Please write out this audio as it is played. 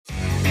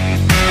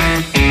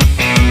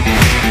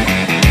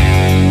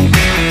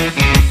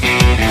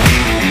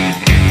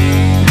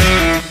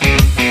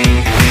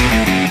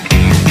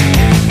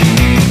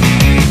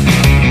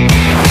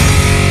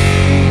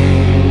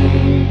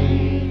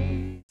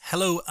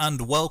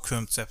and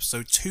welcome to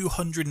episode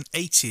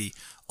 280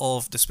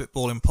 of the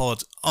Spitballing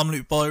Pod. I'm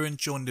Luke Byron,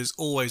 joined as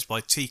always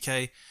by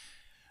TK.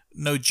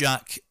 No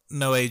Jack,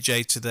 no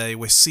AJ today.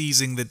 We're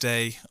seizing the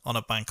day on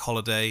a bank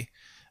holiday.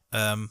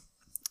 To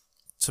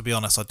be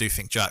honest, I do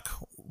think Jack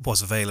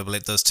was available,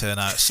 it does turn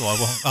out, so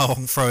I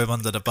won't throw him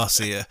under the bus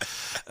here.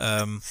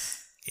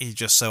 He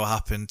just so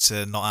happened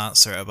to not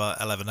answer at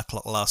about 11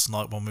 o'clock last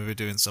night when we were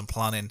doing some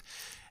planning.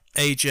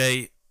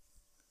 AJ,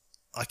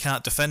 I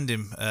can't defend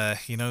him.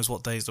 He knows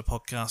what day's the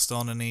podcast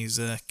on, and he's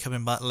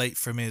coming back late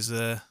from his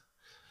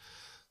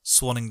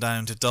swanning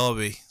down to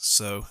Derby,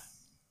 so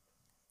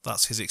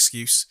that's his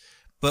excuse.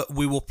 But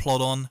we will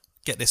plod on,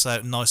 get this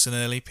out nice and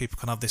early. People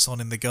can have this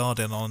on in the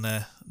garden on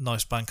a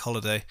nice bank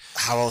holiday.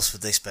 How else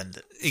would they spend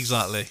it?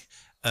 Exactly.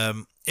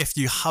 If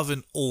you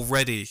haven't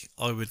already,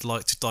 I would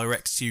like to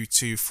direct you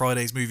to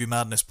Friday's Movie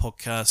Madness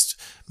podcast.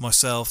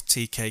 Myself,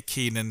 TK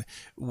Keenan,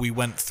 we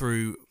went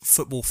through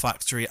Football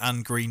Factory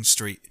and Green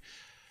Street.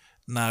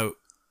 Now,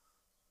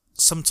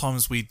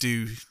 sometimes we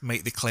do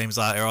make the claims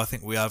out here. I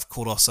think we have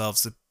called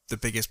ourselves the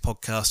biggest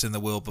podcast in the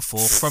world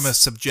before. From a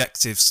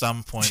subjective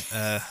standpoint,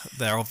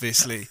 there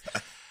obviously,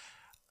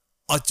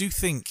 I do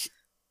think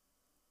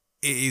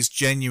it is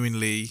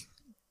genuinely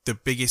the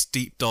biggest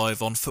deep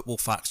dive on Football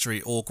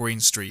Factory or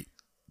Green Street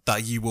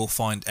that you will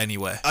find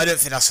anywhere. I don't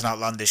think that's an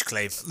outlandish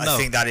claim. No. I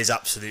think that is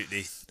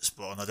absolutely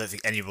spot on. I don't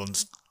think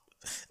anyone's...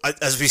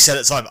 as we said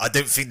at the time, I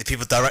don't think the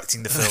people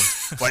directing the film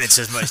went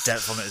into as much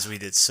depth on it as we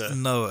did. So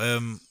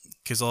no,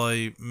 because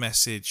I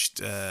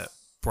messaged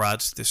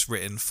Brad, this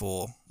written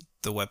for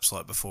the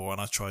website before,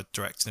 and I tried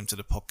directing him to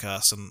the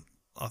podcast, and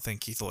I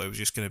think he thought it was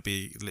just going to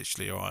be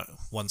literally, all right,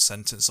 one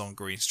sentence on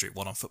Green Street,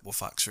 one on Football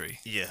Factory.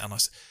 Yeah. And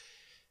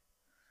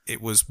it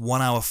was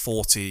 1 hour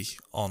 40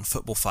 on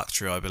Football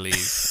Factory, I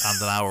believe,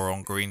 and an hour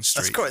on Green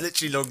Street. that's quite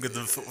literally longer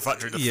than Football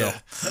Factory the film.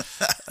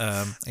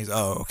 He's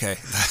okay.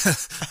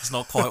 It's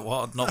not quite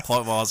what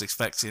I was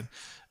expecting.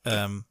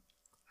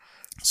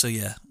 So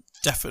yeah,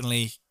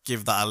 definitely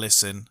give that a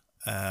listen.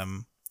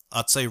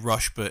 I'd say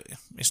rush, but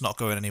it's not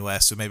going anywhere,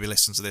 so maybe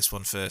listen to this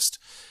one first.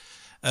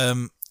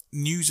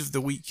 News of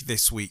the week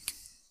this week.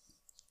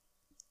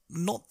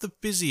 Not the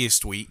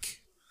busiest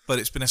week, but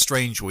it's been a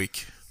strange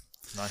week.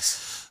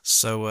 Nice.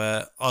 So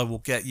I will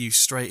get you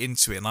straight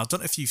into it. And I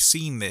don't know if you've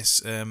seen this.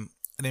 An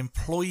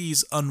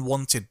employee's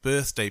unwanted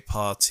birthday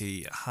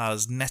party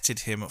has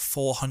netted him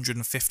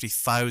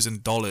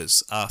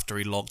 $450,000 after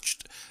he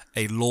lodged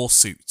a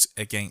lawsuit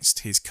against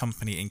his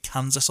company in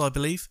Kansas, I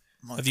believe.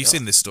 Have you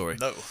seen this story?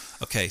 No.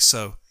 Okay,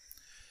 so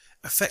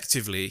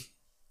effectively,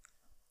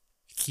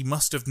 he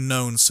must have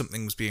known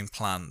something was being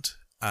planned,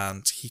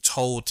 and he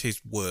told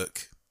his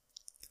work,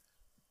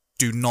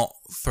 do not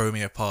throw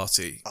me a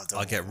party.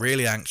 I get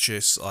really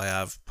anxious, I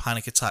have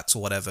panic attacks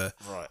or whatever.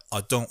 Right.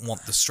 I don't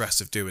want the stress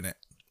of doing it.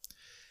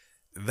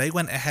 They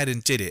went ahead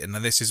and did it, and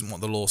then this isn't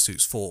what the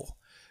lawsuit's for.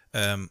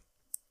 And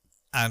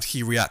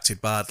he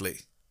reacted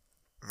badly.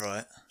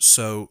 Right.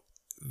 So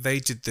they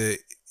did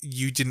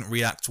you didn't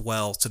react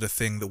well to the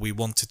thing that we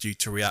wanted you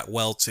to react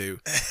well to,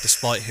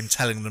 despite him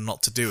telling them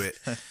not to do it.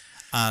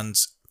 And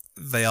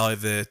they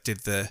either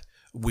did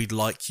we'd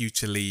like you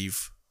to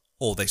leave,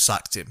 or they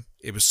sacked him.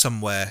 It was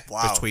somewhere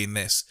between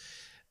this.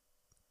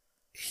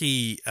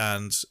 He,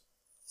 and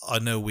I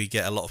know we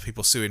get a lot of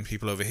people suing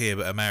people over here,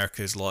 but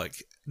America's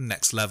like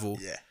next level.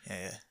 Yeah.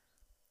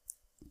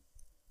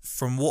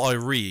 From what I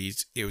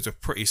read, it was a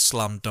pretty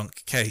slam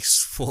dunk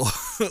case for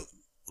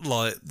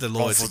like the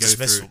lawyer to go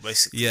dismissal, through.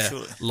 basically. Yeah,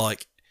 surely.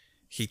 like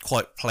he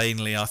quite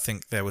plainly, I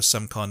think there was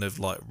some kind of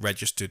like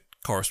registered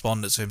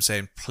correspondence of him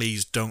saying,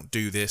 please don't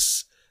do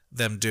this,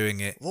 them doing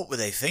it. What were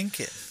they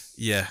thinking?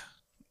 Yeah.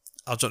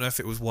 I don't know if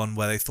it was one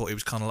where they thought he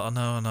was kind of like,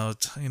 oh, no,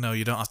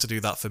 you don't have to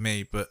do that for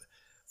me. But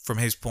from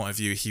his point of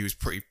view, he was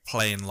pretty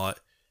plain like,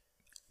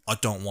 I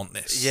don't want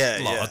this. Yeah,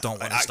 like, yeah. I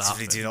don't want this to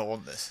happen. Actively do not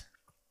want this.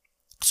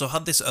 So I've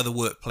had this at other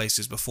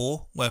workplaces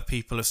before where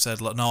people have said,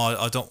 like, no,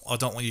 I don't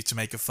want you to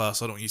make a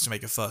fuss. I don't want you to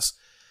make a fuss.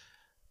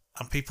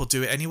 And people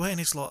do it anyway.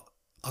 And it's like,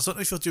 I don't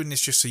know if you're doing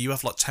this just so you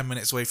have like 10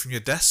 minutes away from your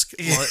desk.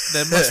 Like,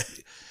 there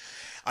must...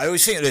 I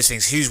always think of those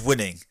things. Who's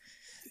winning?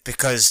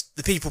 Because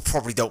the people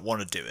probably don't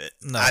want to do it.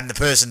 No. And the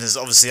person has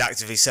obviously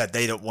actively said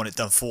they don't want it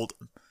done for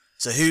them.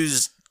 So who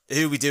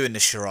are we doing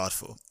this charade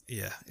for?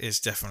 Yeah,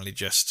 it's definitely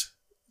just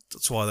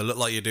to either look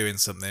like you're doing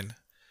something,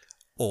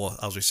 or,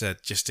 as we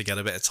said, just to get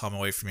a bit of time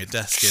away from your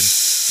desk. And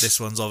this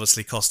one's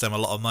obviously cost them a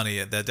lot of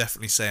money. They're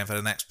definitely saying for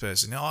the next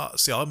person,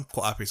 see, I'm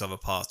quite happy to have a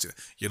party.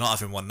 You're not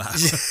having one now.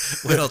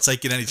 We're not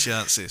taking any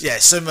chances. Yeah,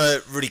 some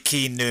really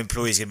keen new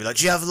employees are going to be like,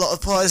 do you have a lot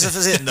of parties?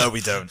 No,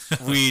 we don't.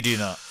 We do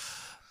not.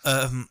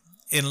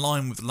 In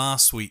line with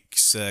last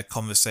week's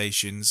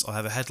conversations, I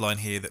have a headline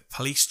here that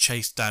police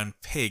chased down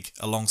pig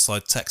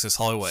alongside Texas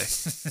highway.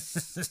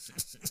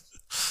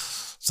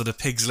 So the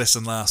pigs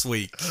listened last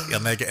week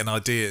and they're getting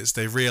ideas.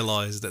 They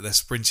realise that they're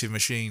sprinting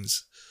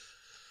machines.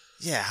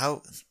 Yeah,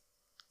 how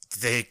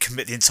did they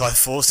commit the entire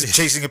force to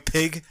chasing a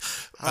pig?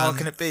 How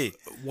can it be?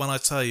 When I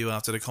tell you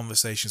after the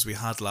conversations we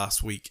had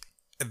last week,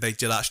 they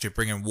did actually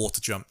bring in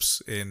water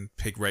jumps in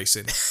pig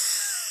racing.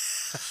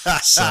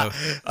 So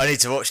I need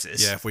to watch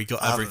this. yeah, we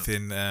got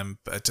everything,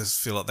 but it does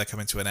feel like they're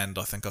coming to an end.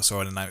 I think I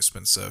saw an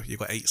announcement. So you've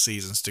got 8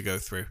 seasons to go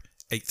through.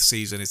 8th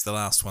season is the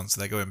last one, so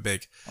they're going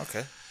big.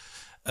 Okay.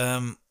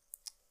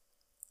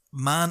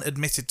 Man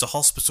admitted to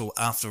hospital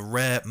after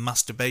rare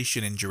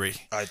masturbation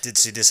injury. I did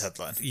see this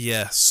headline.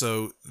 Yeah,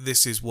 so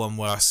this is one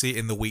where I see it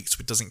in the weeks,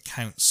 but it doesn't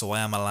count, so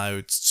I am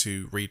allowed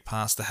to read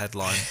past the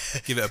headline.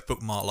 Give it a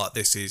bookmark like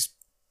this is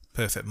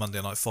perfect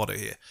Monday night fodder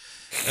here.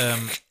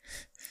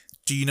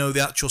 Do you know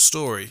the actual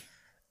story?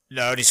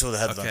 No, I only saw the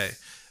headline. Okay,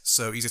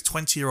 so he's a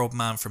 20-year-old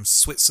man from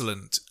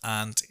Switzerland,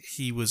 and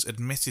he was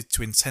admitted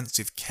to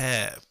intensive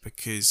care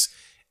because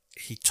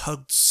he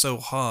tugged so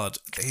hard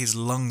that his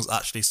lungs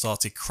actually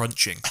started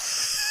crunching.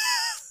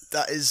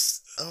 That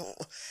is... Oh,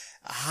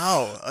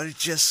 how? How are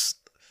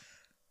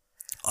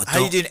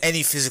you doing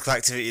any physical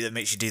activity that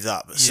makes you do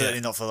that, but certainly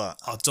not for that?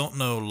 I don't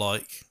know, and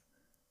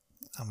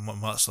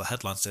what that's what the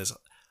headline says,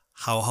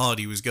 how hard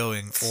he was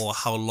going or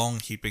how long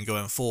he'd been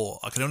going for.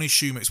 I can only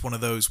assume it's one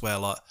of those where,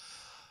 I've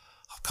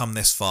come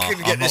this far,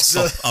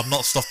 I'm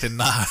not stopping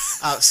now.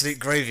 Absolute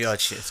graveyard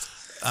shift.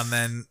 And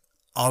then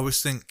I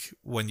always think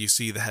when you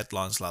see the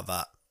headlines like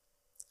that,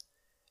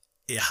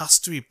 it has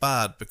to be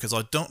bad because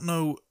I don't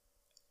know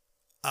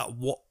at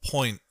what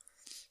point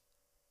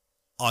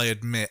I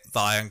admit that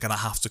I am going to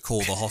have to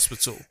call the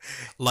hospital.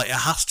 It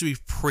has to be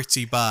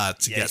pretty bad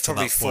to get to that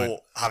point. Probably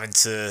fought having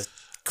to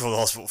call the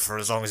hospital for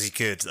as long as he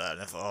could.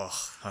 And I thought,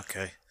 oh,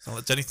 okay. So,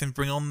 did anything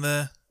bring on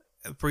the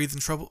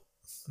breathing trouble?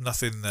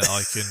 Nothing that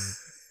I can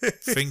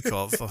think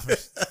of. I mean,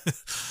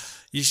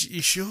 you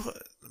sure?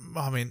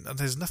 I mean,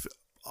 there's nothing.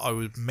 I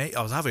was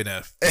having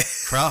a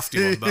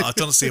crafty one, but I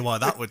don't see why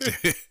that would do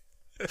it.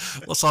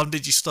 What time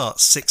did you start?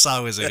 6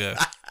 hours ago.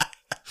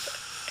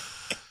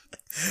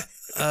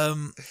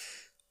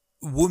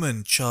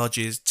 Woman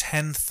charges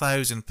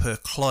 10,000 per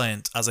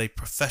client as a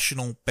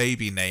professional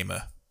baby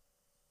namer.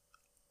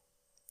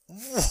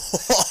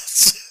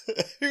 What?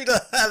 Who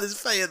the hell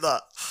is paying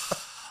that?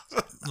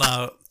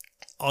 Now,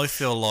 I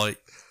feel like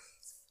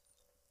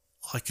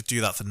I could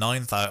do that for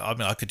 9,000. I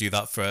mean, I could do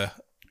that for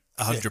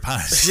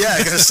 £100. Yeah,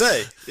 I'm gonna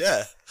say,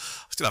 yeah.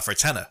 Let's do that for a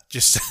tenner.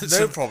 Just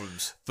no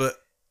problems. But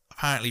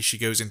apparently, she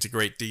goes into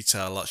great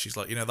detail. She's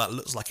like, that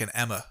looks like an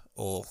Emma,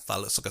 or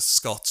that looks like a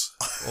Scott,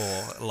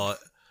 or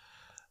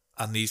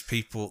and these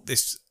people.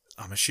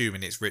 I'm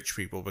assuming it's rich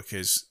people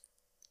because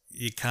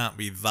you can't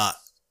be that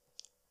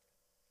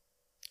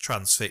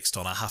transfixed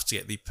on. I have to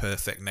get the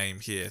perfect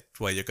name here,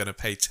 where you're going to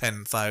pay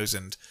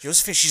 10,000. You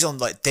also think she's on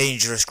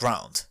dangerous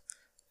ground,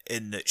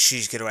 in that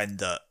she's going to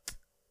end up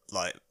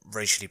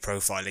racially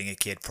profiling a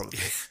kid, probably.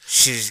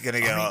 She's going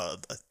to go,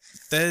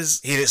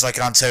 he looks like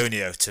an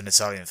Antonio to an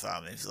Italian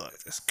family. It's like,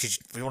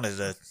 we wanted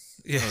an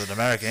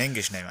American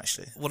English name,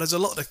 actually. Well, there's a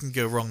lot that can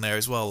go wrong there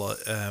as well.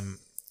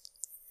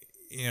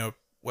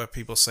 Where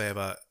people say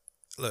about,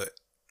 look,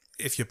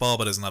 if your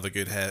barber doesn't have a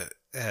good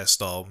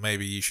hairstyle,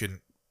 maybe you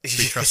shouldn't be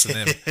trusting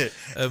him.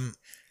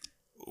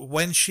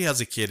 When she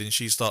has a kid and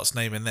she starts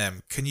naming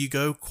them, can you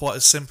go quite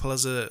as simple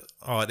as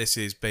alright, this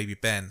is baby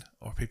Ben,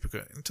 or people go,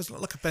 it doesn't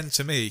look like a Ben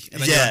to me.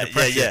 And then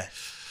yeah.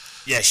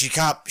 She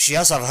can't. She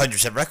has to have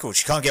 100% record.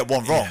 She can't get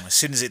one wrong. As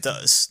soon as it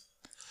does.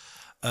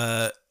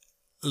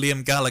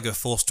 Liam Gallagher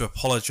forced to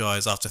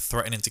apologise after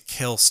threatening to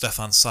kill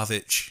Stefan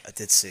Savic. I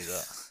did see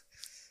that.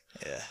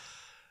 Yeah.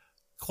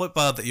 Quite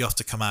bad that you have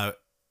to come out.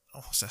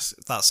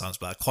 That sounds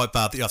bad. Quite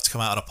bad that you have to come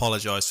out and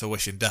apologise for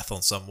wishing death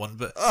on someone.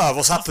 But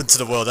what's happened to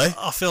the world, eh?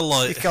 I feel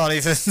like you can't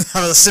even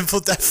have a simple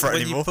death threat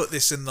anymore. When you put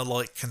this in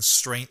the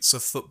constraints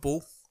of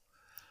football,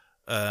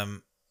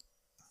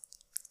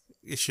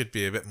 it should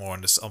be a bit more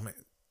understanding.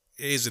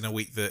 It is in a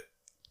week that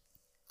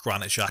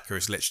Granit Xhaka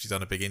has literally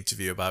done a big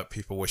interview about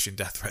people wishing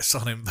death threats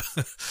on him.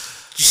 Did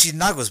you see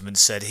Nagelsmann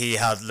said he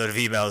had a lot of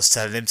emails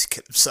telling him to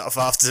kill himself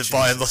after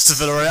Bayern lost to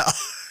Villarreal?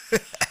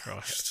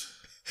 Christ.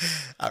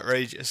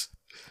 Outrageous.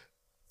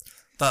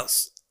 I'm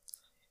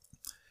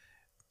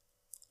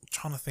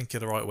trying to think of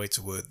the right way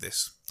to word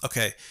this.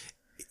 Okay,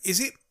 is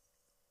it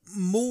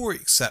more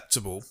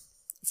acceptable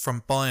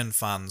from Bayern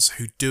fans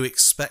who do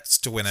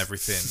expect to win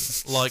everything?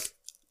 At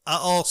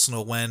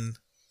Arsenal, when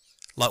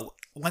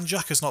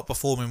Xhaka's not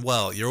performing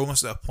well, you're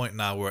almost at a point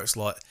now where it's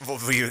like,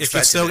 what were you if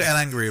you're still getting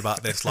angry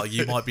about this,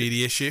 you might be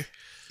the issue.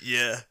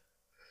 Yeah.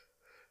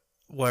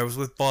 Whereas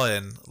with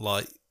Bayern,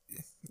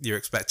 you're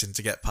expecting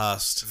to get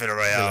past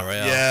Villarreal.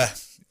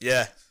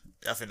 Yeah.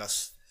 I think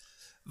that's...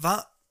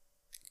 That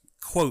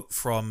quote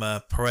from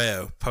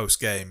Pereiro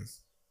post-game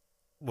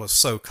was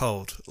so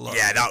cold.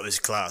 That was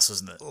class,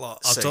 wasn't it? I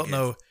don't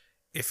know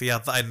if he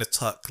had that in the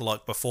tuck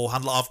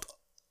beforehand.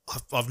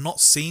 I've not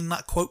seen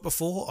that quote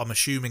before. I'm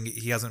assuming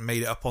he hasn't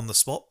made it up on the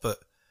spot, but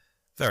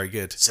very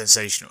good.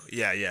 Sensational.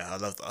 Yeah, I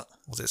love that.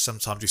 Was it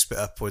sometimes you spit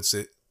upwards,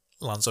 it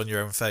lands on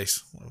your own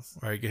face? Well,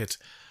 very good.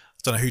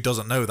 I don't know who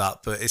doesn't know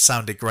that, but it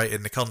sounded great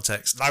in the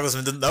context.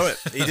 Nagelsmann didn't know it.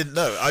 He didn't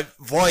know.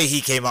 Why he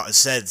came out and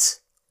said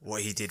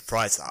what he did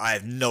prior to that, I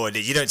have no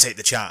idea. You don't take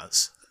the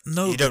chance.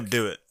 No. You don't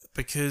do it.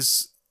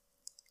 Because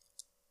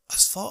I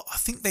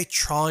think they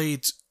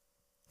tried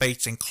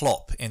baiting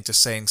Klopp into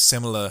saying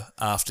similar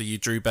after you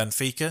drew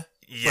Benfica.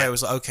 Yeah. Where it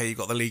was like, okay, you've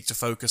got the league to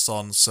focus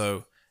on,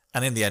 so...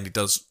 And in the end, he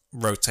does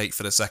rotate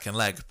for the second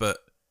leg, but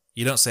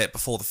you don't say it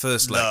before the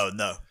first leg.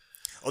 No.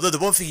 Although the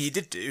one thing he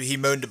did do, he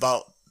moaned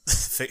about the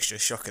fixture,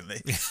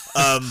 shockingly,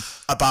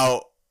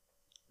 about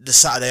the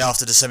Saturday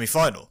after the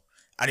semi-final.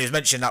 And he was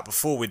mentioning that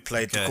before we'd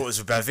played the quarters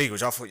with Benfica,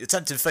 which I thought you're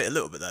tempting fate a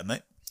little bit there,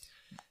 mate.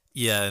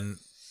 Yeah, and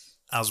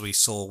as we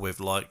saw with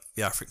like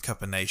the African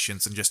Cup of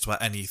Nations and just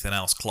about anything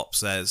else Klopp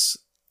says,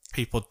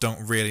 people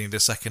don't really need a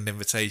second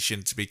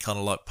invitation to be kind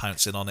of like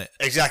pouncing on it.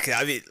 Exactly.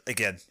 I mean,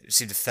 again, it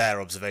seemed a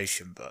fair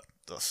observation, but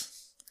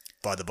that's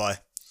by the by.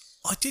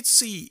 I did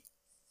see,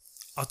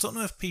 I don't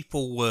know if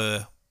people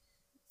were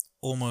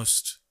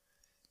almost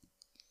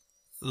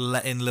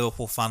letting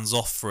Liverpool fans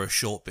off for a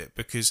short bit,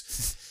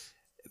 because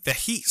the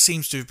heat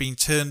seems to have been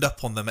turned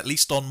up on them, at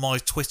least on my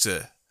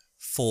Twitter,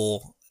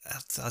 for,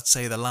 I'd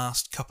say, the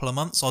last couple of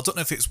months. I don't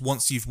know if it's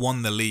once you've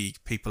won the league,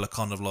 people are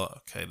kind of like,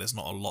 okay, there's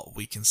not a lot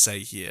we can say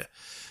here.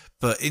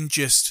 But in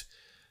just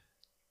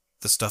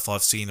the stuff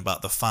I've seen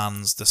about the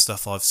fans, the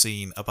stuff I've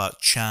seen about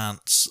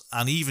chants,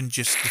 and even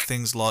just the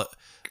things like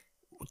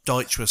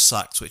Dyche was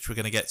sacked, which we're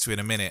going to get to in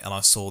a minute, and I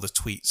saw the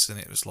tweets, and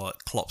it was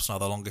like, Klopp's now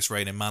the longest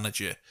reigning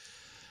manager.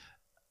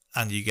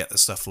 And you get the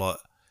stuff like,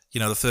 you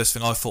know, the first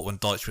thing I thought when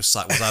Dyche was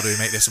sacked was, how do we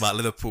make this about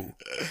Liverpool?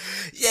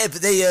 Yeah,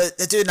 but they're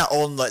doing that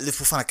on like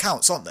Liverpool fan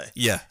accounts, aren't they?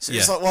 Yeah. So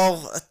it's like,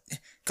 well,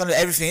 kind of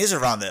everything is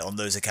around it on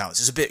those accounts.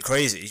 It's a bit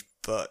crazy,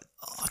 but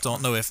I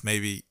don't know if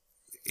maybe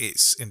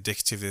it's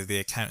indicative of the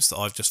accounts that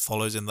I've just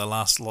followed in the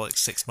last like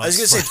 6 months.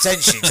 I was going to say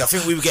potentially, because I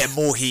think we were getting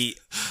more heat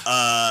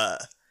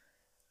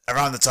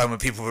around the time when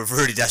people were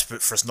really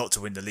desperate for us not to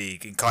win the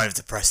league and kind of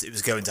depressed it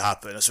was going to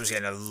happen. So I was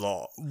getting a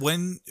lot.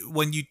 When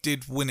you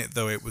did win it,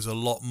 though, it was a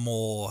lot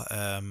more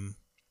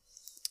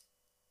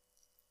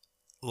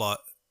like,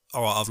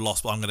 all right, I've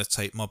lost, but I'm going to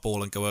take my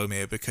ball and go home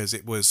here, because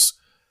it was,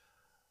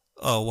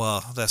 oh,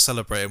 well, they're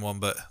celebrating one,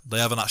 but they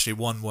haven't actually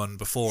won one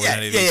before in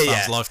any of these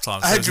fans'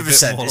 lifetimes.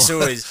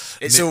 100%.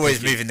 It's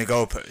always moving the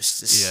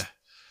goalposts.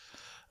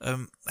 Yeah.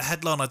 A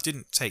headline I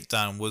didn't take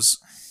down was,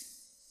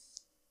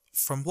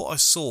 from what I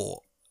saw,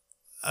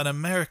 an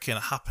American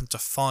happened to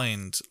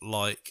find,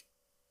 like,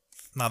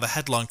 now the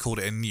headline called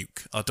it a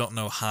nuke. I don't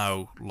know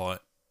how,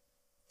 like...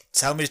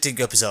 Tell me it didn't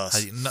go up his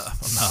arse. No.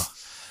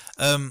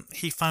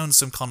 He found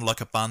some kind of, like,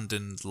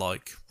 abandoned,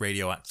 like,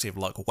 radioactive,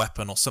 like,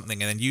 weapon or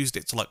something, and then used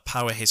it to, like,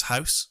 power his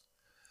house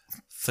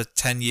for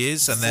 10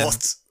 years, and then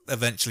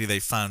eventually they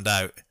found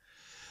out.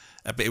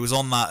 But it was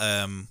on that,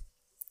 have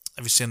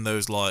you seen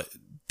those, like,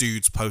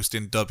 dudes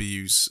posting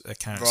W's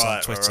accounts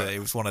on Twitter? Right. It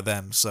was one of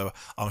them, so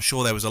I'm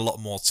sure there was a lot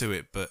more to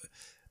it, but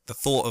the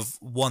thought of,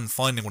 one,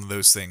 finding one of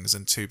those things,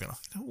 and two, being like,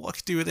 you know what I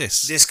could do with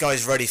this? This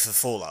guy's ready for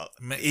Fallout.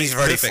 He's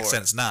ready for it. Makes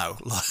sense now.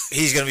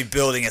 He's going to be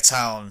building a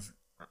town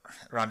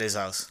around his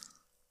house.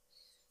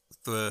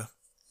 The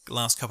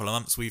last couple of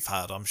months we've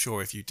had, I'm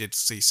sure if you did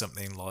see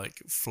something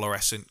like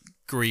fluorescent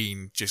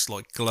green just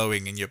like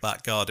glowing in your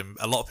back garden,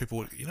 a lot of people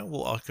would, you know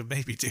what I could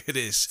maybe do with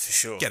this? For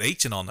sure. Get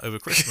eaten on over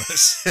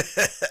Christmas.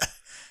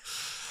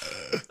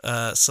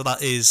 So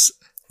that is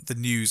the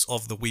news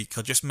of the week.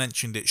 I just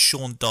mentioned it.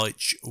 Sean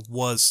Dyche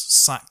was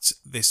sacked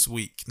this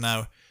week.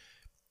 Now,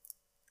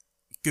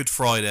 Good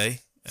Friday,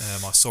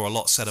 I saw a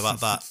lot said about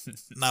that.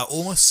 Now,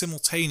 almost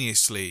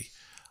simultaneously,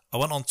 I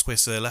went on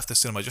Twitter, left the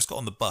cinema, just got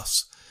on the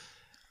bus,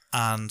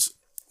 and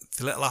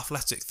the Little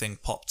Athletic thing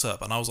popped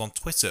up, and I was on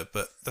Twitter,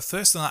 but the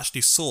first thing I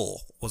actually saw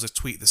was a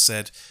tweet that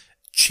said,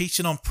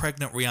 cheating on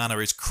pregnant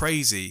Rihanna is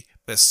crazy,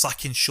 but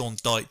sacking Sean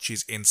Dyche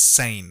is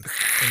insane,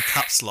 in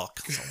caps lock.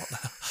 I was like, what the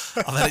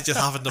hell? And then it just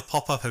happened to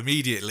pop up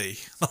immediately.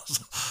 I was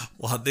like,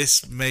 well,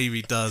 this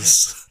maybe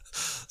does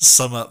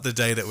sum up the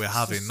day that we're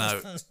having. Now,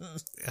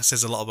 it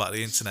says a lot about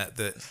the internet,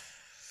 that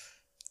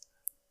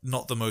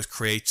not the most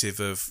creative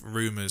of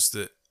rumours,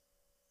 that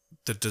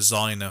the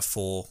designer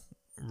for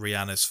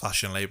Rihanna's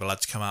fashion label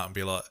had to come out and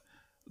be like,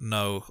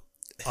 no,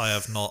 I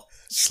have not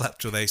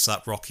slept with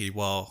A$AP Rocky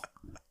while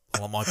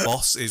my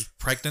boss is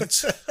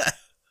pregnant.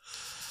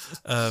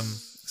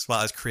 It's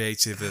about as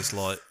creative as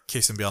like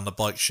kissing behind the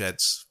bike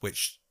sheds,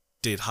 which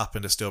did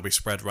happen to still be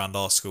spread around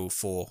our school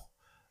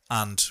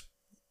and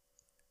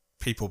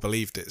people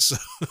believed it. So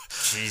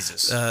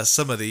Jesus.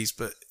 Some of these,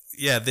 but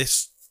yeah,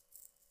 this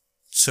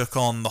took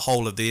on the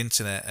whole of the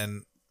internet,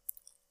 and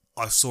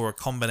I saw a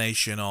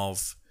combination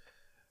of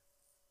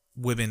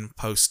women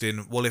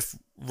posting, well, if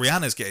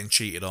Rihanna's getting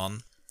cheated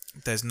on,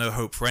 there's no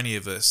hope for any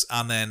of us,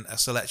 and then a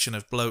selection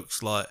of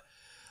blokes like,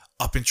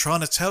 I've been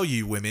trying to tell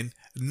you women,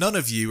 none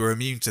of you are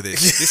immune to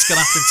this. This can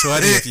happen to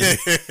any of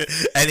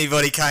you.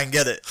 Anybody can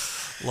get it.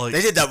 Like,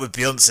 they did that with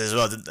Beyonce as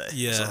well, didn't they?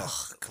 Yeah.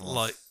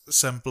 Like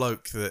some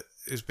bloke that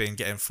has been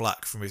getting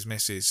flack from his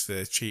missus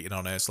for cheating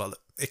on her. It's like,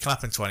 it can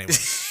happen to anyone.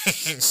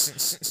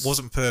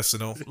 Wasn't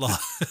personal. Like,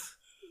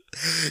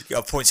 you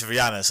got to point to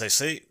Rihanna, so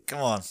see, come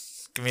on,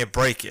 give me a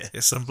break here.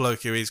 It's some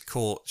bloke who is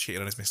caught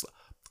cheating on his missus.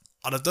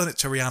 I'd have done it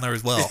to Rihanna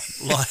as well.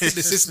 Like,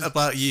 this isn't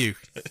about you.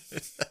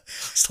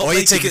 Why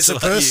you take it so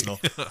personal?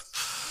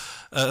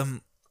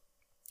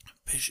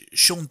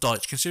 Sean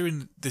Dyche,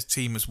 considering the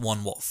team has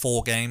won,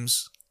 4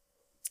 games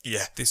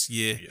this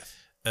year,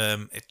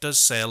 it does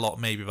say a lot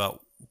maybe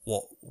about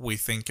what we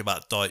think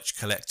about Dyche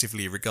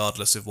collectively,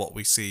 regardless of what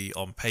we see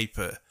on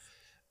paper,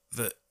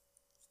 that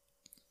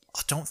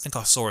I don't think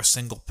I saw a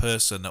single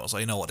person that was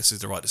like, you know what, this is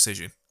the right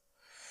decision.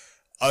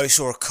 I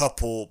saw a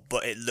couple,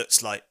 but it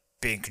looks like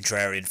being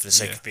contrarian for the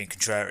sake of being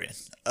contrarian.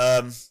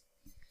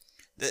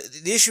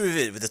 The issue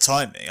with the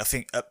timing, I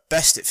think at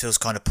best it feels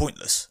kind of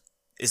pointless,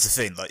 is the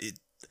thing.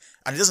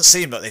 And it doesn't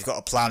seem like they've got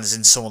a plan as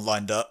in someone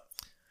lined up.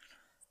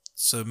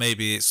 So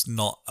maybe it's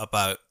not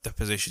about the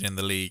position in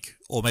the league,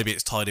 or maybe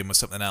it's tied in with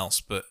something else,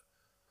 but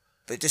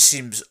it just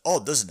seems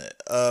odd, doesn't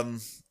it?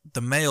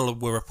 The Mail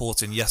were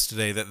reporting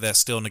yesterday that they're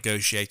still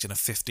negotiating a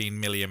 15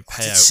 million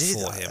payout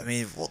for him. I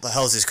mean, what the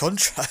hell's his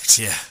contract?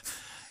 Yeah.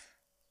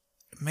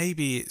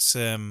 Maybe it's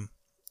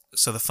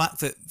so the fact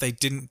that they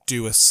didn't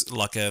do a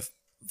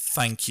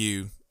thank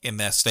you in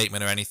their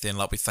statement or anything,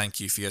 like we thank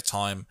you for your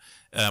time.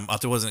 I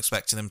wasn't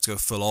expecting them to go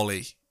full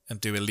Ollie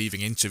and do a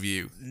leaving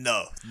interview.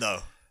 No.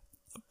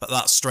 But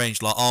that's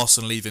strange. Like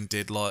Arsenal even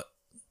did, like,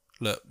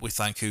 look, we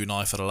thank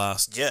Unai for the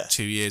last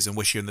 2 years and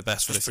wish you the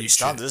best for the future. It's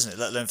pretty standard, isn't it?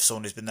 Let alone for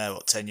someone who's been there,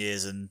 10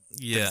 years and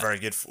been very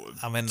good for him.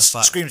 And then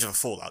screams of a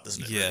fallout,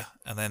 doesn't it? Yeah, really?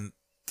 And then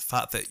the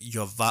fact that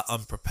you're that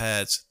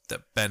unprepared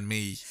that Ben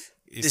Mee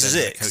is this is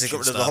it, because they got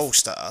rid of the whole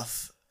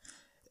staff.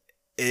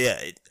 Yeah,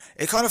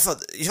 it kind of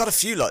felt, you've had a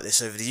few like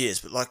this over the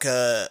years, but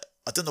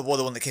I don't know why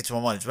the one that came to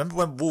my mind. Remember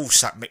when Wolves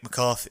sacked Mick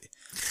McCarthy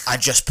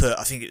and just put,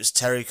 I think it was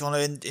Terry Connor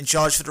in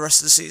charge for the rest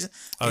of the season?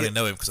 I only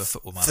know him because of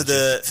Football Manager.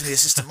 For the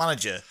assistant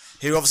manager,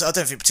 who obviously I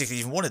don't think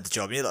particularly even wanted the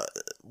job. You're like,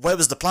 where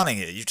was the planning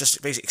here? You've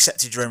just basically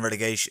accepted your own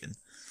relegation.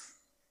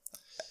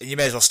 And you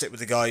may as well stick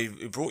with the guy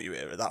who brought you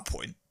here at that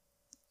point.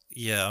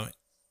 Yeah.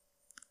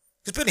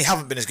 Because Burnley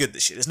haven't been as good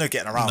this year. There's no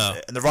getting around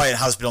it. And the writing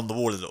has been on the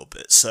wall a little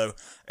bit. So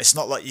it's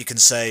not like you can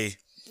say...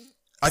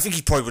 I think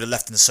he probably would have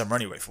left in the summer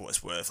anyway, for what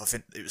it's worth. I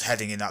think it was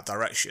heading in that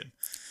direction.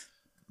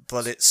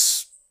 But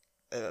it's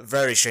a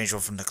very strange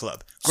one from the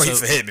club. Great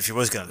for him if he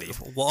was going to leave.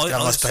 Have a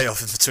nice payoff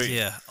in between.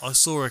 Yeah, I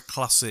saw a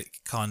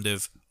classic kind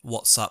of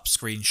WhatsApp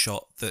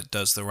screenshot that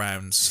does the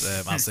rounds,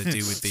 as they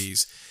do with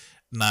these.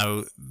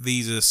 Now,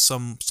 these are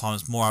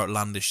sometimes more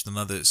outlandish than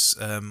others.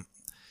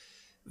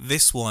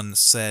 This one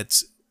said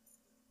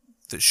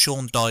that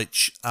Sean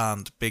Dyche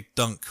and Big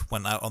Dunk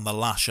went out on the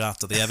lash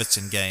after the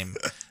Everton game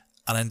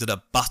and ended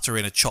up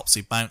battering a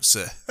Chopsy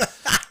bouncer.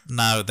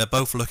 Now, they're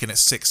both looking at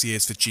 6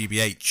 years for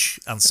GBH,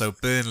 and so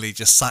Burnley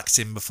just sacked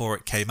him before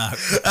it came out.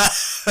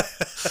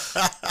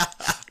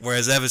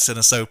 Whereas Everton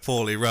are so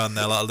poorly run,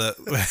 they're like, look,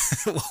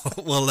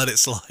 we'll let it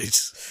slide.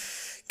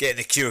 Getting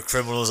the queue of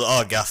criminals at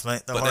our gaff,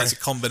 mate. Don't worry. There's a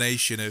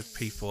combination of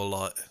people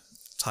like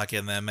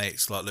tagging their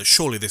mates, like, look,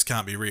 surely this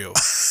can't be real.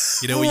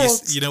 You know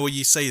when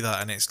you say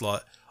that, and it's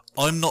like,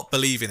 I'm not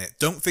believing it.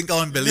 Don't think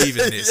I'm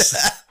believing this.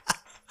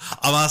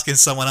 I'm asking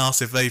someone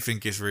else if they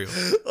think it's real.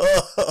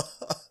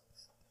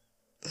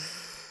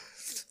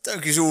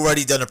 Donkey's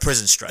already done a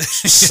prison stretch,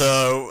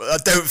 so I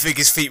don't think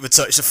his feet would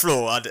touch the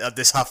floor had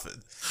this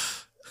happened.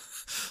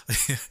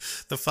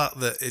 The fact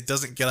that it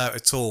doesn't get out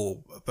at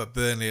all, but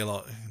Burnley are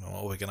like, you know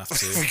what, we're going to have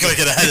to... We've got to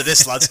get ahead of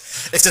this,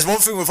 lads. If there's one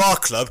thing with our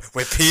club,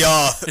 we're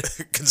PR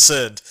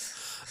concerned.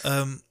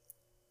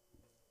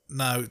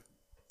 Now,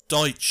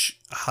 Dyche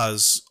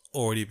has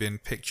already been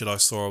pictured. I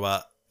saw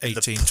about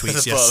 18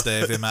 tweets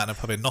yesterday of him out in a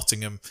pub in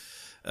Nottingham,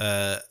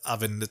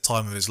 having the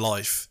time of his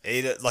life.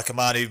 He looked like a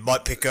man who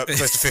might pick up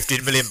close to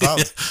 £15 million.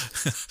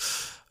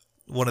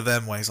 One of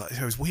them ways, like,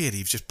 it was weird.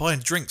 He was just buying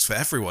drinks for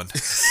everyone.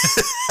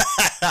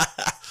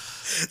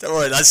 Don't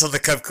worry, that's on the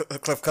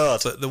club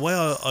card. But the way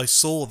I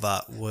saw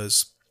that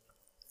was,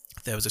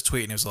 there was a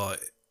tweet and it was like,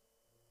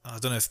 I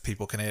don't know if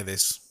people can hear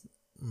this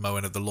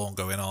mowing of the lawn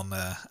going on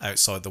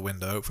outside the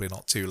window. Hopefully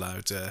not too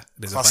loud.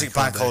 Classic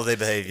bank holiday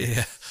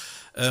behaviour.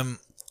 Yeah.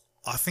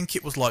 I think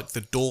it was like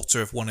the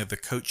daughter of one of the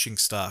coaching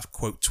staff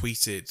quote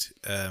tweeted,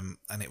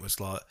 and it was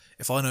like,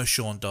 if I know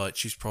Sean Dyche,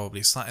 she's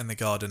probably sat in the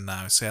garden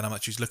now saying how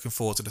much he's looking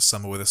forward to the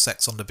summer with a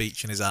sex on the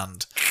beach in his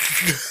hand.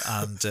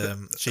 And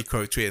she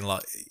quote tweeting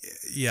like,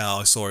 yeah,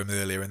 I saw him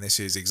earlier and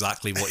this is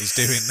exactly what he's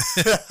doing.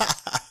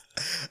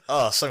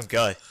 Oh, some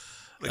guy.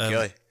 Good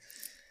guy.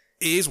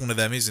 It is one of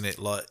them, isn't it?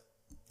 Like,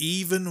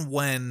 even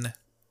when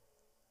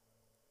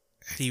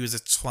he was a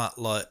twat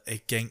like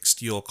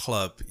against your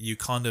club, you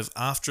kind of,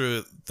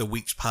 after the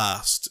weeks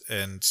passed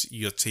and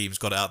your team's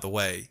got it out of the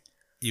way,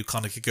 you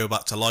kind of could go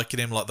back to liking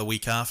him like the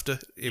week after.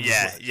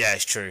 Yeah,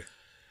 it's true.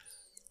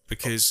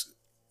 Because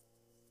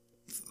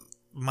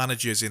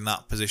managers in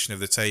that position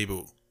of the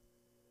table,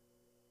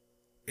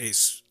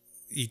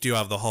 you do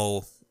have the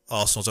whole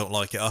Arsenal don't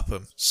like it up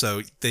them,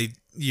 so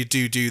you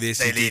do this.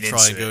 They lean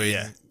try and go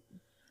in,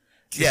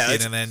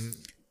 in, and then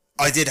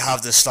I did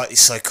have the slightly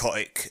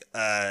psychotic.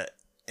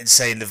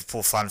 Insane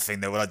Liverpool fan thing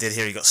though. When I did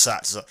hear he got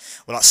sacked, I was like,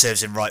 well, that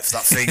serves him right for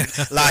that thing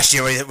last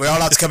year. We're all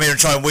allowed to come here and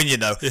try and win, you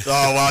know.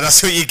 Oh well,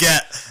 that's what you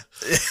get.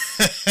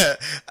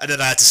 And then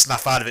I had to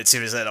snap out of it 2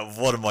 minutes later.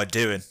 What am I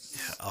doing?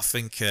 I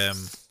think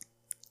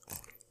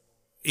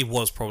he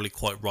was probably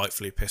quite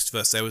rightfully pissed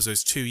first. There was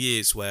those 2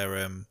 years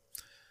where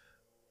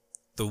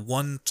the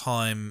one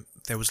time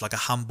there was like a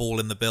handball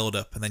in the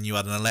build-up, and then you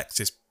had an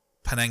Alexis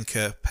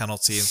Panenka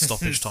penalty in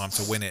stoppage time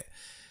to win it.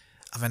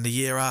 And then the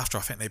year after,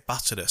 I think they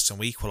battered us and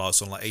we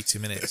equalised on like 80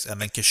 minutes. And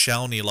then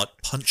Koscielny like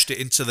punched it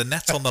into the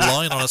net on the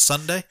line on a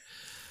Sunday.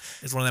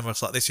 It's one of them where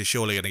it's like, this is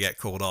surely going to get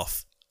called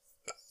off.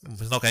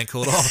 It's not getting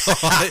called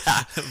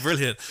off.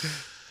 Brilliant.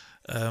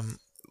 Well,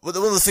 one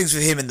of the things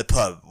with him in the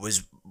pub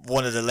was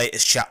one of the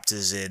latest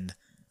chapters in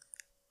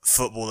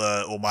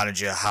footballer or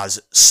manager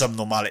has some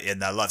normality in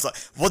their life. Like,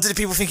 what did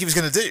people think he was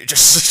going to do?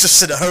 Just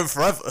sit at home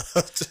forever?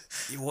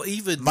 Well,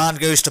 even man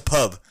goes to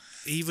pub.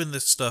 Even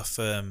the stuff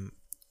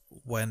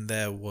when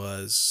there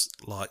was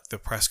like the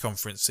press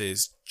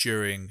conferences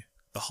during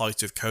the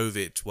height of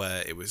COVID,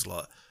 where it was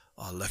like,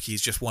 oh look,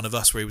 he's just one of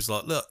us. Where he was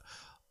like, look,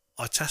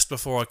 I test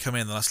before I come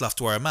in, and I still have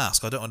to wear a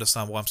mask. I don't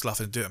understand why I'm still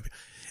having to do it.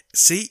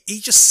 See, he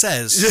just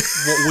says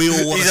what we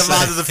all want to say. He's a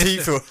man of the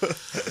people.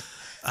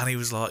 And he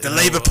was like, the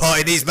Labour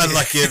Party needs men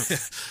like him.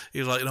 He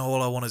was like,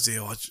 all I want to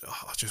do, I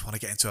just want to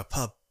get into a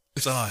pub.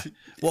 So,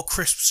 what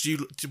crisps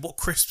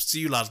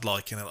do you lads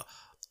like? And like,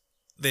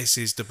 this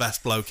is the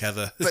best bloke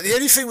ever. But the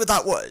only thing with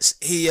that was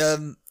he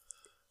then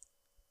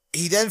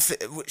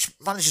which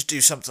managers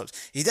do sometimes.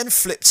 He then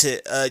flipped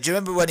it. Do you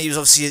remember when he was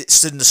obviously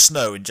stood in the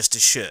snow in just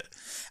his shirt,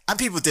 and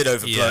people did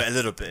overblow it a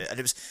little bit, and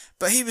it was.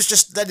 But he was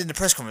just then in the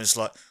press conference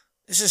like,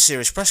 this is a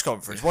serious press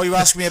conference. Why are you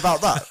asking me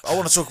about that? I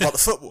want to talk about the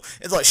football.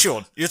 It's like,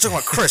 Sean, you're talking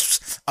about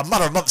crisps a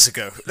matter of months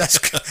ago. That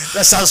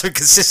sounds like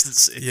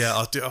consistency. Yeah,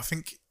 I do. I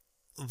think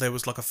there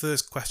was like a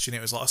first question.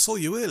 It was like, I saw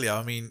you earlier.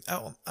 I mean,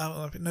 out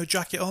no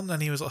jacket on,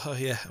 and he was like, oh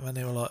yeah. And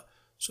they were like,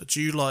 so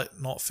do you like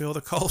not feel the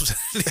cold?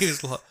 And he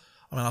was like,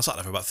 I mean, I sat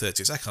there for about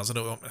 30 seconds. I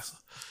don't know.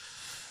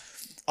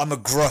 I'm a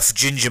gruff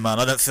ginger man.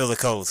 I don't feel the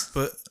cold.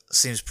 But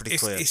seems pretty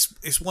clear.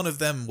 It's one of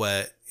them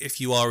where if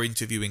you are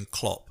interviewing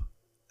Klopp,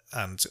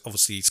 and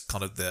obviously he's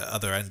kind of the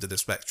other end of the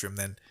spectrum,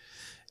 then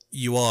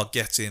you are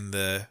getting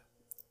the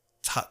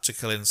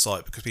tactical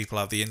insight because people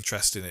have the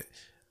interest in it.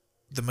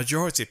 The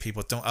majority of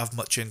people don't have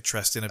much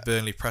interest in a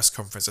Burnley press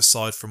conference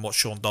aside from what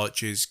Sean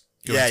Dyche is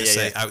going to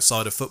say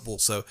outside of football.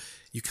 So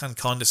you can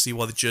kind of see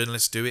why the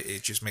journalists do it.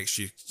 It just makes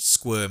you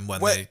squirm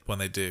when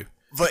they do.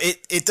 But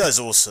it does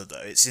also,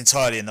 though. It's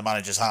entirely in the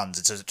manager's hands.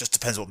 It just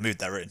depends what mood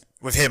they're in.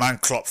 With him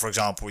and Klopp, for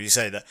example, you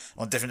say that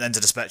on different ends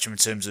of the spectrum in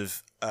terms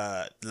of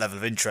level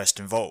of interest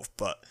involved.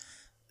 But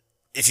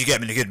if you get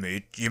him in a good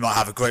mood, you might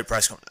have a great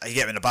press conference. You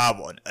get him in a bad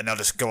one, and they'll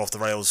just go off the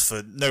rails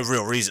for no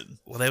real reason.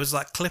 Well, there was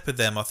that clip of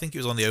them, I think it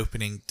was on the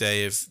opening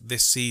day of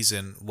this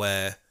season,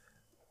 where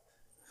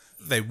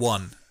they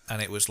won.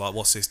 And it was like,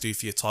 what's this do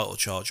for your title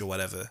charge or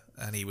whatever?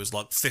 And he was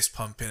like fist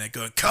pumping and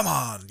going, come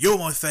on, you're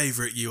my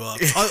favourite, you are.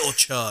 Title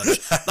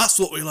charge. That's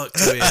what we like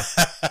to hear.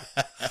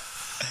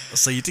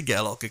 So you did get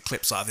a lot of good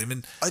clips out of him.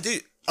 And I do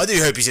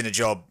hope he's in a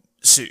job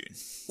soon.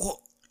 What?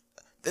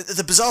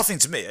 The bizarre thing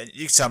to me, and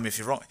you can tell me if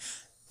you're wrong,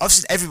 I've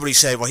seen everybody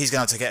say, well, he's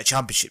going to get a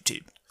championship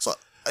team. It's like,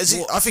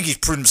 I think he's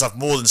proven himself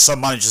more than some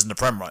managers in the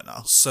Prem right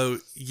now. So,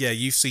 yeah,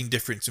 you've seen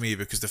different to me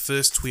because the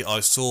first tweet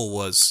I saw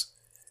was,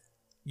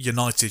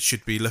 United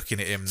should be looking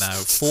at him now.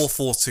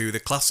 4-4-2, the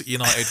classic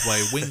United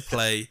way, wing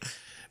play.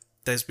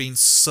 There's been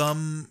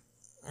some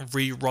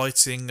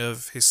rewriting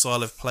of his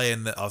style of play,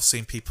 and that I've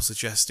seen people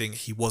suggesting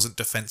he wasn't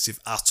defensive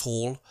at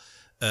all.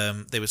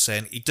 They were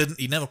saying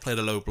he never played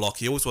a low block.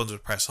 He always wanted to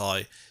press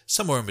high.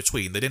 Somewhere in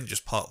between, they didn't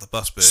just park the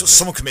bus. So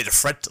someone committed a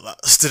thread to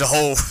that. Did a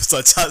whole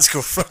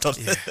tactical thread on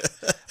it.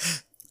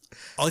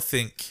 I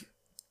think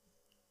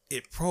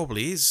it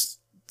probably is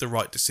the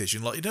right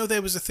decision. Like,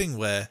 there was a thing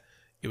where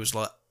it was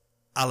like,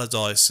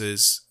 Allardyce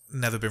has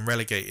never been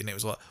relegated, and it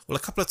was like, well, a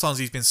couple of times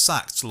he's been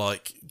sacked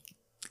like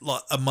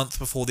a month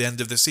before the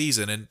end of the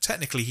season, and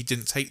technically he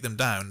didn't take them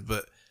down,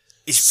 but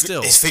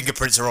still his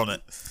fingerprints are on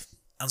it.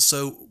 And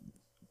so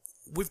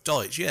with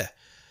Dyche, yeah,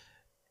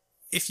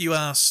 if you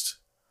asked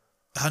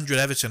 100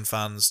 Everton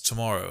fans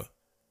tomorrow,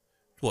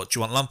 what do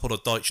you want, Lampard or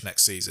Dyche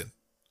next season?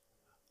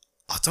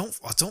 I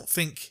don't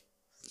think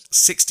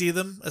 60 of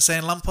them are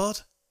saying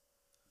Lampard.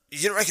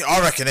 You don't reckon? I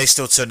reckon they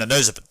still turn their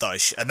nose up at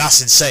Dyche, and that's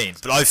insane.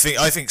 But I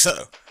think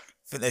so.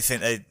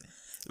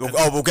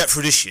 We'll get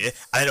through this year,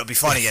 and then it'll be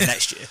fine again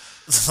next year.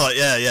 It's like,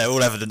 yeah,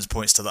 all evidence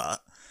points to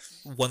that.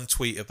 One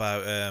tweet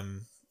about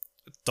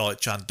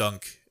Dyche and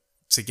Dunk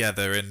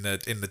together in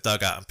the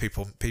dugout, and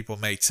people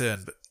may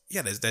turn, but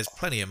yeah, there's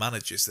plenty of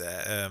managers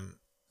there.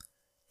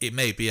 It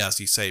may be, as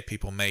you say,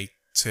 people may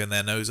turn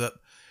their nose up.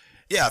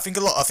 Yeah, I think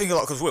a lot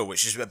because Will,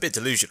 which is a bit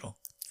delusional.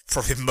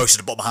 Probably most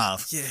of the bottom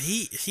half. Yeah,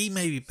 he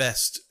may be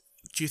best.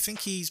 Do you think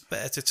he's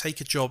better to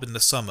take a job in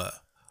the summer,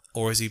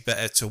 or is he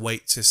better to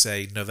wait to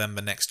say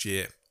November next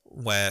year,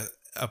 where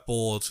a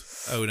board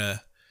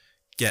owner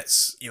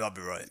gets... You might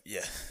be right,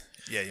 yeah.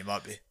 Yeah, you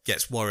might be.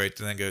 Gets worried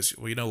and then goes,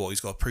 well, you know what, he's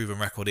got a proven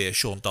record here,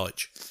 Sean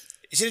Dyche.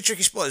 He's in a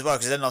tricky spot as well,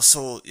 because then I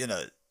saw,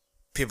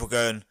 people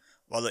going,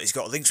 well, look, he's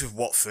got links with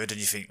Watford, and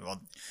you think,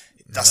 well,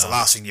 that's the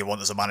last thing you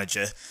want as a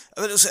manager. I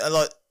mean, it was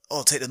like,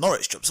 take the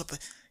Norwich job.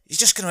 He's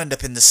just going to end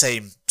up in the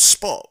same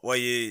spot where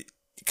you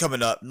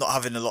coming up, not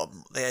having a lot.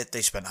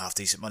 They spent half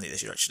decent money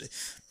this year actually,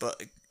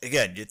 but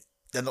again,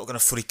 they're not going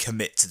to fully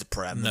commit to the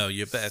Prem. No,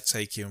 you're better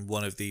taking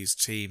one of these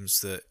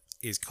teams that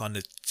is kind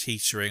of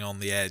teetering on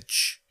the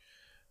edge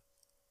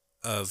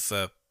of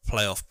a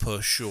playoff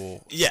push,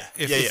 or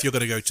if you're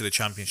going to go to the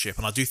Championship.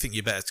 And I do think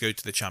you're better to go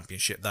to the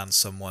Championship than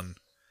someone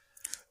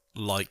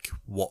like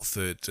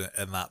Watford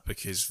and that,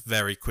 because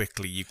very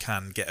quickly you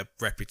can get a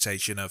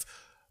reputation of,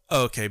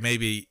 oh, okay,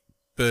 maybe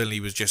Burnley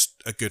was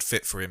just a good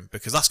fit for him,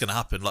 because that's going to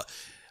happen. Like,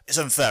 it's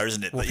unfair,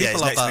 isn't it? But yeah,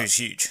 his next move's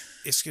huge.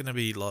 It's going to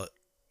be like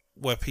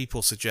where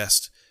people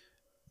suggest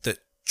that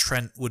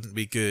Trent wouldn't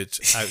be good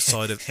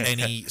outside of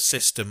any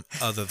system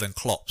other than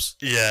Klopp's.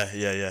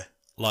 Yeah.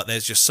 Like,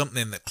 there's just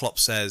something that Klopp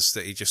says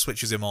that he just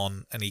switches him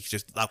on, and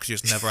that could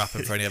just never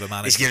happen for any other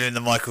manager. He's giving him the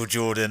Michael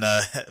Jordan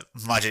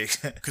magic.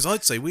 Because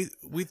I'd say with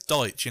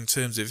Dyche, in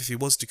terms of if he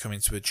was to come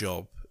into a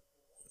job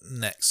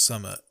next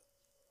summer,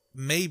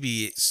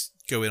 maybe it's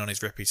going on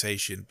his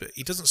reputation, but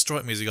he doesn't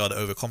strike me as a guy that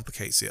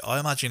overcomplicates it. I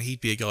imagine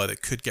he'd be a guy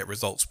that could get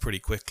results pretty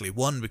quickly.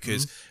 One,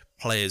 because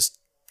players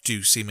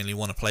do seemingly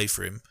want to play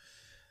for him,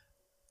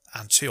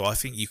 and two, I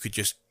think you could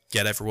just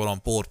get everyone on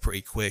board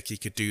pretty quick. He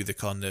could do the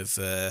kind of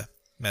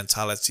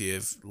mentality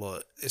of,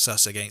 like, it's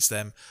us against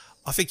them.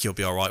 I think he'll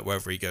be all right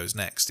wherever he goes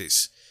next.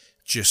 It's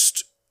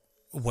just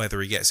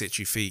whether he gets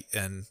itchy feet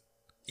and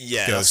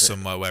goes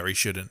somewhere where he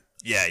shouldn't.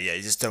 Yeah,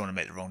 you just don't want to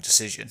make the wrong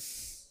decision.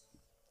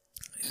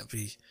 It'll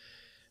be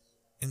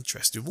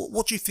interesting.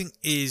 What do you think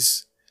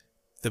is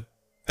the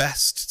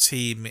best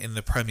team in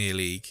the Premier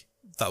League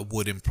that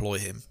would employ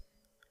him?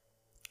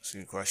 That's a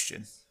good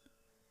question.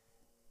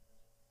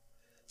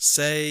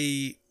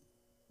 Say,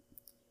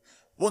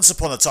 once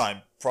upon a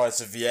time, prior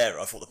to Vieira,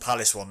 I thought the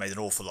Palace one made an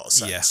awful lot of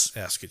sense. Yes,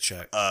 that's a good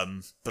check.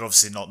 But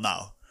obviously not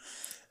now.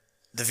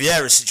 The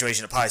Vieira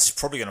situation at Palace is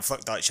probably going to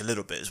fuck Dyche a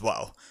little bit as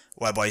well,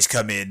 whereby he's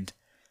come in,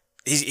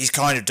 he's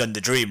kind of done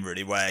the dream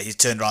really, where he's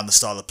turned around the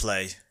style of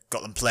play,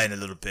 got them playing a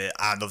little bit,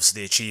 and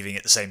obviously achieving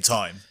at the same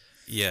time.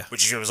 Yeah.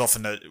 Which is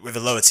often, with a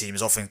lower team,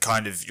 is often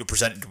kind of, you're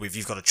presented with,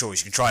 you've got a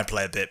choice. You can try and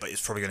play a bit, but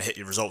it's probably going to hit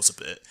your results a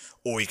bit.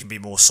 Or you can be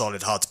more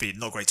solid, hard to beat,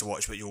 not great to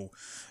watch, but you'll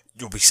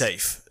be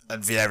safe.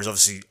 And Vieira's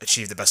obviously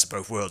achieved the best of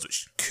both worlds,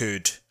 which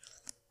could...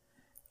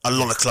 A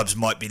lot of clubs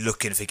might be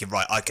looking, thinking,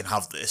 right, I can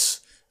have this.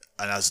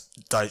 And as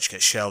Dyche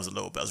gets shelved a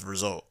little bit as a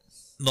result.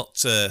 Not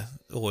to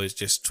always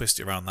just twist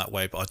it around that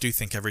way, but I do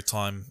think every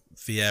time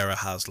Vieira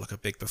has like a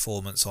big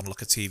performance on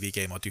like a TV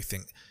game, I do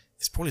think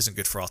this probably isn't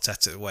good for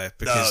Arteta,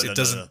 because it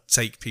doesn't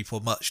take people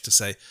much to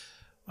say,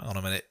 hang on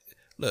a minute,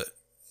 look,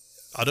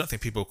 I don't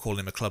think people call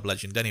him a club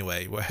legend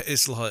anyway, where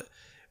it's like,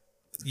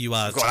 you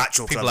had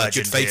people had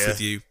good faith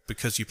with you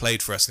because you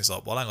played for us, and it's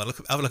like, well, hang on,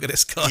 have a look at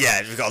this guy.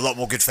 Yeah, we've got a lot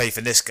more good faith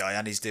in this guy,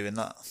 and he's doing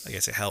that. I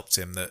guess it helped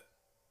him that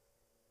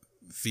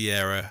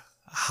Vieira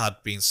had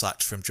been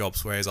sacked from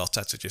jobs, whereas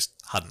Arteta just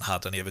hadn't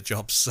had any other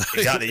jobs. So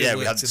exactly, yeah,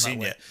 we hadn't seen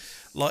yet.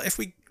 Like, if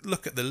we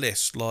look at the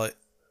list, like,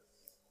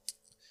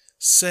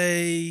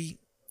 say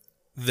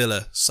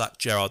Villa sack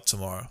Gerrard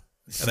tomorrow,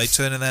 are they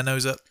turning their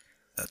nose up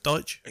at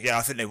Dyche? Yeah,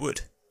 I think they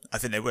would. I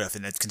think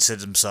they'd consider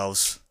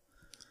themselves...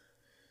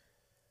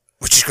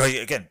 Which is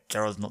great. Again,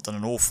 Gerrard's not done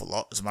an awful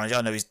lot as a manager.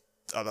 I know he's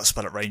at that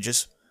spell at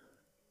Rangers.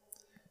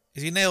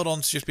 Is he nailed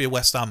on to just be a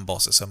West Ham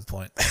boss at some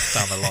point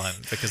down the line?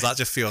 Because that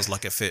just feels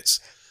like it fits.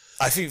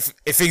 I think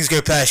if things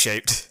go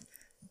pear-shaped,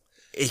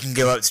 he can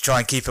go up to try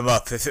and keep him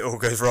up if it all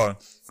goes wrong.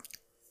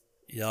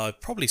 Yeah, I'd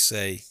probably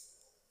say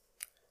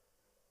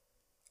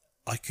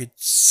I could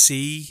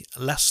see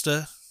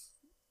Leicester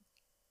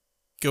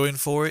going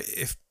for it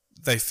if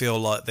they feel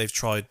like they've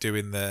tried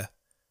doing the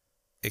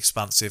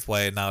expansive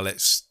way, and now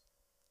let's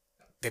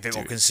be a bit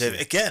more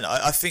conservative. Again,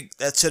 I think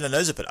they're turning their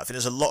nose up at it. I think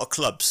there's a lot of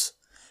clubs,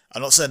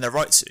 I'm not saying they're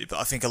right to, but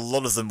I think a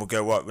lot of them will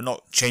go, right, we're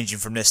not changing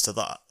from this to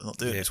that. We're not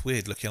doing it. It's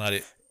weird looking at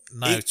it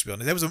now, to be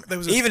honest. There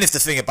was a... Even if the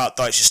thing about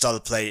Dyche's style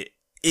of play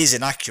is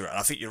inaccurate,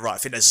 I think you're right. I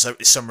think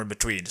it's somewhere in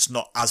between. It's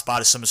not as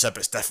bad as someone said, but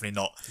it's definitely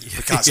not. We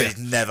can't say it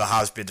never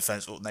has been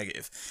defensive or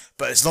negative.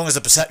 But as long as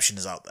the perception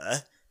is out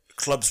there,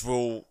 clubs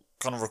will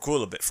kind of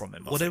recoil a bit from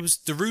him. There was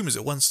the rumours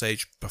at one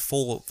stage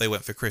before they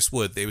went for Chris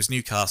Wood. It was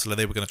Newcastle and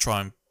they were going to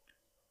try and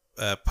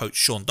poach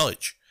Sean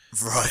Dyche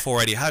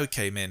before Eddie Howe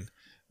came in.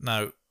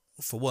 Now,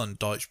 for one,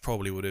 Dyche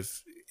probably would have,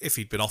 if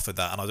he'd been offered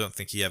that, and I don't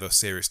think he ever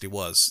seriously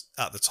was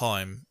at the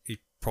time, he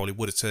probably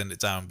would have turned it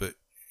down, but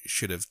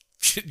should have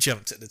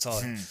jumped at the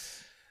time.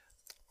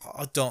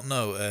 I don't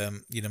know.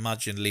 You'd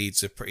imagine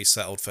Leeds are pretty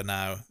settled for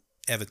now.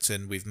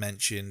 Everton, we've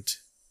mentioned.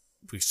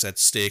 We've said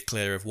steer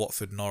clear of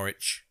Watford,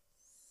 Norwich.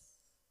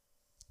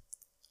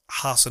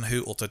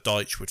 Hasenhüttl to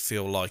Dyche would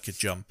feel like a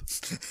jump.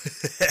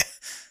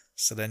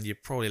 So then you're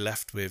probably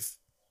left with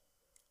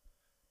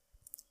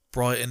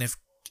Brighton if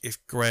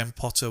Graham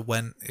Potter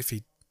went, if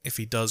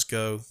he does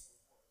go.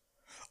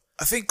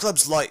 I think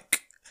clubs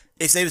like,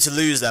 if they were to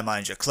lose their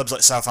manager, clubs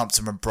like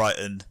Southampton and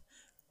Brighton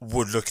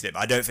would look at him.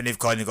 I don't think they've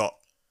kind of got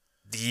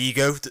the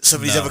ego that some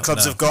of these other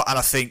clubs have got, and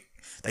I think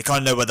they kind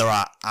of know where they're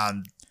at,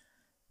 and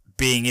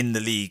being in the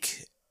league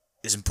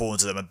is important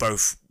to them, and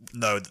both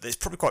know that it's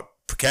probably quite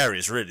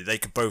precarious, really. They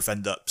could both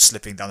end up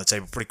slipping down the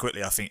table pretty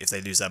quickly, I think, if they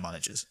lose their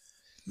managers.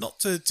 Not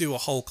to do a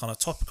whole kind of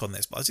topic on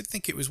this, but I did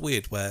think it was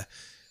weird where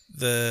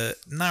the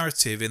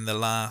narrative in the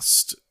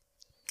last,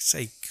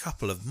 say,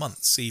 couple of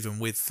months, even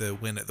with the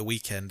win at the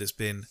weekend, has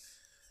been,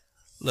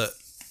 look,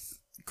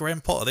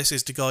 Graham Potter, this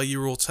is the guy you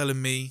were all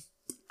telling me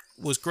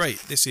was great.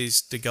 This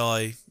is the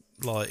guy,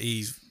 like,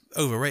 he's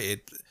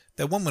overrated.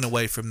 They're one win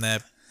away from their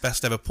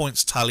best ever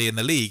points tally in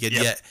the league, and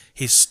yet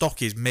his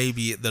stock is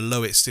maybe at the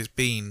lowest it's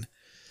been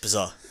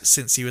bizarre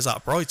since he was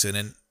at Brighton.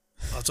 And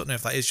I don't know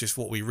if that is just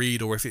what we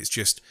read or if it's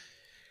just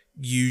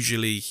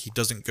usually he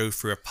doesn't go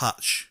through a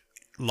patch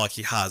like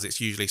he has. It's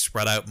usually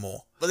spread out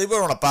more. But they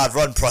were on a bad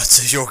run prior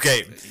to your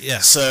game. Yeah.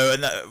 So,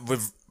 and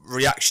with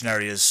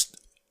reactionary as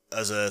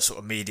a sort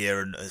of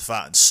media and as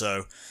fans,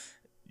 so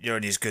you're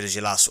only as good as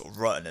your last sort of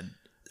run. And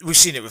we've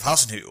seen it with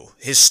Hasenhüttl.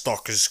 His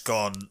stock has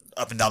gone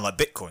up and down like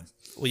Bitcoin.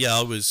 Well, yeah,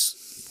 I was,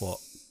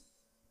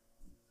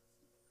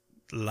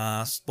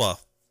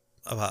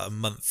 about a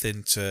month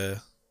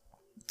into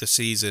the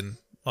season,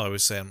 I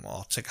was saying, well,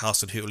 I'll take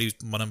Hasenhüttl. He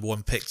was my number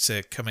one pick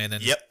to come in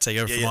and take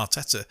over from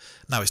Arteta.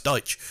 Now it's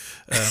Deitch.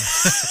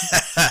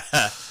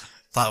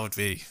 That would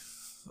be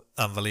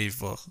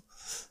unbelievable.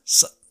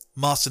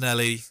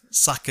 Martinelli,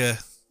 Saka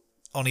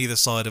on either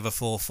side of a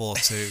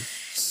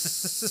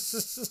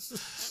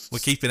 4-4-2. We're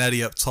keeping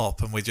Eddie up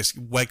top and we're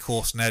just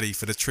Weghorst and Eddie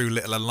for the true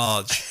little and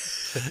large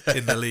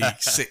in the league.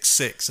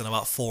 6'6" and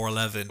about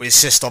 4'11". We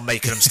insist on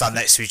making them stand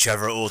next to each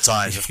other at all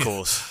times, of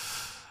course.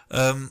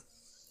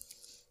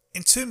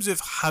 In terms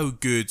of how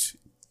good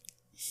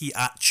he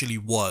actually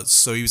was,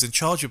 so he was in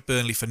charge of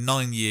Burnley for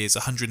 9 years,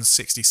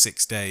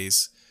 166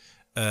 days.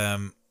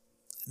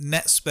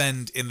 Net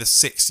spend in the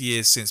 6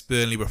 years since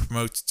Burnley were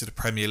promoted to the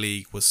Premier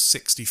League was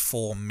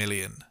 64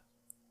 million.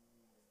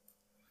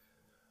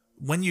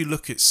 When you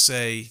look at,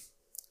 say,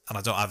 and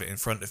I don't have it in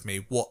front of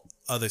me, what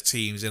other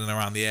teams in and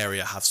around the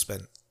area have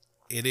spent,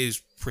 it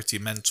is pretty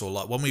mental.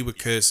 Like when we were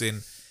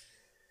cursing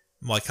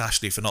Mike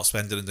Ashley for not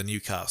spending under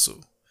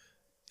Newcastle,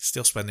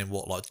 still spending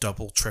what, like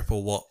double,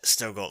 triple what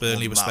still got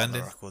Burnley was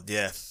spending. Record,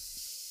 yeah.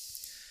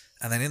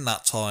 And then in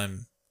that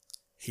time,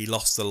 he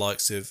lost the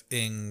likes of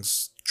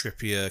Ings,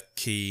 Trippier,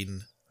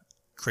 Keane,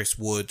 Chris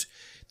Wood.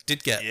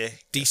 Did get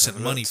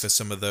decent money for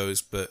some of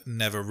those, but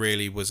never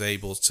really was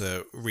able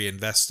to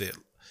reinvest it.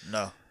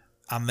 No.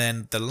 And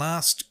then the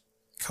last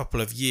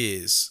couple of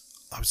years,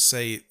 I would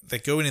say they're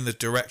going in the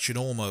direction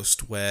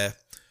almost where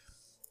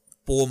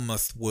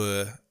Bournemouth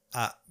were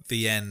at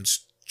the end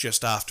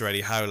just after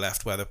Eddie Howe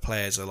left, where the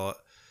players are like,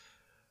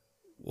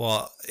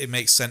 well, it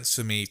makes sense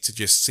for me to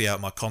just see out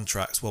my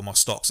contracts while my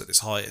stock's at its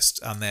highest.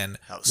 And then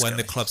when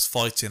the club's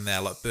fighting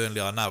there, like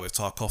Burnley are now with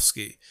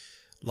Tarkowski,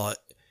 like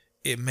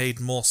it made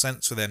more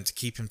sense for them to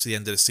keep him to the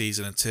end of the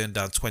season and turn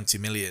down 20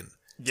 million.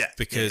 Yeah.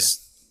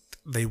 Because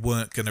they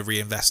weren't going to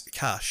reinvest the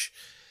cash.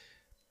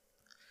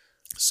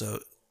 So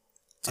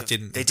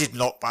They did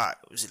knock back,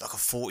 was it like a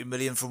 40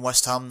 million from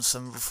West Ham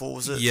summer before,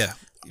 was it? Yeah.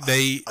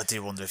 I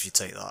do wonder if you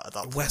take that at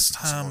that point. West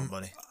Ham,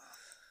 money.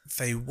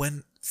 They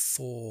went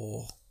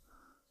for,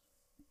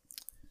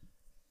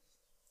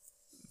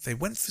 I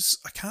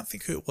can't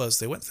think who it was.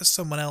 They went for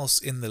someone else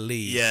in the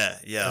league. Yeah,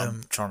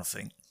 I'm trying to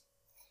think.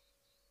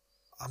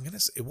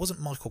 It wasn't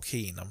Michael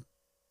Keane, I'm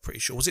pretty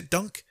sure. Was it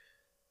Dunk?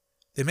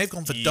 They may have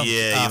gone for Dunk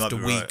after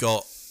we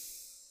got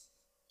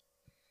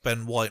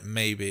Ben White,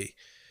 maybe.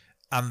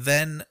 And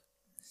then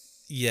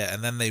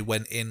they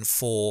went in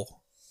for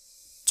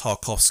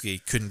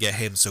Tarkowski, couldn't get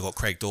him, so got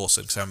Craig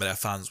Dawson. Because I remember their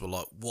fans were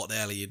like, what the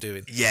hell are you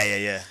doing?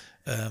 Yeah.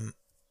 Well,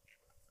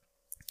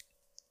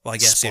 I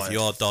guess if you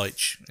are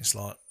Deitch, it's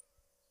like,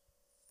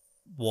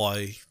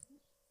 why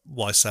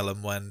sell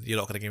him when you're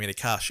not going to give me the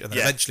cash? And then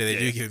eventually they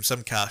do give him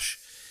some cash.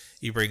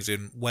 He brings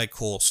in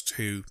Weghorst,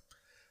 who,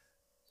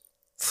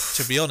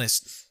 to be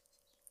honest,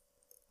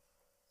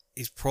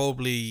 is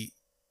probably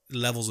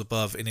levels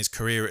above in his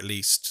career at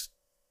least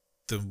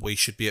than we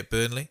should be at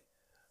Burnley.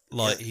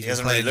 Like he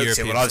hasn't really looked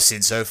at what I've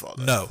seen so far.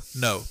 Though.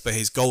 No, but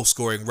his goal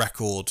scoring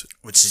record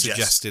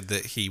suggested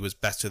that he was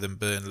better than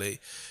Burnley.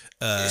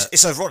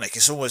 It's ironic.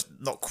 It's almost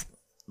not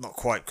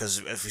quite,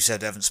 because as we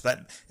said, they haven't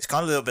spent. It's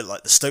kind of a little bit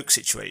like the Stoke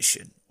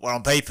situation, where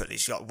on paper at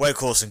least you got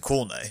Weghorst and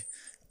Cornet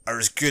are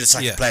as good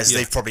attacking players as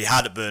they've probably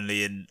had at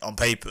Burnley on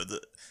paper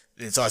that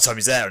the entire time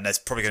he's there, and that's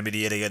probably going to be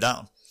the year they go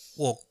down.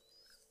 Well,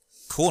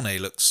 Cornet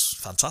looks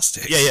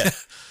fantastic. Yeah.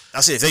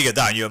 That's it. If they go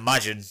down, you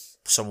imagine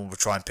someone would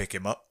try and pick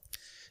him up.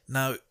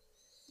 Now,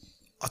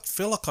 I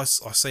feel like I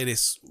say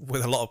this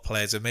with a lot of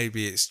players, and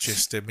maybe it's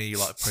just me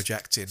like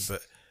projecting,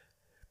 but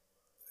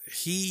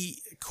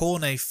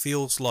Cornet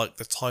feels like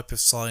the type of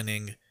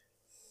signing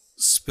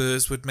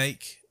Spurs would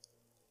make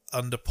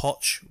under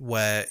Poch,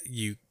 where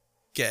you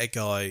get a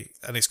guy,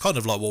 and it's kind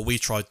of like what we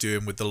tried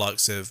doing with the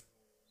likes of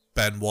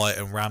Ben White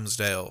and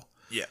Ramsdale.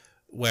 Yeah.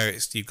 Where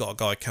you've got a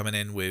guy coming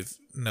in with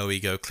no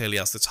ego, clearly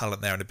has the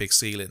talent there and a big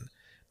ceiling.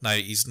 Now,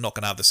 he's not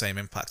going to have the same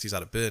impact he's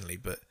had at Burnley,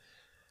 but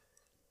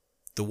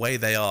the way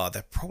they are,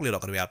 they're probably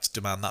not going to be able to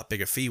demand that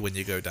big a fee when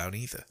you go down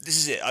either. This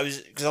is it. I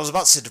was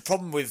about to say, the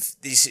problem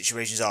with these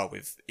situations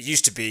it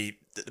used to be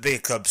that the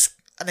bigger clubs,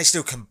 and they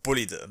still can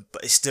bully them,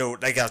 but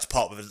they get to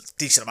part with a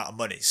decent amount of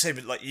money. Same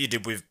like you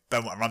did with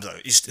Benwell and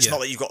Ramsdale. It's not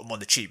like you got them on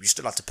the cheap. You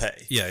still have to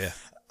pay. Yeah.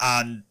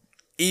 And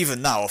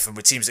even now, often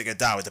with teams that go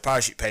down with the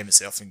parachute payments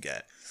they often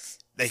get,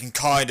 they can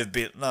kind of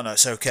be, no,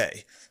 it's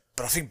okay.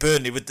 But I think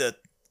Burnley, I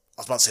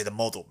was about to say the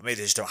model, but maybe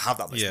they just don't have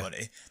that much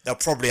money. They'll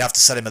probably have to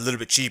sell him a little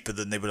bit cheaper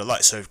than they would have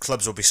liked, so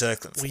clubs will be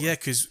circling for him. Yeah,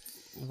 because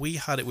we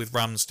had it with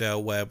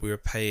Ramsdale where we were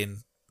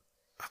paying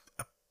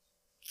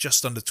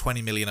just under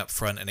 20 million up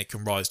front, and it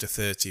can rise to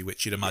 30,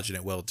 which you'd imagine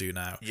it will do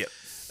now. Yep.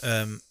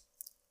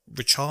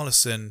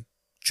 Richarlison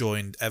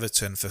joined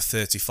Everton for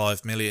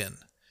 35 million.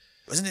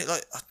 Wasn't it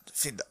like, I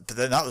think but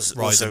then that was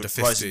rising to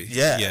 50.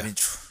 Yeah. I mean,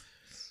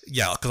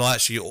 yeah, because I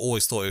actually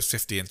always thought it was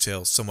 50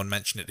 until someone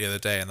mentioned it the other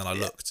day, and then I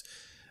looked.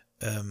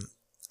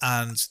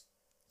 And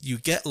you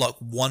get like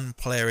one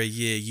player a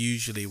year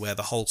usually where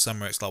the whole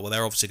summer it's like, well,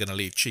 they're obviously going to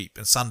leave cheap.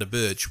 And Sander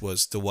Berge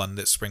was the one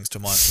that springs to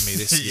mind for me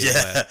this year.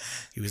 Where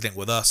he was linked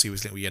with us, he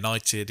was linked with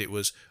United. It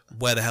was,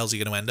 where the hell's he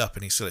going to end up?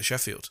 And he's still at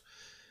Sheffield.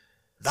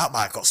 That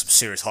man got some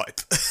serious hype.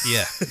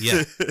 Yeah.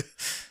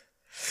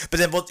 But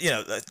then,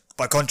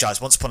 by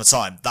contrast, once upon a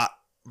time, that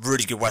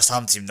really good West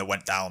Ham team that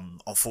went down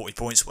on 40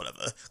 points or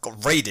whatever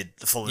got raided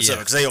the following summer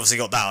because they obviously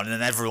got down, and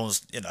then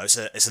everyone's,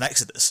 it's an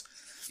exodus.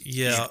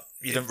 Yeah.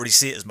 You don't really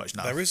see it as much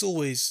now. There is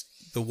always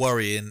the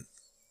worry in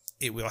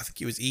it. I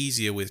think it was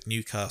easier with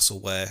Newcastle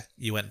where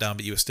you went down,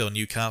 but you were still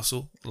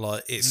Newcastle.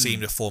 Like it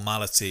seemed a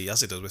formality,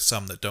 as it does with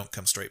some that don't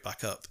come straight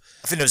back up.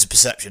 I think there was a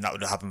perception that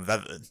would have happened with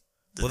Everton,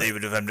 that they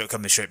would have ended up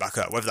coming straight back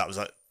up. Whether that was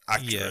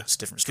accurate, it's a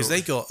different story. Because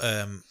they got,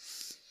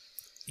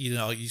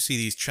 you see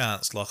these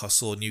chants. Like I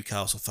saw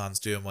Newcastle fans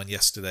doing one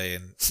yesterday,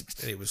 and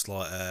it was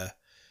like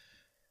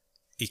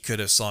he could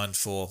have signed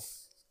for.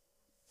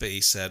 But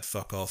he said,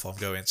 "Fuck off! I'm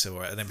going to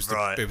it." And then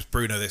it was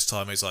Bruno this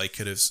time. He was like, he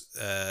could have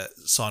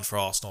signed for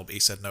Arsenal, but he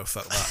said, "No,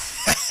 fuck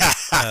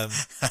that."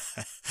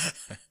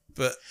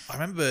 But I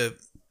remember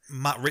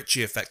Matt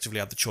Ritchie effectively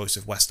had the choice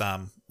of West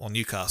Ham or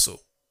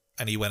Newcastle,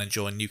 and he went and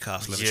joined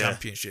Newcastle in the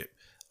Championship.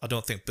 I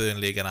don't think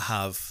Burnley are going to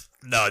have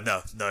no,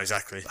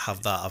 exactly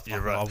have that.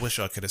 I wish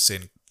I could have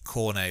seen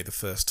Cornet the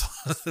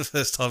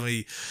first time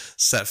he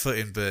set foot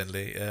in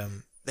Burnley.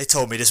 They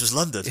told me this was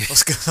London.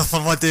 What's going on?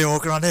 What am I doing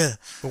walking around here?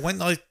 But when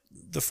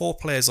the four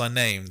players I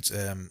named,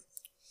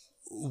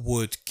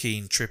 Wood,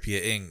 Keane,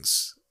 Trippier,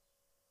 Ings,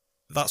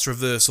 that's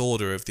reverse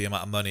order of the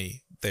amount of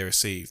money they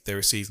received. They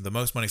received the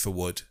most money for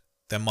Wood,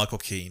 then Michael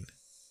Keane,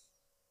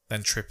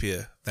 then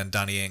Trippier, then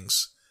Danny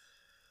Ings.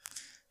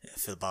 Yeah, I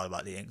feel bad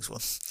about the Ings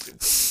one.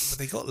 But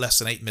they got less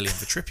than 8 million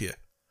for Trippier.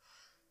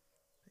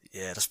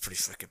 Yeah, that's pretty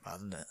freaking bad,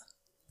 isn't it?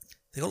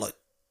 They got like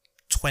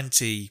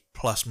 20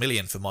 plus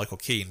million for Michael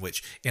Keane,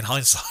 which in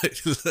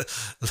hindsight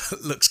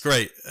looks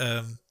great.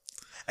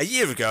 A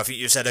year ago, I think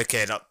you said,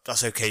 okay,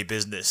 that's okay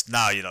business.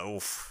 Now you're like,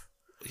 oof.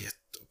 Yeah,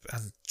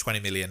 and 20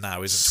 million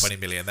now isn't 20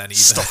 million then either.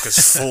 Stock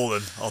has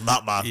fallen on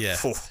that man. Yeah.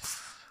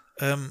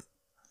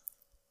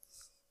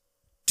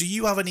 Do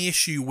you have any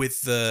issue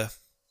with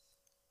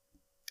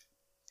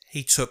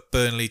he took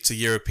Burnley to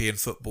European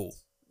football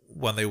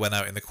when they went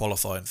out in the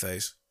qualifying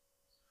phase?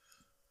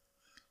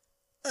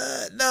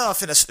 No, I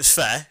think that's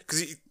fair.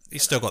 Because he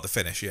still got the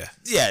finish, yeah.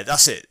 Yeah,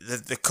 that's it.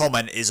 The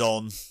comment is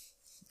on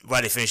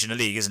where they finish in the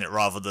league, isn't it?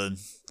 Rather than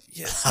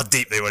how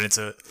deep they went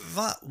into it.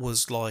 That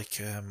was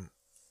like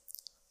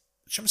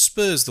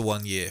Spurs the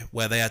one year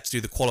where they had to do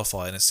the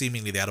qualifying and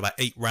seemingly they had about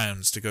 8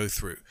 rounds to go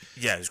through.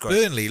 Yeah, it was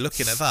great. Burnley,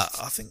 looking at that,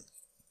 I think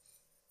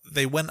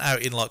they went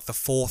out in like the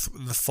fourth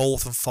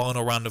and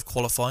final round of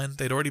qualifying.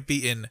 They'd already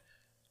beaten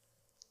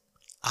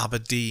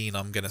Aberdeen,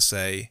 I'm going to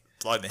say.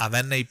 Blimey. And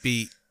then they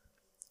beat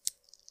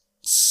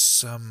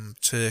some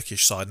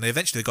Turkish side, and they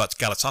eventually got to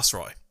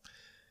Galatasaray.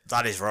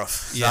 That is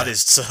rough. Yeah. That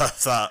is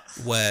tough. That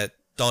where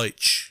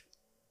Deitch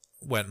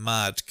went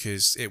mad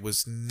because it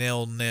was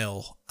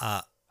 0-0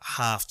 at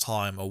half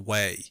time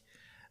away,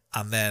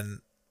 and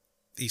then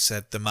he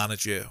said the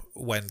manager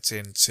went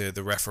into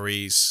the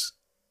referee's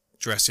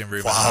dressing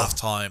room at half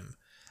time,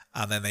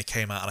 and then they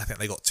came out and I think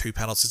they got 2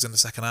 penalties in the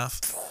second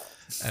half.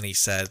 And he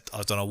said,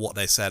 I don't know what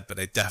they said, but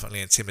they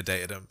definitely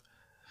intimidated him.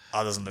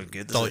 That doesn't look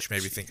good, does Deitch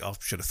made me think, I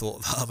should have thought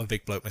of that. I'm a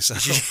big bloke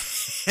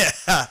myself.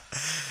 Yeah.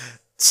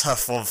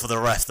 Tough one for the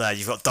ref there.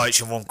 You've got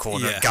Deitch in one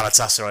corner and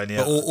Galatasaray in the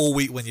other. But all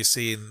week when you're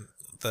seeing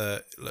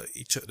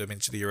he took them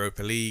into the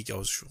Europa League,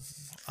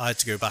 I had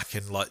to go back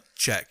and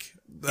check.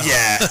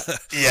 Yeah,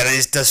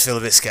 it does feel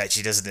a bit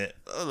sketchy, doesn't it?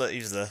 Oh, look,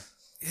 he's there.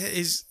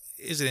 It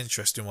is an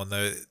interesting one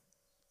though.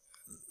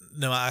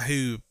 No matter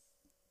who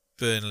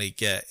Burnley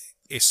get,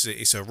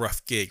 it's a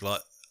rough gig.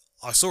 Like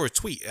I saw a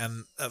tweet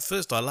and at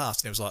first I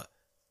laughed and it was like,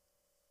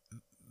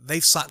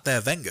 they've sacked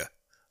their Wenger.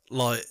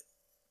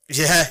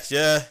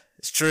 Yeah,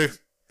 it's true.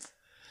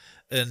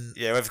 And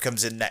whoever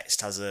comes in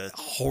next has a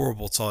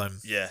horrible time.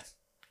 Yeah.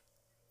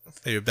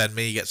 Maybe Ben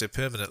Mee gets it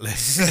permanently.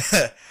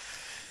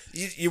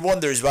 You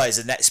wonder as well, is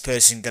the next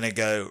person going to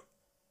go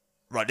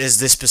right, there's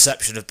this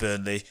perception of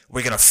Burnley.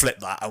 We're going to flip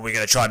that, and we're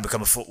going to try and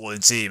become a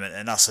footballing team,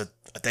 and that's a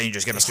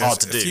dangerous game. It's hard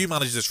to do. A few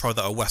managers have tried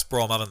that at West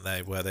Brom, haven't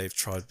they? Where they've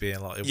tried being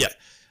like... Yeah.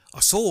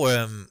 I saw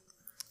a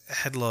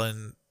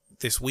headline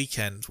this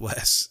weekend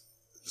where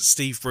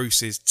Steve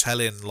Bruce is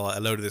telling like a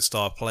load of the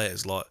star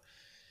players, like,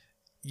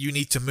 you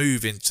need to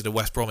move into the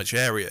West Bromwich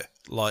area.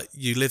 Like,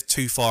 you live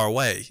too far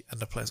away.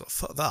 And the players are like,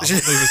 fuck that,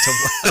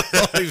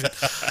 I'm not moving to...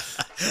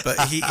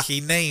 But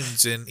he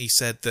named and he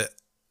said that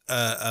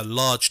a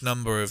large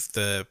number of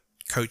the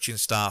coaching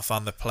staff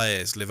and the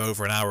players live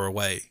over an hour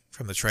away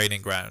from the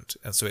training ground.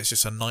 And so it's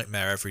just a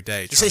nightmare every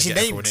day trying to get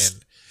everyone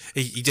in.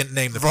 He didn't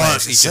name the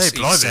players. He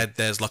said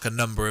there's like a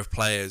number of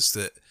players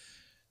that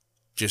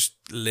just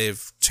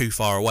live too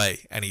far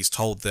away. And he's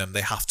told them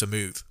they have to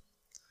move.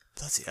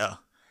 Bloody hell.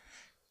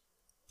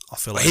 I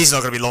feel like he's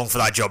not going to be long for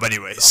that job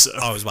anyway. So.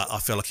 I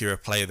feel like you're a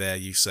player there.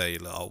 You say,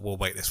 we'll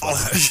wait this one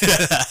out.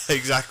 Yeah,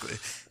 exactly.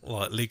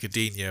 Like Luca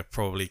Digne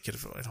probably could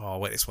have,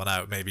 I'll wait this one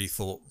out. Maybe he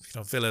thought,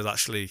 Villa's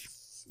actually,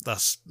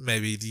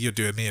 maybe you're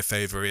doing me a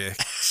favour here,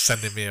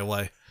 sending me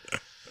away.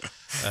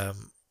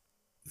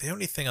 The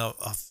only thing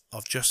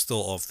I've just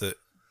thought of that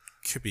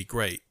could be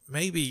great,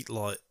 maybe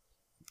like,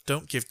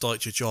 don't give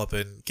Deitch a job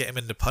and get him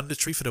in the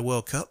punditry for the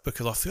World Cup,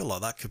 because I feel like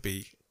that could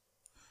be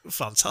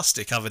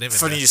fantastic having him.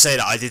 Funny you say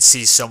that. I did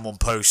see someone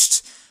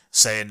post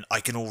saying,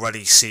 I can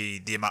already see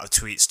the amount of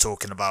tweets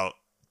talking about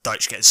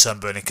Deitch getting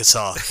sunburn in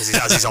Qatar as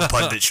he's on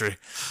punditry.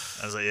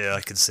 I was like, yeah,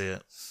 I can see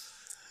it.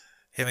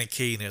 Him and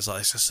Keane, it's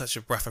just such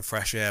a breath of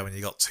fresh air when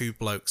you got two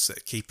blokes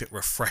that keep it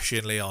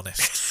refreshingly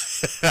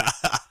honest.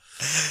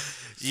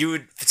 You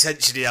would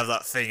potentially have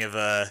that thing of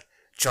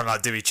trying to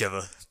outdo each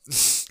other.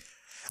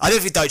 I don't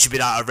think Deitch would be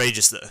that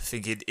outrageous though. I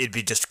think it'd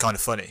be just kind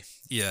of funny.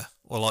 Yeah,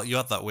 well, like you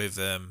had that with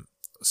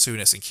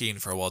Souness and Keane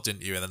for a while,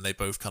 didn't you? And then they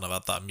both kind of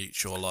had that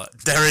mutual like.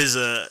 There is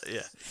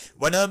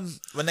when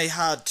they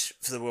had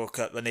for the World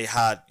Cup, and they'd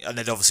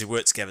obviously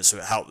worked together, so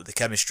it helped with the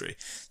chemistry.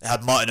 They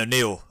had Martin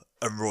O'Neill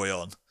and Roy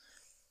on,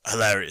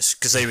 hilarious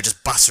because they were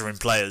just battering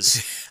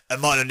players.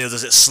 And Martin O'Neill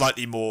does it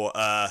slightly more.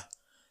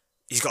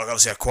 He's got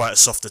obviously a quite a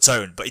softer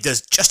tone, but he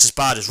does just as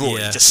bad as Roy.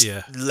 Yeah, he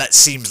just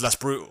seems less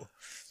brutal.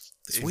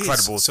 It's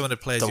incredible. Some of the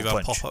players you've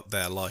had pop up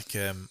there, like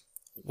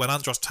when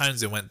Andros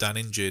Townsend went down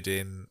injured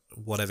in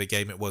whatever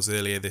game it was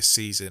earlier this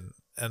season,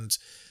 and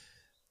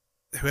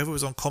whoever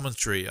was on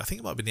commentary, I think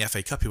it might have been the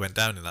FA Cup he went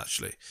down in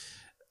actually,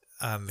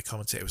 and the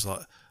commentator was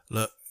like,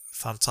 look,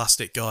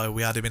 fantastic guy,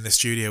 we had him in the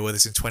studio with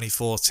us in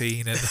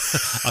 2014 and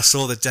I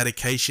saw the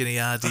dedication he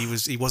had.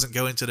 He wasn't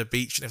going to the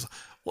beach, and it was like,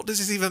 what does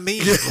this even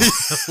mean?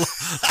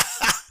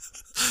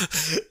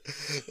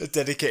 A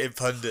dedicated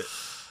pundit.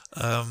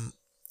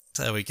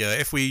 There we go.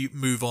 If we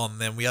move on,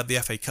 then we had the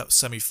FA Cup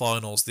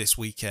semi-finals this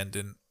weekend,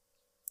 and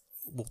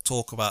we'll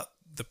talk about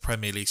the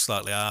Premier League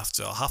slightly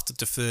after. I'll have to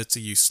defer to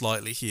you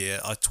slightly here.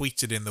 I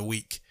tweeted in the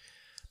week,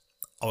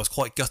 I was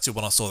quite gutted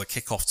when I saw the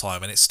kick-off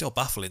time, and it's still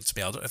baffling to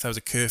me. I don't know if there was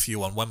a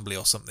curfew on Wembley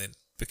or something,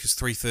 because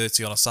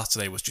 3:30 on a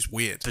Saturday was just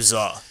weird.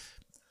 Bizarre.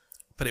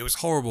 But it was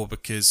horrible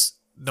because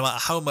no matter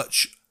how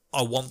much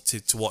I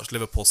wanted to watch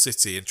Liverpool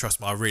City, and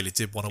trust me, I really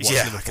did want to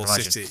watch Liverpool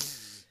City,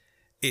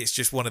 it's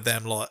just one of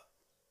them, like,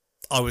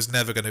 I was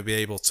never going to be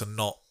able to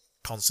not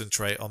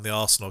concentrate on the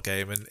Arsenal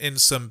game. And in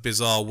some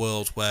bizarre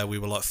world where we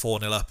were like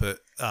 4-0 up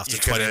after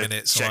 20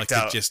 minutes, and I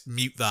could just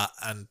mute that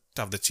and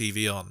have the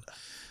TV on,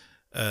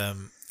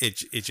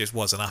 it just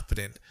wasn't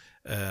happening.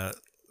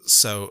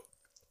 So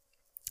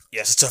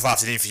yeah, it's a tough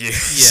afternoon for you. Yeah,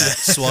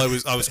 so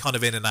I was kind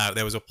of in and out.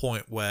 There was a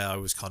point where I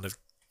was kind of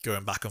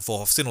going back and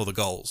forth. I've seen all the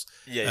goals,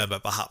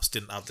 but perhaps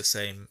didn't have the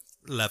same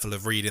level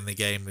of reading the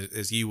game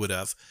as you would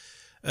have.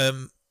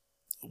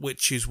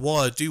 Which is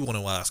why I do want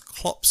to ask.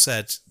 Klopp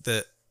said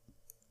that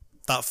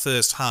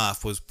first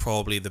half was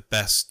probably the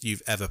best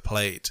you've ever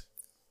played.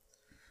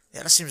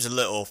 Yeah, that seems a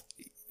little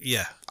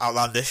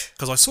outlandish.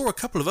 Because I saw a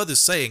couple of others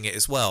saying it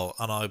as well,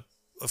 and I,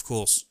 of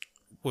course,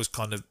 was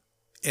kind of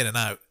in and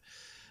out.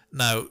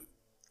 Now,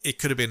 it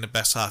could have been the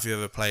best half you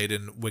ever played,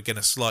 and we're going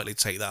to slightly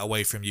take that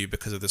away from you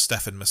because of the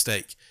Stefan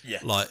mistake.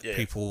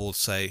 People will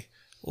say,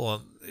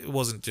 well, it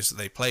wasn't just that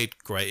they played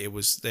great, it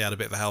was they had a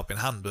bit of a helping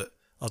hand, but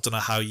I don't know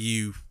how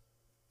you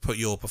put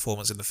your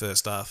performance in the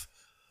first half.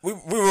 We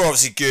were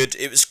obviously good.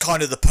 It was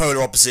kind of the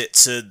polar opposite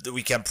to the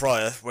weekend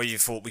prior, where you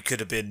thought we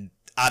could have been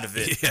out of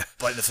it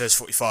by the first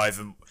 45,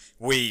 and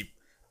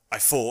I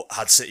thought,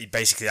 had City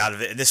basically out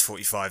of it in this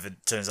 45, and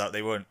it turns out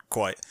they weren't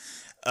quite.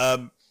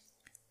 No,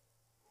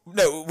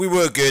 we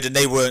were good, and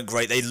they weren't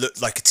great. They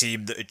looked like a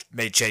team that had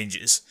made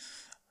changes.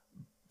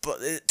 But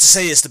to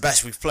say it's the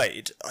best we've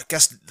played, I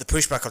guess the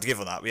pushback I'd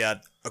give on that, we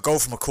had a goal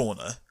from a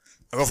corner,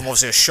 a goal from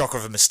obviously a shocker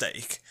of a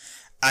mistake,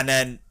 and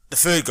then the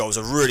third goal was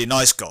a really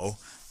nice goal,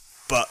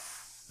 but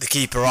the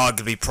keeper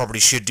arguably probably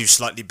should do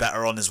slightly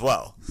better on as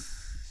well.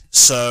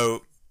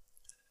 So,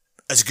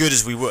 as good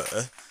as we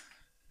were,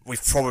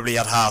 we've probably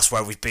had halves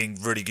where we've been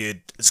really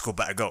good and scored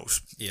better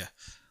goals. Yeah.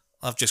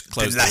 I've just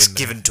closed been less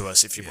given to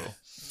us, if you will.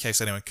 In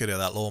case anyone could hear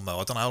that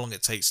lawnmower. I don't know how long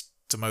it takes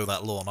to mow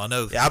that lawn. I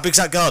know. Yeah, how big's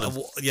that garden?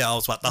 Yeah,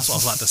 that's what I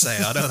was about to say.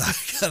 I know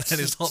that,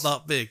 and it's not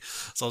that big,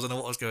 so I don't know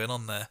what was going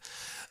on there.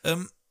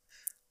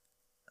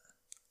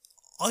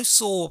 I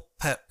saw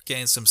Pep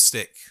getting some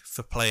stick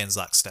for playing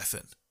Zach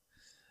Steffen.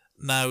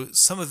 Now,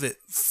 some of it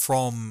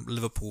from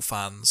Liverpool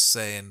fans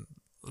saying,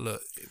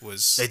 "Look, it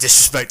was they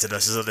disrespected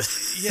us, isn't it?"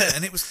 Yeah,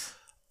 and it was.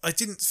 I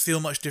didn't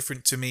feel much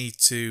different to me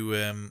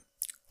to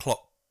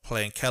Klopp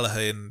playing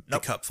Kelleher in the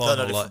cup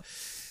final. Like,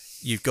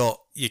 you've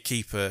got your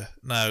keeper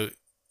now.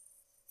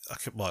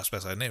 I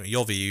suppose I name it.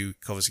 Yovi, who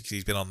obviously, because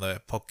he's been on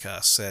the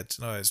podcast, said,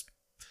 "No, it's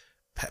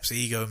Pep's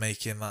ego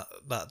making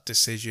that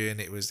decision.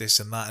 It was this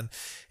and that." And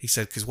he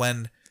said, because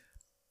when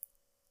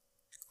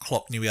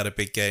Klopp knew he had a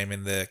big game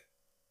in the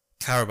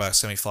Carabao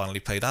semi-final, he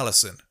played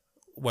Alisson.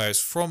 Whereas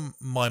from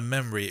my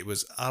memory, it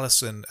was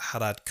Alisson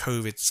had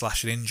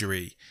COVID / an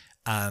injury,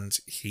 and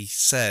he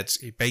said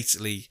he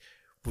basically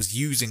was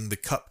using the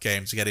cup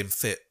game to get him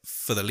fit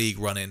for the league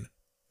running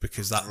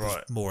because that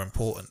was more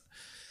important.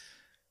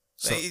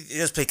 So, he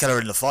does play Kelleher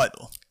in the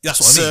final.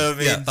 That's what I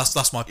mean. Yeah,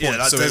 that's my point. Yeah,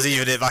 that does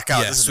even it back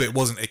out. Yeah, so it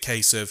wasn't a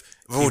case of...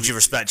 With all due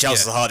respect,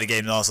 Chelsea's a harder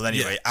game than Arsenal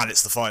anyway, and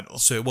it's the final.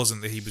 So it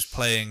wasn't that he was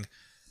playing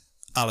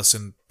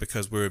Alisson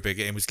because we were a big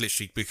game. It was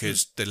literally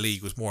because the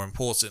league was more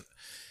important.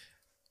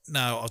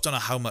 Now, I don't know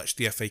how much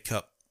the FA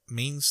Cup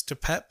means to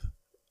Pep.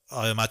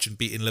 I imagine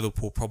beating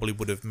Liverpool probably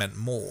would have meant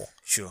more.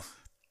 Sure.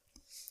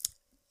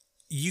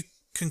 You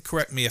can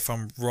correct me if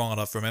I'm wrong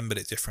and I've remembered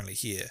it differently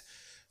here.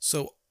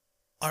 So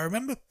I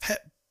remember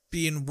Pep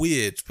being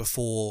weird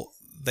before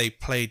they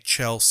played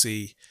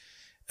Chelsea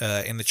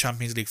in the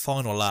Champions League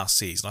final last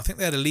season. I think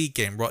they had a league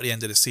game right at the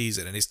end of the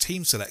season, and his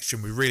team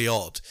selection was really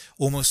odd.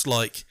 Almost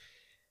like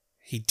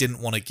he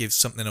didn't want to give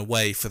something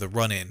away for the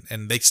run-in,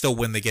 and they'd still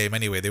win the game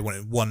anyway. They won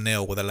it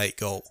 1-0 with a late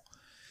goal.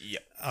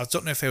 Yep. I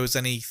don't know if there was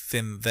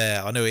anything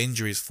there. I know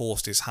injuries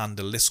forced his hand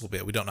a little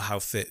bit. We don't know how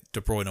fit De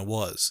Bruyne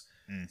was.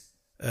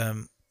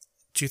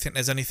 Do you think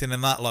there's anything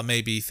in that? Like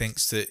maybe he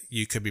thinks that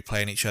you could be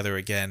playing each other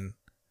again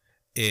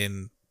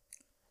in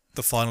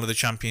the final of the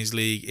Champions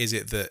League? Is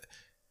it that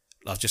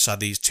I've just had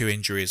these 2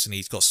 injuries and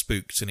he's got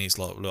spooked and he's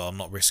like, look, I'm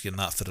not risking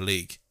that for the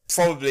league?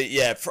 Probably,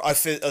 yeah. I'd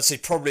say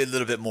probably a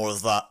little bit more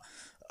of that.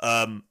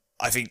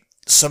 I think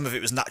some of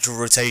it was natural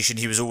rotation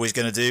he was always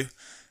going to do.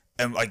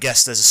 And I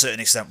guess there's a certain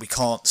extent we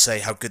can't say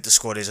how good the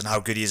squad is and how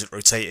good he is at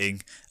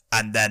rotating.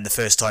 And then the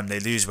first time they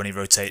lose when he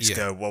rotates,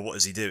 go, well, what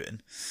is he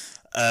doing?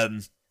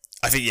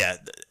 I think,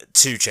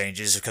 2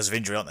 changes because of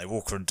injury, aren't they?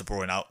 Walker and De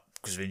Bruyne out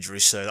because of injury.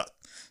 So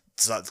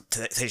that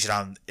takes you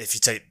down. If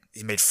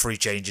he made 3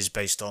 changes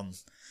based on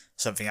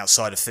something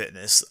outside of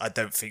fitness, I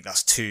don't think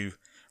that's too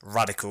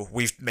radical.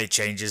 We've made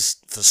changes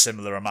for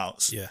similar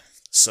amounts. Yeah.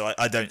 So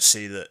I don't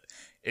see that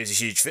it was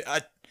a huge fit.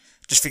 I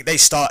just think they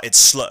started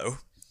slow.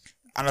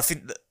 And I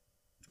think that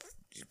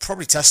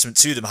probably testament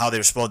to them how they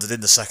responded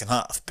in the second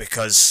half,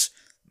 because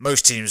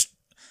most teams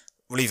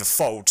will either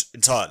fold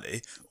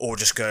entirely or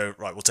just go,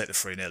 right, we'll take the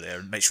 3-0 here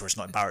and make sure it's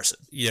not embarrassing.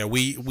 Yeah,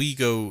 we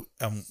go,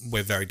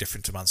 we're very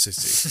different to Man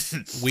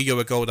City. We go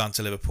a goal down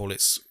to Liverpool,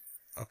 it's,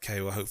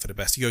 okay, we'll hope for the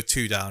best. You go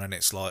 2 down and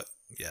it's like,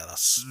 yeah,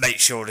 that's... Make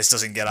sure this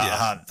doesn't get out of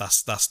hand.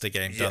 That's the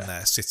game done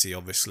there. City,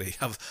 obviously,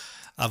 have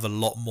a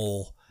lot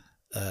more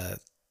that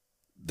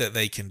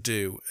they can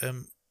do.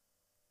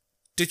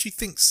 Did you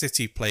think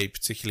City played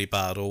particularly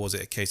bad, or was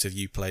it a case of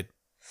you played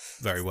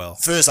very well?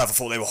 First half, I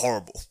thought they were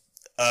horrible.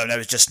 There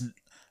was just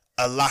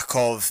a lack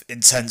of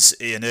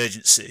intensity and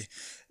urgency.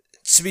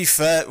 To be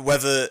fair,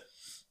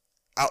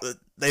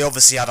 they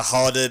obviously had a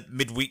harder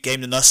midweek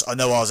game than us. I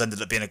know ours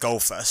ended up being a goal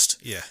fest.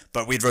 Yeah.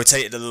 But we'd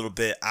rotated a little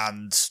bit,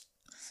 and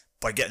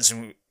by getting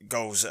some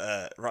goals,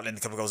 rattling a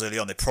couple of goals early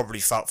on, they probably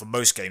felt for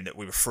most game that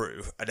we were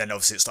through. And then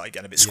obviously it started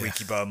getting a bit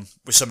squeaky bum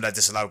with some of their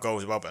disallowed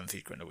goals as well,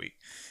 Benfica in the week.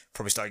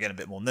 Probably started getting a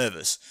bit more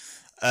nervous.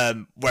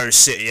 Whereas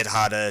City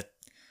had a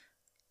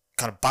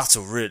kind of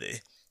battle,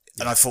 really.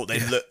 And I thought they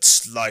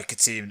looked like a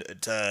team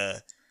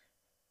that,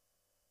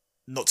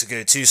 not to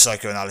go too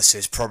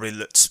psychoanalysis, probably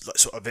looked like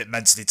sort of a bit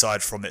mentally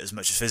tired from it as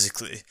much as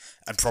physically.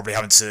 And probably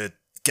having to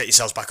get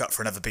yourselves back up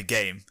for another big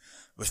game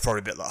was probably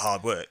a bit like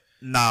hard work.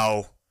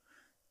 Now,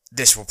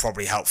 this will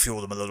probably help fuel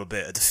them a little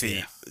bit at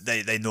defeat.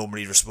 Yeah. They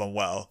normally respond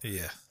well.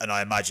 Yeah. And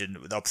I imagine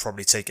they'll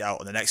probably take it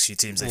out on the next few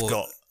teams they've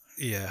got.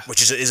 Yeah.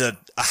 Which is a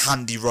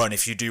handy run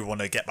if you do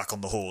want to get back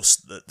on the horse,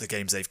 the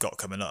games they've got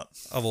coming up.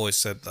 I've always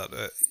said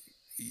that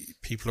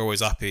people are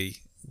always happy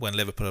when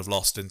Liverpool have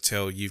lost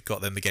until you've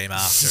got them the game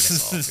after,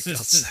 and it's for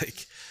God's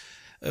sake.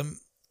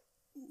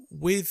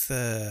 With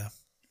the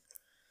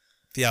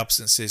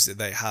absences that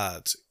they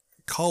had,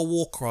 Kyle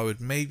Walker I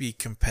would maybe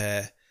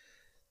compare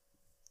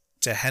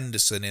to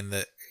Henderson in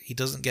that he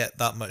doesn't get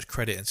that much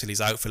credit until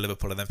he's out for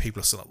Liverpool, and then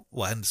people are saying,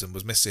 well, Henderson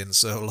was missing,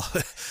 so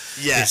like,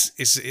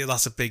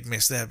 that's a big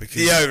miss there. Because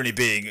the only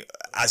being,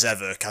 as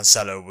ever,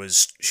 Cancelo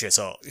was shit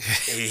hot.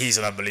 He's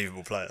an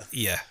unbelievable player.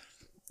 Yeah.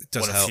 It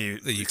does help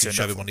that you can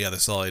shove him on the other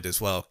side as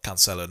well,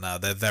 Cancelo now.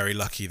 They're very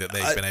lucky that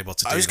they've been able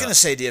to do that. I was going to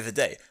say the other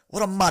day,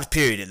 what a mad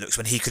period it looks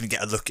when he couldn't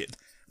get a look in.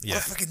 Yeah.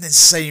 What a fucking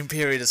insane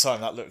period of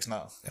time that looks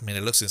now. I mean,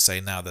 it looks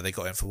insane now that they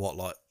got him for what,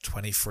 like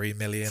 23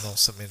 million or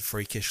something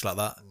freakish like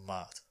that.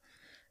 Mad.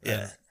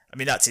 Yeah. I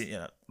mean, that's it.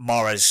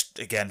 Mahrez,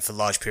 again, for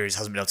large periods,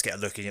 hasn't been able to get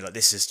a look, and you're like,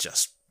 this is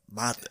just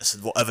madness.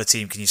 And what other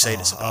team can you say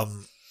this about?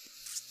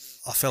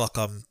 I feel like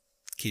I'm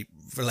keep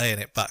relaying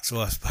it back to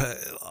us, but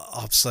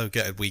I'm so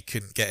gutted we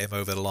couldn't get him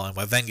over the line.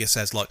 Where Wenger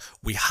says, like,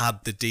 we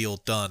had the deal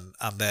done,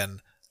 and then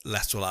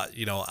Leicester were like,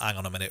 hang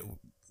on a minute,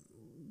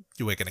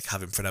 we're going to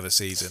have him for another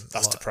season.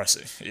 That's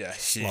depressing. Yeah,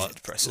 hugely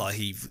depressing.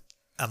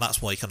 And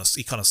that's why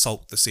he kind of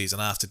sulked the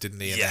season after, didn't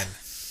he? And then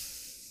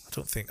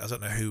I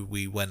don't know who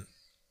we went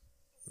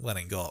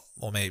and got,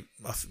 or maybe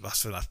when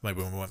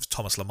we went for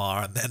Thomas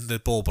Lemar, and then the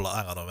ball were like,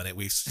 hang on a minute,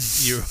 we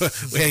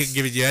ain't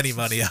giving you any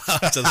money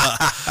after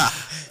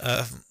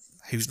that.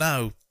 Who's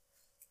now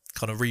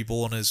kind of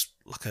reborn as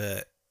like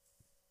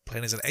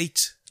playing as an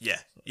 8. Yeah,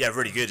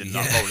 really good in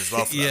that role as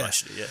well for them,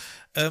 actually.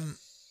 Yeah.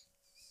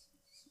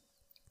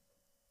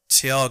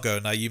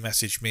 Thiago, now you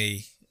messaged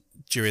me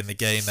during the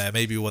game there,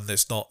 maybe one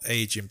that's not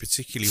aging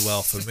particularly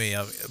well for me.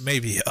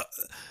 Maybe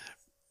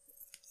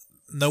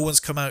no one's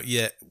come out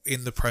yet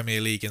in the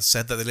Premier League and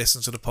said that they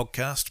listened to the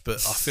podcast, but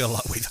I feel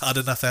like we've had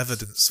enough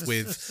evidence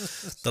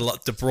with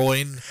De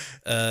Bruyne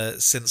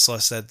since I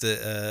said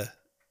that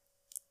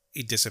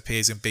he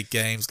disappears in big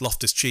games.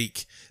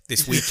 Loftus-Cheek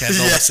this weekend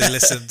obviously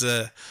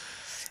listened.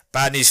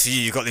 Bad news for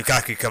you, you've got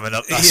Lukaku coming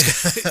up.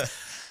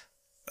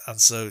 And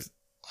so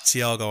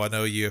Thiago, I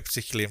know you were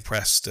particularly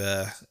impressed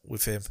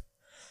with him.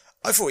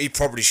 I thought he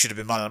probably should have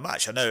been man of the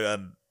match. I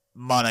know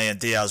Mane and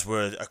Diaz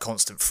were a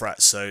constant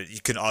threat, so you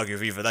couldn't argue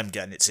with either of them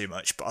getting it too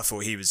much, but I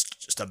thought he was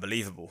just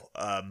unbelievable.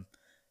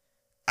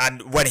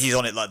 And when he's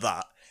on it like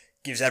that,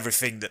 gives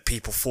everything that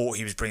people thought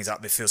he was bringing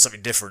out midfield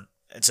something different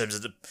in terms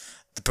of the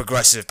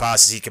progressive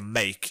passes he can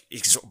make. He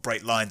can sort of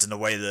break lines in a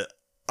way that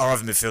our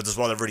other midfielders,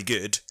 while they're really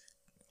good,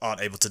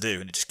 aren't able to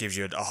do, and it just gives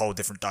you a whole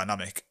different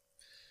dynamic.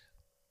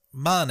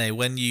 Mane,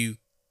 when you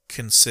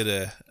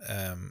consider,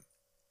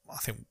 I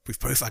think we've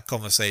both had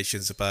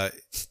conversations about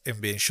him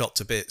being shot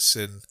to bits,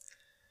 and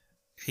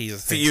I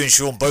think you and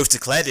Sean both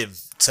declared him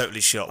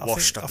totally shot,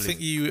 washed. I think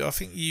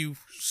you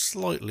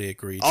slightly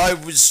agreed. I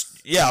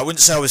wouldn't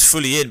say I was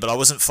fully in, but I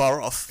wasn't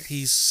far off.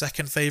 He's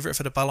second favourite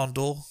for the Ballon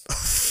d'Or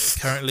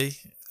currently.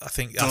 I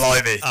think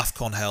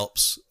AFCON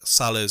helps.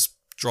 Salah's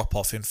drop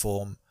off in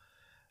form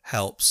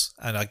helps,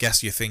 and I guess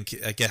the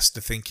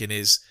thinking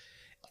is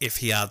if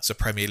he adds a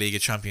Premier League or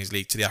Champions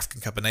League to the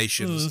African Cup of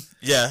Nations.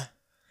 Yeah.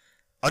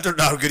 I don't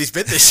know how good he's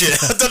been this year.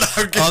 I don't know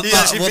how good he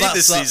actually been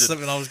this season. That's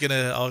something I was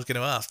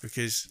gonna ask,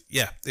 because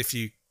if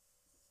you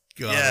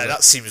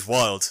that seems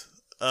wild.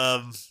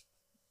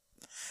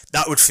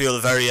 That would feel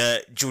very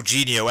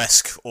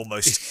Jorginho-esque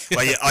almost.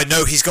 Where I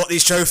know he's got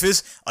these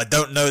trophies. I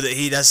don't know that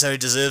he necessarily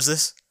deserves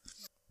this.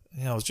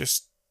 Yeah, I was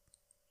just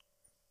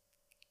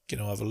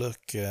gonna have a look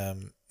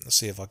and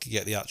see if I could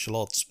get the actual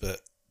odds, but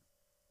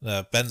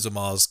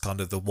Benzema's kind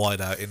of the wide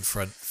out in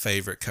front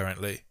favourite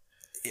currently.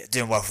 Yeah,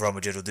 doing well for Real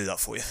Madrid will do that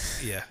for you.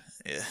 Yeah.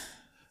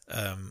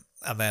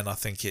 And then I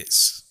think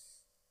it's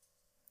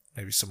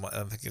maybe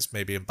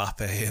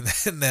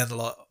Mbappe and then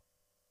like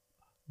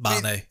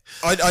Mane.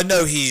 I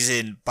know he's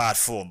in bad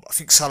form. I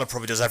think Salah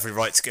probably does every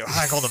right to go,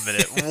 hang on a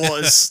minute,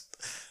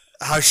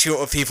 how short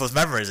are people's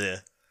memories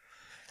here?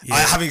 Yeah.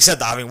 Having said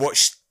that, having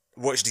watched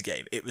the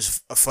game, it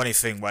was a funny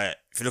thing where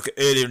if you look at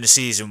earlier in the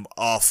season,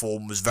 our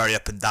form was very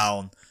up and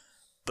down,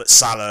 but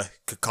Salah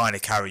could kind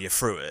of carry you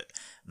through it.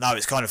 Now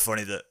it's kind of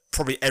funny that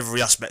probably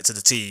every aspect of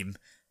the team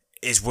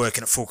is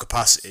working at full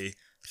capacity,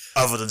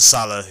 other than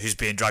Salah, who's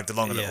being dragged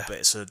along a little bit.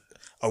 It's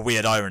a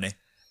weird irony.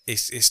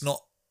 It's not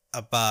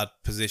a bad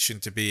position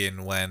to be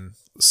in when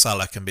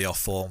Salah can be off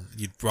form.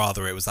 You'd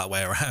rather it was that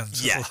way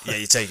around. Yeah,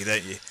 you take it,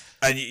 don't you?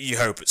 And you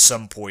hope at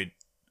some point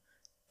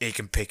he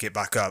can pick it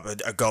back up.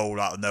 A goal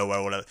out of nowhere,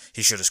 or whatever.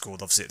 He should have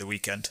scored, obviously, at the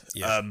weekend.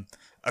 Yeah.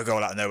 A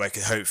goal out of nowhere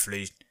could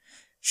hopefully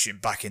shoot him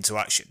back into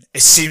action.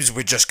 It seems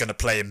we're just going to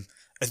play him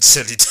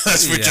until he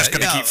does. We're just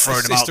going to keep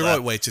throwing him out there. It's the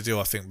right way to do,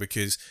 I think,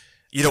 because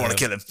you don't want to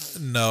kill him.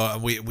 No,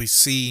 and we've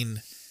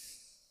seen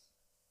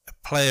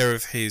a player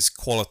of his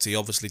quality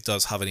obviously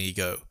does have an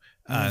ego,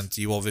 and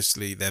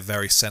they're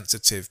very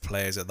sensitive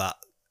players at that.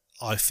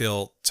 I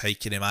feel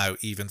taking him out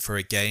even for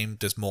a game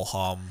does more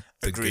harm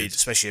than good.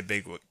 Especially a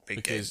big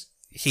because game.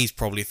 He's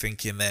probably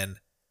thinking then,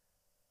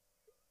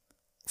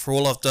 for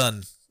all I've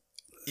done.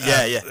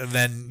 Yeah. And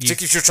then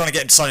particularly if you're trying to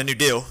get him to sign a new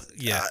deal,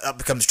 that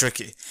becomes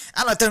tricky.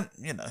 And I don't,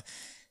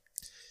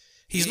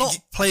 he's not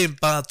playing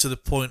bad to the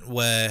point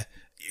where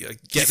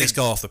get this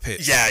guy off the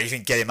pitch. Yeah, you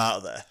can get him out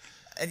of there.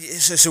 And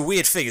it's a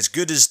weird thing. As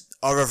good as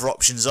our other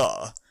options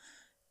are,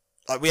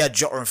 like we had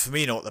Jota and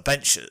Firmino at the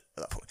bench at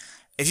that point.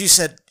 If you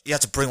said you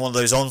had to bring one of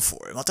those on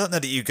for him, I don't know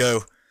that you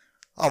go,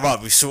 oh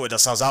right, we've sorted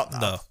ourselves out now.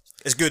 No.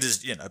 As good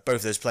as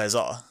both those players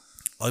are.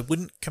 I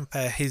wouldn't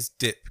compare his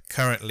dip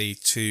currently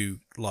to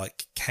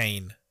like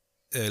Kane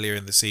earlier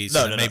in the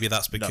season. No, maybe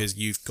that's because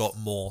you've got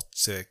more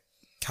to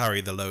carry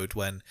the load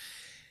when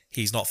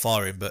he's not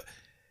firing. But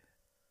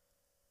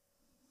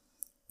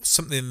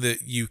something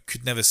that you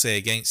could never say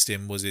against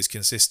him was his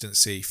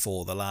consistency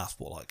for the last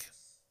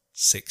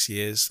 6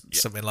 years,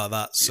 something like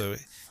that. So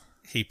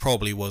he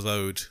probably was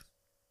owed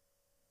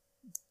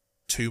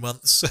 2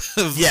 months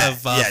of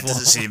it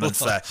doesn't seem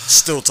unfair.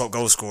 Still top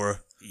goal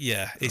scorer.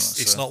 Yeah,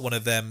 it's not one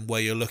of them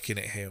where you're looking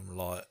at him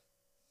like,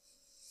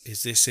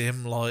 is this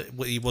him? Like,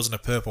 he wasn't a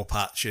purple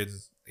patch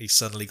and he's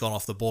suddenly gone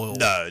off the boil.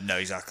 No,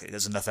 exactly.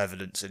 There's enough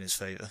evidence in his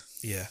favour.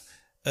 Yeah.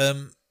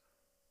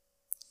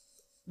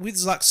 With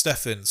Zach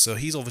Steffen, so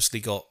he's obviously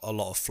got a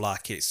lot of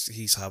flack.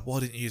 He's had, why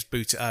didn't you just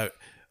boot it out?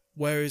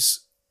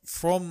 Whereas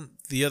from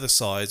the other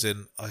side,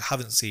 and I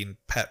haven't seen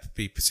Pep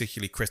be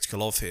particularly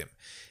critical of him,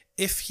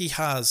 if he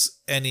has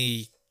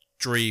any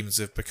dreams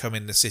of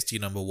becoming the City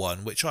number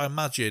one, which I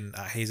imagine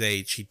at his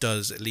age he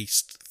does at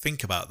least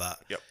think about that.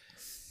 Yep.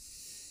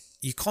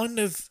 You kind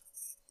of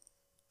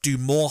do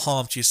more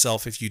harm to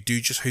yourself if you do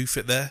just hoof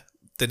it there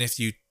than if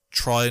you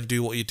try and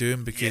do what you're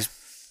doing, because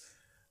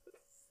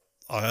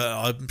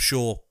I'm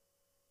sure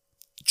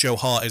Joe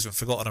Hart isn't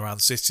forgotten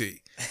around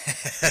City.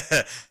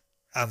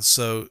 And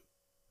so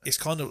it's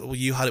kind of,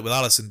 you had it with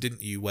Alisson,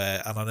 didn't you?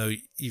 Where, and I know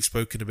you've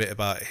spoken a bit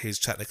about his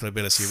technical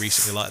ability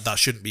recently, like that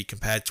shouldn't be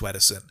compared to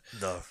Ederson.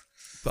 No.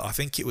 But I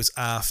think it was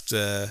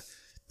after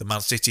the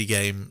Man City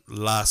game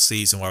last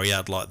season where he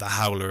had like the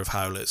howler of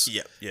howlers.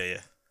 Yeah.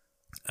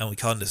 And we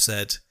kind of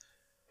said,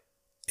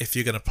 if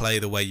you're going to play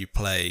the way you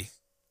play,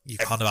 you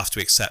kind of have to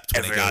accept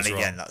when it goes wrong. Every now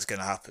and again, that's going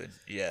to happen.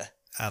 Yeah.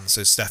 And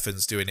so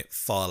Steffen's doing it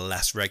far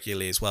less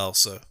regularly as well.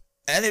 So,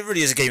 and it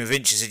really is a game of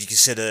inches. If you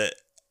consider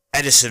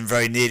Ederson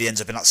very nearly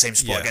ends up in that same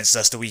spot against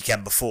us the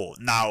weekend before.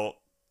 Now,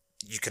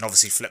 you can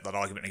obviously flip that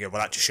argument and go,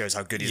 well, that just shows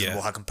how good he is and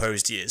how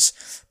composed he is.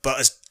 But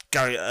as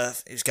Gary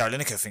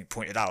Lineker, I think,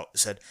 pointed out,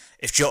 said,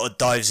 if Jota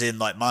dives in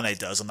like Mane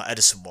does on that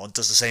Ederson one,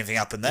 does the same thing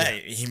happen there?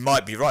 Yeah. He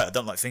might be right. I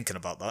don't like thinking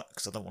about that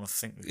because I don't want to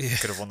think we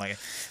could have won that game.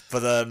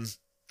 But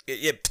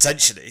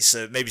potentially.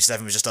 So maybe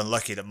Steffen was just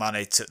unlucky that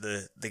Mane took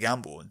the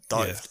gamble and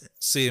dived. Yeah.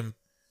 Seeing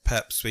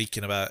Pep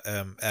speaking about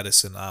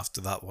Ederson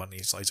after that one,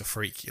 he's a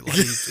freak.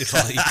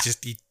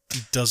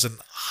 He doesn't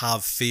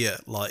have fear.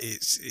 Like,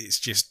 it's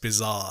just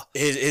bizarre.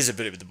 His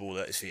ability with the ball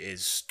at his feet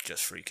is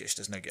just freakish.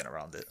 There's no getting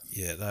around it.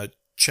 Yeah. No,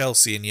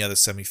 Chelsea in the other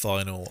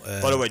semi-final.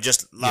 By the way,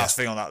 just last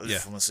thing on that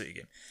Liverpool and City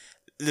game.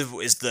 Liverpool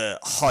is the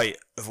height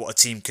of what a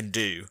team can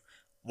do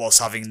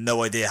whilst having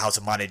no idea how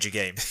to manage a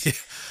game.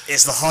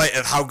 It's the height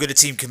of how good a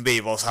team can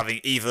be whilst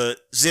having either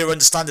zero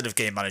understanding of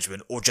game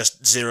management or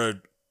just zero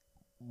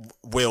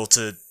will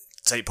to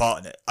take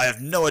part in it. I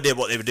have no idea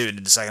what they were doing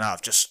in the second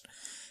half. Just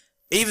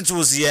even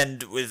towards the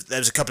end, there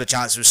was a couple of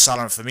chances with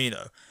Salah and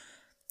Firmino.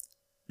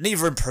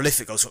 Neither in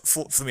prolific goals.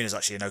 Firmino's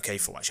actually in okay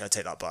form, actually. I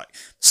take that back.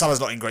 Salah's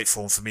not in great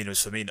form.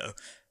 Firmino's Firmino.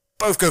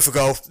 Both go for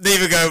goal.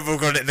 Neither go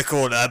for it in the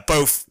corner.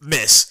 Both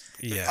miss.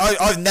 Yeah.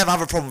 I've never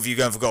had a problem with you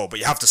going for goal, but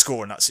you have to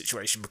score in that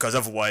situation because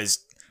otherwise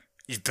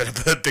you've been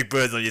a big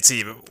burden on your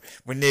team.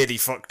 We nearly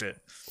fucked it.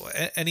 Well,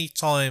 any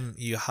time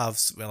you have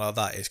something like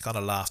that, it's kind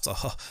of laughed.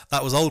 Oh,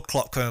 that was old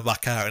Klopp coming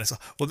back out, and it's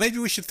like, well, maybe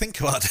we should think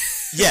about it.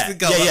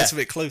 That's a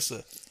bit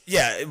closer.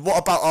 Yeah, what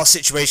about our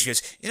situation? He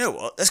goes, you know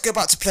what? Let's go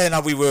back to playing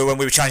how we were when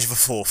we were challenging for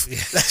fourth.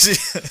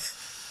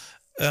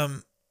 Yeah.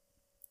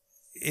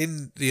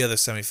 In the other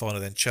semi-final,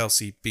 then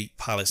Chelsea beat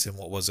Palace in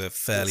what was a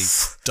fairly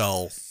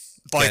dull.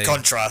 By game.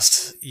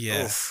 contrast,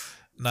 yeah.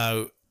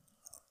 Now,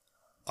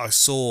 I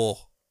saw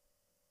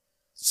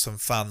some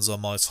fans on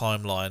my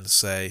timeline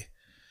say,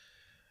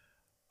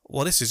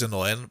 "Well, this is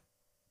annoying.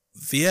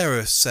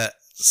 Vieira set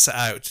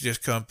out to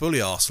just go and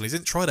bully Arsenal. He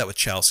didn't try that with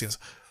Chelsea."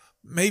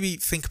 Maybe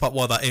think about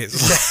why that is.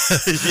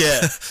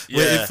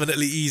 We're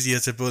infinitely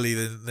easier to bully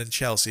than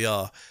Chelsea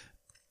are.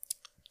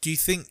 Do you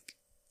think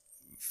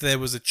there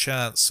was a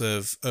chance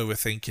of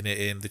overthinking it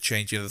in the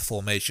changing of the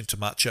formation to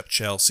match up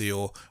Chelsea,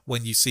 or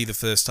when you see the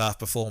first half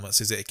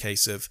performance, is it a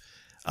case of,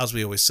 as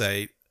we always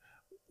say,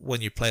 when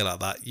you play like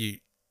that, you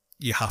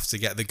have to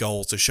get the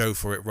goal to show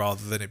for it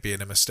rather than it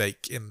being a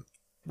mistake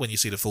when you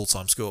see the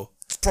full-time score?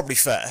 It's probably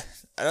fair.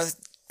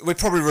 We're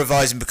probably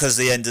revising because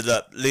they ended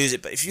up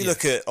losing, but if you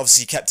look at,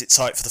 obviously you kept it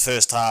tight for the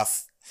first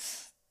half,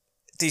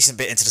 decent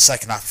bit into the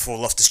second half before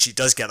Loftus-Cheek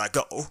does get that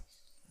goal.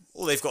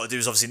 All they've got to do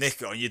is obviously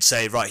nick it, and you'd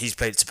say, right, he's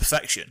played it to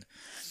perfection.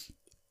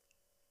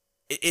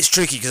 It's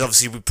tricky because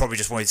obviously we probably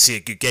just wanted to see a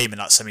good game in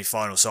that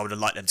semi-final, so I would have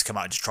liked them to come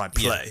out and just try and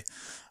play.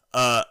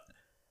 I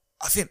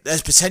think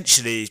there's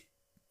potentially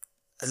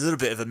a little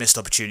bit of a missed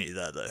opportunity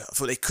there, though. I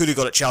thought they could have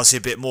got at Chelsea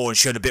a bit more and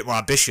shown a bit more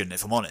ambition,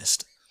 if I'm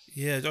honest.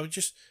 Yeah, I'm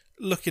just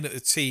looking at the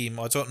team.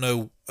 I don't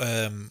know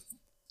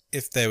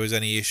if there was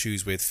any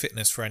issues with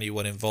fitness for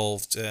anyone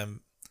involved.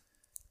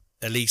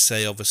 Elise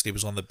obviously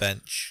was on the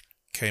bench,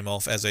 came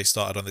off. Eze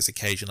started on this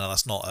occasion, and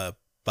that's not a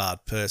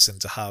bad person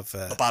to have.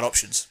 Not bad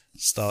options.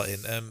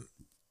 Starting.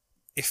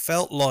 It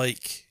felt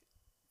like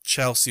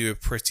Chelsea were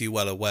pretty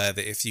well aware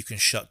that if you can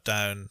shut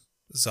down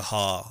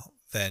Zaha,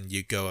 then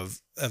you go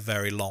a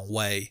very long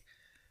way.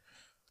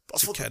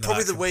 But I thought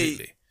probably the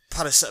way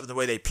Palace set up and the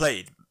way they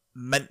played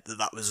meant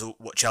that was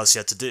what Chelsea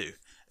had to do.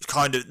 It's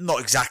kind of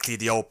not exactly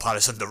the old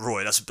Palace under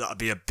Roy. That'd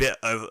be a bit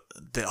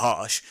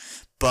harsh,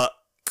 but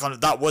kind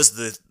of that was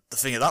the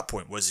thing at that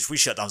point was if we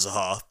shut down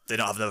Zaha, they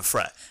don't have another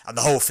threat. And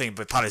the whole thing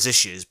with Palace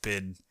this year has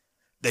been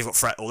they've got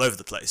threat all over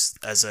the place.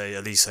 As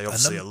Elise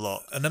obviously a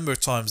lot. A number of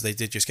times they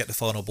did just get the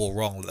final ball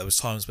wrong. There was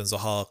times when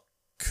Zaha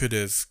could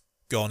have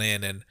gone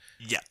in, and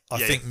I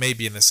think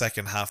maybe in the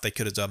second half they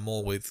could have done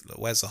more with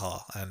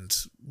Zaha, and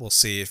we'll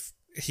see if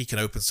he can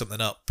open something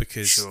up,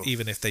 because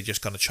even if they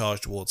just kind of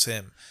charge towards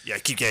him,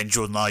 keep getting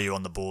Jordan Ayew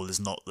on the ball is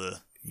not the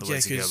way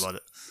to go about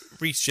it.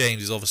 Reece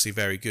James is obviously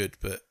very good,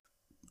 but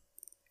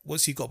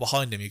once you've got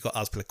behind him, you've got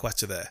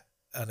Azpilicueta there,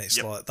 and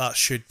it's like that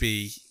should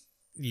be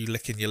you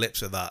licking your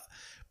lips at that,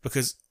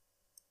 because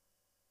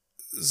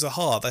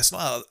Zaha, that's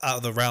not out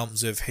of the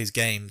realms of his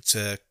game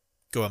to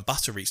go and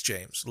batter Reece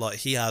James. Like,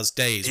 he has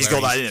days he's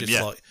where got that he's in just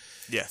him,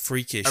 like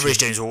freakish. And Reece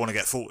James will want to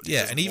get forward.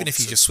 Yeah, and even if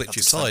he just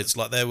switches sides,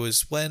 like there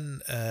was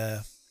when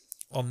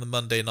on the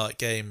Monday night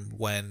game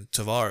when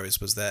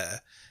Tavares was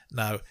there.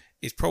 Now,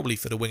 it's probably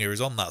for the winger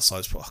who's on that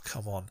side. Oh,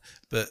 come on.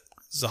 But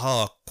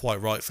Zaha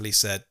quite rightfully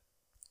said,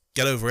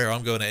 get over here,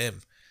 I'm going at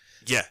him.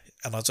 Yeah.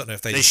 And I don't know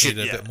if they needed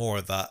a bit more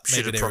of that.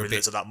 Maybe they were a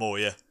bit at that more,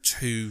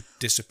 too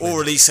disciplined.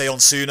 Or Elise on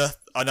sooner.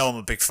 I know I'm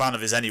a big fan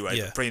of his anyway,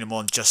 but bringing him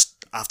on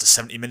just after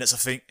 70 minutes, I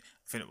think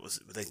it was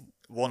they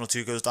 1 or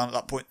 2 goes down at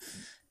that point.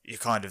 You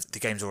kind of the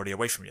game's already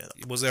away from you.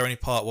 Was there any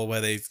part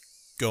where they've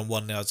gone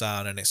 1-0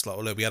 down and it's like,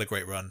 well, look, we had a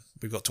great run.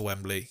 We've got to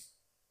Wembley.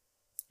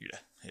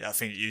 Yeah, I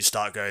think you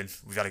start going,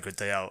 we've had a good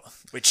day out,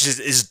 which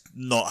is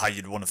not how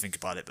you'd want to think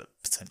about it, but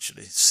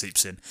potentially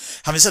seeps in.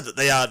 Having said that,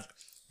 they had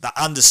that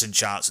Anderson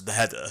chance with the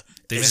header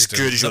is as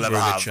good as you'll ever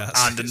have,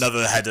 and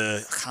another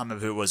header, I can't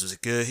remember who it was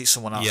it Gurley,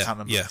 someone else, I can't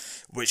remember,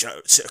 which are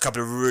a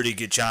couple of really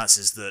good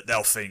chances that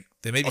they'll think,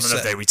 on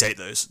another day we take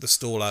those. The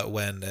stall out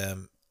when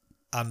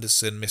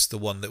Anderson missed the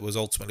one that was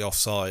ultimately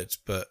offside,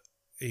 but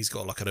he's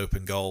got like an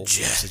open goal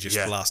to just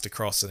blast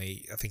across, and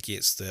I think he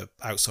hits the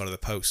outside of the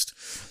post.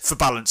 For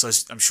balance,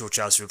 I'm sure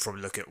Chelsea would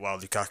probably look at, well,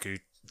 Lukaku,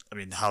 I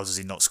mean, how does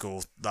he not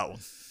score that one?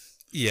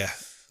 Yeah,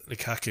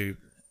 Lukaku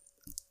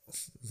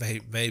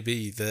may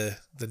be the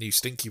new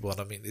stinky one.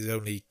 I mean, his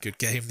only good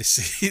game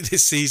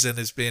this season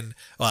has been,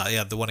 well, he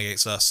had the one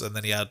against us, and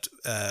then he had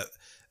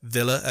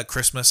Villa at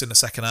Christmas in the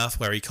second half,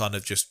 where he kind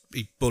of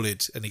he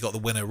bullied and he got the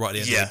winner right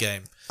at the end of the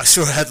game. I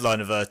saw a headline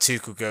of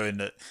Tuchel going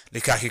that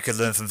Lukaku could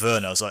learn from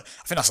Werner. I was like,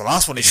 I think that's the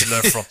last one he should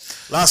learn from.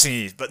 Last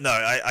thing but no,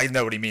 I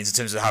know what he means in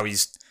terms of how he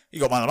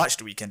got man of the match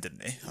the weekend,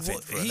 didn't he? I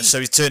think so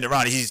he's turned it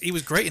around. He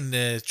was great in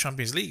the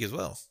Champions League as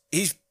well.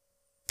 He's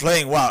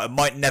playing well. It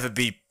might never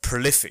be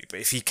prolific, but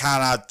if he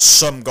can add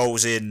some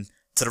goals in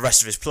to the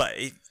rest of his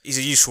play, he's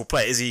a useful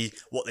player. Is he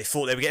what they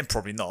thought they were getting?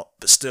 Probably not,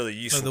 but still a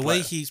useful player. The way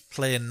he's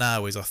playing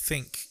now is, I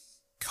think,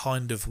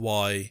 kind of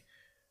why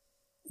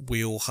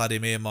we all had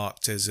him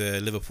earmarked as a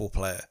Liverpool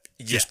player.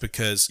 Just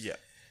because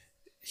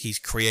he's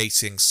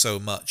creating so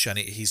much, and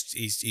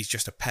he's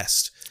just a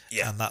pest.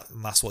 And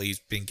that's what he's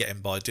been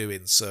getting by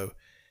doing. So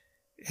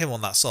him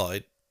on that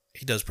side,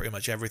 he does pretty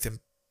much everything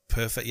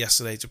perfect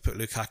yesterday to put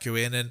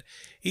Lukaku in, and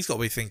he's got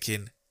to be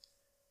thinking,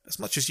 as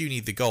much as you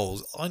need the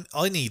goals,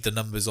 I need the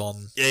numbers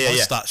on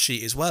stat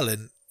sheet as well,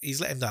 and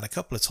he's let him down a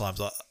couple of times.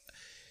 Like,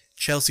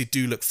 Chelsea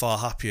do look far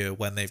happier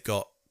when they've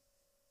got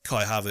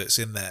Kai Havertz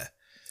in there.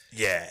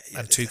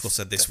 And Tuchel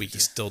said this week he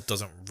still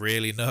doesn't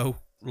really know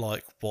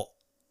like what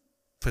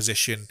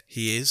position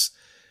he is.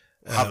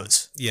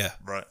 Havertz? Yeah.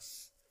 Right.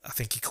 I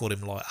think he called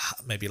him like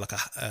maybe like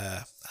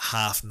a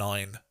half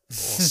 9 or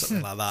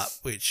something like that,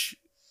 which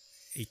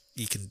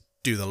he can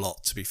do the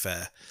lot, to be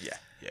fair. Yeah,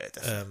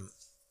 definitely.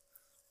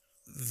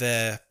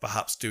 They're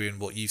perhaps doing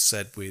what you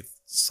said with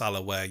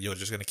Salah, where you're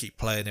just going to keep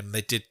playing him.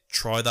 They did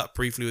try that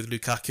briefly with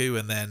Lukaku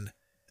and then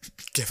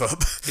give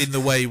up. In the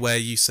way where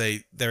you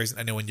say there isn't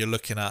anyone you're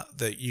looking at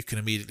that you can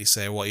immediately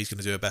say, well, he's going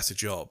to do a better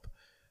job.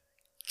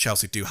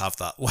 Chelsea do have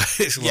that. Where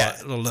it's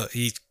like, well, look,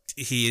 he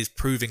is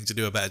proving to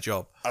do a better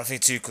job. I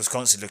think Tuchel's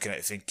constantly looking at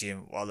it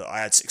thinking, well, look, I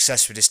had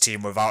success with this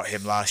team without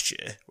him last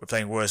year. We're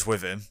playing worse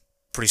with him.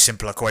 Pretty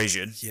simple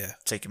equation. Yeah.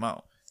 Take him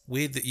out.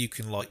 Weird that you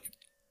can, like,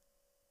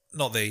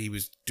 not that he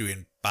was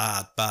doing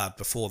bad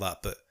before that,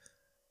 but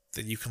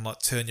that you can, like,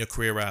 turn your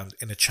career around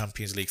in a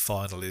Champions League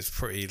final is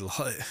pretty,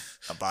 like,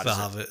 not bad, for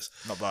Havertz.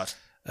 Not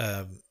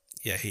bad.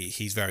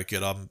 He's very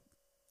good.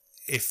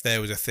 If there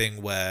was a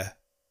thing where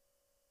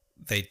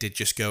they did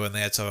just go and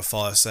they had to have a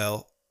fire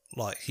sale,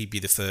 like, he'd be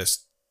the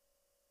first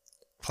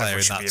player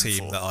in that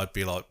team that I'd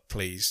be like,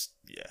 please.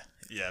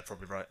 Yeah,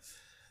 probably right.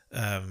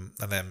 And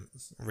then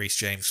Reece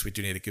James, we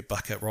do need a good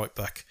back at right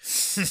back.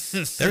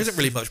 There isn't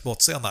really much more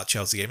to say on that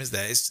Chelsea game, is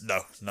there?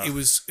 No. It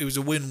was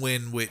a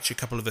win-win, which a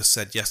couple of us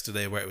said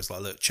yesterday, where it was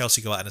like, look,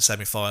 Chelsea go out in a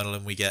semi-final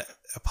and we get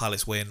a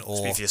Palace win, or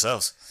speak for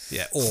yourselves.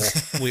 Yeah, or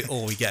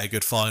we get a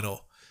good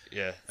final.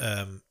 Yeah.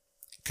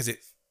 Because it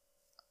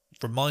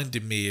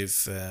reminded me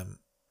of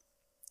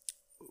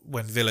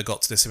when Villa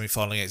got to the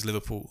semi-final against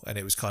Liverpool, and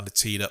it was kind of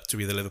teed up to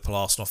be the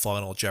Liverpool-Arsenal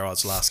final,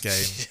 Gerrard's last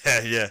game.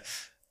 Yeah.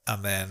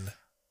 And then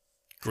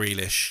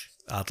Grealish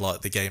had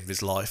like the game of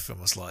his life and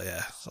was like,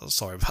 yeah,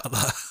 sorry about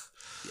that.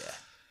 Yeah.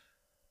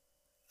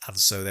 And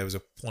so there was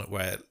a point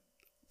where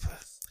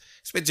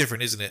it's a bit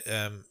different, isn't it?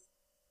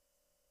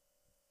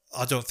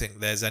 I don't think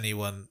there's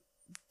anyone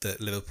that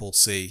Liverpool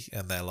see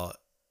and they're like,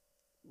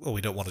 well,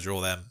 we don't want to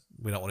draw them.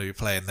 We don't want to be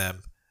playing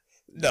them.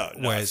 No.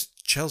 Whereas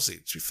Chelsea,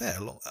 to be fair,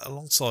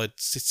 alongside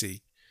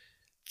City,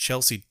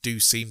 Chelsea do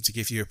seem to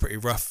give you a pretty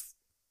rough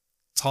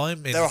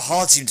time. They're a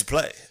hard team to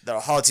play. They're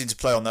a hard team to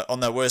play on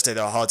their worst day.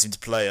 They're a hard team to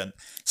play, and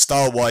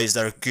style-wise,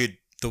 they're a good.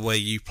 The way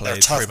you play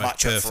is pretty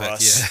much perfect for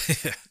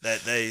us. Yeah.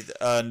 they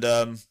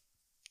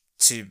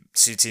two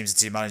teams and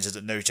team managers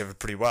that know each other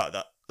pretty well.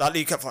 That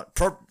League Cup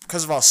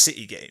because of our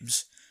City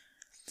games,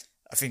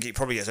 I think it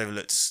probably gets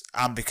overlooked,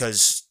 and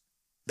because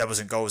there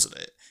wasn't goals in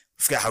it.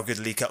 Forget how good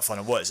the League Cup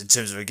final was in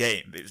terms of a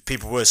game.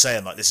 People were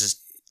saying like this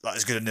is like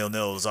as good a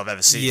 0-0 as I've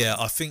ever seen. Yeah,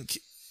 I think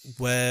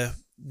where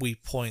we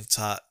point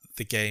at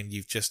the game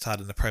you've just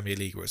had in the Premier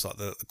League, where it's like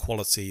the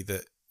quality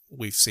that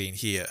we've seen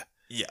here.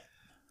 Yeah.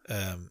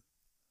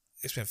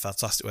 It's been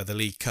fantastic. Where the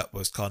League Cup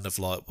was kind of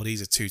like, well,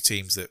 these are two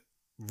teams that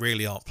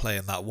really aren't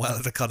playing that well.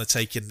 They're kind of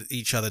taking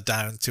each other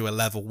down to a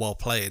level while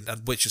playing,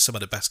 and which is some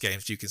of the best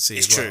games you can see.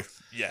 It's as well. True.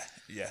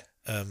 Yeah.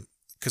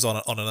 Because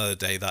on another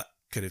day that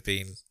could have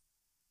been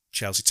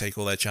Chelsea take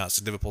all their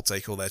chances, Liverpool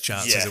take all their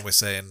chances, and we're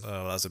saying,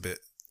 oh, that's a bit.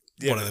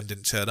 One of them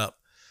didn't turn up.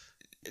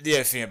 The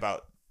other thing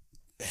about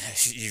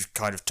you've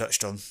kind of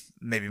touched on,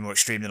 maybe more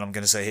extreme than I'm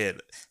going to say here,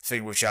 but the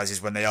thing with Chelsea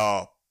is when they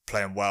are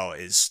playing well,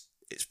 it's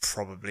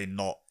probably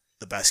not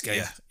the best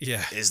game.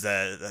 Yeah. Is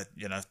they're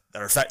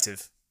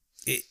effective.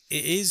 It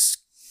is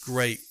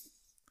great,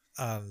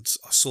 and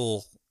I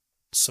saw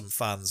some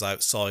fans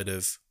outside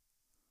of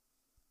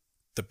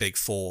the big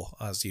four,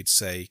 as you'd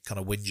say, kind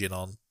of whinging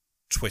on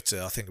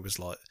Twitter. I think it was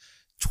like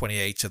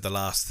 28 of the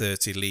last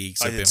 30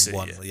 leagues have been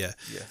won. Yeah.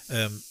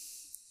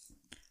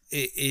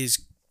 It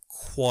is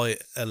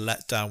quite a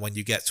letdown when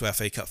you get to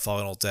FA Cup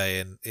final day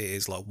and it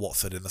is like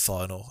Watford in the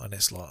final, and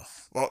it's like,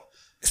 well,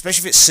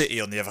 especially if it's City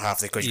on the other half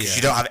of the equation, because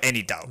you don't have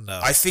any doubt. No.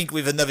 I think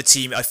with another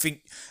team,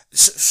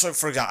 so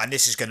for example, and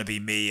this is going to be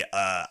me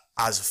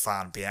as a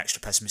fan being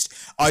extra pessimistic,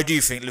 I do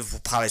think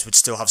Liverpool Palace would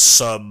still have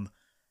some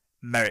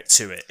merit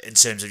to it in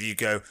terms of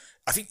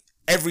I think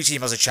every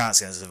team has a chance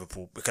against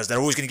Liverpool because they're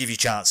always going to give you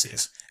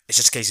chances. It's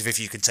just a case of if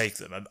you can take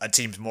them, and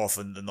teams more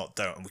often than not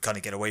don't, and we kind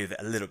of get away with it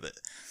a little bit.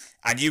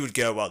 And you would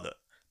go, well, look,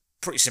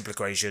 pretty simple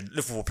equation.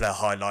 Liverpool will play a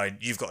high line.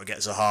 You've got to get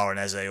Zaha and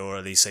Eze or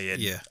Elise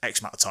in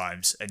X amount of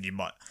times, and you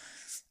might.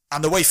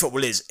 And the way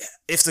football is,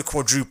 if the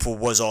quadruple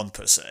was on,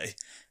 per se,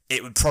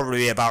 it would probably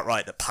be about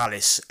right that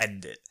Palace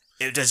end it.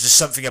 There's just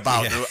something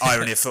about the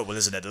irony of football,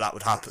 isn't it, that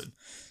would happen.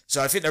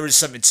 So I think there is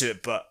something to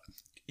it, but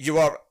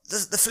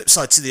the flip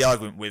side to the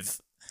argument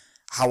with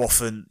how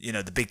often,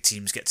 the big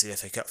teams get to the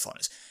FA Cup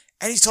finals.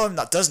 Anytime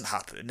that doesn't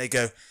happen, they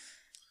go,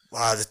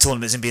 wow, the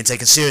tournament isn't being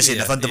taken seriously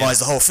enough, undermines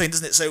the whole thing,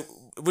 doesn't it? So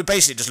we're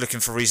basically just looking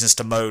for reasons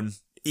to moan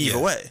either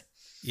way.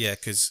 Yeah,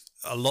 because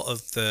a lot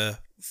of the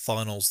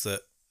finals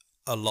that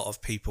a lot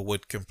of people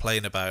would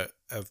complain about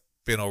have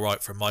been all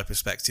right from my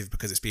perspective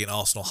because it's been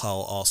Arsenal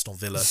Hull, Arsenal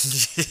Villa.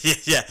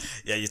 yeah,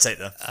 you take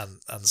that.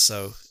 And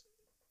so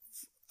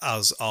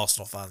as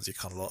Arsenal fans, you're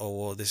kind of like, oh,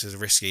 well, this is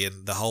risky,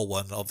 and the whole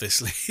one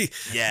obviously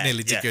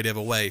nearly did go the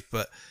other way.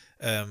 But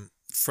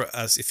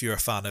as if you're a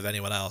fan of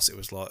anyone else, it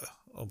was like,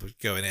 we're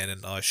going in,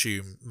 and I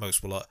assume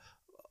most were like,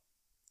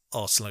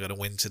 Arsenal are going to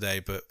win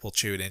today, but we'll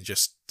tune in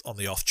just on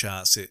the off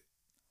chance it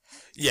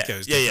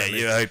goes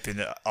differently. You're hoping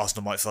that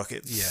Arsenal might fuck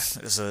it.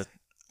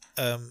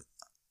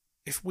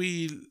 If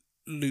we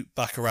loop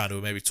back around,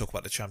 we'll maybe talk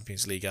about the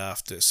Champions League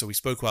after. So we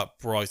spoke about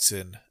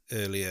Brighton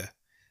earlier,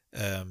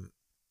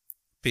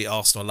 beat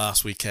Arsenal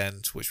last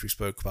weekend, which we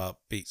spoke about,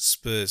 beat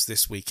Spurs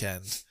this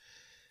weekend.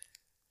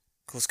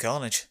 Cause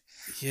carnage.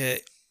 Yeah,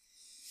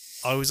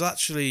 I was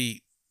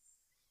actually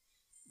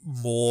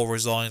more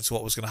resigned to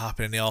what was going to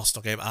happen in the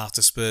Arsenal game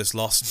after Spurs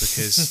lost,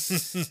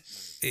 because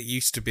it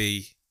used to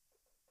be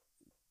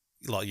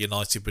like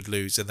United would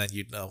lose and then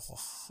you'd know,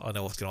 I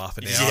know what's going to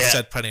happen here. I've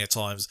said plenty of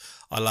times,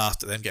 I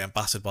laughed at them getting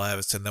battered by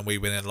Everton, then we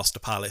went in and lost to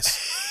Palace.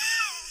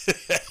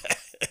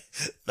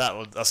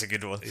 That's a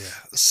good one. Yeah,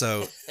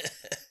 so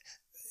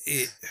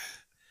it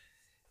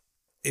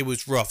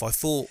was rough. I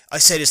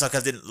say this like I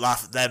didn't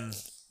laugh at them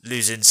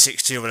losing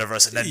 6-2 or whatever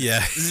else, and then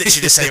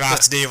literally the same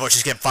afternoon watch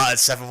us get battered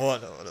 7-1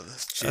 or whatever.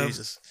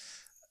 Jesus.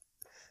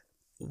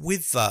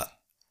 With that,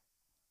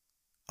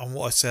 and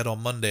what I said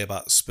on Monday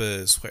about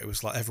Spurs, where it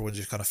was like everyone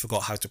just kind of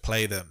forgot how to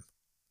play them.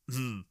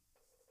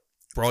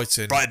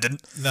 Brighton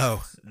didn't.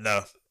 No.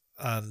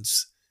 And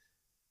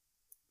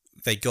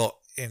they got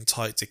in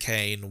tight to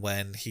Kane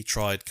when he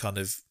tried kind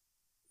of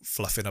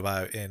fluffing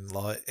about in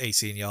like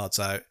 18 yards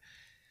out.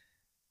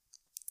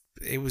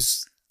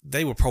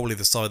 They were probably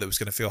the side that was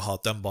going to feel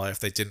hard done by if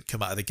they didn't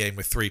come out of the game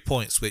with 3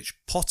 points, which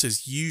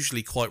Potter's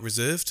usually quite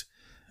reserved.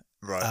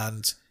 Right.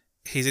 And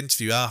his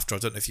interview after, I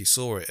don't know if you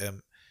saw it,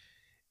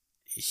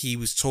 he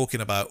was talking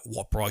about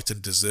what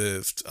Brighton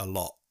deserved a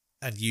lot.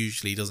 And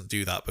usually he doesn't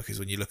do that because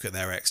when you look at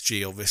their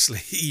XG, obviously,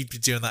 he'd be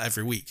doing that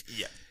every week.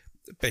 Yeah.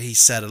 But he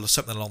said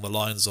something along the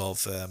lines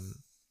of,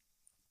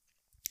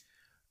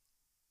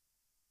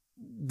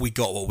 we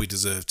got what we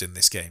deserved in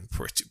this game,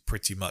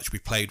 pretty much. We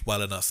played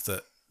well enough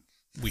that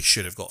we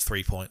should have got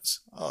 3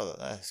 points. Oh,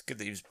 it's good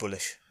that he was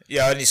bullish.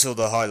 Yeah, I only saw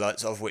the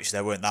highlights, of which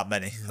there weren't that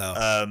many.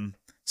 No.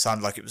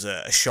 Sounded like it was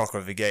a shocker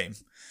of a game.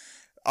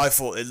 I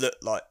thought it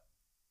looked like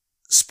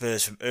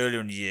Spurs from earlier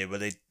in the year where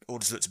they all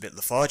just looked a bit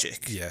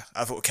lethargic. Yeah.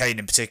 I thought Kane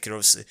in particular,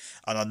 obviously,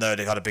 and I know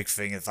they've had a big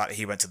thing in the fact that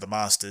he went to the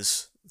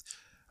Masters.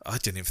 I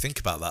didn't even think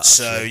about that.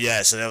 So, actually.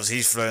 yeah, so obviously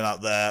he's flown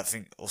out there. I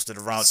think also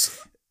did a round.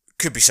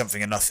 Could be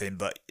something or nothing,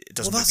 but it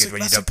doesn't look good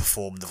when you don't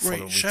perform the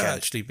following weekend. Great shout,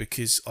 actually,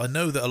 because I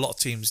know that a lot of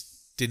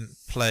teams didn't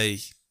play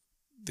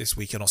this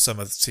weekend, or some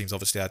of the teams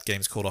obviously had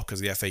games called off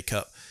because of the FA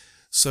Cup.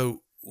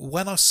 So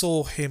when I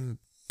saw him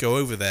go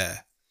over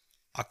there,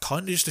 I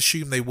kind of just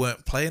assumed they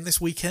weren't playing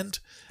this weekend.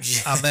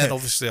 Yeah. And then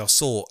obviously I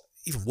saw,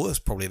 even worse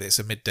probably, that it's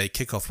a midday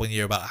kickoff when you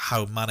hear about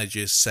how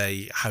managers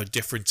say how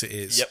different it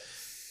is. Yep.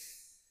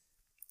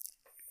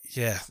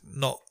 Yeah,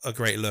 not a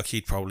great look.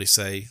 He'd probably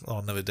say,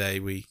 on another day,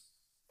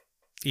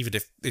 even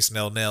if it's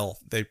 0-0,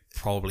 they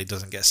probably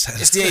doesn't get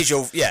sent. It's the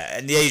age-old,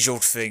 and the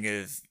age-old thing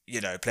of,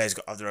 players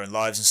got to have their own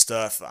lives and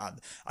stuff, and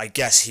I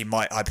guess he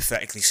might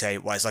hypothetically say,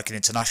 well, it's like an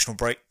international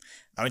break.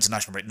 Now,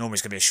 international break normally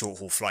is going to be a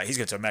short-haul flight. He's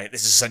going to America.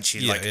 This is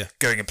essentially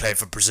going and playing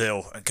for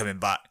Brazil and coming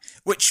back,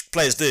 which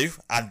players do,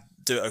 and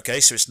do it okay,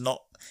 so it's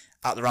not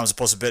out the realms of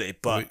possibility,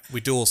 but...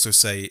 We do also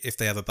say, if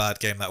they have a bad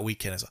game that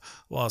weekend, it's like,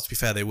 well, to be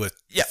fair, they would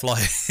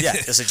fly. Yeah,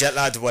 it's a jet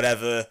lag or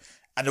whatever,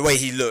 and the way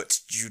he looked,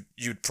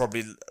 you'd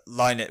probably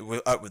line it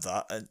up with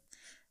that, and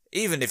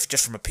even if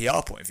just from a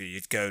PR point of view,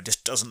 you'd go, this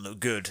doesn't look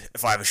good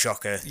if I have a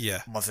shocker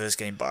on my first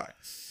game back.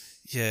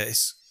 Yeah,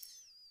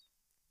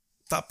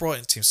 that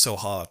Brighton team's so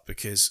hard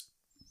because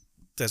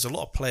there's a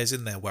lot of players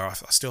in there where I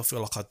still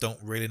feel like I don't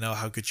really know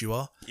how good you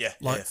are. Yeah,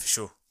 for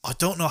sure. I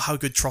don't know how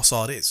good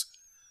Trossard is.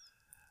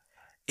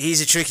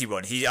 He's a tricky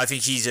one. I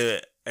think he's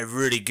a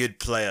really good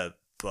player,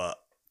 but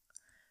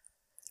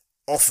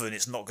often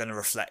it's not going to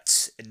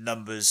reflect in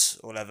numbers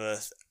or whatever,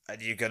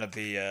 and you're going to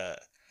be... I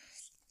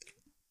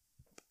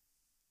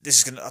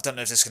don't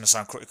know if this is going to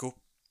sound critical.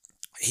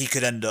 He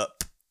could end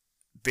up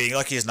being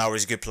like he is now, where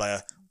he's a good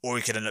player, or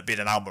he could end up being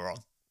an Almiron.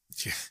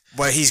 Yeah.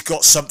 Where he's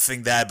got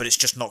something there, but it's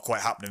just not quite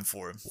happening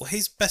for him. Well,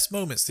 his best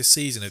moments this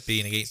season have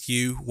been against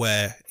you,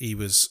 where he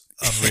was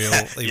unreal.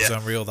 He was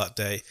unreal that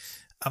day.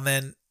 And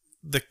then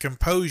the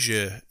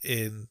composure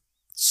in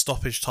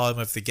stoppage time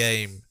of the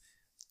game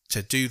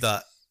to do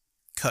that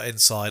cut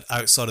inside,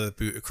 outside of the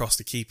boot, across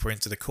the keeper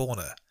into the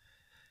corner.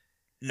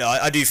 No,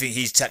 I do think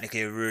he's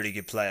technically a really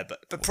good player,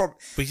 but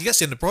he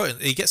gets into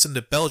Brighton, he gets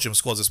into Belgium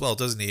squads as well,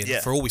 doesn't he? And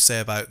for all we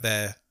say about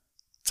their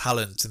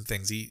talent and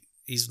things,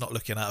 he's not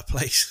looking out of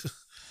place.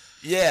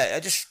 Yeah,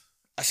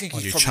 I think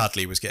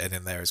Chadley was getting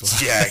in there as well.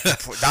 Yeah,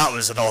 that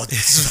was an odd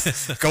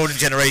golden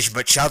generation,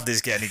 but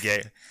Chadley's getting a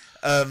game.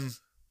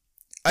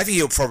 I think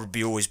he'll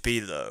probably always be,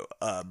 though,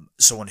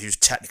 someone who's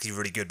technically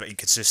really good but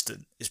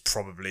inconsistent is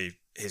probably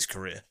his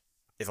career,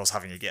 if I was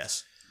having a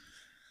guess.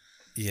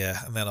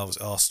 Yeah, and then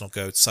Arsenal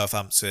go to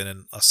Southampton,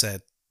 and I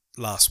said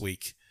last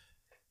week,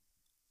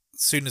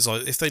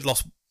 if they'd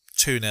lost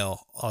 2-0,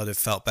 I'd have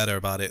felt better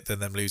about it than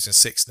them losing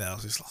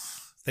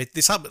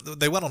 6-0.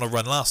 They went on a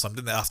run last time,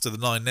 didn't they? After the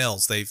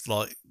 9-0s, they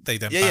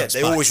then bounced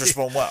they back. Always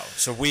respond well.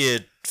 It's a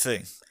weird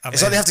thing.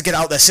 It's like they have to get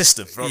out their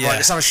system. Right?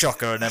 Let's have a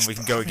shocker, and then we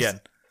can go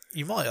again.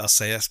 You might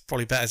say that's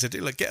probably better to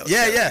do. Get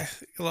a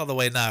lot of the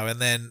way now,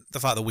 and then the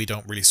fact that we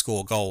don't really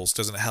score goals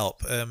doesn't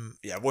help.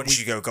 Once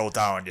you go goal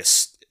down,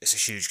 it's a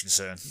huge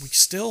concern. We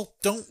still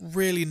don't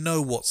really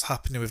know what's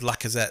happening with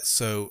Lacazette,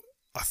 so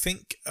I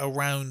think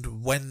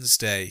around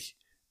Wednesday,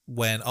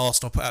 when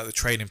Arsenal put out the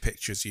training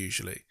pictures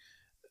usually,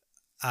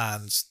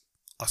 and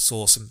I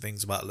saw some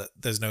things about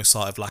there's no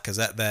sight of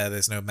Lacazette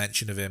there's no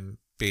mention of him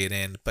being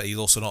in, but he's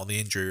also not on the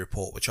injury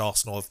report, which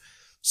Arsenal have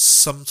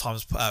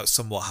sometimes put out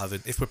somewhat having.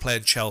 If we're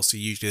playing Chelsea,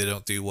 usually they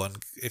don't do one.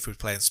 If we're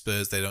playing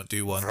Spurs, they don't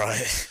do one.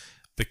 Right.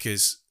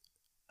 Because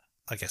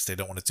I guess they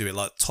don't want to do it.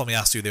 Like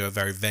Tomiyasu, they were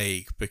very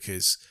vague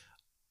because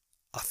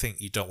I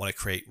think you don't want to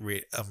create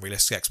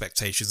unrealistic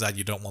expectations and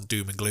you don't want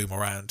doom and gloom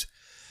around.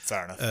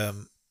 Fair enough.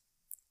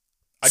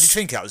 I did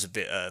think that was a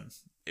bit...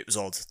 it was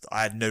odd.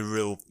 I had no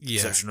real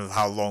perception of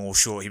how long or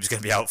short he was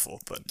going to be out for,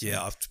 but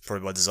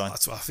probably by design. I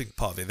think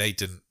part of it they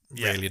didn't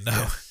really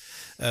know.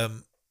 Yeah.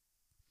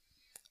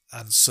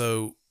 And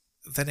so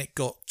then it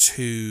got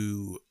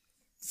to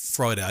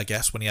Friday, I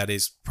guess, when he had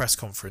his press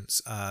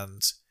conference,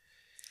 and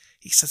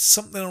he said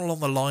something along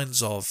the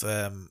lines of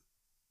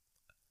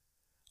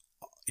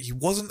he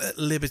wasn't at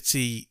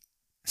liberty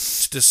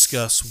to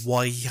discuss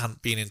why he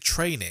hadn't been in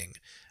training,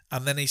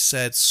 and then he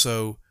said,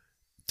 so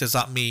does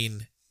that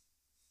mean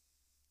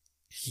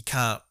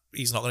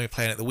he's not going to be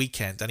playing at the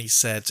weekend? And he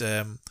said,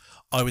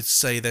 I would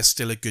say there's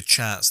still a good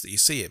chance that you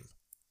see him.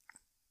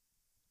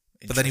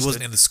 But then he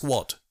wasn't in the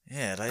squad.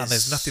 Yeah, and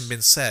there's nothing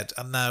been said.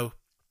 And now,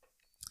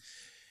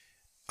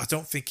 I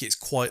don't think it's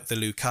quite the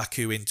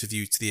Lukaku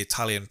interview to the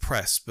Italian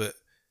press, but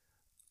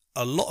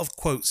a lot of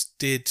quotes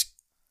did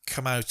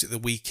come out at the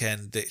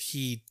weekend that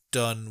he'd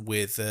done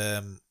with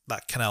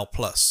that Canal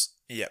Plus.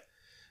 Yep.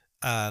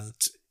 And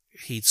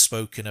he'd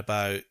spoken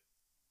about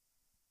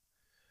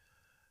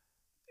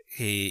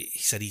He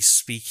said he's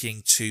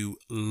speaking to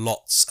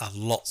lots and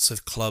lots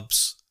of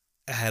clubs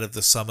ahead of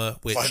the summer,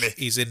 which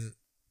he's in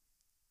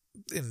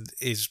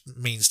his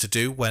means to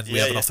do when we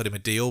haven't offered him a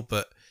deal.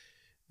 But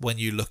when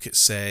you look at,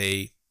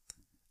 say,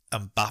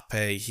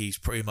 Mbappe, he's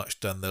pretty much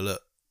done the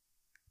look.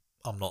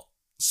 I'm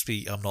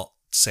not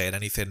saying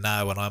anything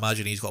now, and I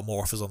imagine he's got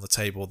more offers on the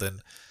table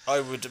than I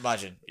would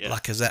imagine.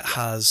 Lacazette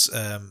has,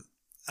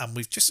 and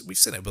we've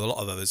seen it with a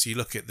lot of others. You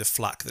look at the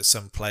flack that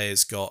some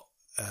players got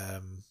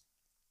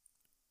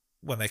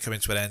when they come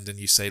into an end, and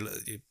you say, look,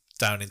 you're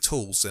down in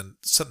tools, and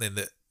something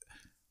that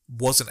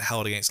wasn't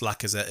held against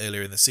Lacazette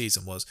earlier in the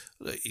season was,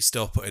 look, he's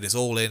still putting his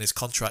all in, his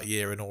contract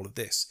year and all of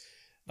this.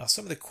 Now,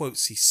 some of the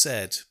quotes he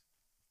said,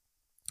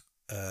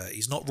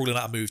 he's not ruling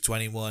out a move to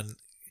anyone.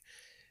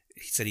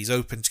 He said he's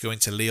open to going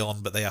to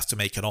Lyon, but they have to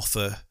make an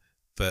offer.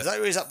 But is that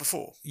where he's at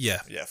before? Yeah.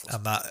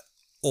 And that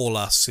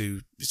Aulas, who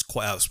is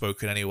quite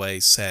outspoken anyway,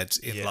 said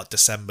in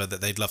December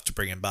that they'd love to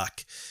bring him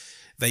back.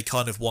 They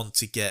kind of want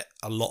to get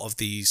a lot of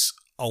these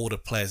older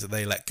players that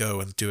they let go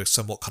and do a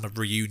somewhat kind of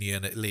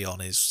reunion at Lyon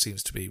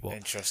seems to be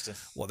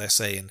what they're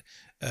saying.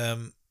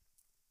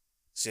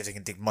 See if they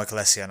can dig Michael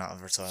Essien out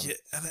of retirement. Yeah,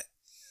 and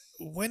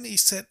when he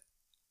said,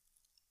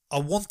 I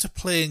want to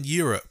play in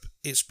Europe,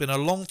 it's been a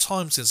long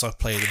time since I've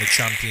played in the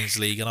Champions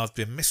League and I've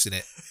been missing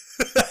it.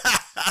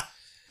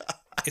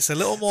 It's a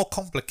little more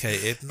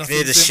complicated.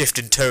 Hear the shift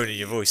in tone in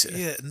your voice here.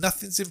 Yeah,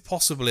 nothing's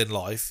impossible in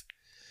life,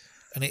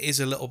 and it is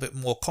a little bit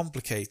more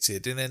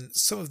complicated. And then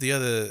some of the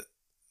other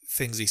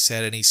things he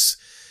said, and he's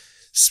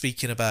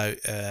speaking about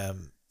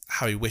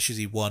how he wishes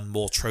he won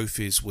more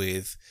trophies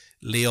with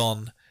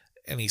Lyon,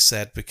 and he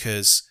said,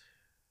 because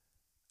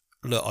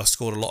look, I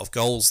scored a lot of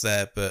goals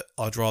there, but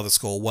I'd rather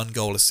score one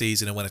goal a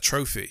season and win a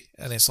trophy.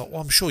 And it's like,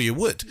 well, I'm sure you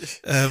would.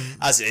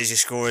 As it is, you're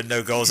scoring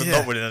no goals and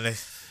not winning any.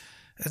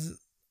 And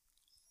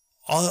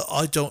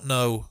I don't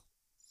know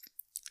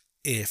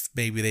if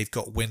maybe they've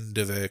got wind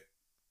of a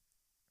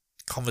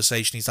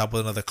conversation he's had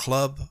with another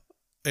club.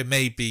 It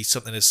may be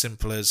something as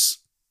simple as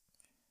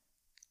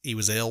he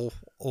was ill,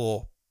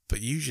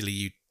 but usually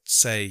you'd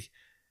say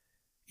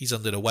he's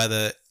under the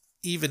weather.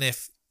 Even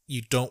if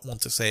you don't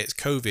want to say it's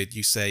COVID,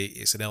 you say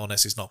it's an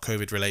illness, it's not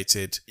COVID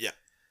related. Yeah.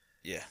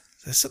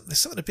 There's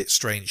something a bit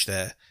strange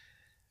there.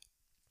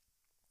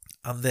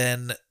 And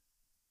then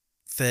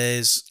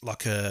there's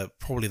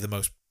probably the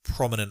most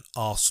prominent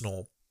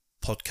Arsenal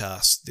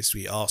podcast this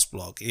week,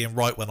 Arseblog. Ian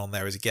Wright went on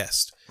there as a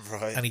guest.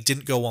 Right. And he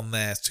didn't go on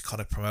there to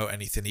kind of promote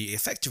anything. He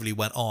effectively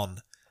went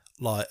on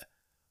like,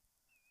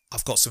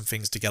 I've got some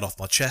things to get off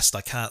my chest.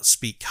 I can't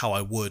speak how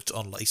I would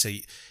on, like,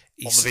 say,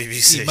 on the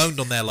BBC. He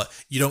moaned on there like,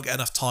 you don't get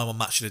enough time on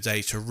Match of the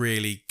Day to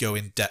really go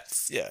in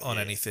depth on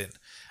anything.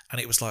 And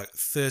it was like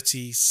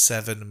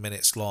 37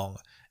 minutes long,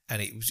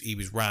 and he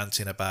was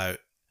ranting about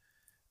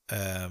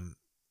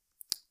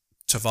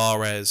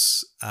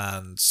Tavares,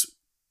 and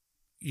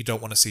you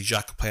don't want to see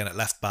Xhaka playing at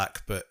left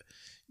back, but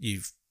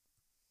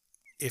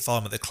if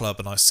I'm at the club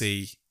and I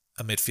see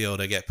a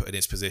midfielder get put in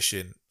his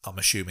position, I'm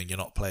assuming you're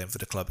not playing for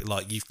the club.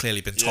 Like, you've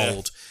clearly been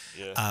told,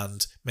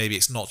 and maybe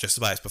it's not just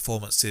about his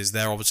performances.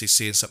 They're obviously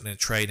seeing something in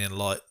training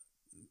like,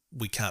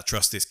 we can't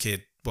trust this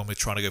kid when we're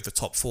trying to go for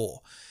top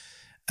four.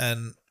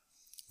 And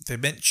they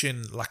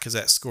mention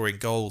Lacazette scoring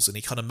goals, and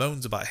he kind of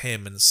moans about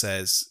him and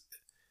says,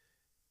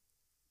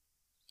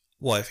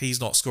 well, if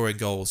he's not scoring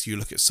goals, you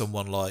look at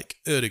someone like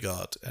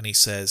Ødegaard, and he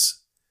says,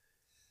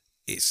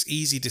 it's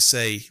easy to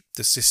say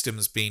the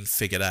system's been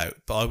figured out,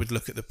 but I would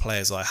look at the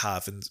players I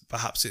have, and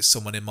perhaps it's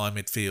someone in my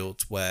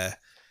midfield where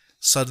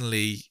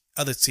suddenly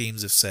other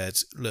teams have said,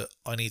 look,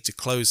 I need to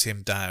close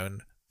him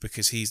down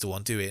because he's the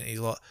one doing it. And he's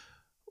like,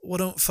 well,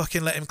 don't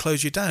fucking let him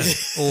close you down,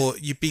 or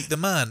you beat the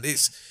man.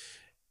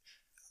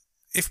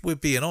 If we're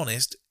being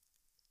honest,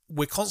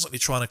 we're constantly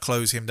trying to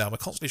close him down. We're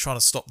constantly trying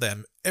to stop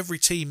them. Every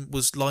team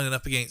was lining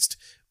up against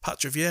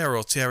Patrick Vieira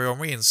or Thierry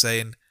Henry and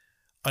saying,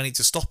 I need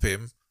to stop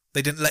him.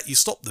 They didn't let you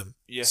stop them.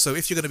 Yeah. So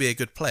if you're going to be a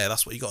good player,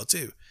 that's what you got to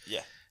do.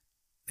 Yeah.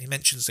 He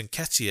mentions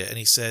Nketiah, and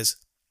he says,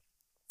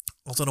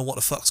 I don't know what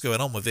the fuck's going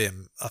on with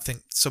him. I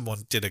think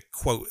someone did a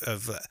quote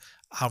of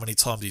how many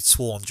times he'd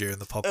sworn during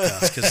the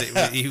podcast, because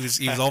he was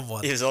on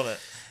one. He was on it.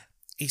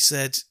 He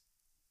said,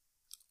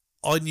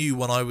 I knew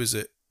when I was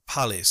at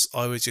Palace,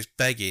 I was just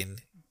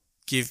begging,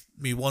 give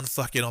me one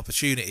fucking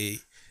opportunity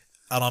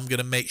and I'm going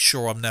to make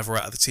sure I'm never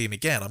out of the team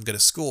again. I'm going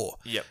to score.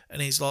 Yep.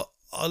 And he's like,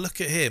 I look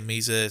at him,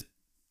 he's a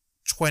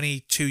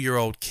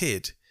 22-year-old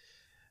kid,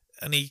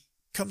 and he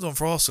comes on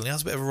for Arsenal, he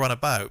has a bit of a run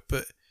about,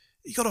 but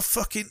you got a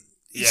fucking...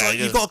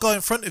 you've got a guy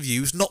in front of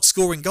you who's not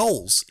scoring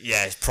goals.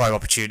 Yeah, it's prime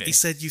opportunity. He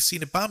said, you've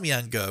seen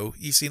Aubameyang go,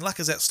 you've seen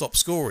Lacazette stop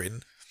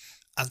scoring,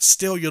 and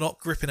still you're not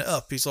gripping it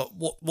up. He's like,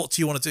 what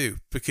do you want to do?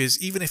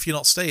 Because even if you're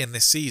not staying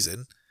this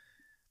season,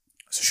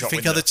 you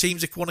think other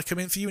teams want to come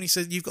in for you? And he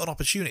said, you've got an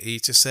opportunity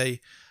to say,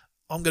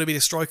 I'm going to be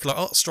the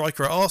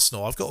striker at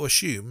Arsenal. I've got to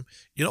assume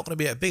you're not going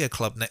to be at a bigger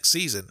club next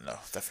season. No,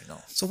 definitely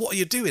not. So what are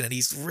you doing? And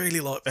he's really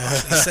like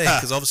saying,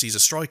 because obviously he's a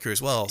striker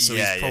as well, so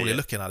he's probably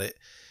looking at it.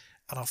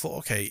 And I thought,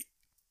 okay,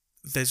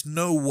 there's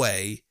no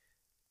way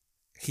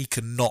he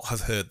could not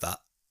have heard that,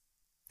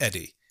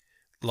 Eddie.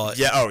 Like,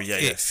 sure.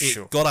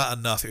 It got out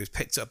enough. It was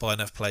picked up by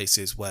enough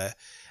places where,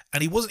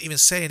 and he wasn't even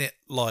saying it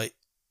like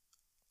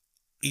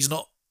he's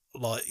not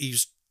like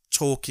he's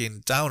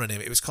talking down on him.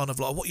 It was kind of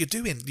like, what you're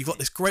doing? You've got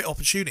this great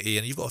opportunity,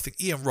 and you've got to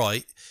think Ian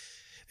Wright.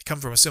 They come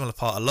from a similar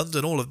part of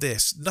London. All of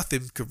this,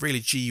 nothing could really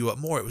G you up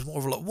more. It was more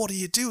of like, what are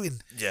you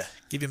doing? Yeah,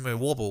 give him a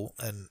wobble,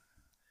 and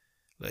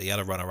he had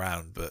a run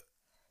around, but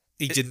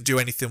he didn't do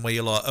anything where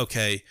you're like,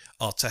 okay,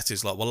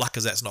 Arteta's like, well,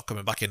 Lacazette's not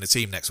coming back in the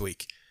team next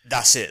week.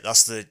 That's it.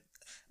 That's the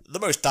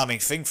most damning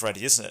thing for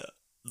Eddie, isn't it?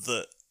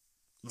 That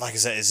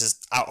Lacazette is as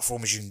out of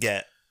form as you can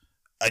get,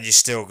 and you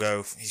still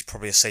go, he's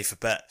probably a safer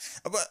bet.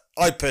 But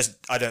I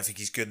don't think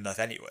he's good enough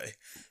anyway.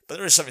 But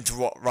there is something to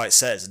what Wright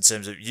says in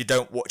terms of you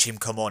don't watch him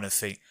come on and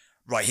think,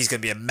 right, he's going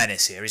to be a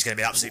menace here. He's going to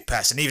be an absolute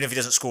pest. And even if he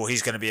doesn't score,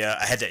 he's going to be a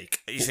headache.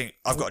 You think,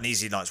 I've got an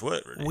easy night's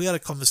work, really. We had a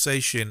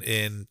conversation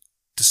in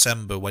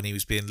December when he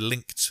was being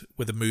linked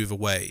with a move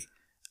away.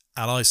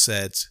 And I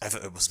said,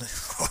 Everton, wasn't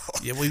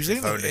it? Yeah, well, he was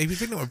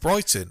linked with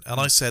Brighton, and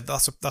I said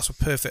that's a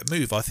perfect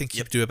move. I think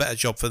he'd do a better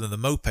job for them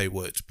than Mopé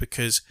would,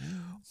 because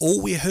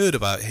all we heard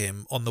about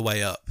him on the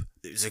way up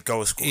is a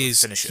goal scorer,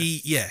 finisher.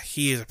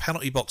 He is a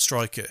penalty box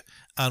striker,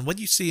 and when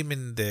you see him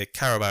in the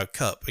Carabao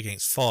Cup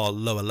against far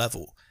lower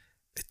level,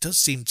 it does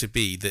seem to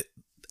be that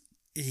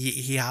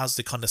he has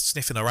the kind of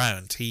sniffing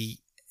around.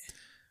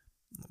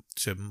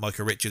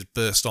 Michael Richards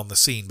burst on the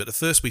scene, but the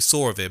first we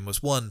saw of him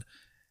was one.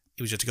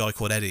 He was just a guy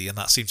called Eddie, and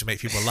that seemed to make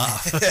people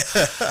laugh.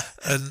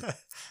 And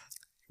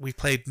we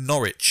played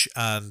Norwich,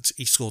 and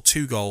he scored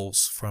 2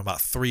 goals from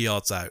about 3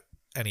 yards out,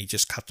 and he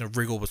just had to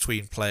wriggle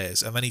between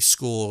players. And then he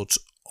scored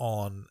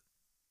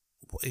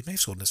he may have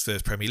scored in his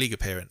first Premier League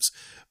appearance,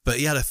 but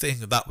he had a thing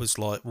that was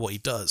like what he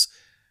does.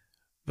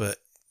 But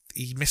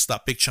he missed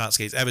that big chance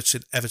against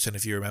Everton,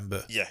 if you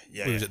remember. Yeah.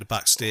 He was at the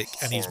back stick,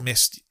 and he's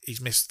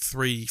missed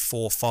 3,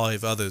 4,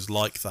 5 others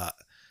like that.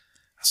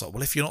 I thought,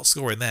 well, if you're not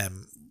scoring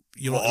them,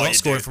 you're not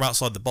scoring from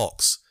outside the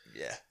box.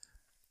 Yeah.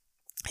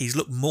 He's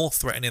looked more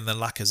threatening than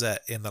Lacazette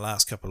in the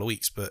last couple of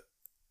weeks, but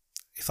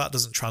if that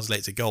doesn't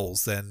translate to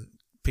goals, then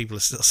people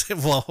are still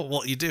saying, well,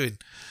 what are you doing?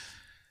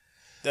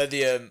 They're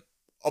the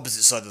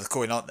opposite side of the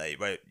coin, aren't they?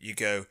 Where you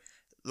go,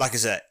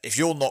 Lacazette, if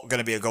you're not going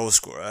to be a goal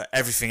scorer,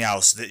 everything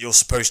else that you're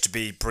supposed to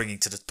be bringing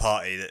to the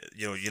party, that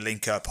you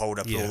link up, hold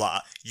up, and all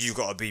that, you've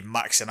got to be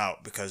maxing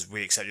out because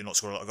we accept you're not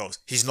scoring a lot of goals.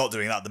 He's not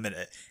doing that at the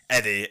minute.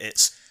 Eddie,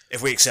 it's,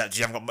 if we accept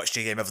you haven't got much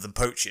to your game other than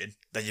poaching,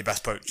 then you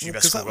best poach, you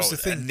best score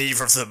goals. And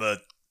neither of them are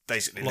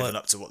basically living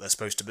up to what they're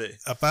supposed to be.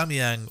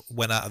 Aubameyang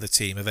went out of the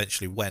team,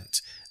 eventually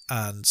went,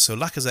 and so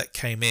Lacazette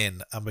came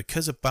in, and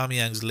because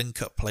Aubameyang's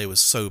link-up play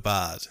was so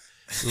bad,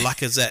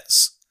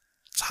 Lacazette's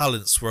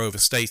talents were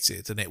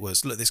overstated, and it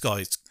was, look, this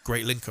guy's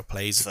great link-up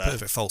play, he's a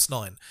perfect false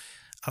 9.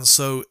 And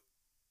so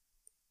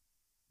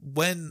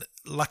when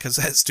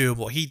Lacazette's doing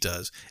what he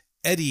does,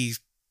 Eddie's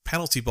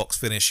penalty box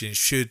finishing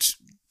should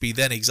be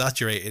then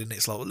exaggerated, and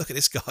it's like, well, look at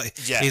this guy.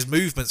 Yeah. His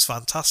movement's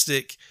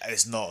fantastic.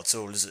 It's not at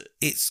all, is it?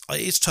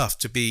 It's tough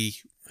to be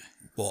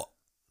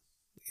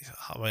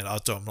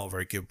I'm not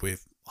very good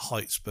with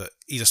heights, but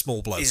he's a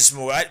small bloke. He's a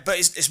small, but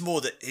it's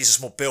more that he's a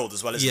small build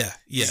as well, isn't it?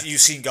 Yeah.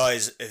 You've seen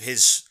guys of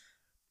his,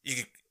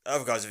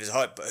 other guys of his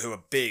height, but who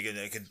are big and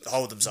they can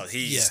hold themselves.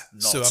 He's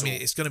not. So I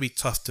mean, it's going to be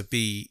tough to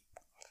be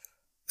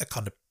a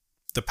kind of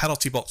the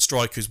penalty box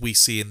strikers we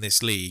see in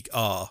this league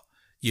are.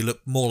 You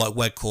look more like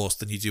Weghorst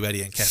than you do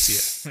Eddie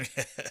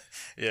Nketiah.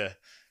 Yeah.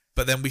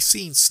 But then we've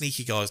seen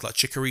sneaky guys like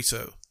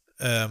Chicharito.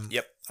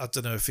 Yep. I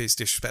don't know if it's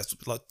disrespectful,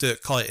 but like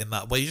Dirk Kuyt in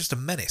that way. You're just a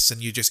menace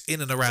and you're just in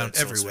and around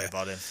everywhere.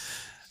 About him.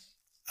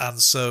 And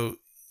so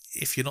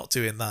if you're not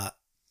doing that,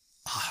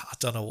 I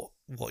don't know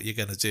what you're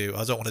going to do.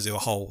 I don't want to do a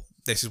whole,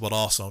 this is what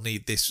Arsenal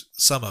need this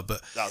summer,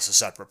 but... That's a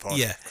separate part.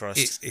 Yeah.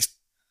 It's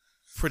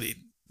pretty...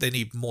 They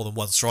need more than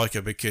one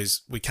striker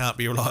because we can't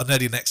be relying on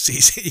Eddie next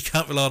season. You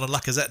can't rely on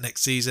Lacazette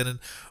next season. And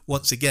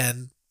once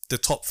again, the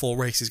top 4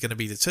 race is going to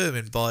be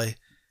determined by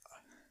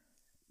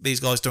these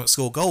guys don't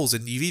score goals.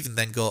 And you've even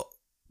then got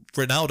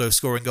Ronaldo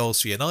scoring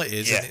goals for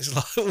United. Yeah. And it's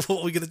like,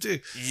 what are we going to do?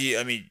 Yeah,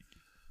 I mean,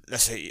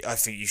 let's say, I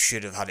think you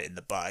should have had it in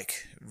the bag.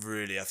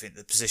 Really, I think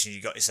the position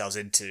you got yourselves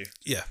into.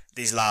 Yeah.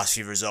 These last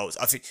few results.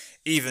 I think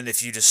even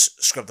if you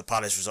just scrub the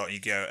Palace result and you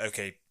go,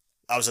 okay,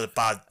 that was a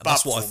bad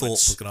that's what I thought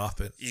was going to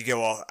happen. You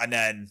go off, and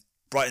then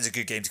Brighton's a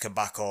good game to come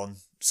back on.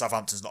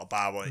 Southampton's not a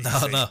bad one.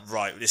 No.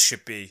 Right, this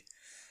should be...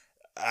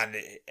 And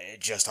it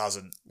just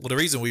hasn't. Well, the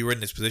reason we were in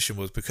this position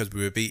was because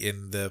we were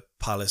beating the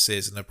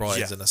Palaces and the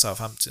Brightons and the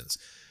Southamptons.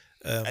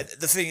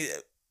 The thing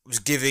was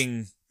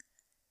giving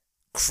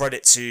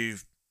credit to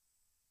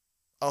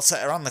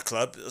Arteta and the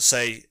club.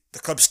 Say the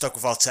club stuck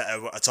with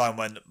Arteta at a time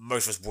when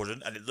most of us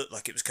wouldn't, and it looked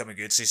like it was coming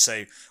good. So you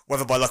say,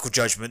 whether by luck or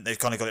judgment, they've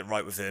kind of got it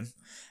right with him.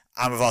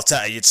 And with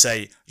Arteta, you'd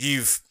say,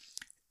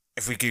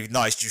 if we go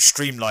nice, you've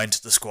streamlined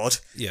the squad.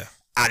 Yeah.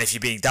 And if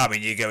you're being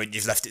damning, you go and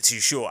you've left it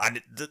too short.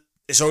 And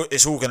it's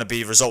all going to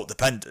be result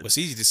dependent. Well, it's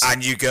easy to say.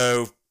 And you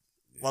go,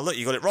 well, look,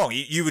 you got it wrong.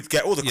 You would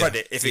get all the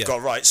credit if it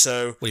got right.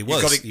 So he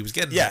was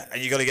getting it.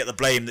 And you got to get the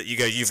blame that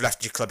you've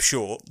left your club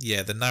short.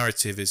 Yeah, the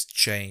narrative has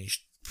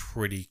changed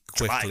pretty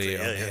quickly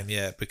on him.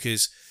 Yeah,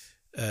 because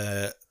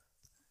I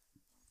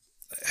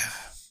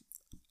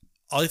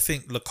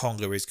think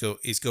Lokonga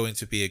is going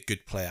to be a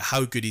good player.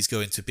 How good he's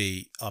going to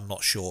be, I'm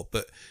not sure.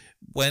 But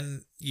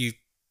when you've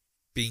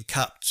been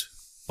capped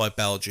by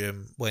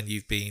Belgium, when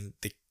you've been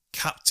the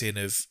captain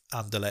of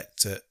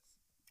Anderlecht at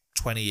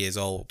 20 years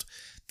old,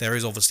 there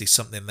is obviously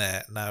something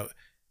there. Now,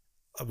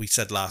 we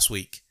said last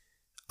week,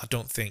 I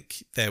don't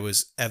think there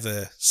was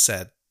ever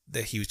said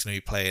that he was going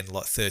to be playing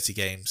like 30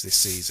 games this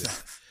season.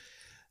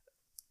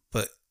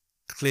 But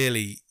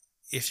clearly,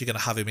 if you're going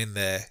to have him in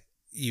there,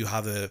 you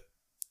have a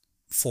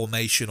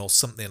formation or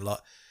something like.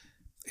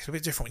 It's a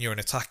bit different when you're an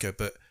attacker,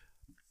 but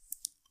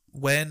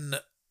when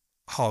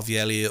Harvey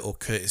Elliott or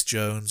Curtis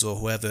Jones or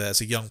whoever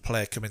as a young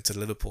player come into the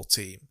Liverpool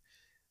team,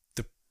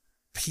 the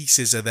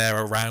pieces are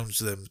there around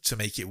them to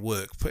make it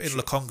work. Putting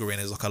Lokonga in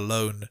as like a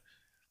lone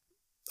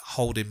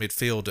holding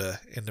midfielder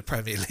in the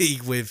Premier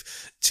League with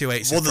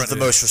 2/8 one of the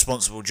most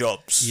responsible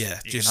jobs.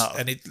 Yeah,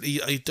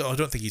 I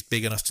don't think he's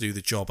big enough to do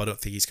the job. I don't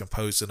think he's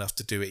composed enough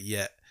to do it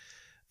yet.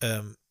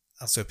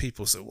 And so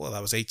people say, well,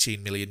 that was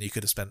 18 million you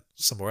could have spent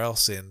somewhere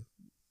else in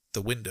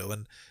the window.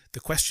 And the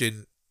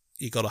question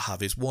you got to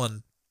have is,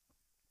 one,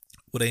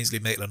 would Ainsley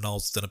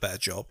Maitland-Niles done a better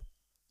job?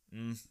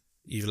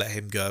 You've let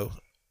him go.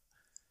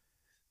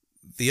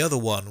 The other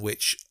one,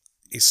 which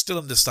is still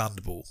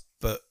understandable,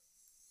 but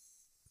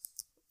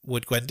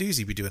would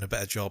Guendouzi be doing a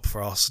better job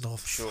for Arsenal?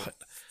 Sure.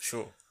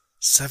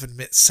 7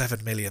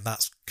 million,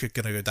 that's going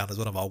to go down as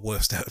one of our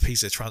worst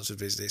pieces of transfer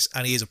business.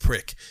 And he is a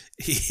prick.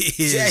 He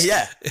is.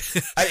 Yeah.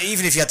 And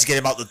even if you had to get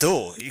him out the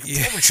door, you could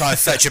probably try and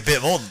fetch a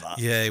bit more than that.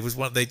 Yeah, it was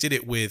one. They did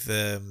it with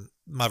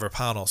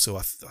Mavropanos, who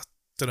I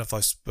don't know if I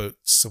spoke to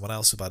someone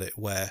else about it,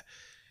 where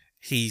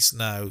he's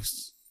now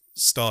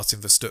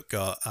starting for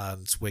Stuttgart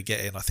and we're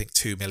getting, I think,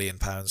 £2 million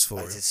for him.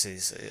 I did see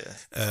so, yeah.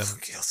 God.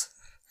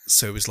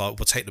 So it was like,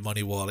 we'll take the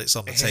money while it's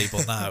on the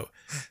table now.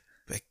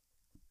 But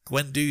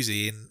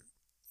Guendouzi, in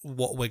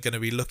what we're going to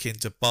be looking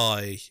to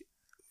buy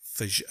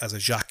as a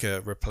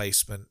Xhaka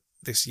replacement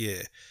this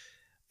year,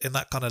 in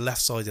that kind of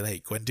left-sided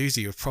 8,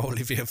 Guendouzi would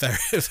probably be a very,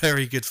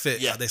 very good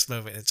fit at this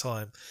moment in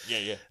time.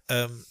 Yeah.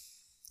 But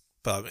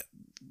I mean,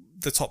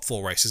 the top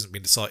 4 race isn't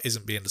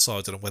being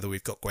decided on whether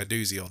we've got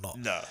Guendouzi or not.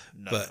 No.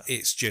 But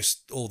it's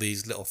just all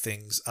these little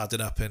things adding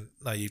up, and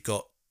now you've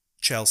got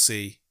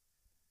Chelsea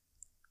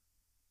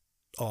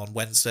on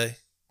Wednesday.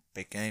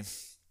 Big game.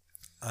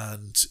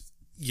 And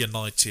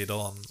United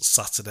on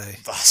Saturday.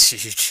 That's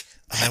huge.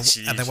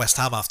 And then West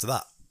Ham after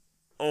that.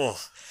 Oh,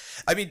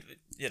 I mean,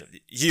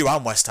 you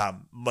and West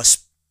Ham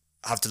must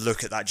have to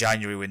look at that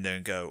January window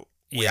and go,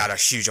 we had a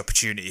huge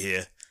opportunity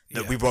here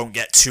that we won't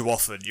get too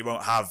often. You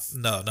won't have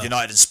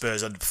United and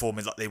Spurs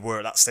underperforming like they were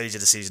at that stage of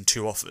the season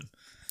too often.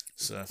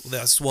 So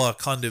that's why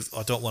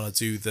I don't want to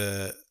do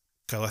because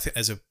I think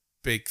there's a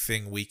big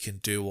thing we can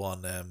do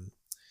on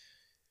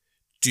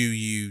do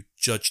you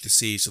judge the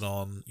season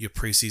on your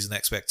pre-season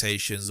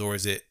expectations, or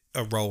is it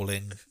a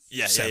rolling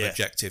set of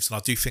objectives? And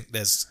I do think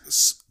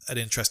there's an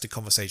interesting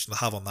conversation to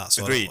have on that.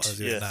 So Agreed. I don't want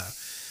to do it now.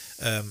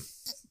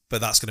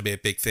 But that's going to be a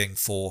big thing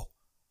for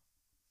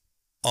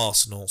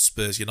Arsenal,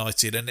 Spurs,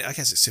 United, and I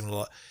guess it's similar.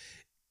 Like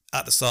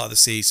at the start of the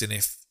season,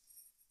 if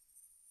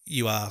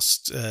you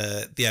asked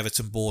the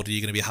Everton board, are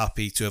you going to be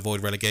happy to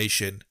avoid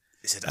relegation?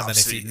 And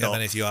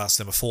then if you ask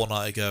them a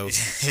fortnight ago,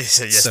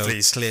 yes, so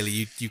please.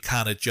 Clearly you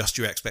can adjust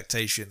your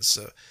expectations.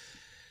 So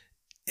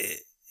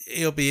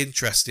it'll be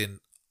interesting.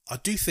 I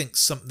do think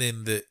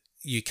something that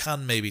you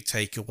can maybe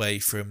take away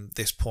from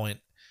this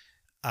point,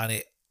 and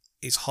it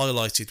is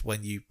highlighted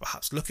when you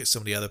perhaps look at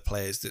some of the other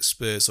players that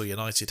Spurs or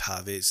United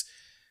have, is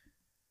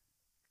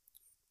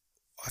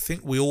I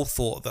think we all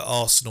thought that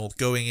Arsenal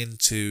going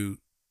into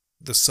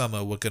the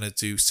summer were going to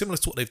do similar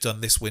to what they've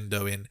done this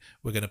window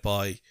we're going to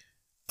buy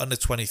under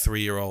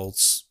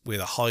 23-year-olds with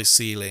a high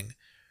ceiling.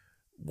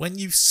 When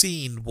you've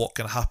seen what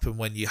can happen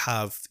when you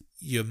have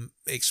your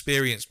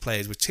experienced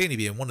players, with Tierney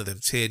being one of them,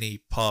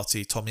 Tierney,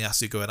 Partey,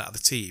 Tomiyasu going out of the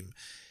team,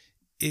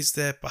 is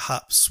there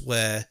perhaps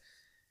where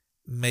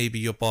maybe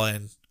you're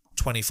buying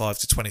 25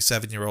 to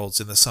 27-year-olds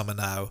in the summer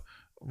now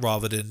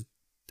rather than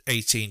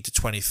 18 to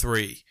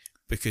 23,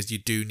 because you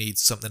do need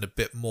something a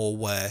bit more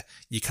where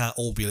you can't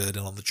all be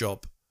learning on the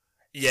job?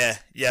 Yeah,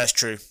 it's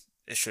true.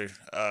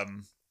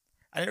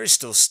 And there is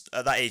still,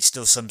 at that age,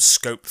 still some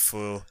scope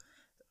for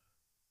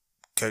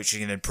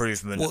coaching and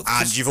improvement.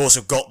 And you've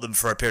also got them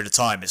for a period of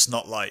time. It's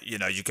not like, you're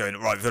going,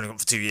 right, we've only got them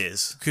for 2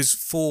 years. Because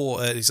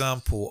for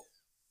example,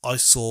 I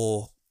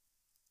saw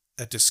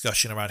a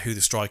discussion around who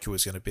the striker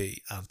was going to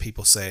be, and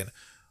people saying,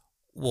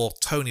 well,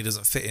 Tony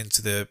doesn't fit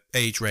into the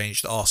age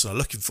range that Arsenal are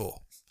looking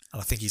for.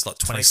 And I think he's like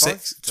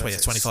 26,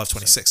 25,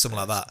 26, something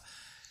like that.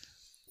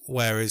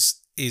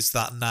 Whereas, is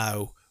that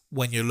now,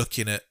 when you're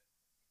looking at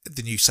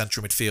the new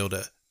central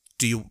midfielder,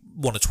 do you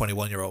want a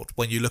 21-year-old?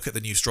 When you look at the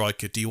new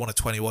striker, do you want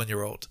a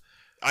 21-year-old?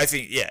 I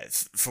think,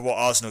 for what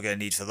Arsenal are going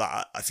to need for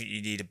that, I think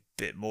you need a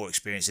bit more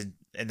experience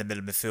in the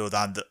middle midfield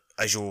and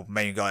as your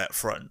main guy up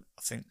front.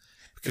 I think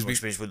because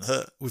experience wouldn't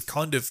hurt. We've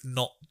kind of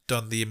not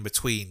done the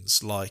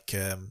in-betweens. Like,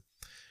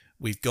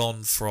 we've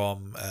gone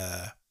from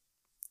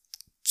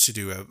to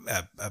do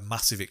a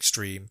massive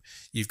extreme.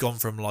 You've gone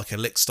from like a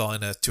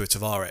Lichtsteiner to a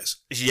Tavares.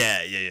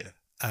 Yeah.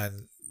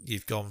 And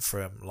you've gone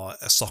from like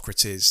a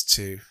Socrates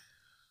to,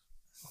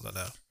 I don't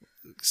know,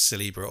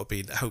 Saliba. It'll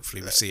be,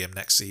 hopefully we'll see him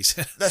next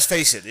season. Let's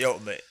face it, the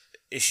ultimate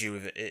issue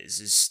with it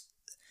is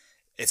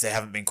if they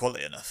haven't been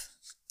quality enough.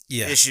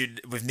 Yeah. The issue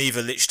with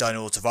neither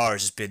Lichtsteiner or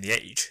Tavares has been the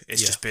age.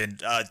 It's just been,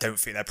 I don't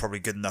think they're probably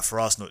good enough for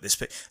Arsenal at this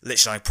point.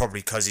 Lichtsteiner probably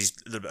because he's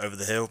a little bit over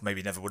the hill,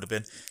 maybe never would have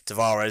been.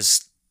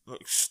 Tavares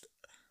looks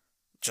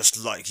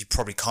just like he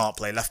probably can't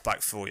play left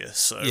back for you.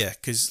 So yeah,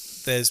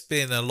 because there's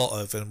been a lot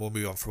of, and we'll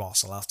move on from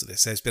Arsenal after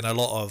this, there's been a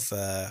lot of,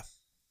 I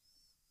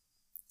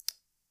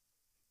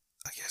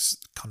guess,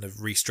 kind of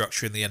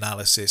restructuring the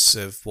analysis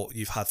of what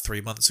you've had 3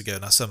 months ago.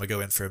 Now some are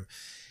going from,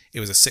 it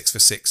was a 6 for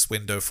 6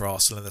 window for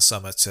Arsenal in the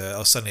summer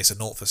to, suddenly it's a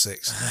 0 for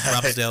 6.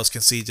 Ramsdale's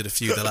conceded a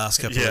few the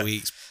last couple of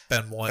weeks.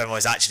 Ben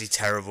White's actually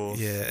terrible.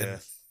 Yeah.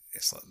 And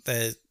it's like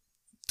there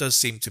does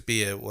seem to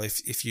be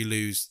if you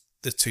lose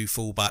the two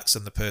fullbacks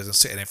and the person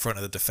sitting in front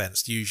of the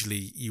defence,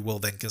 usually you will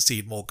then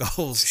concede more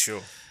goals. For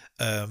sure.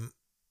 I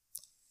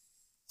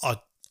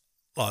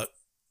like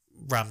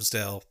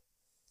Ramsdale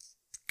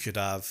could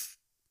have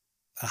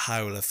a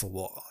howler for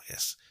what, I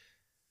guess,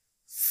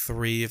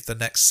 3 of the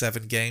next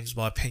 7 games.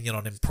 My opinion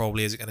on him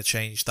probably isn't going to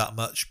change that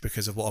much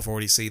because of what I've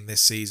already seen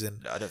this season.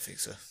 No, I don't think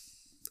so.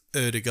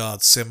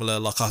 Ødegaard, similar.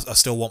 Like I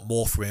still want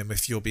more from him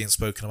if you're being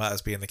spoken about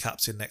as being the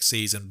captain next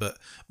season, but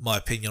my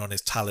opinion on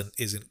his talent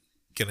isn't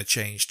going to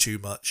change too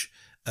much.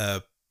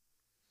 Ben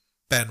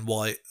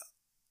White,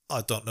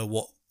 I don't know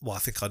what. Well, I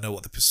think I know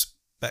what the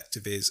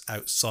perspective is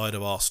outside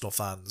of Arsenal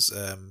fans.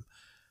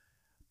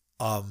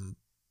 I'm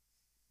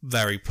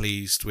very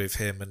pleased with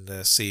him and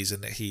the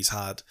season that he's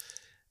had.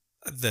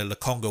 The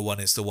Lokonga one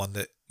is the one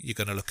that you're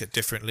going to look at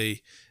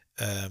differently.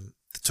 The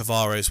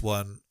Tavares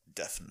one,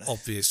 definitely,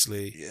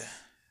 obviously, yeah.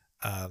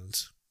 And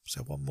is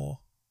there one more?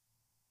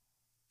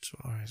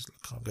 Tavares,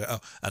 Lokonga. Oh,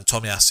 and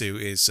Tomiyasu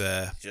is.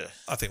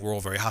 I think we're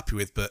all very happy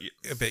with, but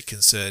a bit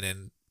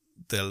concerning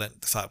the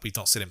fact we've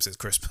not seen him since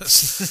Christmas.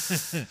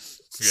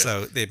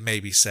 So it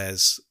maybe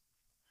says,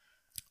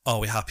 are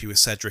we happy with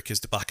Cedric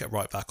as the back at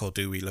right back, or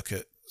do we look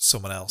at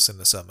someone else in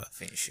the summer? I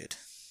think you should.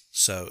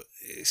 So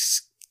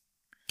it's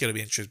going to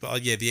be interesting.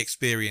 But the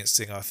experience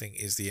thing I think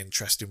is the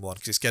interesting one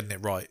because it's getting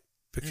it right.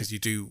 Because you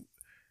do,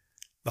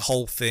 the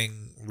whole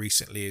thing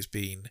recently has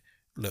been,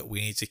 look,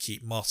 we need to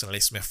keep Martinelli,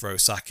 Smith Rowe,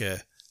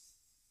 Saka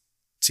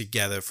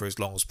together for as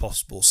long as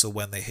possible. So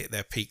when they hit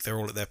their peak, they're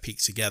all at their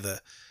peak together.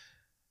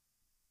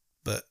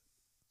 But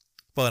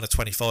buying a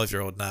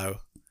 25-year-old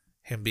now,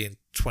 him being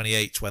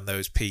 28 when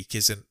those peak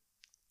isn't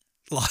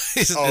a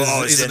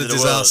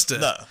disaster.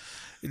 No.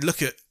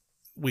 Look at,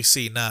 we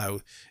see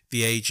now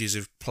the ages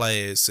of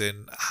players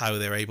and how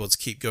they're able to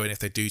keep going if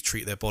they do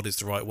treat their bodies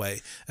the right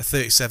way. A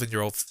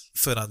 37-year-old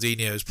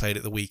Fernandinho has played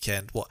at the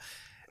weekend. What,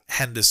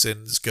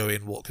 Henderson's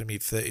going, what can be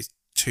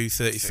 32,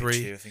 33?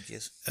 32, I think he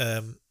is.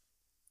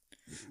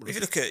 If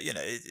you look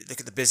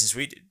at the business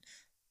we did,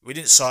 we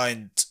didn't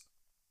sign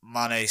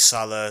Mane,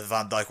 Salah,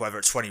 Van Dijk, whatever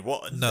at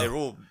 21. No. They're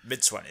all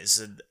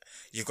mid-20s, and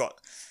you've got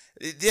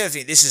the other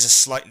thing. This is a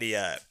slightly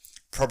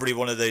probably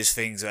one of those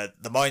things where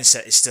the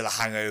mindset is still a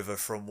hangover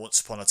from once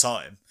upon a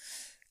time,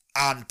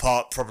 and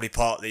probably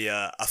partly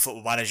a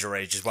Football Manager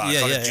age as well.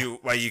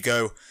 Where you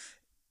go,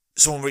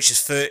 someone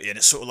reaches 30 and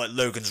it's sort of like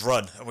Logan's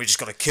Run, and we just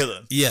got to kill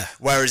him. Yeah.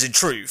 Whereas in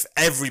truth,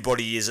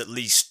 everybody is at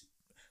least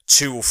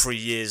 2 or 3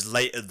 years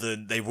later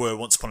than they were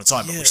once upon a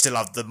time, but we still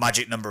have the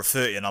magic number of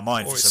 30 in our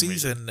mind for some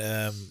reason.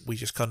 We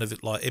just kind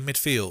of, like, in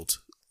midfield,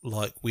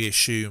 like, we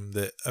assume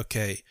that,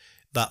 okay,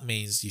 that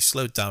means you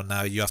slowed down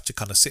now, you have to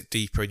kind of sit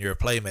deeper and you're a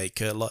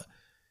playmaker. Like,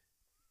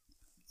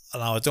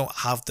 and I don't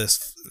have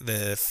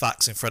the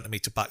facts in front of me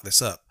to back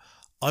this up.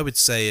 I would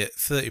say at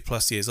 30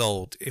 plus years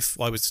old, if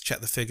I was to check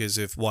the figures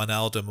of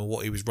Wijnaldum and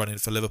what he was running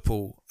for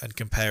Liverpool and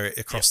compare it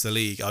across the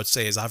league, I would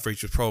say his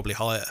average was probably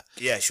higher.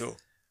 Yeah, sure.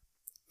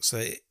 So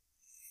it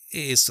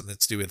is something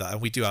to do with that.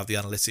 And we do have the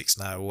analytics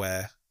now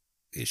where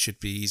it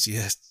should be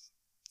easier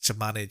to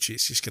manage.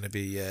 It's just going to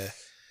be...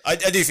 I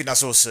do think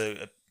that's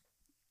also...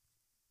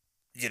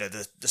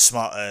 the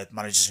smarter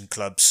managers and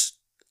clubs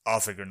are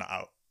figuring that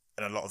out,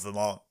 and a lot of them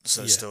aren't.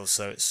 So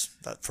that's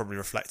probably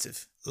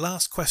reflective.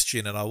 Last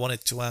question, and I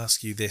wanted to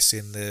ask you this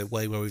in the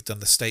way where we've done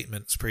the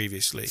statements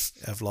previously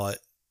of like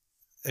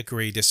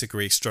agree,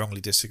 disagree, strongly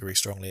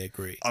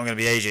agree. I'm going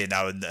to be AJ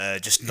now and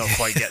just not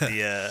quite get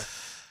the.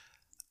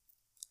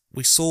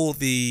 We saw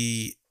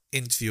the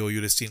interview, or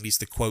you'd have seen at least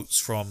the quotes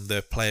from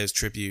the Players'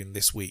 Tribune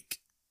this week.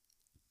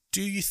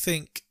 Do you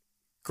think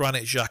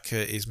Granit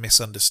Xhaka is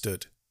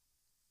misunderstood?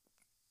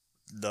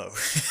 No.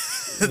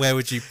 Where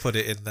would you put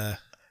it in there?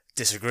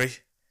 Disagree.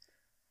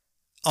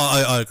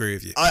 I agree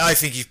with you. I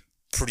think he's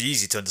pretty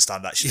easy to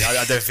understand. Actually,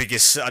 I don't think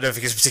it's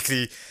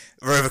particularly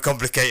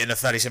overcomplicating a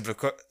fairly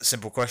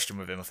simple question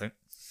with him. I think.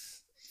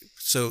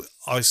 So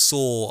I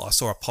saw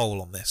a poll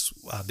on this,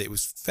 and it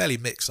was fairly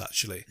mixed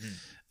actually.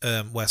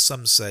 Where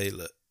some say,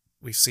 look,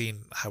 we've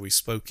seen how we've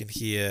spoken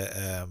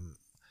here.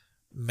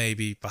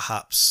 Maybe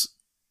perhaps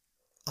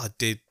I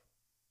did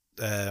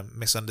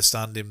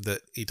misunderstand him,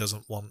 that he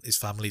doesn't want his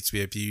family to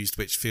be abused,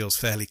 which feels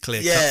fairly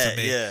clear cut for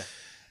me. Yeah.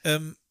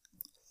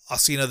 I've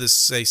seen others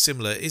say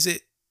similar. Is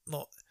it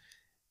not?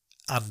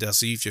 And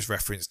as you've just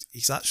referenced,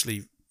 he's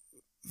actually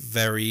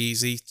very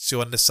easy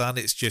to understand.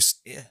 It's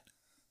just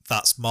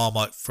that's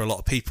Marmite for a lot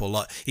of people.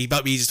 Like, he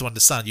might be easy to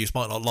understand. You just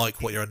might not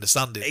like what you're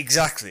understanding.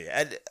 Exactly,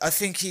 and I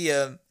think he,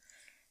 as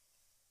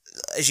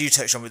you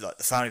touched on with like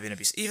the family being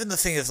abused, even the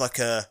thing of like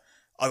I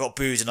got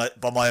booed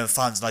by my own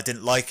fans and I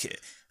didn't like it.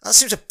 That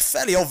seems a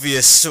fairly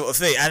obvious sort of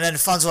thing. And then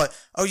fans are like,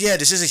 "Oh yeah,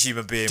 this is a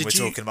human being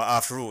talking about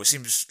after all." It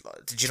seems.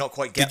 Like, did you not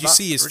quite get that? Did you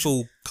see his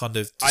full kind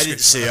of I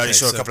didn't see. I only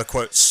saw a couple of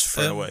quotes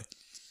thrown away.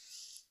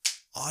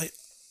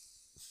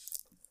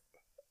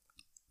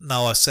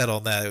 Now, I said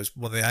on there, it was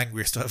one of the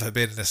angriest I've ever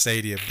been in a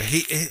stadium. But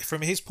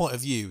from his point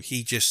of view,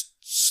 he just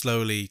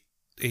slowly,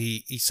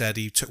 he said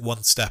he took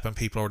one step and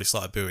people already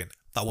started booing.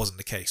 That wasn't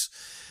the case.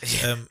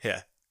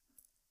 Yeah.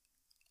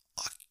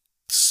 I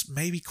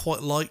maybe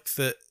quite liked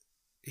that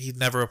he'd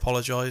never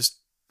apologised.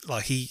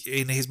 Like,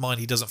 in his mind,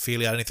 he doesn't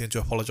feel he had anything to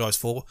apologise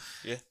for.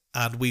 Yeah.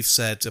 And we've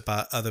said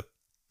about other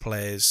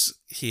players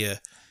here,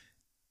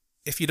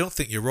 if you don't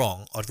think you're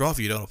wrong, I'd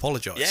rather you don't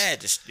apologise. Yeah,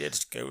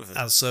 just go with it.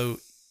 And so,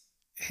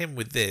 him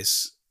with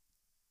this,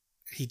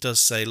 he does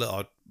say, look,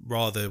 I'd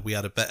rather I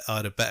had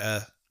a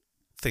better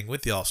thing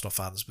with the Arsenal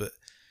fans, but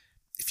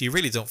if you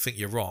really don't think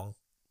you're wrong,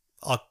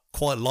 I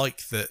quite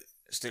like that.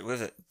 Stick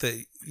with it.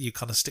 That you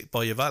kind of stick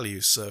by your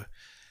values. So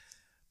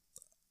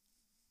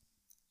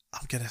I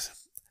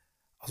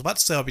was about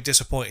to say I'd be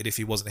disappointed if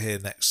he wasn't here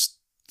next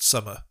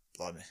summer.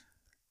 Blimey.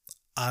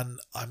 And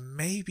I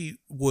maybe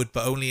would,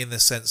 but only in the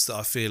sense that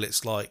I feel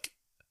it's like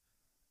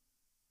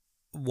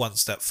one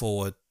step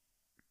forward,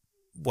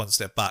 one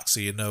step back.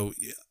 So,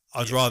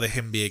 I'd rather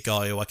him be a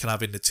guy who I can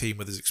have in the team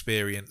with his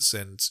experience,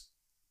 and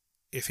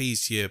if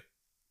he's your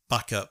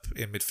backup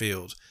in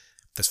midfield,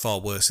 there's far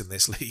worse in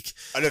this league.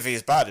 I don't think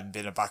it's bad in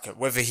being a backup.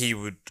 Whether he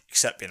would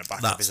accept being a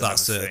backup is another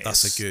thing.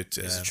 That's a good...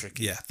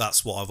 tricky. Yeah,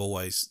 that's what I've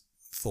always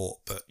thought,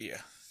 but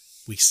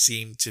we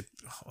seem to...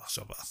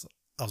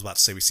 I was about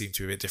to say we seem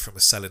to be a bit different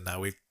with selling now.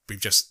 We've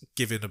just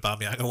given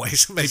Aubameyang away,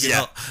 so maybe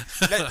not.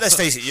 Let's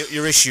face it,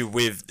 your issue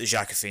with the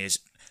Xhaka thing is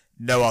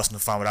no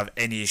Arsenal fan would have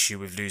any issue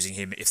with losing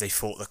him if they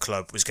thought the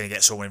club was going to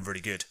get someone in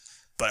really good.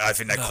 But I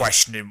think they're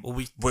questioning,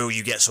 will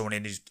you get someone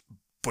in who's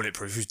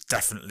bulletproof, who's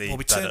definitely we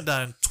better? Turned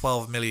down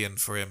 12 million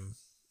for him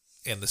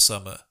in the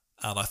summer,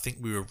 and I think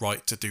we were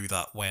right to do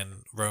that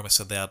when Roma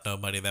said they had no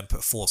money, then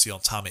put 40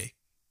 on Tammy.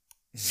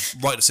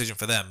 Right decision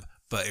for them,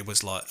 but it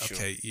was like,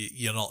 okay,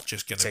 you're not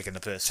just going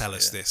to tell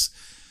us this.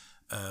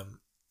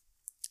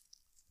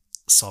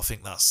 So I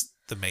think that's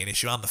the main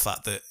issue, and the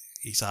fact that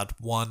he's had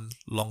one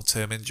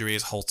long-term injury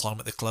his whole time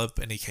at the club,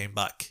 and he came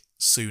back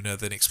sooner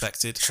than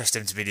expected. Trust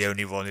him to be the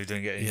only one who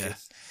didn't get injured.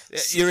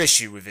 Your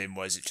issue with him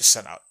was it just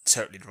sent out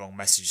totally the wrong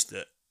message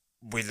that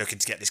we're looking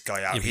to get this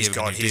guy out. He's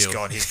gone,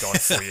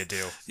 4-year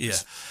deal.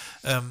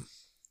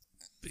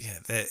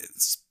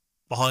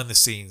 Behind the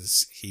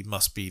scenes, he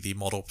must be the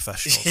model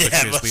professional,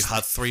 because we've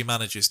had 3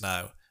 managers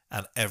now,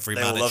 and every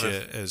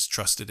manager has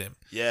trusted him.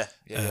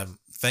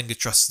 Wenger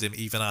trusted him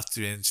even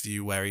after an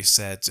interview where he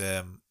said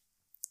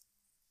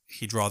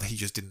he'd rather he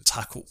just didn't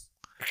tackle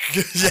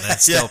and then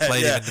still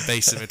played him in the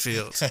base of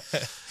midfield.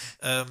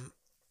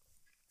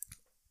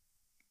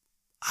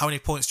 How many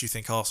points do you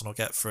think Arsenal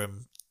get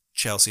from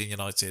Chelsea and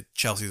United?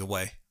 Chelsea's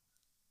away.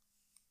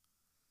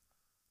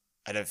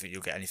 I don't think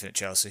you'll get anything at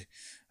Chelsea.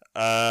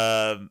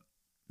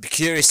 Be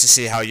curious to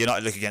see how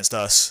United look against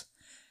us.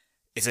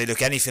 If they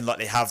look anything like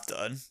they have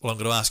done... Well, I'm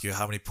going to ask you,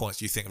 how many points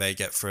do you think they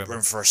get from...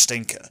 Room for a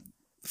stinker.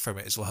 From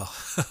it as well.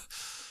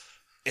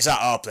 It's at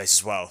our place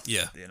as well.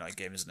 Yeah. The United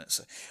game, isn't it?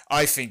 So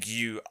I think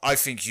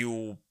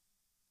you'll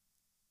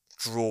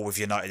draw with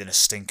United in a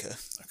stinker.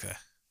 Okay.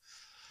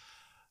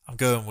 I'm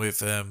going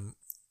with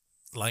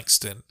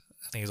Langston.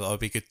 I think it would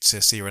be good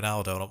to see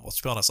Ronaldo. And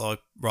to be honest, I'd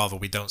rather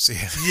we don't see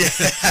him.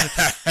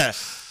 Yeah.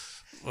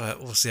 Well,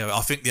 we'll see.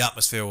 I think the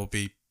atmosphere will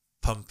be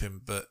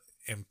pumping, but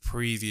in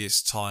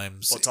previous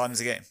times... What time is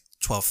the game?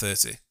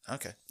 12:30.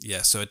 Okay.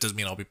 Yeah, so it does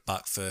mean I'll be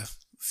back for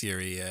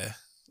Fury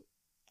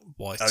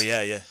White. Oh,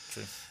 yeah,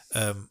 true.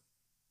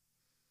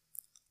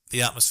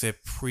 The atmosphere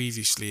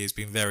previously has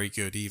been very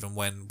good, even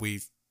when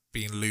we've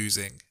been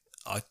losing.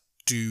 I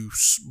do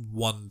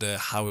wonder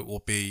how it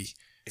will be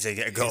if they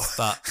get a goal.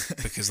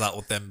 Because that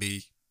would then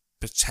be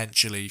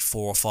potentially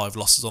 4 or 5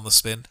 losses on the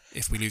spin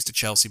if we lose to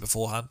Chelsea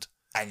beforehand.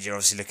 And you're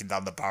obviously looking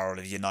down the barrel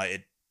of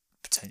United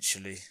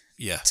potentially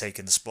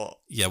taking the spot.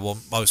 Yeah, well,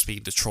 I was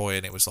speaking to Troy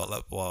and it was like,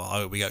 well, I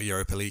hope we get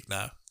Europa League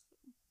now.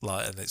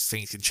 And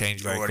things can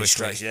change very quickly.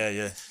 Stretched.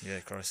 Yeah,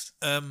 Christ.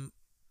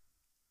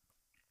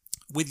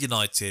 With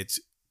United,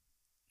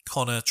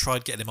 Connor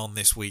tried getting him on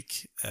this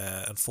week.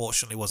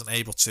 Unfortunately, wasn't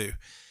able to.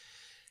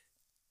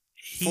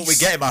 Thought we'd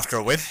get him after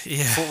a win.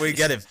 Yeah. Thought we'd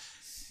get him.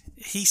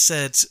 He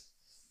said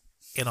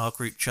in our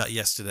group chat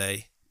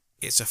yesterday,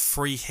 it's a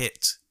free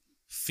hit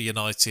for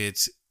United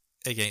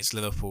against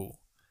Liverpool.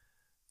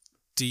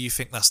 Do you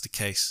think that's the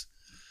case?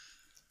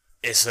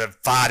 it's a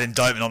bad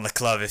indictment on the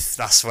club if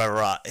that's where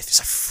we're at. If it's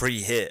a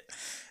free hit,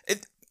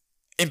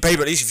 in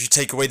paper at least, if you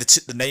take away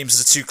the names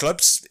of the two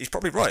clubs, he's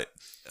probably right.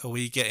 Are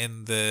we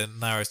getting the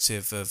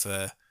narrative of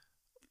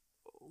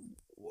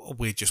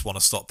we just want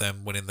to stop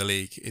them winning the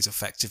league is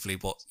effectively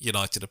what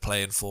United are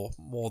playing for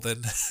more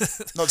than...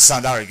 Not to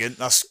sound arrogant,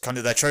 that's kind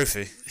of their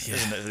trophy,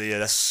 isn't it? Yeah,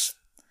 that's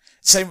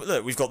same.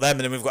 Look, we've got them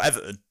and then we've got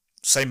Everton.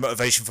 Same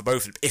motivation for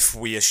both of them. If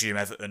we assume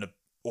Everton are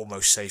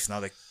almost safe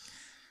now, they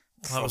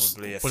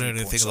probably one of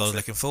the things I was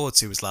looking forward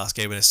to was last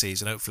game of the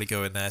season. Hopefully,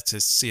 going there to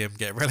see them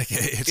get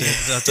relegated.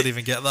 And I don't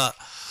even get that.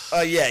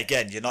 Yeah,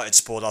 again, United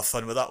spoiled our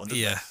fun with that one,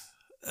 didn't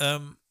they? Yeah,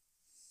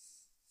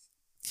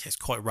 it's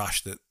quite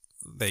rash that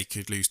they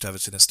could lose to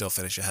Everton and still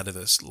finish ahead of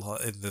us.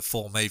 Like, in the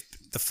form,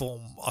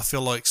 I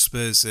feel like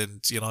Spurs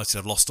and United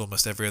have lost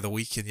almost every other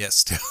week, and yet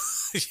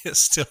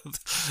still,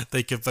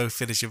 they could both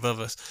finish above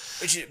us.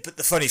 But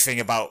the funny thing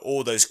about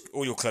all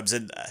your clubs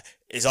in there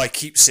is, I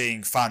keep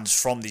seeing fans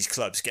from these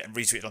clubs getting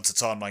retweeted onto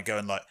timeline,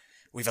 going like,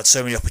 "We've had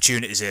so many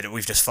opportunities here that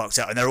we've just fucked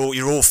out," and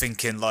you're all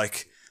thinking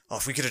like, "Oh,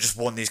 if we could have just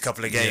won these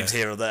couple of games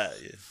here or there."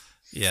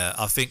 Yeah,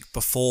 I think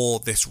before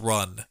this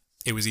run,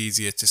 it was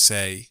easier to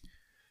say,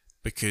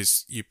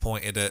 because you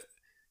pointed at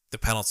the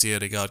penalty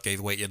Odegaard gave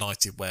away at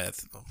United where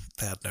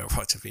they had no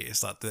right to beat.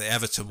 It's like the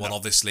Everton one,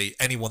 obviously.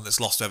 Anyone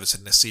that's lost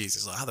Everton this season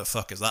is like, how the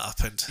fuck has that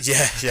happened?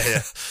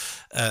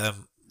 Yeah.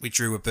 We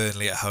drew with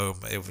Burnley at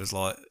home. It was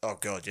like, oh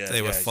god, yeah.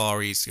 They were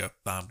far easier to go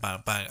bang,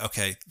 bang, bang.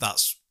 Okay,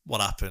 that's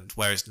what happened.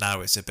 Whereas now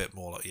it's a bit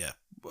more like,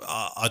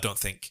 I don't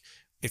think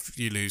if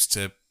you lose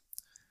to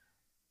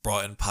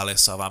Brighton,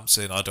 Palace,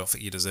 Southampton, I don't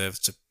think you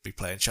deserve to be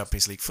playing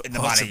Champions League football.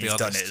 In the manner you've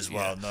done it as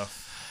well, no.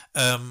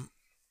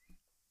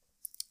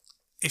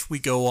 If we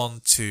go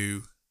on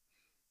to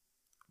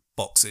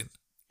boxing,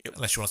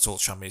 unless you want to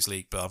talk Champions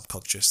League, but I'm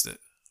conscious that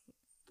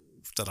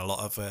we've done a lot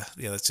of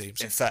the other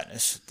teams. In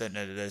fairness, don't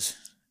know that there's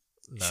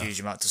a huge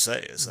amount to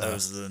say. Other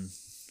than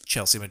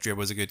Chelsea Madrid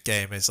was a good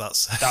game.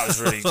 That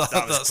was really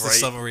that was great. The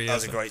summary. That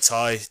was a great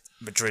tie.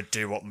 Madrid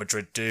do what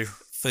Madrid do.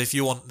 So if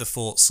you want the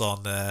thoughts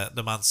on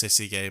the Man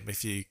City game,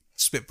 if you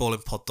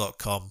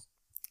spitballingpod.com,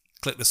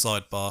 click the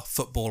sidebar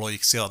football, or you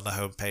can see it on the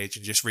homepage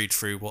and just read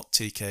through what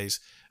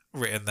TK's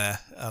written there.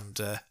 And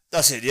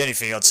that's it. The only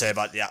thing I'd say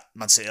about the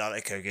Man City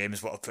Atletico game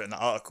is what I put in that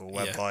article,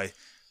 whereby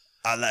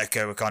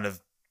Atletico were kind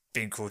of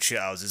being called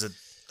shithouses.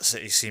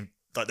 City seemed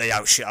like they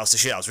out shithouse the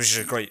shithouse, which is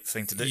a great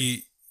thing to do.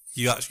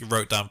 You actually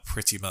wrote down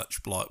pretty much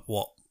like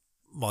what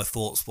my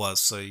thoughts was,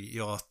 so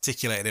you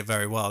articulated it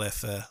very well.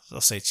 If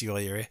I'll say to you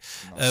while you're here,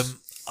 nice.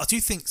 I do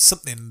think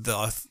something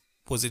that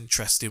was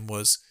interesting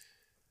was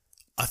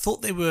I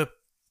thought they were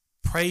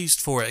praised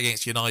for it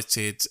against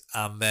United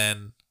and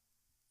then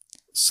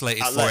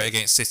slated for it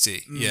against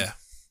City. Yeah.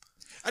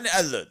 And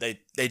look,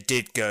 they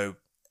did go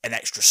an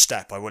extra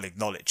step, I will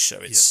acknowledge. So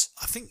it's.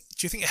 Do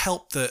you think it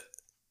helped that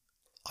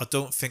I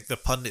don't think the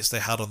pundits they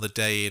had on the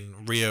day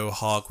in Rio,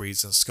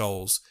 Hargreaves and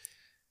Scholes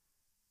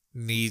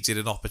needed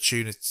an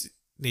opportunity,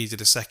 needed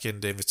a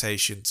second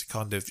invitation to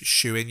kind of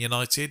shoe in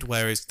United,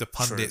 whereas the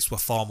pundits were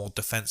far more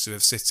defensive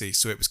of City.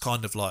 So it was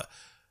kind of like,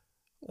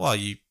 well,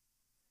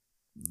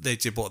 they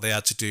did what they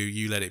had to do,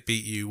 you let it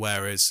beat you,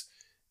 whereas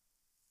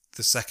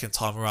the second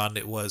time around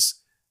it was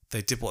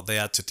they did what they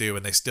had to do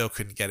and they still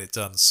couldn't get it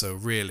done. So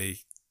really,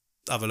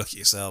 have a look at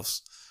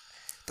yourselves.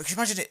 But can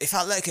you imagine if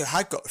Atletico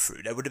had got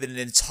through, there would have been an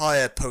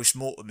entire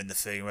post-mortem in the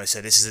thing where they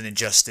said this is an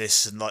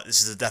injustice and like this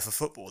is the death of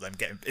football.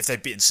 If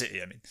they'd beaten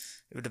City, I mean,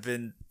 it would have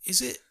been.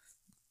 Is it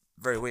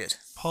very weird?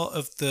 Part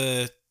of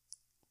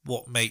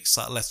what makes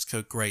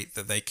Atletico great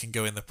that they can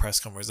go in the press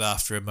conference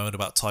after and moan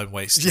about time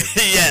wasting.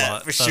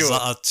 For sure.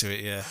 That add to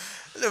it, yeah.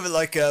 A little bit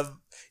like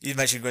you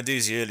mentioned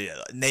Guendouzi earlier,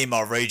 like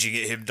Neymar raging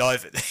at him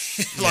diving.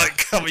 Like,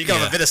 come on, you got to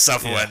have a bit of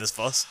self-awareness,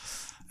 boss.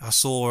 I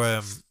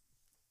saw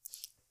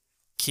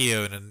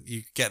Keown, and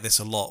you get this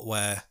a lot,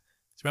 where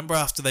remember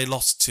after they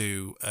lost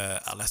to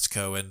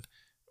Atletico and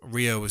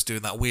Rio was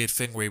doing that weird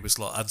thing where he was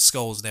like, and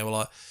Scholes, and they were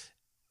like,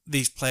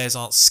 these players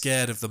aren't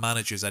scared of the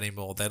managers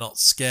anymore. They're not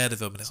scared of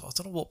them. And it's like, I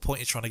don't know what point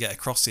you're trying to get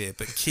across here,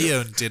 but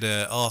Keown did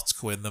an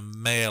article in the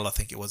Mail, I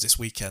think it was this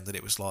weekend, and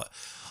it was like,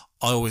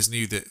 I always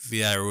knew that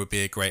Vieira would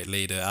be a great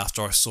leader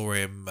after I saw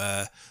him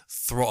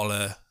throttle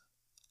a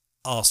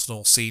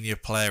Arsenal senior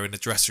player in the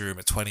dressing room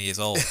at 20 years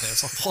old. And it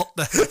was like, what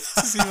the hell does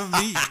this even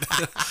mean?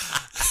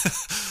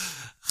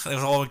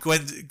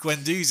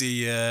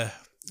 Guendouzi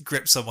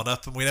gripped someone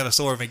up and we never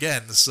saw him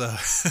again. So,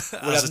 as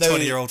a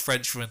 20-year-old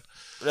Frenchman.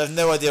 I have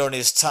no idea on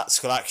his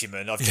tactical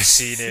acumen. I've just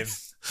seen him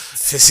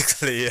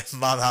physically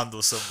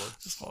manhandle someone.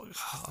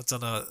 I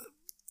don't know.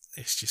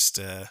 It's just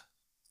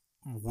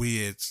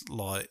weird,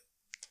 like,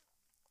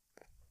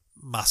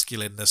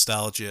 masculine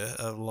nostalgia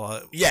of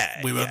like,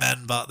 we were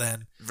men back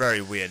then.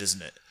 Very weird,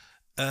 isn't it?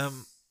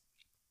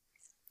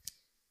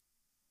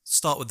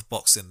 Start with the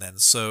boxing then.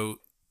 So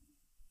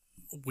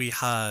we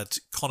had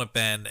Conor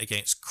Benn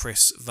against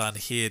Chris Van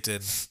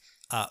Heerden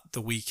at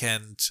the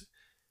weekend.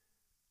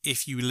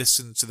 If you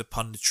listen to the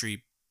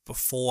punditry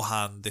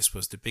beforehand, this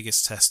was the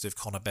biggest test of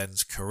Conor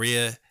Benn's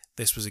career.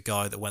 this was a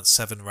guy that went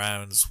 7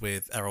 rounds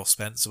with Errol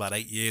Spence about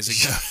 8 years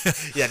ago.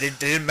 Yeah, they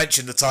didn't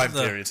mention the time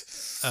period.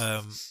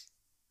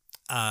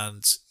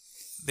 And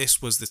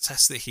this was the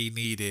test that he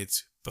needed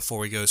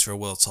before he goes for a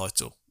world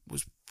title.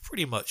 Was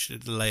pretty much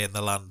laying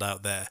the land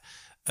out there.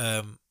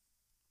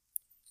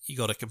 You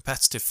got a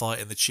competitive fight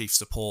in the chief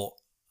support,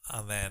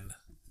 and then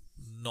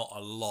not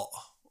a lot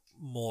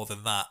more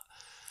than that.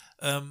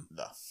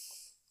 No.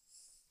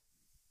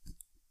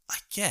 I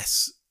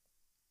guess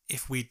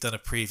if we'd done a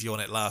preview on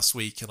it last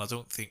week, and I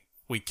don't think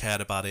we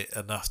cared about it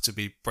enough to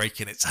be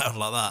breaking it down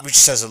like that. Which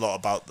says a lot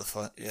about the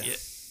fight, yeah.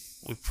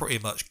 We pretty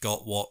much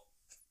got what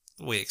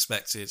we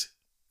expected.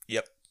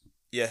 Yep.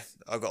 Yeah,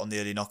 I got on the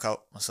early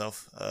knockout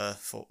myself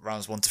for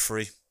rounds 1 to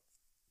 3.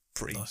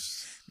 Pretty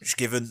much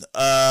given.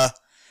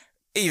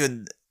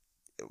 Even...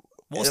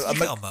 What did you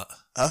get on that?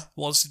 Huh?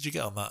 What did you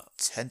get on that?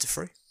 10 to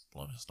 3.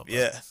 Well, that's not bad.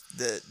 Yeah.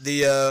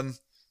 The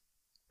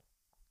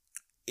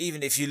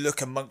even if you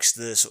look amongst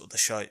the sort of the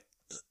shite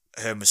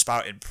Hearn was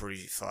spouting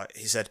pre-fight,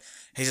 he said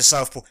he's a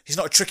southpaw. He's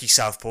not a tricky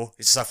southpaw.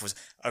 He's a southpaw.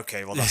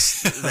 Okay, well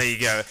that's there you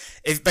go.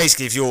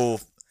 If you're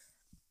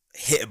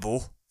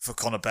hittable for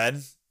Conor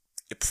Benn,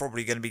 you're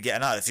probably going to be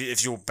getting out.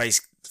 If you're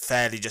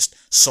fairly just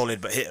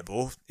solid but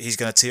hittable, he's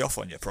going to tee off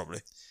on you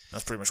probably.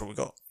 That's pretty much what we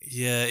got.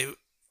 Yeah.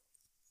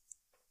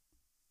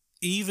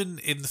 Even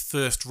in the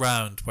first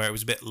round, where it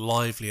was a bit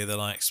livelier than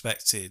I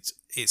expected,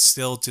 it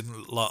still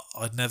didn't.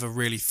 I'd never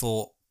really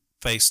thought,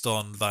 based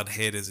on Van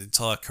Heerden's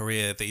entire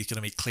career, that he's going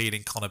to be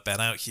cleaning Conor Benn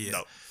out here.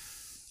 No.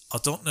 I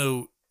don't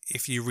know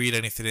if you read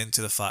anything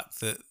into the fact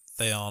that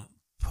they aren't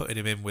putting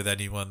him in with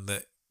anyone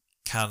that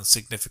can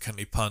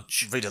significantly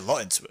punch. Read a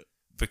lot into it.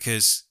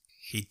 Because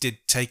he did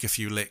take a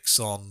few licks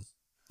on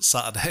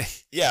Saturday.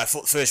 Yeah, I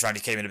thought the first round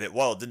he came in a bit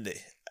wild, didn't he?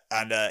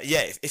 And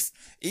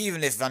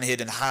even if Van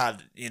Heerden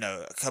had,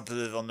 a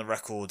couple of on the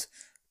record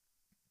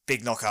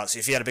big knockouts,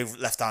 if he had a big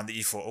left hand that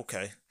you thought,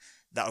 okay,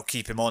 that'll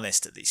keep him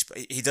honest at least. But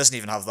he doesn't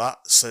even have that.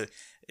 So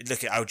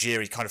look at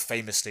Algieri, kind of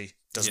famously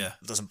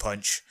doesn't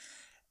punch.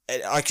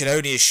 I can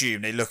only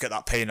assume they look at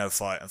that Payno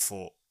fight and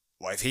thought,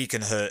 well, if he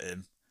can hurt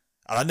him,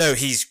 and I know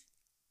he's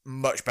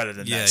much better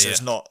than that, so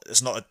it's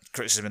not a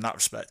criticism in that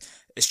respect.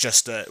 It's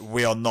just that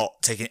we are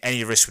not taking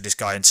any risk with this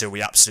guy until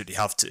we absolutely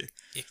have to.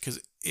 Because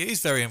it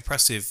is very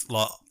impressive.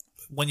 Like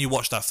when you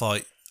watch that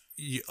fight,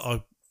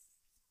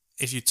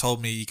 if you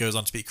told me he goes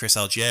on to beat Chris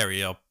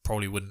Algieri, I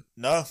probably wouldn't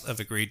have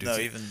agreed with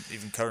you.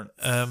 Even current.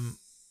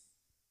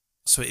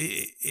 So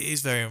it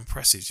is very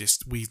impressive.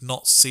 Just we've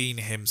not seen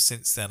him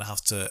since then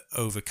have to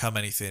overcome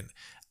anything,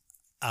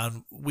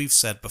 and we've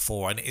said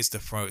before, and it is the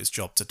promoter's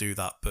job to do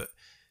that, but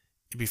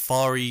it'd be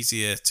far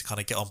easier to kind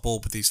of get on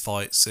board with these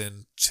fights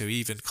and to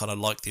even kind of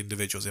like the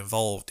individuals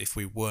involved if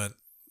we weren't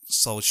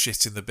sold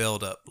shit in the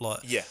build-up.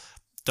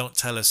 Don't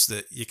tell us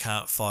that you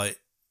can't fight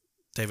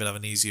David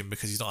Avanesian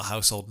because he's not a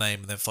household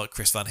name and then fight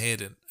Chris Van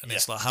Heerden. And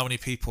it's like, how many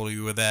people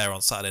who were there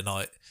on Saturday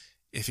night,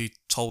 if you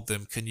told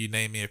them, can you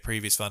name me a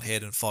previous Van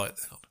Heerden fight?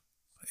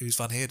 Who's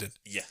Van Heerden?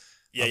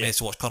 I'm here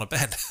to watch Conor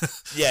Benn.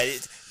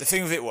 The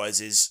thing with it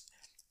is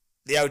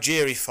the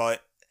Algieri fight,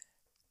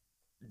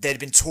 they'd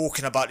been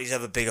talking about these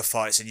other bigger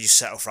fights and you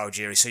settle for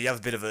Algieri, so you have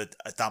a bit of a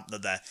dampener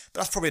there.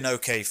 But that's probably an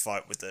okay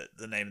fight with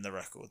the name and the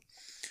record.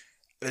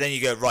 But then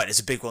you go, right, there's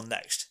a big one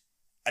next.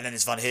 And then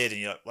it's Van Heerden,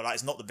 you're like, well, that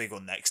is not the big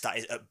one next. That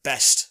is at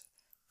best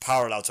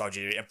parallel to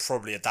Algieri and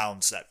probably a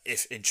down step,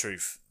 if in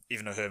truth,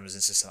 even though Hearn was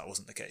insisting that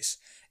wasn't the case.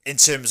 In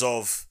terms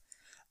of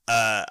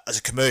as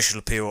a commercial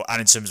appeal and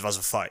in terms of as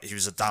a fight, he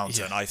was a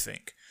downturn, I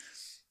think.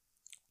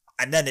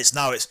 And then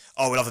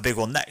we'll have a big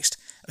one next.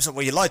 I like,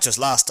 well, you lied to us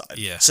last time.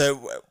 Yeah.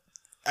 So,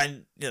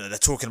 and they're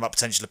talking about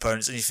potential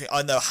opponents, and you think,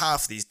 I know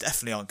half of these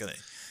definitely aren't going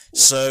to.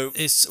 So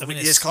it's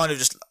kind of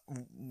just,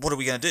 what are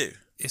we going to do?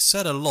 It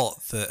said a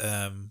lot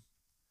that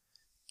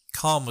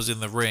Khan was in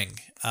the ring,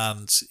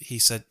 and they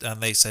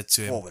said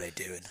to him, what were they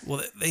doing?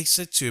 Well, they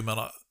said to him,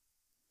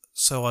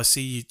 so I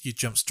see you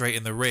jump straight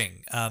in the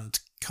ring, and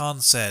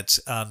Khan said,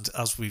 and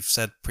as we've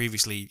said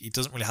previously, he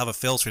doesn't really have a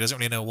filter. He doesn't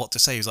really know what to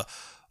say. He's like,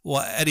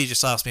 well, Eddie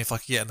just asked me if I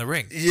could get in the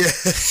ring. Yeah.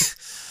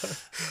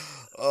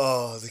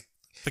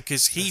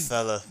 Because he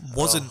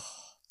wasn't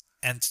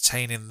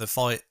entertaining the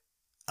fight.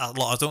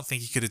 I don't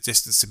think he could have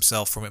distanced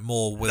himself from it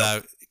more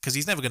without, because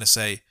he's never going to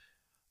say,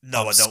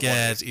 no, I'm I don't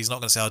scared. want it. He's not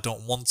going to say, I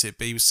don't want it,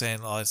 but he was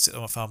saying, I sit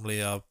with my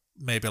family,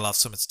 maybe I'll have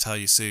something to tell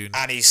you soon.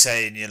 And he's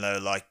saying,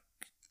 I'm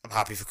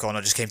happy for Conor,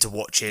 I just came to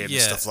watch him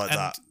and stuff like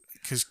that.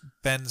 Because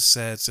Ben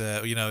said,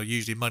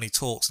 usually money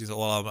talks. He's like,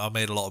 well, I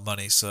made a lot of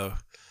money, so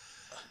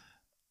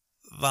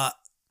that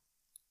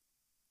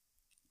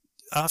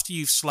after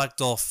you've slagged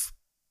off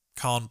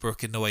Khan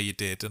Brook in the way you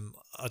did, and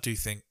I do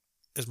think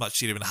as much as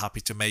he'd have been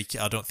happy to make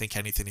it, I don't think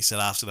anything he said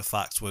after the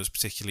fact was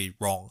particularly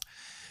wrong.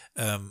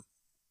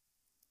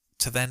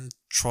 To then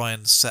try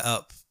and set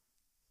up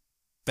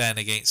Ben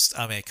against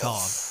Amir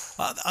Khan.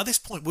 At this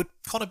point, would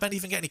Conor Benn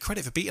even get any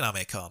credit for beating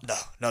Amir Khan?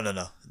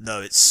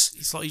 No,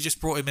 it's like you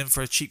just brought him in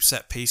for a cheap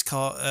set piece.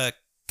 Carl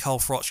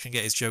Froch can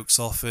get his jokes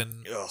off,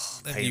 and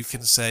then you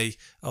can say,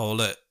 oh,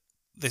 look,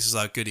 this is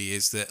how good he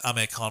is, that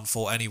Amir Khan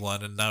fought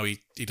anyone and now he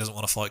doesn't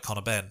want to fight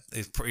Conor Benn.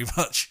 It's pretty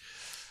much.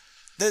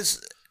 There's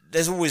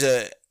always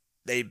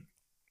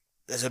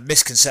there's a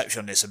misconception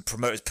on this, and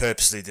promoters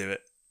purposely do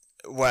it,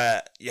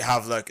 where you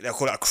have they'll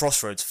call it a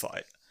crossroads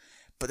fight.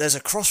 But there's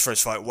a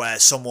crossroads fight where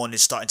someone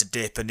is starting to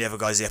dip and the other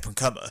guy's the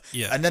up-and-comer.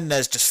 Yeah. And then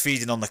there's just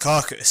feeding on the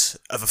carcass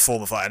of a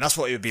former fighter, and that's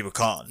what it would be with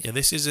Khan. Yeah,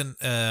 this isn't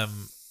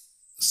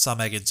Sam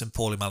Eggington,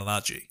 Paulie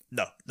Malignaggi.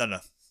 No.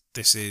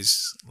 This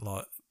is,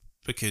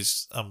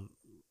 because I'm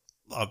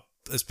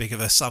as big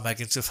of a Sam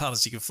Eggington fan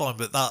as you can find,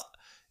 but that,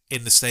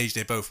 in the stage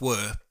they both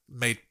were,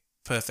 made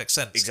perfect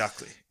sense.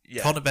 Exactly,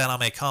 yeah. Conor Benn,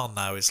 Amir Khan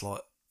now is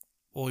well,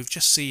 we've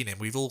just seen him.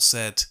 We've all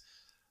said,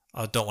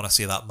 I don't want to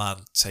see that man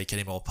take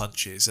any more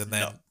punches. And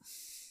then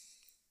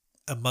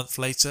a month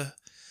later,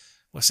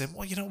 we're saying,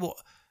 well, you know what?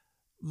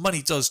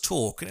 Money does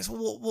talk. And it's,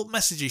 what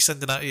message are you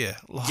sending out here?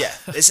 Yeah.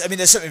 There's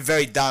something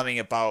very damning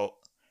about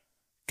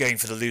going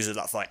for the loser of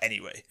that fight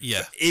anyway.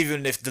 Yeah. But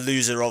even if the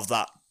loser of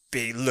that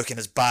being looking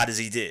as bad as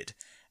he did,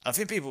 I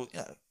think people,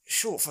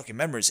 short fucking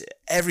memories,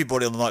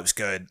 everybody on the night was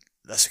going,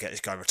 let's get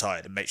this guy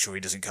retired and make sure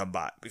he doesn't come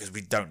back because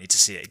we don't need to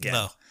see it again.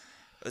 No.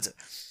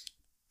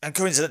 And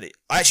coincidentally,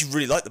 I actually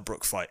really like the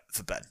Brook fight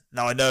for Ben.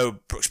 Now, I know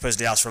Brook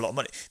supposedly asked for a lot of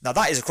money. Now,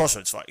 that is a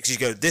crossroads fight because you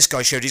go, this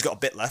guy showed he's got a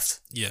bit left.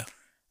 Yeah.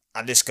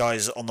 And this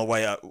guy's on the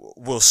way up.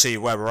 We'll see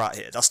where we're at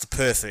here. That's the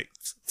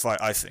perfect fight,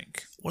 I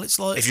think. Well, it's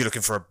like... if you're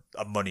looking for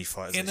a money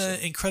fight. In an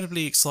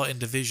incredibly exciting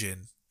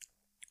division,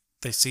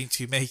 they seem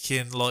to be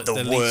making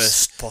the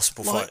worst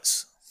possible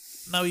fights.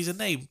 Now, he's a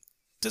name.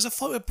 Does a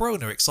fight with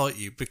Broner excite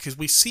you? Because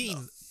we've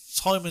seen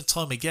time and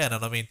time again,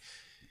 and I mean,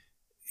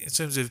 in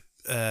terms of...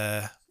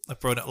 a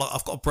Broner,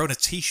 I've got a Broner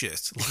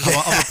t-shirt.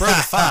 I'm a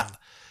Broner fan.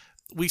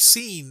 We've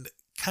seen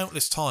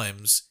countless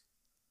times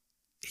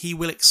he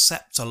will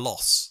accept a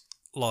loss.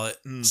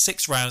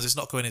 6 rounds is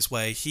not going his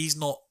way. He's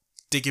not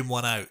digging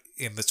one out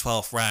in the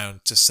 12th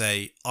round to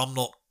say, I'm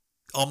not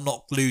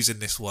losing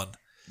this one.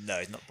 No,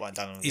 he's not blind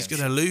down on the He's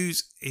going to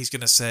lose. He's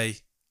going to say,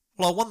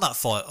 well, I won that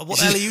fight. What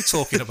the hell are you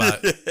talking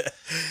about?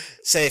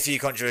 Say a few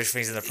controversial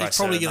things in the press. He's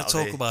probably going to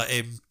talk about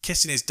him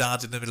kissing his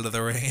dad in the middle of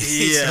the ring.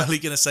 He's probably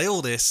going to say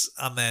all this,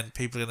 and then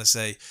people are going to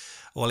say,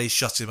 well, he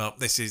shut him up.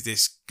 This is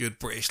this good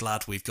British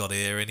lad we've got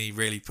here, and he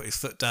really put his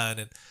foot down.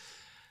 And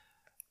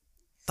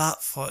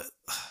that fight...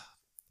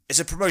 it's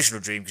a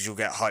promotional dream because you'll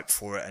get hype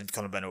for it, and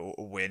Conor Benn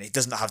will win. He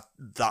doesn't have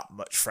that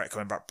much threat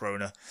coming back,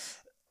 Broner.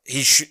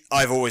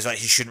 I've always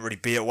he shouldn't really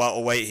be at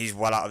welterweight. He's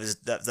well out of his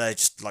depth there,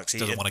 just likes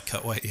doesn't want to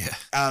cut weight, yeah.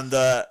 And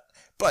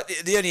but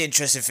the only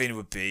interesting thing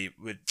would be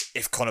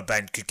if Conor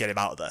Benn could get him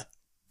out of there,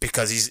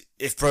 because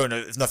if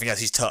Broner, if nothing else,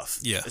 he's tough.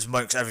 Yeah. As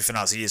amongst everything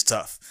else, he is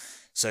tough.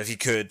 So if he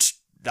could,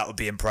 that would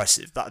be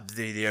impressive. That would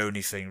be the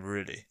only thing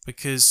really.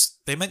 Because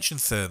they mentioned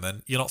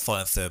Thurman. You're not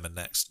fighting Thurman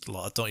next.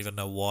 I don't even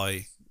know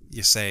why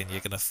you're saying you're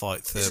going to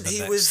fight Thurman next.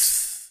 Isn't he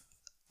with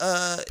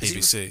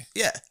PBC?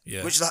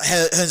 Yeah. Which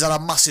turns out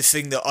a massive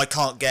thing that I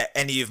can't get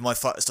any of my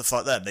fighters to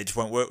fight them. They just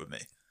won't work with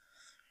me.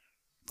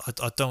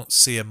 I don't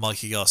see a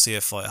Mikey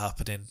Garcia fight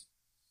happening.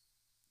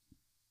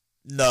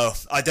 No,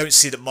 I don't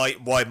see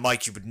why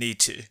Mikey would need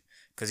to,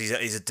 because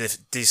he's a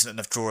decent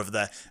enough draw over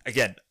there.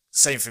 Again,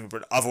 same thing,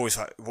 but I've always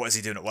thought, what is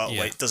he doing at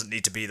welterweight? Doesn't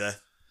need to be there.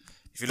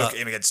 If you look at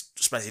him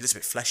against Spence, he looks a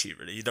bit fleshy,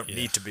 really. You don't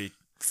need to be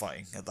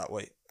fighting at that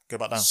weight. Go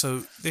back down.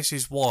 So this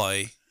is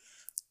why,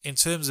 in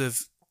terms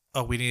of,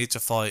 we needed to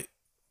fight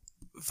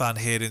Van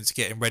Heerden to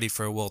get him ready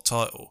for a world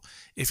title.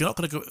 If you're not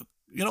going to go,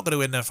 you're not going to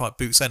go in there and fight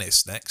Boots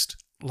Ennis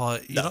next.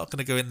 You're not going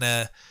to go in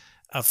there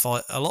and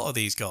fight a lot of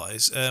these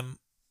guys.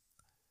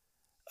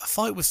 A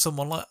fight with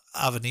someone like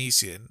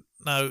Avanesian.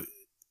 Now,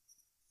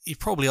 you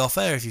probably are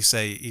fair if you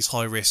say he's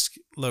high risk,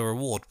 low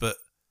reward. But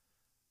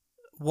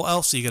what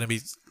else are you going to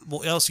be?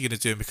 What else are you going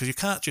to do? Because you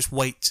can't just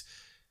wait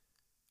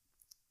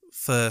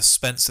for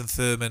Spence and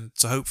thurman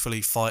to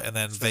hopefully fight and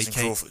then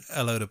vacate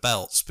a load of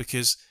belts,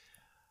 because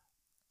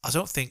I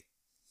don't think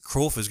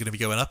Crawford's going to be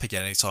going up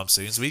again anytime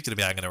soon, so he's going to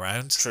be hanging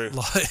around. True.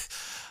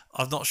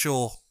 I'm not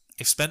sure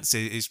if Spence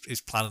is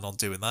planning on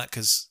doing that,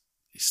 because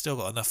he's still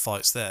got enough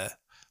fights there.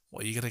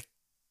 What, are you going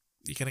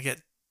to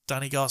get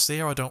Danny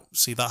Garcia? I don't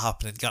see that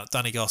happening.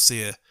 Danny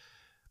Garcia,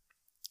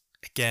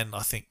 again,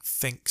 I think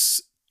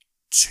thinks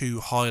too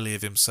highly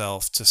of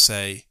himself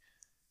to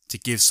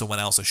give someone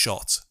else a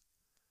shot.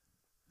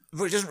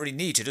 But he doesn't really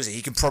need to, does he?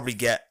 He can probably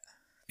get...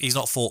 He's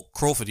not fought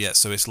Crawford yet,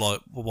 so it's like,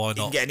 well, why not?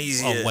 He can get an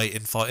easier... I'll wait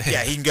and fight him.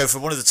 Yeah, he can go for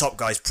one of the top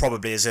guys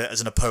probably as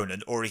an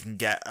opponent, or he can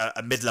get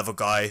a mid-level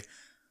guy.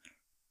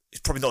 He's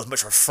probably not as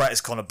much of a threat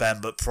as Conor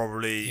Benn, but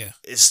probably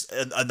is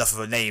enough of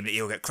a name that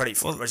he'll get credit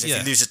for. Whereas if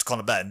he loses to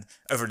Conor Benn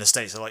over in the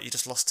States, they're like, you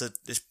just lost to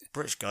this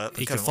British guy.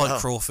 He can fight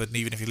Crawford, and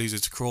even if he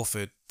loses to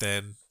Crawford,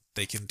 then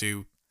they can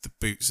do the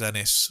Boots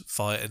Ennis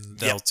fight, and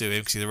they'll do him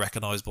because he's a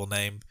recognisable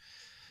name.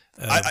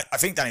 I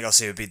think Danny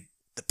Garcia would be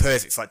the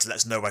perfect fight to let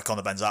us know where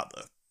Conor Benn's at,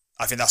 though.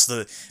 I think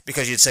that's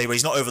because you'd say, well,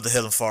 he's not over the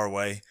hill and far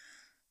away,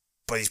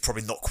 but he's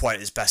probably not quite at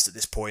his best at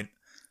this point.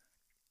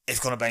 If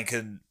Conor Benn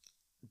can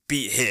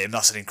beat him,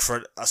 that's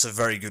a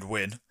very good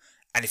win.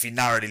 And if he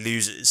narrowly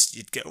loses,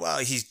 you'd go, well,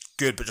 he's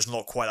good, but just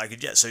not quite that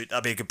good yet. So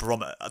that'd be a good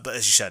barometer. But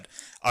as you said,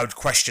 I would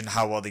question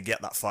how well they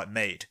get that fight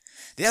made.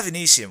 The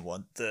Avanesian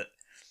one, that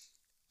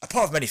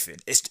apart from anything,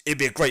 it'd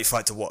be a great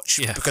fight to watch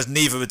because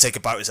neither would take a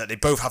bout. Is that they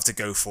both have to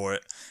go for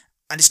it,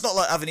 and it's not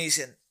like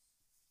Avanesian.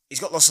 He's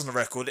got lost on the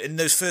record in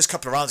those first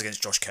couple of rounds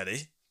against Josh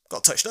Kelly.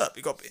 Got touched up.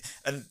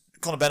 And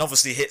Conor Benn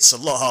obviously hits a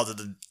lot harder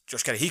than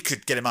Josh Kelly. He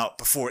could get him out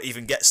before it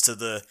even gets to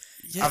the...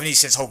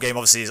 Avanesian's whole game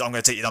obviously is, I'm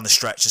going to take you down the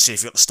stretch and see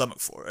if you've got the stomach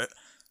for it.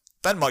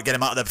 Ben might get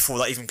him out of there before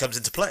that even comes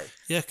into play.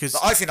 Yeah, because...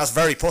 I think that's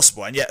very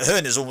possible, and yet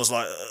Hearn is almost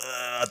like,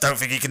 I don't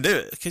think he can do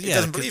it. He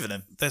doesn't believe in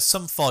him. There's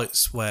some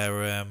fights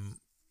where,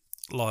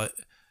 I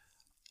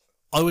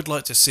would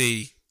like to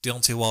see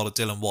Deontay Wilder,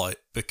 Dylan White,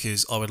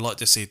 because I would like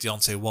to see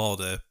Deontay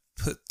Wilder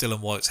put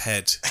Dylan White's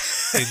head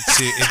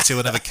into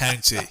another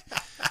county.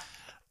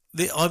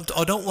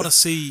 I don't want to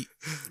see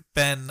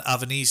Ben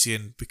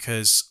Avanesian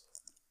because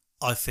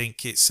I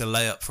think it's a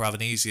layup for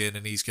Avanesian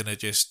and he's going to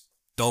just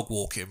dog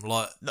walk him.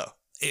 No.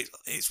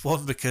 It's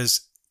one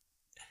because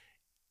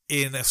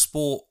in a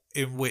sport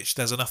in which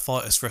there's enough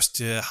fighters for us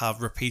to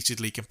have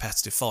repeatedly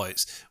competitive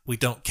fights, we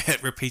don't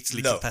get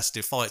repeatedly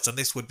competitive fights, and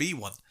this would be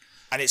one.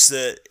 And it's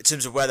in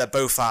terms of where they're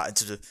both at, in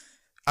terms of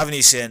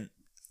Avanesian,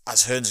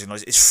 as Hearns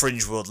acknowledged, is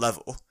fringe world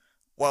level.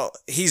 Well,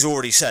 he's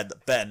already said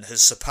that Ben has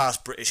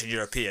surpassed British and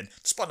European,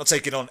 despite not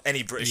taking on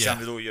any British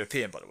champion or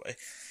European, by the way.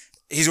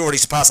 He's already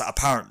surpassed that,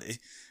 apparently.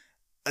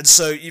 And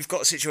so you've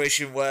got a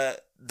situation where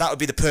that would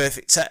be the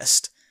perfect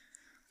test.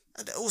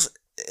 And also,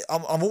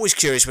 I'm always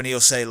curious when he'll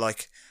say,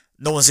 like,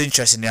 no one's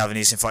interested in the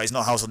Avanesian fight. He's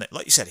not house on it.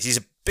 Like you said, he's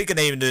a bigger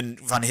name than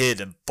Van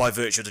Heerden by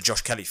virtue of the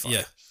Josh Kelly fight.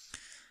 Yeah.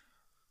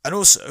 And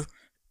also,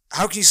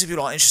 how can you say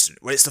people aren't interested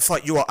when it's the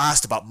fight you are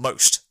asked about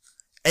most?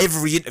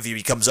 Every interview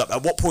he comes up,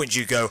 at what point do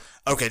you go,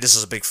 okay, this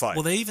is a big fight?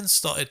 Well, they even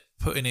started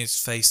putting his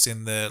face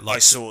in the I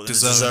saw the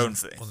zone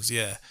thing. Ones,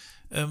 yeah.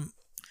 Didn't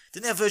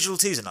they have Virgil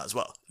Ortiz in that as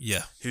well?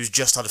 Yeah. Who's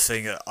just had a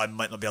thing that I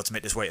might not be able to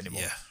make this weight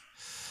anymore. Yeah.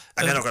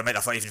 And they're not going to make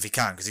that fight even if he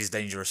can, because he's a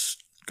dangerous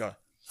guy.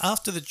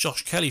 After the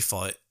Josh Kelly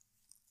fight,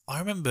 I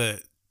remember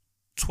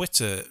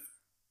Twitter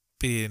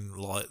being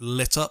like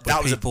lit up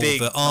with people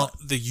that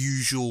aren't the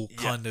usual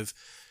kind of...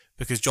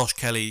 Because Josh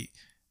Kelly,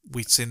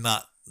 we'd seen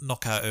that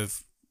knockout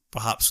of...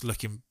 Perhaps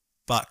looking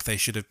back, they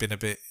should have been a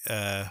bit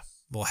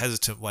more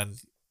hesitant when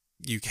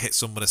you hit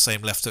someone the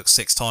same left hook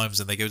 6 times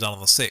and they go down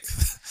on the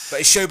 6th. But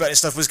his showboat and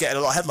stuff was getting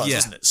a lot of headlines,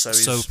 wasn't it?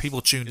 So people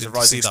tuned in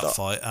to see that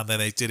fight, and then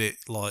they did it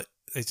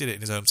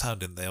in his hometown,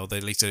 didn't they? Or they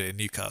at least did it in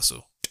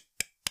Newcastle.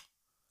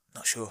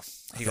 Not sure.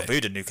 He got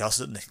booed in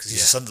Newcastle, didn't he? Because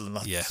he's a Sunderland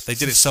lad. Yeah, they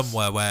did it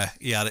somewhere where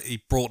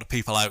he brought the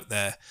people out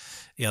there.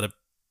 He had a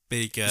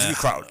big... it was a good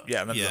crowd. Yeah,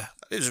 I remember. Yeah,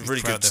 it was a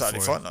really good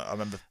Saturday fight night. I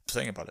remember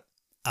saying about it.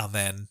 And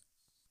then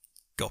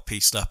got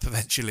pieced up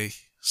eventually.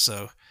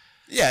 So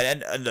yeah,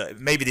 and look,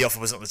 maybe the offer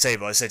wasn't on the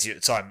table. I said to you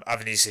at the time,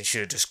 Avanesian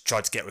should have just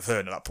tried to get with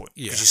Hearn at that point.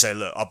 Because you say,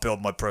 look, I'll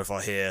build my profile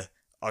here.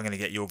 I'm going to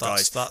get your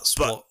guys.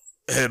 But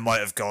Hearn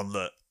might have gone,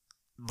 look,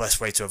 best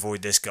way to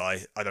avoid this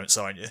guy, I don't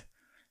sign you.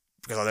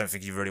 Because I don't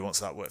think he really wants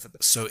that work for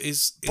this. So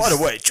by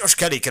the way, Josh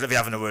Kelly could be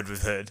having a word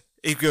with Hearn.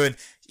 He's going,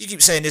 you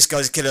keep saying this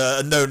guy's a killer,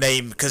 a no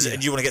name,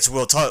 and you want to get to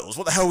world titles.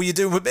 What the hell were you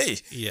doing with me?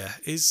 Yeah.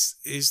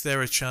 Is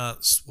there a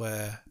chance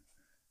where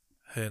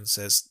Hearn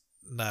says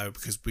no?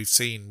 Because we've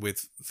seen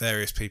with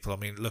various people, I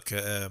mean, look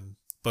at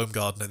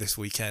Baumgardner this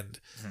weekend,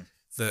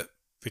 that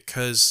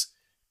because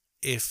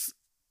if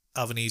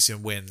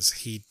Avanesian wins,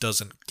 he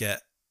doesn't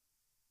get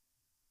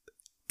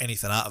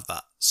anything out of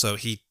that. So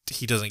he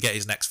doesn't get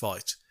his next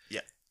fight.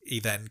 Yeah.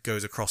 He then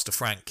goes across to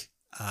Frank,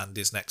 and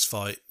his next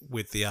fight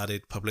with the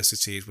added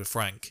publicity is with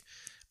Frank.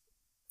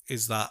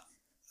 Is that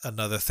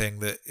another thing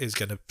that is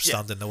going to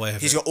stand in the way of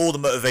it? He's got all the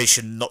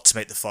motivation not to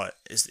make the fight,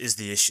 is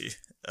the issue.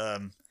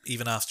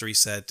 Even after he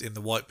said in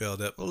the white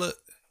build-up, well, look,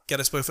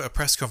 get us both at a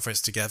press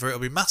conference together, it'll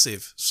be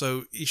massive.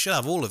 So he should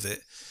have all of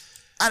it.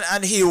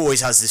 And he always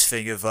has this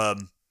thing of,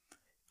 when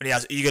he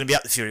has, are you going to be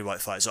at the Fury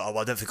White fight? So, well,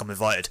 I don't think I'm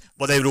invited.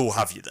 Well, they would all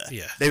have you there.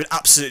 Yeah. They would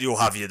absolutely all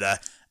have you there.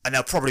 And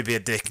they'll probably be a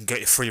dick and get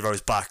you 3 rows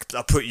back, but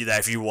they'll put you there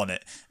if you want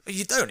it. But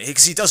you don't,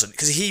 because he doesn't.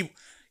 Because he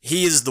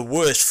is the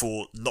worst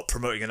for not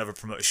promoting another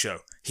promoter show.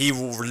 He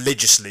will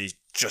religiously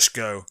just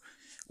go,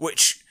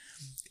 which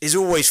is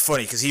always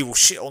funny, because he will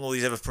shit on all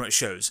these other promoter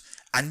shows,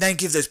 and then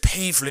give those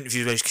painful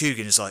interviews with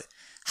Kugan. It's like,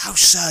 how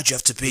sad you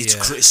have to be to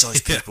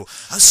criticise people.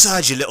 How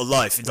sad your little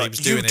life. And like,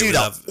 you do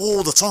that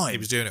all the time. He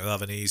was doing it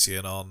with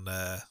Avanesian on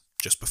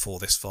just before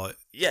this fight.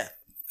 Yeah.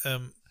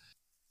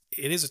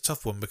 It is a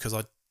tough one, because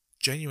I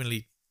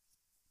genuinely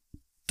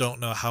don't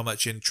know how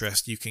much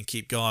interest you can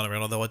keep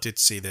garnering, although I did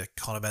see the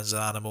Conor Benn's an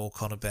animal,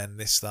 Conor Benn,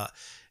 this, that.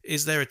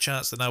 Is there a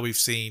chance that now we've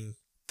seen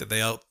that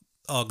they are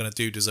going to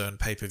do DAZN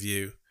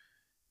pay-per-view,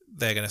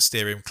 they're going to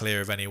steer him clear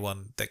of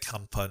anyone that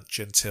can punch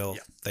until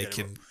they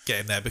can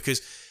get him there?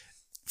 Because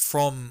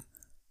from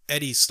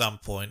Eddie's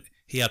standpoint,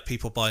 he had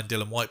people buying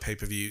Dylan White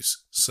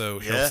pay-per-views, so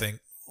he'll think,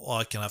 well,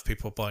 I can have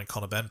people buying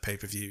Conor Benn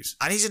pay-per-views.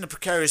 And he's in a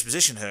precarious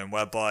position here,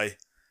 whereby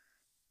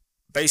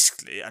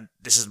basically, and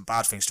this isn't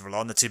bad things to rely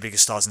on, the 2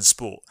 biggest stars in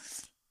sport,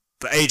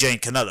 But AJ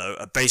and Canelo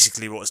are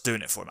basically what's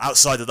doing it for him.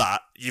 Outside of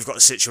that, you've got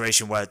a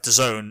situation where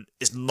DAZN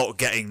is not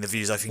getting the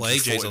views I think he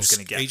thought it was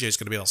going to get. AJ's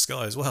going to be on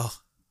Sky as well.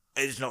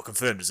 It's not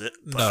confirmed, is it?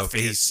 But no, I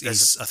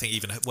think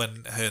even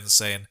when Hearn's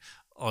saying,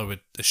 I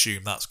would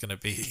assume that's going to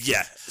be...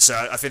 Yeah,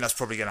 so I think that's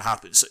probably going to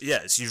happen. So,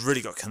 yeah, so you've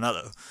really got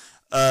Canelo.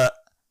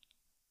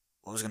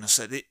 What was I going to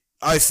say?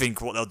 I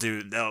think what they'll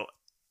do,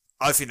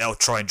 I think they'll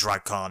try and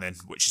drag Khan in,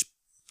 which is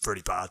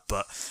pretty bad,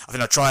 but I think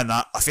they'll try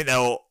that. I think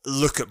they'll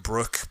look at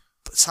Brook.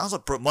 But it sounds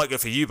like Brook might go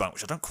for Eubank,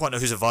 which I don't quite know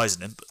who's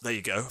advising him, but there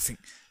you go. I think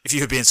if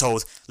you were being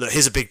told, look,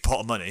 here's a big pot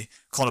of money,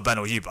 Conor Benn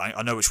or Eubank,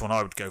 I know which one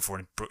I would go for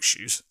in Brook's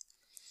shoes.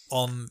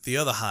 On the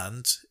other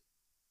hand...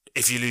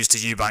 If you lose to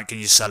Eubank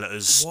and you sell it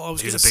as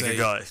who's a bigger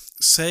guy.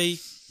 Say,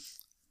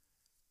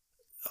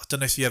 I don't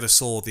know if you ever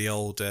saw the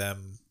old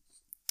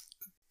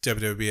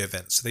WWE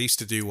events. So they used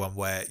to do one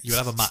where you would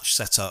have a match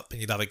set up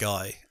and you'd have a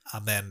guy,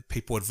 and then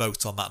people would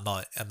vote on that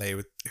night, and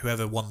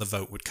whoever won the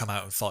vote would come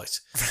out and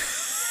fight.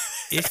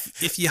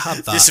 If you had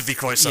that, this would be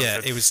quite something.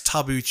 Yeah, it was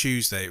Taboo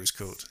Tuesday. It was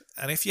called,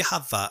 and if you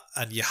had that,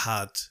 and you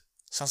had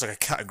sounds like a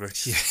category.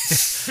 Yeah,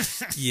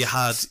 you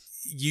had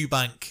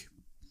Eubank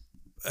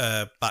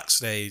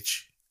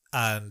backstage.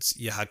 And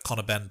you had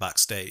Conor Benn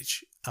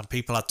backstage, and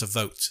people had to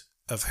vote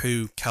of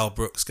who Kell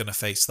Brook's going to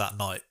face that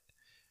night.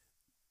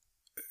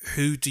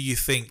 Who do you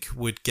think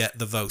would get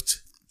the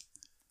vote?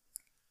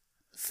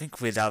 I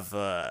think we'd have.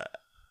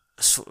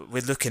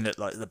 We're looking at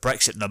like the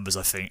Brexit numbers.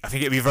 I think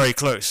it'd be very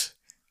close.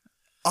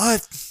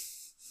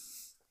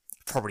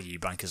 Probably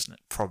Eubank, isn't it?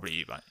 Probably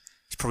Eubank.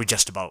 He's probably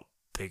just about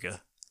bigger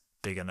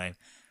name.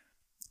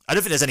 I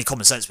don't think there's any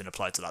common sense being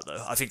applied to that,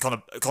 though. I think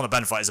Conor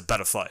Benn fight is a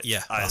better fight.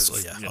 Yeah, I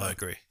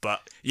agree.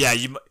 But yeah,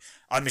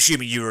 I'm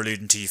assuming you were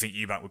alluding to you think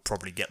Eubank would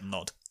probably get the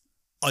nod.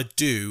 I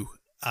do,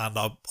 and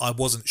I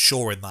wasn't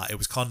sure in that. It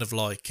was kind of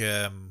like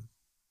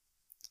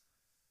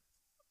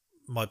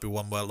might be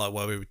one where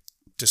we were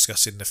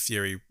discussing the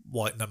Fury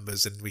White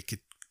numbers, and we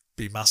could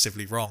be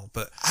massively wrong.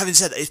 But having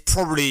said that, it's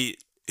probably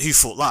who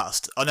fought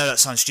last. I know that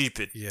sounds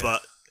stupid,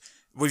 but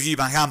with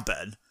Eubank and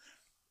Benn,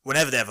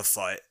 whenever they have a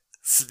fight.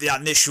 For the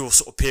initial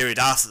sort of period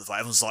after the fight,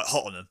 everyone's like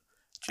hot on them,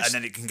 and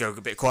then it can go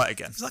a bit quiet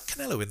again. Is that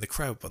Canelo in the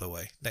crowd, by the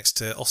way, next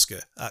to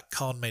Oscar at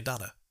Khan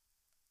Maidana?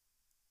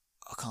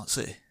 I can't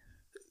see.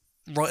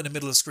 Right in the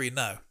middle of the screen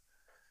now.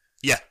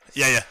 Yeah.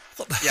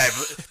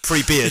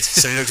 Pre-beard,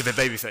 so he looks a bit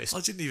babyface. I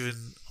don't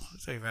even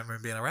remember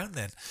him being around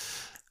then.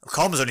 Well,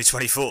 Khan was only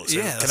 24, so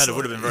Canelo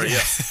would have been very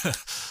young.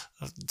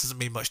 It doesn't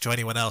mean much to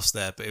anyone else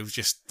there, but it was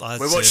just...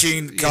 We're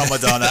watching Khan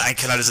Maidana and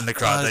Canelo's in the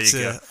crowd. There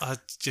you go.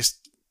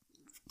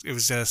 It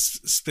was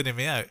spinning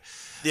me out.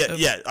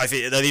 Yeah. I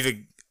think they'll either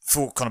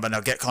for Conor Benn,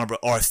 they'll get Conor,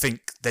 or I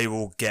think they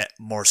will get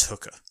Morris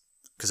Hooker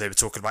because they were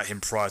talking about him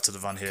prior to the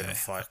Van Heerden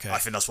fight. Okay. I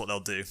think that's what they'll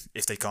do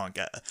if they can't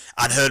get it.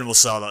 And Hearn will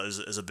sell that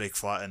as a big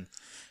fight, and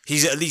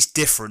he's at least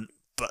different.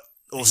 But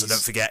also,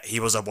 don't forget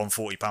he was a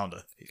 140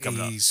 pounder.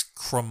 He's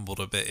crumbled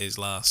a bit his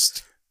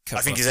last.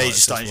 I think his age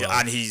is starting,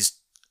 and he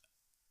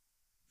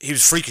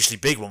was freakishly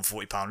big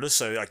 140 pounder.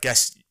 So I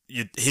guess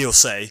he'll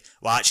say,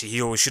 well, actually,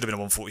 he always should have been a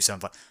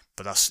 147 pounder.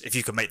 But that's if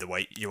you can make the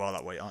weight, you are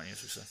that weight, aren't you?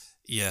 As we say.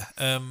 Yeah.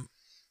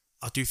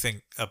 I do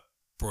think a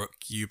Brook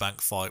Eubank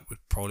fight would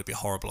probably be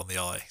horrible on the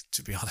eye,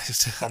 to be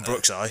honest. On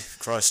Brook's eye,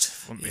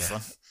 Christ, wouldn't be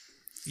fun.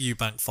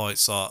 Eubank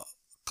fights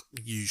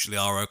usually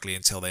are ugly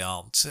until they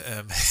aren't.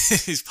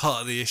 Is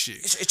part of the issue.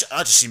 It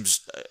just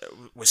seems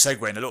we're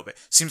segueing a little bit.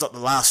 Seems like the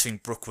last thing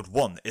Brook would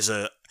want is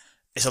a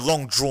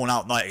long drawn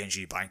out night against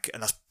Eubank,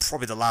 and that's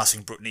probably the last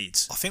thing Brook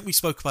needs. I think we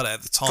spoke about it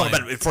at the time.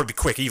 It'd probably be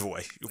quick either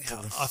way.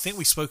 I think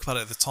we spoke about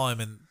it at the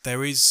time, and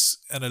there is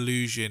an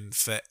illusion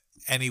for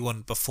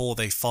anyone before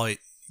they fight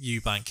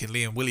Eubank, and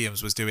Liam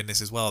Williams was doing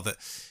this as well, that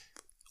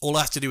all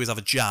I have to do is have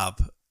a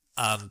jab,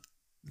 and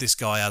this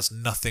guy has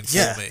nothing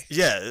for me.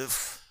 Yeah,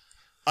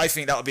 I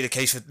think that would be the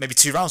case for maybe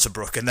 2 rounds for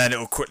Brook, and then it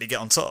will quickly get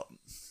on top.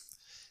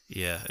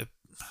 Yeah, it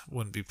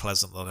wouldn't be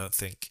pleasant, I don't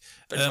think.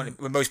 But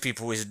when most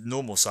people his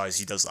normal size,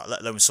 he does that,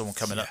 let alone someone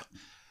coming up.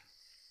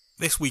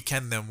 This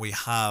weekend, then, we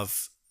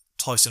have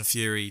Tyson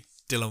Fury,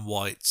 Dylan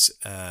White.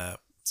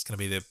 It's going to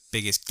be the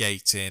biggest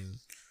gate in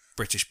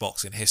British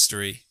boxing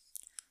history.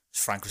 As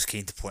Frank was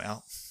keen to point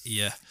out.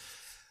 Yeah.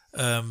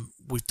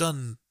 We've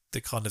done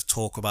the kind of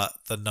talk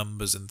about the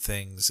numbers and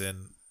things,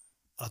 and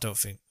I don't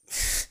think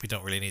we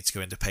don't really need to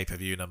go into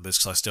pay-per-view numbers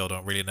because I still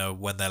don't really know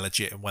when they're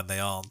legit and when they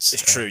aren't.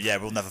 It's true, yeah,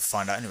 we'll never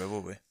find out anyway,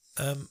 will we?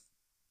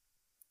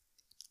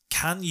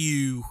 Can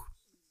you,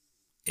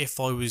 if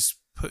I was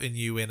putting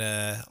you in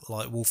a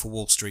like Wolf of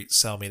Wall Street,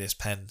 sell me this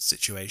pen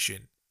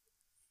situation,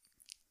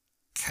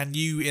 can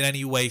you in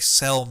any way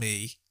sell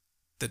me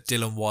that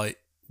Dylan White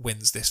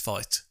wins this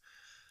fight?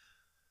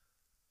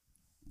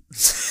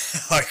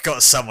 I got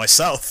to sell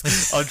myself.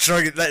 I'm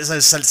trying to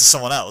sell it to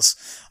someone else.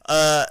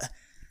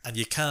 And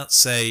you can't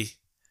say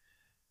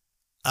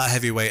at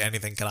heavyweight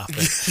anything can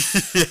happen.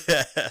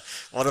 Yeah.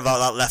 What about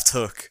that left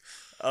hook?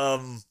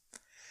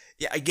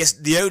 Yeah, I guess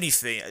the only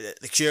thing,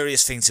 the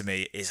curious thing to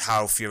me is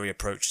how Fury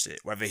approaches it.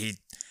 Whether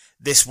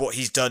what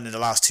he's done in the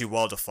last 2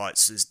 Wilder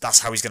fights,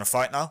 that's how he's going to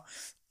fight now.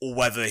 or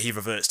whether he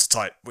reverts to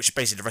type, which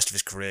basically the rest of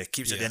his career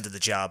keeps at the end of the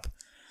jab.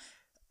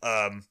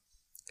 And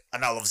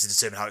that'll obviously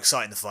determine how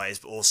exciting the fight is,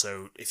 but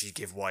also if you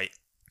give White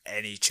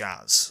any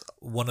chance.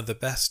 One of the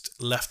best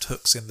left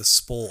hooks in the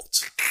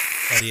sport,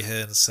 Eddie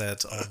Hearn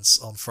said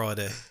on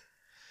Friday.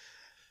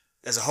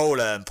 There's a whole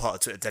part of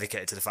Twitter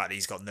dedicated to the fact that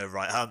he's got no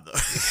right hand, though.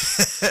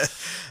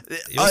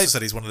 He also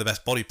said he's one of the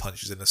best body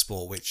punchers in the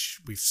sport, which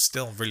we've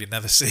still really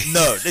never seen.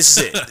 No, this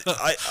is it.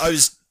 I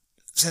was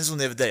saying something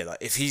the other day, like,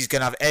 if he's going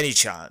to have any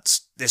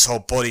chance, this whole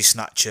body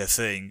snatcher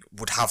thing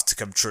would have to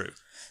come true.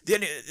 The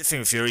only thing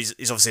with Fury,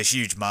 he's obviously a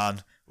huge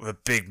man with a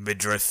big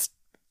midriff.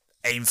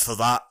 Aim for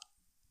that.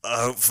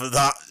 Hope for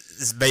that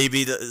is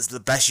maybe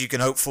the best you can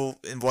hope for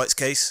in White's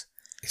case.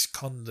 It's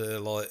kind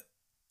of like,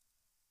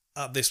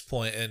 at this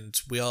point, and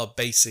we are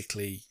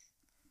basically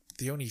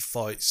the only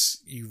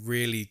fights you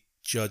really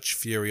judge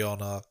Fury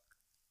on are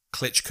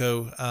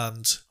Klitschko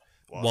and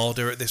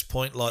Wilder at this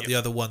point. Like the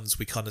other ones,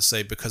 we kind of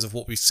say, because of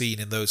what we've seen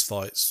in those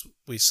fights,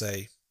 we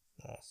say,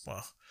 oh,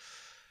 well,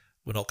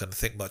 we're not going to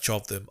think much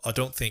of them. I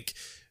don't think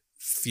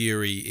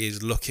Fury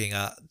is looking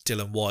at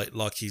Dillian Whyte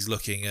like he's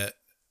looking at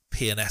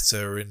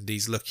Pianetta, and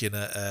he's looking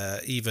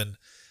at even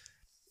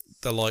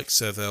the likes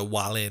of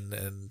Wallin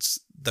and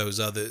those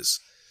others.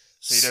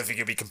 So you don't think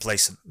he'll be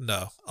complacent?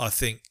 No, I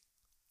think,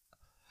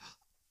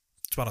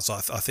 to be honest, I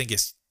think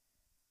it's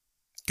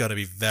going to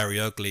be very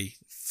ugly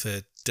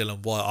for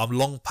Dillian Whyte. I'm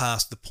long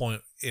past the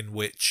point in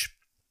which,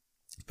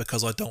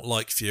 because I don't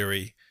like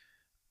Fury,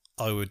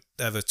 I would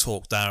ever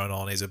talk down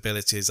on his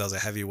abilities as a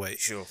heavyweight.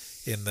 Sure.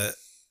 In that,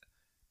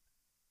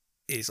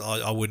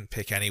 I wouldn't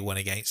pick anyone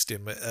against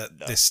him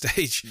at this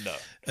stage.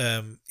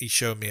 No. He's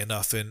shown me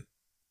enough, and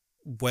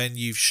when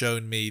you've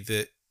shown me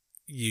that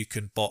you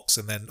can box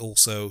and then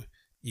also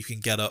you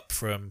can get up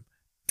from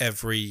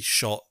every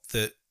shot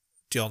that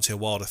Deontay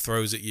Wilder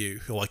throws at you,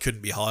 who I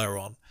couldn't be higher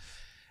on.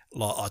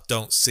 Like, I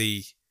don't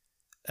see,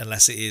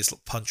 unless it is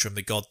punch from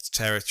the gods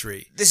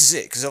territory. This is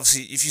it, because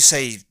obviously if you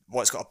say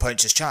White's got a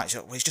puncher's chance,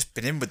 well, he's just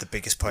been in with the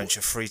biggest puncher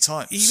 3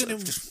 times.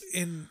 Even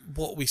in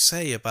what we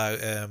say about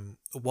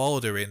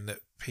Wilder, in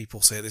that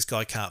people say this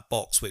guy can't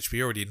box, which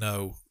we already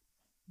know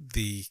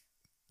the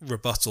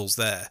rebuttals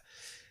there.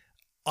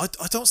 I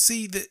don't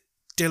see that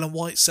Dillian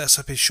Whyte sets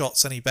up his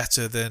shots any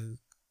better than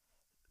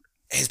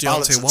his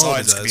balance at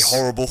times can be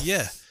horrible.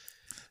 Yeah.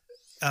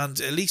 And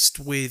at least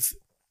with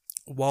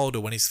Wilder,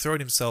 when he's thrown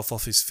himself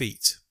off his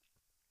feet,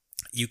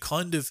 you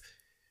kind of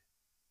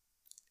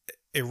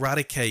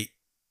eradicate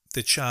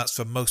the chance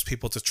for most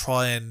people to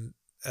try and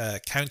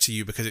counter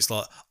you, because it's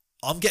like,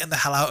 I'm getting the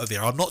hell out of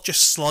here. I'm not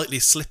just slightly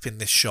slipping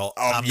this shot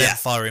and then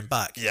firing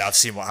back. Yeah, I've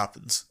seen what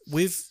happens.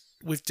 With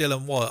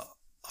Dillian Whyte,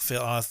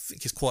 I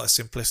think it's quite a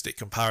simplistic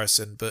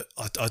comparison, but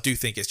I do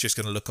think it's just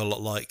going to look a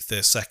lot like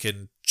the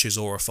second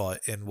Chisora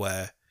fight, in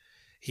where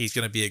he's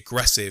going to be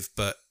aggressive,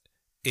 but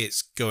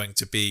it's going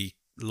to be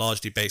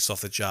largely based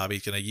off the jab.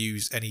 He's going to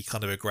use any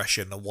kind of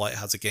aggression that Whyte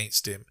has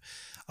against him.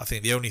 I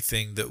think the only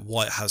thing that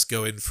Whyte has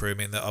going for him,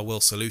 in that I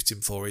will salute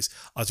him for, is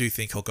I do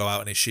think he'll go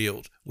out on his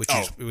shield, which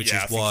is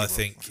why I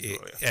think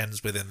it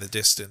ends within the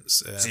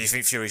distance. So you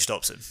think Fury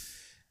stops him?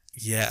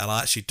 Yeah, and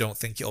I actually don't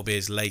think it'll be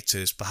as late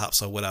as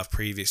perhaps I would have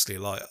previously.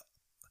 Like,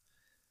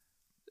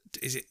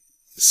 is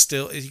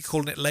he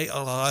calling it late?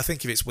 I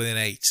think if it's within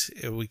 8,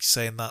 are we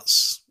saying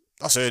that's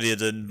earlier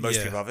than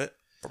most people have it?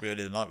 Probably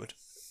earlier than I would.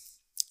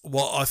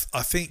 Well,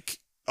 I think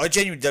I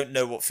genuinely don't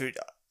know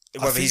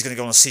whether he's going to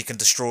go on a seek and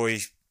destroy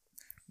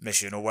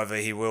mission, or whether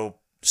he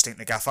will stink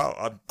the gaff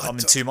out. I'm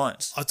in 2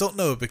 minds. I don't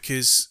know,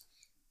 because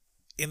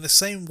in the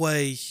same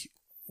way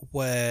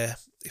where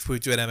if we were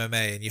doing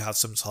MMA and you have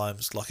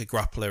sometimes like a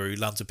grappler who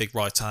lands a big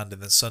right hand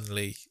and then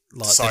suddenly they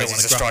don't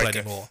want to grapple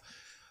anymore,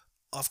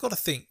 I've got to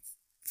think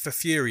for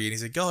Fury, and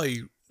he's a guy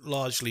who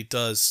largely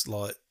does,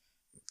 like,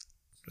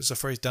 there's a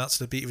phrase, dance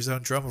to the beat of his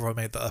own drum, or I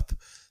made that up?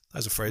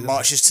 That's a phrase.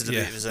 Marches to the beat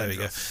of his own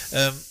drum.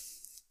 Go.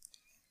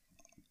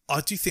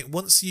 I do think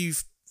once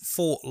you've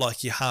fought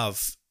like you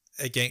have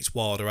against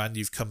Wilder and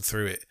you've come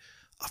through it,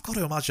 I've got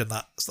to imagine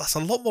that's a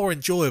lot more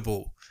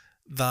enjoyable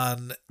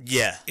than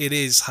it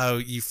is how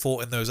you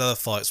fought in those other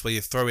fights where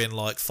you throw in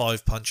like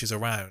 5 punches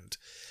around.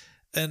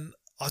 And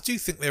I do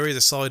think there is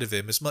a side of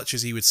him, as much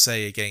as he would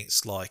say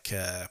against like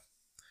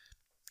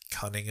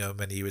Cunningham,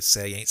 and he would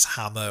say against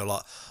Hammer,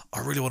 like, I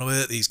really want to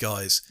hurt these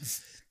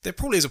guys. There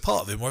probably is a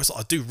part of him where it's like,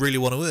 I do really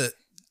want to hurt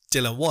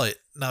Dillian Whyte.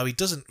 Now, he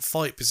doesn't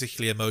fight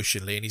particularly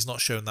emotionally, and he's not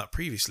shown that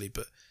previously,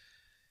 but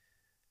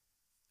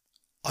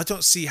I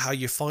don't see how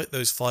you fight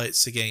those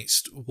fights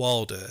against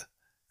Wilder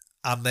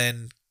and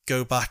then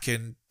go back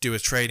and do a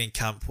training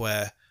camp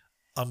where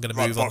I'm going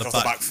to move on the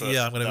back foot.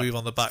 Yeah, I'm going to move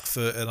on the back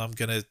foot, and I'm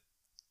going to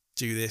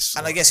do this.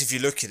 And I guess if you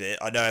look at it,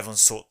 I know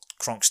everyone's thought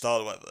Kronk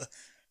style or whatever.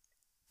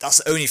 That's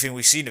the only thing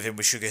we've seen of him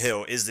with Sugar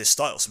Hill is this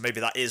style. So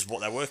maybe that is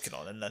what they're working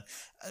on. And then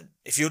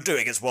if you'll do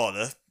it against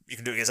Wilder, you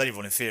can do it against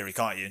anyone in theory,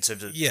 can't you? In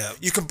terms of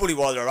you can bully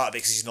Wilder around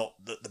because he's not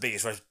the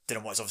biggest. Whereas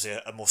Dillian Whyte's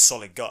obviously a more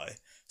solid guy,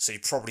 so you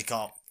probably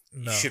can't.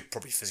 No. You should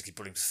probably physically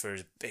bully him because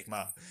he's a big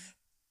man,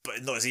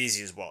 but not as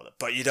easy as Wilder.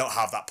 But you don't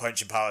have that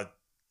punching power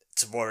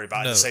to worry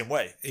about in the same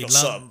way. Got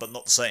some, but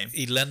not the same.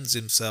 He lends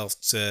himself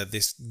to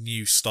this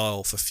new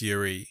style for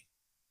Fury,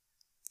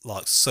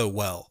 like, so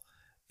well,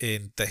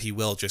 in that he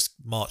will just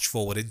march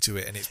forward into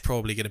it, and it's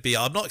probably going to be...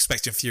 I'm not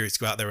expecting Fury to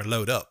go out there and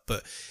load up,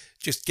 but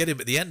just get him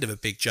at the end of a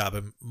big jab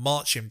and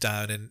march him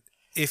down, and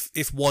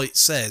if White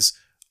says,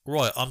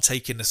 right, I'm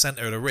taking the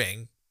centre of the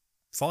ring,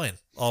 fine,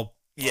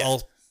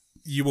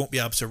 you won't be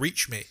able to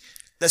reach me.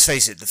 Let's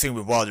face it, the thing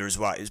with Wilder as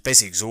well, it was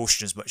basically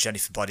exhaustion as much as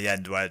anything by the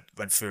end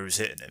when Fury was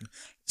hitting him.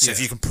 So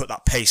if you can put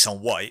that pace on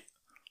White...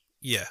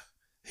 Yeah,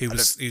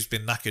 who's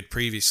been knackered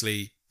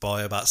previously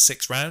by about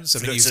 6 rounds. I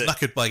mean, he was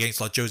knackered by against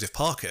like Joseph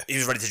Parker. He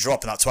was ready to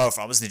drop in that 12th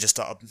round, wasn't he? Just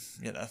out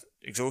of,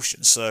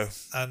 exhaustion. So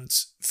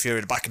Fury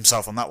to back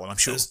himself on that one, I'm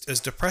sure. As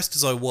depressed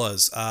as I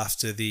was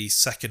after the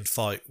second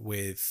fight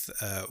with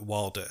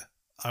Wilder,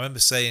 I remember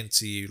saying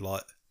to you,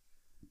 like,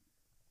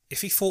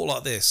 if he fought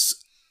like this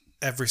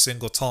every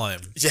single time,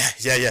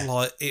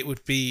 like, it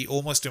would be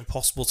almost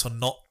impossible to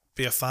not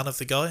be a fan of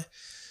the guy.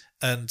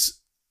 And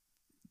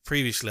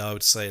previously, I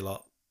would say, like,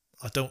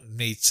 I don't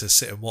need to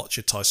sit and watch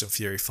a Tyson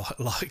Fury fight.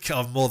 Like,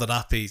 I'm more than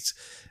happy.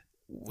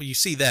 You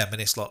see them,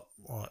 and it's like,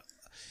 right,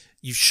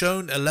 you've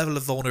shown a level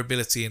of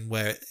vulnerability in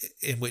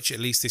which at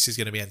least this is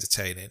going to be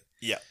entertaining.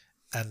 Yeah.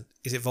 And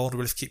is it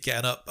vulnerable if you keep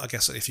getting up? I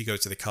guess if you go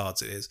to the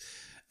cards, it is.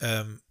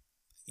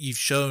 You've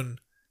shown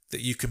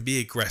that you can be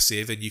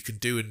aggressive and you can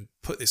do and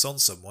put this on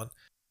someone,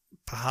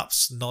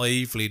 perhaps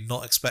naively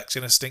not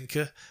expecting a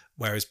stinker,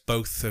 whereas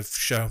both have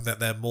shown that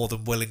they're more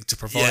than willing to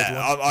provide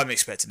one. I'm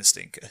expecting a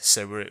stinker,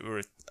 so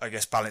we're I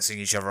guess balancing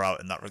each other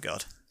out in that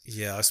regard.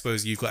 Yeah, I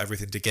suppose you've got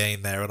everything to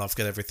gain there and I've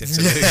got everything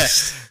to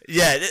lose.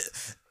 Yeah.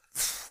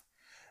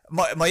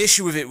 My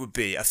issue with it would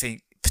be, I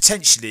think,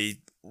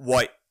 potentially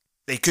White,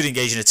 they could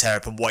engage in a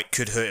tear-up and White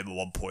could hurt him at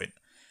one point.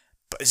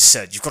 But as I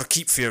said, you've got to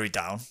keep Fury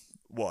down,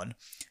 one.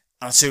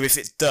 And two, if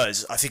it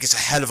does, I think it's a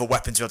hell of a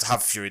weapon to be able to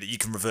have Fury that you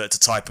can revert to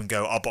type and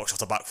go, I'll box off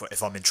the back foot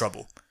if I'm in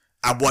trouble.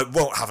 And White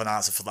won't have an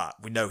answer for that.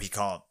 We know he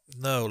can't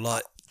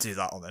do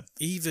that on him.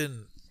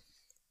 Even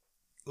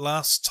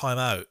last time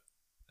out,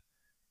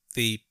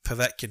 the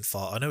Povetkin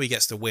fight, I know he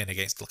gets the win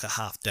against like a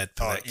half-dead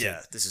Povetkin.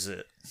 Yeah, this is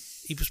it.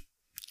 He was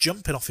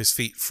jumping off his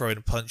feet,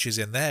 throwing punches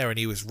in there, and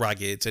he was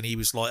ragged, and he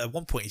was like, at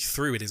one point he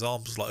threw with his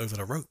arms like over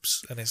the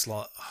ropes, and it's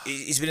like...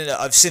 He's been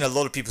I've seen a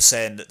lot of people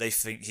saying that they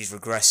think he's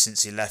regressed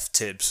since he left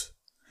Tibbs,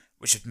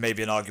 which is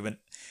maybe an argument,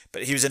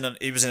 but he was in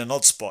an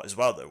odd spot as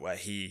well, though, where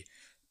he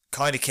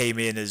kind of came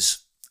in as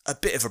a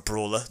bit of a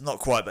brawler, not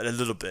quite, but a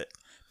little bit,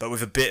 but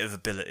with a bit of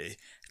ability.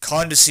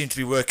 Kind of seemed to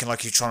be working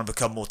like he's trying to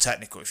become more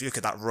technical. If you look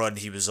at that run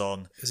he was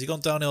on... Has he gone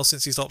downhill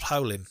since he stopped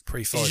howling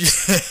pre-fight?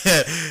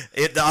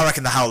 I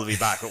reckon the howl will be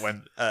back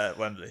at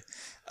Wembley.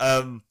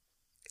 And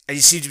he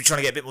seems to be trying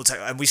to get a bit more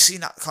technical. And we've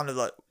seen that kind of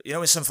like...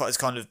 when some fighters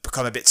kind of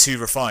become a bit too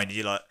refined,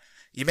 you're like,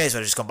 you may as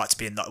well have just gone back to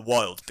being like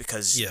wild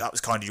because that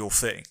was kind of your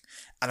thing.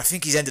 And I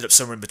think he's ended up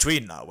somewhere in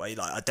between now, where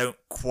I don't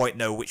quite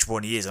know which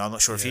one he is, and I'm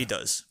not sure if he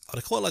does.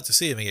 I'd quite like to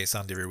see him against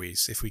Andy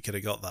Ruiz if we could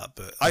have got that,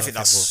 but I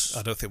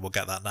don't think we'll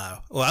get that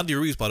now. Well, Andy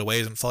Ruiz, by the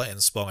way, isn't fighting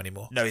Spong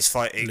anymore. No, he's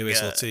fighting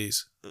Luis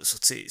Ortiz. Luis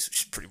Ortiz,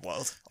 which is pretty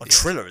wild. On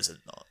Triller, is it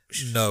not?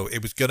 No,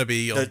 it was going to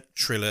be on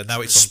Triller.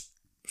 Now it's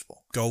on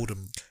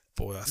Golden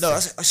Boy. I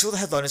saw the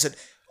headline and said,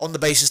 on the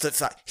basis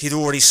that he'd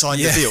already signed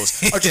the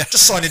deals. I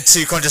just signed in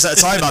 2 contracts at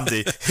a time,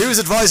 Andy. Who was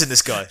advising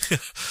this guy?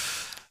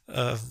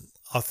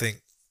 I think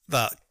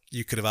that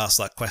you could have asked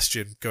that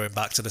question going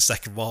back to the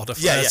second Wilder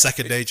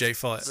second AJ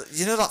fight.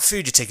 You know that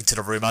food you're taking to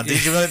the room, Andy?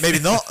 Maybe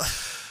not.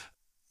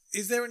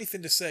 Is there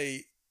anything to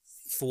say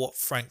for what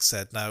Frank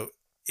said? Now,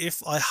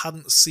 if I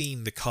hadn't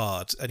seen the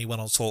card and he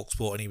went on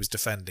TalkSport and he was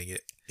defending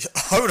it,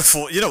 I would have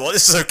thought, you know what,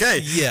 this is okay.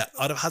 Yeah,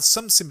 I'd have had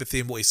some sympathy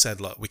in what he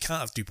said. Like, we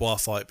can't have Dubois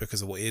fight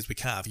because of what he is. We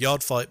can't have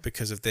Yard fight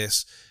because of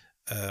this.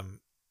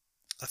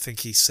 I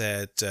think he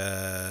said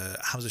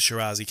Hamza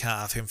Shirazi can't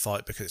have him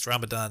fight because it's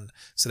Ramadan.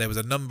 So there was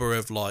a number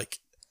of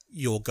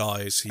your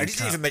guys who... I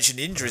didn't even mention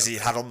the injuries he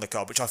had on the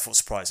card, which I thought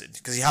surprising,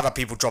 because he had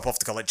people drop off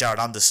the card like Jared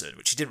Anderson,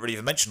 which he didn't really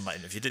even mention in that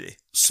interview, did he?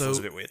 So it was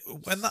a bit weird.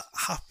 When that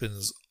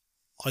happens,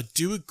 I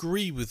do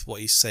agree with what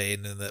he's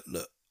saying in that,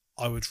 look,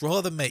 I would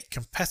rather make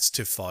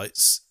competitive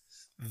fights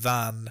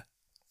than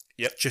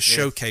just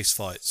showcase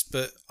fights.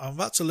 But I'm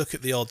about to look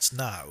at the odds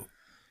now.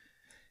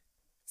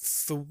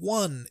 For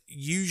one,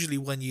 usually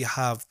when you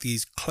have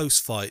these close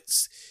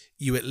fights,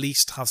 you at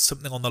least have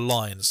something on the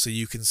line so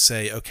you can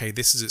say, okay,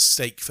 this is at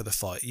stake for the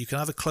fight. You can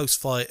have a close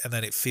fight and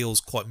then it feels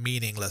quite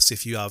meaningless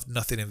if you have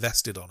nothing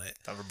invested on it.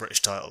 Have a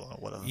British title or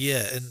whatever.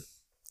 Yeah, and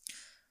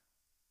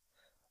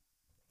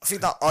I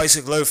think that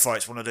Isaac Lowe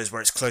fight's one of those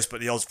where it's close,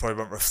 but the odds probably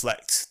won't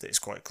reflect that it's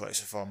quite close,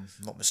 if I'm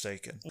not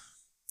mistaken.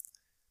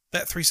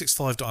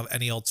 Bet365 don't have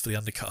any odds for the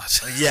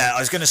undercard. Yeah, I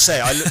was going to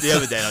say, I looked the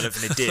other day and I don't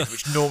think they did,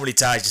 which normally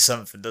ties you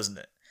something, doesn't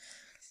it?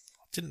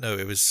 I didn't know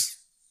it was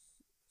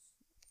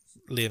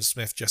Liam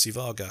Smith, Jesse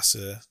Vargas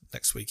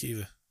next week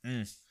either.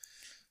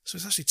 So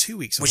it's actually 2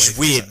 weeks away. Which is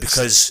weird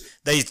because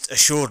they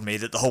assured me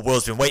that the whole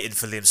world's been waiting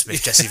for Liam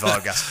Smith, Jesse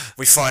Vargas.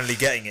 We're finally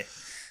getting it.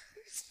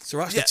 So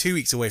we're actually 2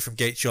 weeks away from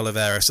Gaethje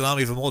Oliveira, so now I'm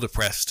even more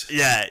depressed.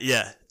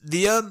 Yeah.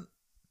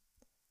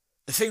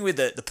 the thing with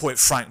the point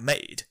Frank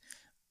made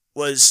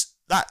was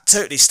that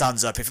totally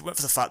stands up if it weren't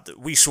for the fact that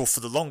we saw for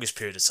the longest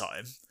period of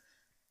time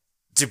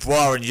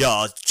Dubois and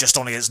Yard just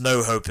on against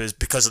no-hopers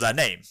because of their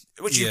name,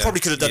 which you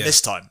probably could have done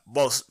this time.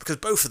 Well, because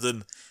both of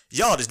them,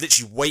 Yard is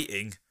literally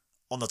waiting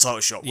on the title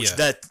shot, which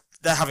they're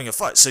having a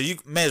fight, so you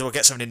may as well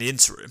get something in the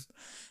interim.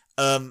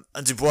 And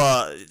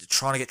Dubois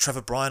trying to get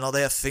Trevor Bryan, are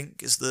they? I think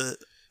they're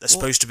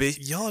supposed to be.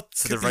 Yard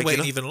could be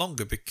waiting even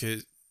longer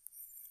because,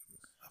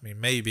 I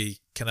mean, maybe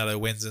Canelo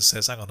wins and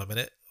says, "Hang on a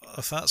minute,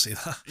 I fancy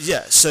that."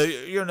 Yeah, so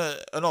you're in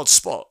an odd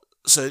spot.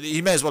 So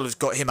he may as well have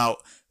got him out.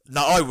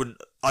 Now,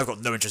 I've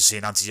got no interest in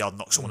seeing Anthony Yard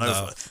knock someone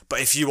over.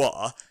 But if you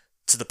are,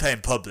 to the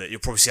paying public,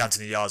 you'll probably see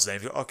Anthony Yard's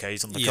name. Go, okay,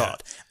 he's on the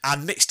card.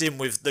 And mixed in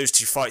with those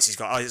two fights, he's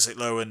got Isaac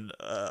Lowe and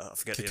I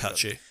forget the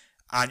other.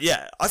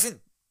 And I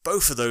think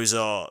both of those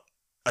are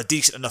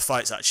decent enough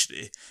fights,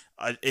 actually.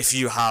 If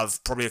you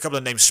have probably a couple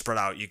of names spread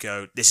out, you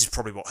go, this is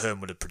probably what Hearn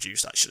would have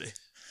produced, actually.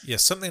 Yeah,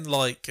 something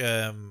like,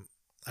 and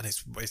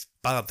it's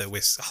bad that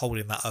we're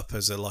holding that up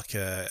as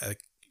a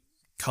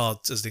card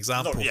as an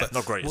example.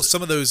 Not great. Well,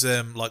 some of those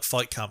like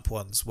fight camp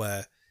ones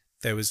where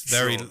there was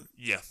very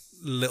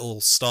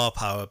little star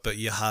power, but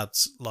you had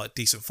like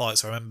decent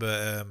fights. I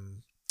remember.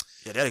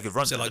 They had a good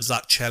run. So like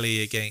Zach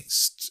Chelly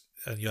against,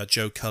 and you had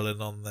Joe Cullen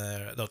on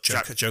there. Not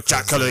Joe.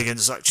 Jack Cullen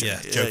against Zach Chelly.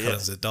 Yeah, Joe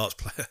Cullen's a darts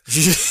player.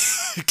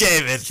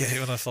 Get him in. Get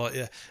him in a fight.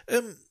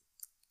 Yeah.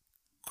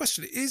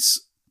 Question: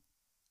 is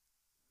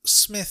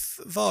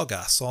Smith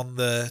Vargas on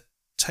the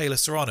Taylor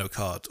Serrano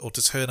card, or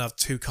does Hearn have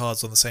two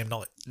cards on the same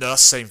night? No,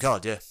 that's the same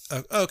card. Yeah.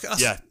 Okay.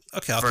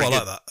 Okay, I quite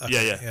like that.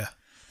 Okay, yeah.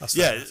 That's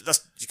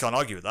you can't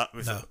argue with that.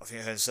 No. I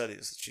think Hearn said it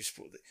was the chief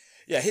sport.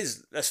 Yeah,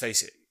 let's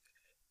face it.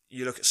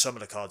 You look at some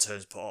of the cards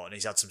Hearn's put on,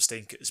 he's had some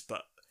stinkers,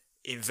 but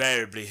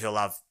invariably he'll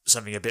have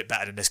something a bit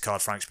better than this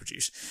card Frank's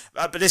produced.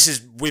 But this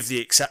is with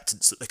the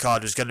acceptance that the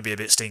card was going to be a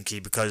bit stinky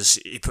because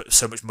he put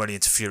so much money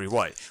into Fury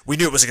White. We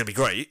knew it wasn't going to be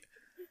great.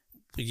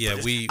 Yeah,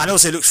 and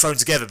also it looks thrown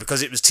together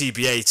because it was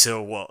TBA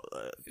till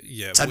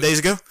 10 days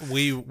ago.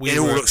 It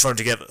all looks thrown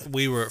together.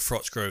 We were at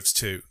Frochgroves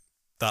too.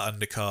 That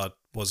undercard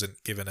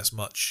wasn't giving us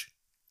much.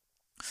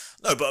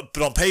 No, but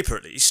on paper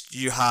at least,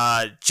 you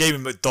had Jamie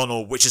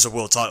McDonnell, which is a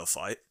world title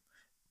fight.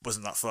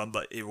 Wasn't that fun,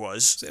 but it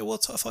was. Is it a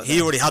world title fight? He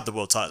already had the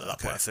world title at that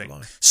point, I think.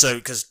 Blimey. So,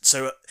 because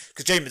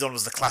Jamie McDonnell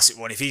was the classic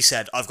one. If he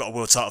said, "I've got a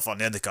world title fight on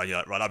the undercard," you're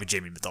like, right, that'd be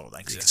Jamie McDonnell then,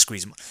 because he can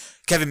squeeze him.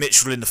 Kevin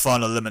Mitchell in the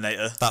final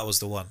eliminator. That was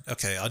the one.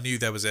 Okay, I knew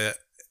there was a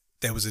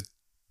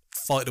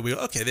fight that we were,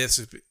 okay, this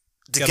is...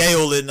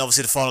 DeGale in,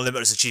 obviously, the final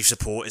limiter as the chief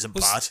support isn't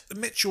bad.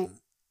 Mitchell,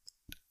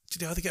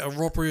 did he either get a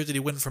robbery or did he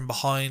win from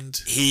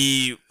behind?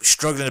 He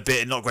struggled a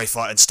bit, not a great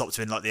fight, and stopped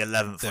him in like the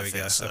 11th, there we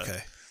go, so.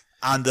 Okay.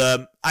 And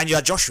you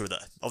had Joshua there.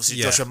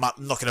 Obviously, Joshua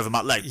knocking over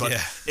Matt Legg, but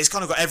it's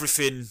kind of got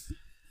everything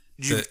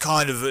you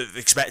kind of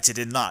expected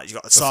in that. You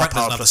got the star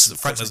power plus...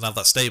 Frank doesn't have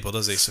that stable,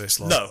 does he? So it's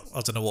like... No.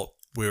 I don't know what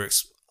we were...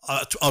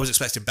 I was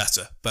expecting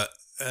better, but...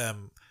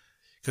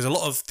 because a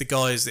lot of the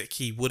guys that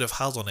he would have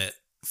had on it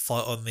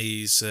fight on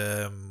these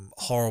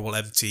horrible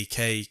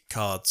MTK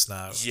cards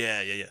now.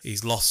 Yeah.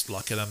 He's lost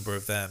like a number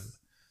of them.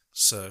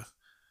 So it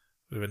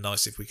would have been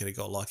nice if we could have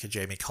got like a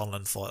Jamie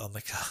Conlan fight on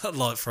the card,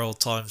 like for old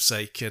time's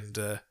sake. And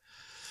oh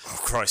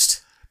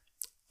Christ,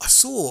 I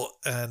saw,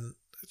 and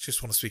I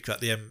just want to speak about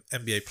the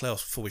NBA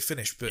playoffs before we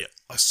finish, but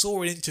I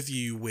saw an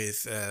interview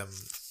with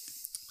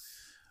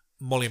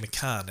Molly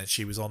McCann, and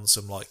she was on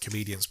some like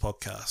comedians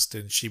podcast,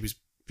 and she was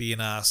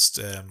being asked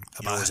about...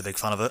 You're always a big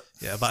fan of it.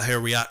 Yeah, about her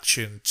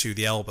reaction to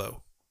the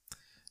elbow,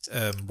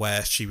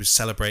 where she was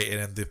celebrating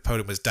and the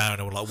opponent was down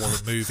and like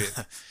wasn't moving.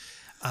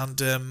 And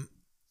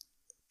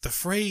the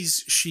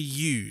phrase she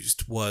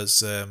used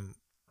was,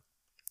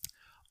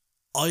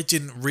 I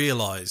didn't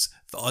realise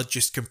that I'd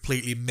just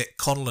completely Mick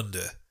Conlan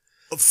her.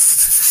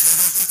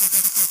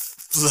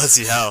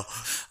 Bloody hell.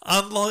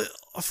 And like,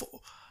 I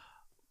thought...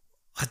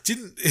 I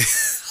didn't...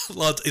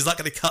 like, is that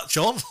going to catch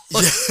on?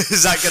 Like,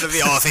 is that going to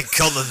be... I think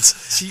Conlan.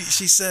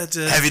 She said...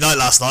 heavy night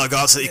last night. I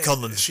got absolutely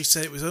Conlan. She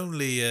said it was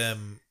only...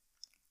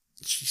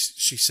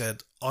 She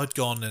said, I'd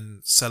gone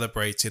and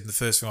celebrated, and the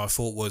first thing I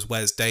thought was,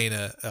 where's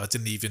Dana? I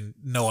didn't even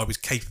know I was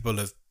capable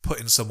of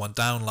putting someone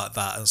down like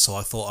that, and so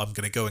I thought I'm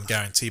going to go and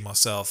guarantee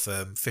myself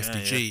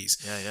 50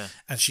 Gs. Yeah.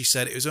 And she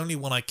said it was only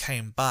when I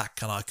came back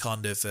and I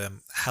kind of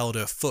held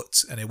her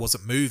foot and it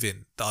wasn't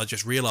moving that I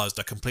just realised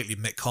I completely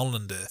Mick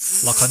Conlan her.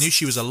 Like, I knew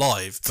she was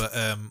alive, but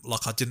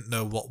like I didn't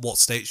know what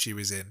state she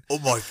was in. Oh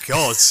my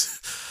God.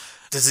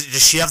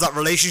 Does she have that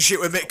relationship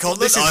with Mick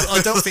Conlan?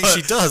 I don't think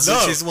she does,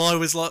 which is why I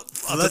was like,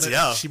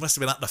 she must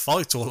have been at the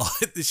fight, or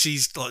like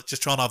she's like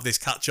just trying to have this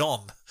catch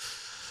on.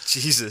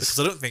 Jesus. Because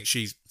I don't think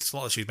it's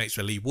not like she makes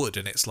with Lee Wood,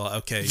 and it's like,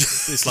 okay,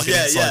 it's like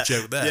an inside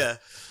joke there.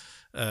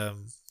 Yeah.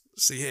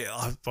 So yeah,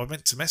 I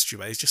meant to message you,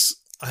 but it's just,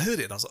 I heard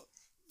it and I was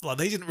like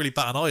they didn't really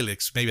bat an eyelid,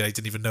 because maybe they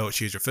didn't even know what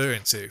she was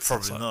referring to.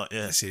 Probably like, not,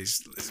 yeah. This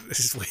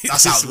is weird.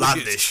 That's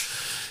outlandish.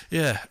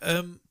 Weird.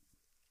 Yeah.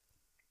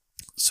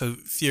 So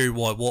Fury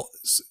White, what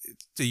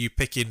are you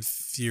picking?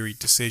 Fury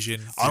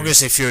decision? I'm going to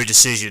say Fury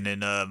decision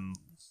in.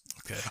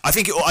 Okay. I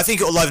think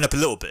it'll liven up a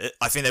little bit.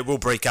 I think they will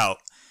break out,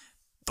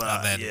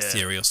 But and then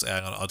Fury will say,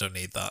 "Hang on, I don't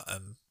need that."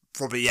 And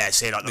probably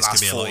say like the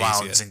last 4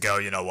 rounds and go,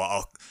 you know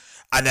what?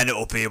 And then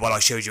it'll be, well, I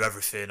showed you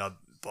everything. I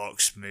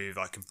box move,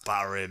 I can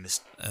batter him.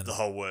 The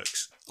whole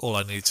works. All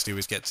I need to do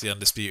is get to the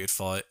undisputed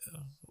fight.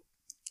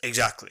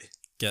 Exactly.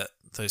 Get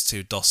those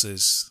 2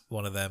 dosses.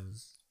 One of them,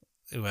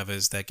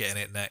 whoever's they're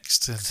getting it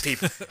next.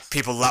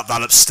 People lap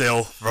that up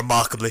still,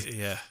 remarkably.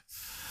 Yeah.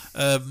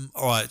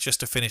 All right, just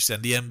to finish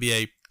then, the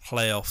NBA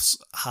playoffs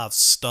have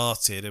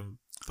started, and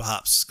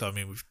perhaps I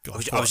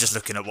was just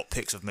looking at what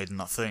picks I've made in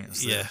that thing,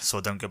 so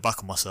I don't go back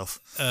on myself.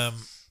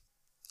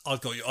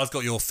 I've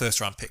got your first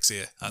round picks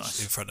here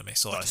in front of me,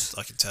 so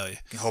I can tell you.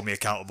 You can hold me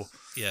accountable.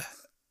 Yeah,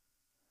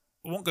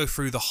 I won't go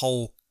through the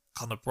whole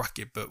kind of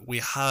bracket, but we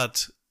had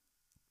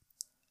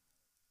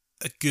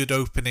a good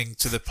opening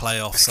to the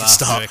playoffs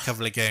after a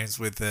couple of games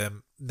with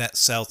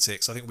Nets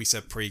Celtics. I think we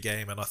said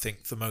pre-game, and I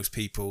think for most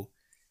people,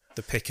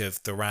 the pick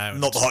of the round.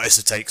 Not the hottest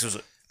of takes, was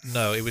it?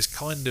 No, it was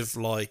kind of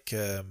like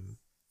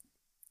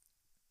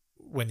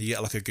when you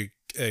get like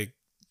a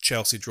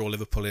Chelsea draw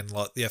Liverpool in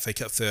like the FA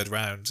Cup third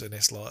round, and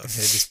it's like, okay,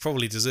 this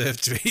probably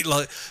deserved to be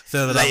like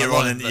further later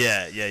on.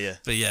 Yeah.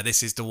 But yeah,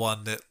 this is the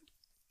one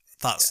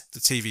that's the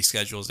TV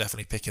schedule is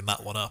definitely picking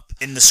that one up.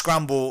 In the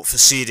scramble for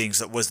seedings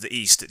that was the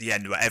East at the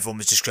end, where everyone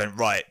was just going,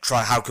 right,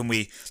 how can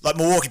we... Like,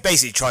 Milwaukee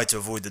basically tried to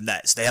avoid the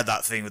Nets. They had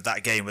that thing with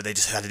that game where they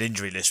just had an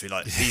injury list.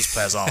 Like, these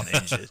players aren't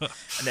injured.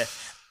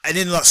 And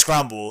in that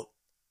scramble,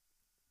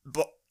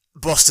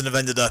 Boston have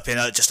ended up in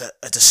just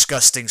a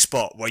disgusting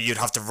spot where you'd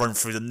have to run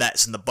through the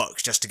Nets and the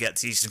Bucks just to get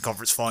to the Eastern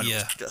Conference Finals.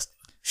 Yeah. Just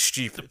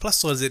stupid. The plus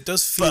side is it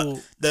does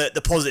feel... But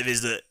the positive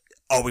is that,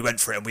 we went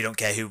for it and we don't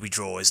care who we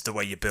draw is the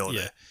way you build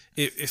it.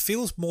 It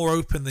feels more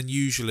open than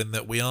usual in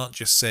that we aren't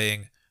just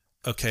saying,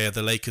 okay, are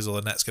the Lakers or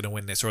the Nets going to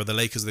win this, or are the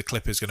Lakers or the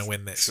Clippers going to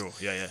win this? Sure,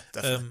 yeah,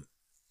 definitely.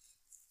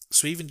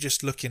 So even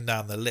just looking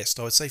down the list,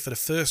 I would say for the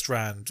first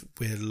round,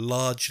 we're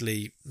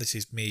largely, this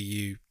is me,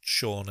 you,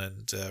 Sean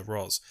and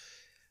Roz,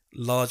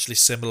 largely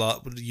similar.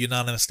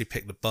 Unanimously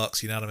picked the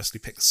Bucks, unanimously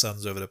picked the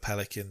Suns over the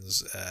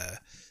Pelicans,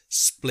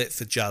 split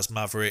for Jazz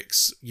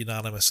Mavericks,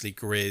 unanimously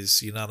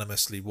Grizz,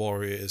 unanimously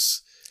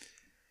Warriors,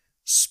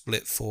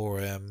 split for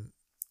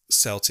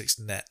Celtics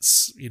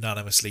Nets,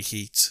 unanimously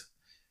Heat,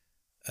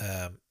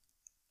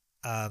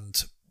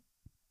 and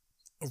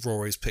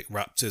Rory's picked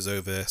Raptors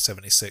over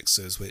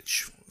 76ers,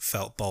 which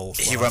felt bold.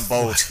 He went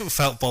bold.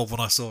 Felt bold when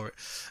I saw it.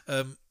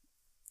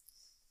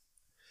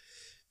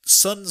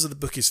 Suns are the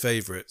bookies'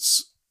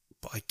 favourites,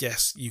 but I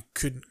guess you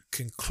couldn't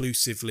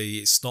conclusively.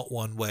 It's not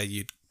one where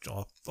you'd.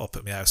 I'll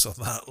put my house on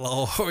that,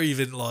 or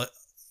even like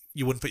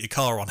you wouldn't put your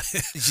car on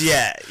it.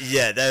 Yeah,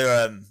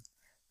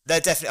 they're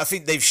definitely. I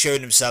think they've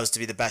shown themselves to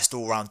be the best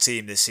all-round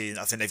team this season.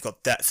 I think they've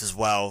got depth as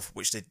well,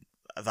 which they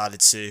have added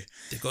to.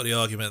 They've got the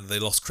argument that they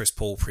lost Chris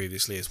Paul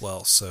previously as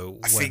well. So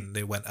when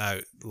they went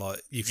out,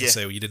 like you can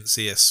say, well, you didn't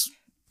see us.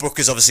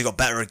 Booker's obviously got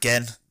better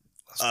again.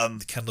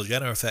 The Kendall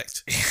Jenner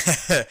effect.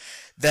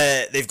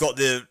 They've got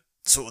the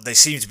sort of. They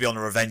seem to be on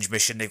a revenge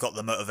mission. They've got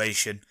the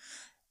motivation.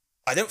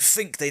 I don't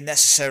think they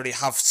necessarily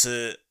have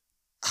to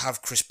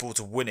have Chris Paul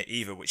to win it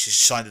either, which is a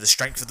sign of the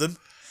strength of them.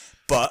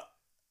 But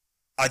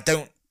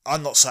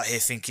I'm not sat here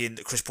thinking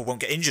that Chris Paul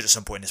won't get injured at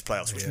some point in this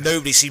playoffs, which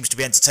nobody seems to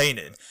be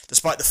entertaining,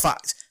 despite the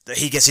fact that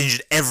he gets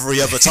injured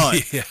every other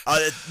time.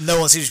 No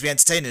one seems to be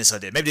entertaining this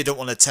idea. Maybe they don't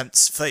want to tempt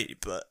fate,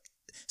 but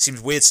it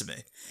seems weird to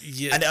me.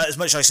 Yeah. And as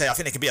much as I say, I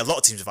think there can be a lot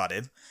of teams have had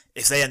him.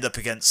 If they end up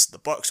against the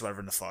Bucks or whatever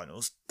in the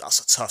finals, that's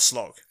a tough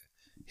slog.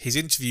 His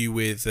interview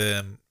with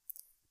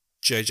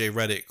JJ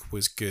Redick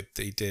was good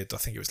that he did. I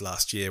think it was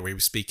last year where he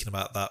was speaking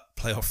about that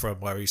playoff run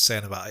where he was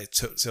saying about it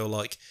took till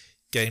like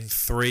game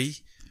 3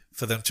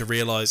 for them to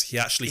realise he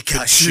actually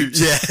could shoot.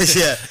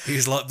 Yeah. He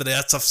was like, but they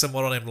had to have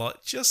someone on him,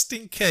 like, just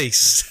in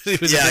case.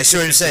 I saw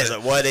him say,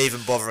 like, why are they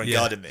even bothering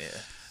guarding me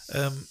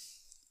here?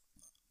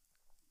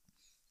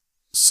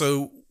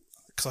 So,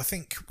 because I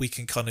think we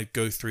can kind of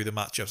go through the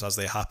matchups as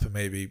they happen,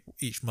 maybe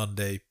each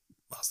Monday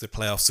as the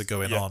playoffs are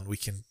going on, we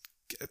can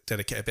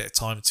dedicate a bit of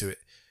time to it.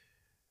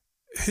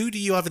 Who do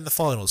you have in the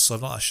finals? So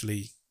I've not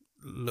actually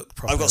looked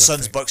properly. I've got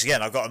Suns Bucks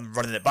again. I've got them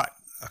running it back.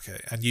 Okay,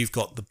 and you've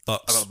got the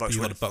Bucks. I've got the Bucks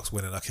got the Bucks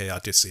winning. Okay, I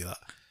did see that.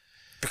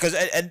 Because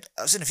and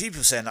I've seen a few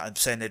people saying that and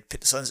saying they'd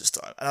pick the Suns this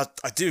time, and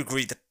I do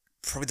agree that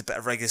probably the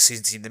better regular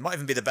season team. They might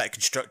even be the better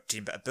constructed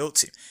team, better built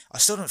team. I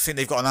still don't think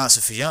they've got an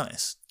answer for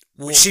Giannis,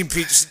 which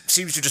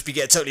seems to just be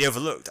getting totally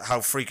overlooked.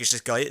 How freakish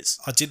this guy is.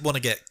 I did want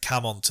to get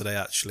Cam on today,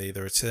 actually,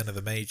 the return of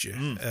the Major,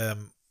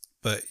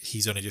 but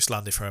he's only just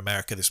landed from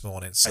America this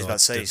morning, so I don't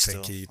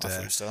think he'd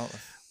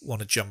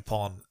want to jump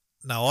on.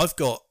 Now I've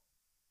got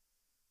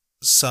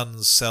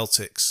Suns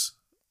Celtics.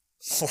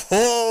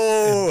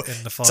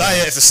 In the final. Tell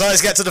you, if the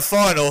Suns get to the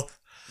final,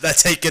 they're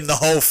taking the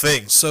whole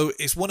thing. So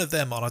it's one of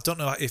them, and I don't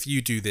know if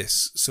you do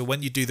this. So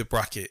when you do the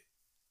bracket,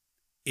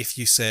 if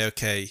you say,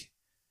 okay,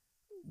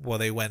 well,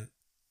 they went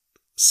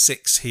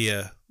 6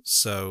 here,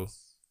 so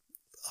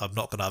I'm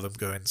not going to have them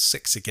going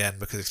 6 again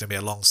because it's going to be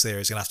a long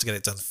series. Going to have to get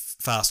it done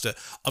faster.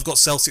 I've got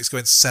Celtics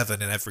going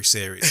 7 in every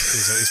series.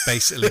 Is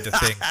basically the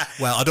thing.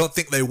 Well, I don't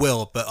think they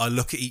will, but I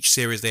look at each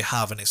series they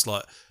have, and it's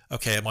like,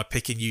 okay, am I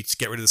picking you to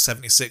get rid of the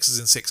 76ers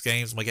in 6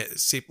 games? Am I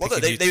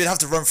they would have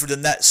to run through the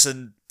Nets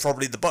and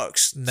probably the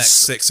Bucks. Next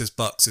Sixers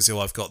Bucks is who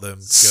I've got them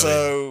going.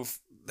 So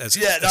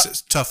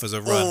it's tough as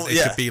a run.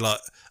 It could be like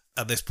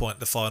at this point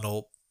the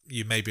final.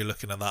 You may be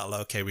looking at that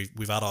like, okay,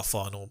 we've had our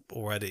final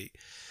already.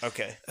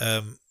 Okay.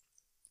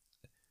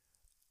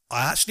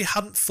 I actually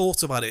hadn't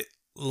thought about it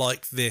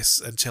like this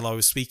until I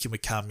was speaking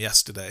with Cam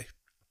yesterday,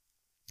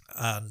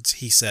 and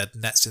he said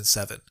Nets in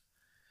 7,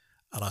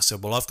 and I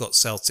said, well, I've got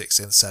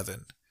Celtics in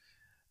 7,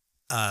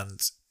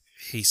 and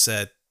he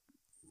said,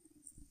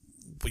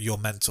 well, you're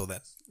mental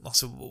then. I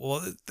said,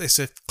 well, it's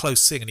a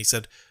close thing, and he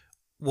said,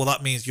 well,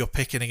 that means you're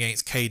picking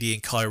against KD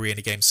and Kyrie in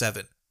a game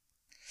 7,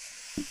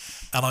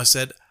 and I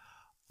said,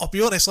 I'll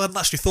be honest, I hadn't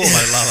actually thought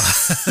about it like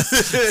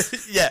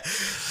that. Yeah,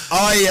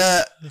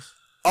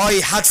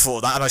 I had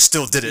thought that, and I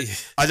still did it. Yeah.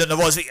 I don't know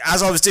what I was thinking.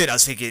 As I was doing, I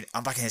was thinking,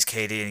 I'm back against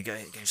KD and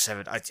game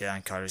 7.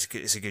 And Kyrie,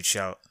 it's a good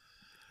shout.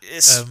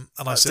 It's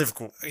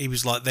difficult. He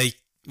was like, they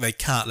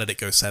can't let it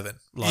go 7.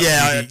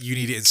 Like, you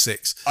need it in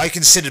 6. I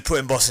considered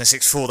putting Boston in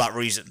 6 for that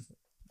reason.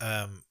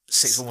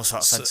 6 almost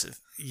felt offensive.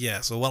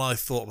 So when I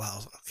thought about it, I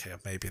was like, okay,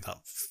 maybe that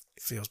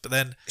feels, but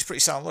then it's pretty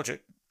sound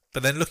logic.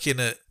 But then looking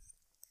at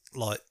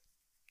like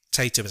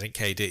Tatum isn't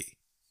KD,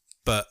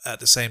 but at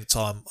the same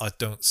time, I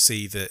don't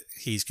see that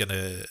he's going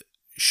to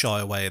shy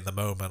away in the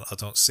moment. I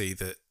don't see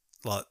that,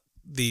 like,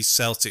 these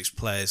Celtics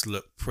players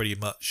look pretty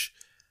much,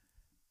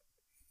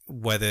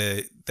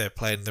 whether they're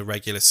playing the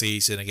regular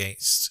season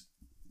against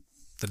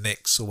the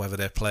Knicks or whether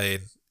they're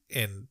playing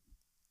in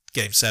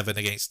Game 7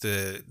 against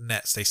the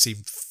Nets, they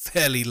seem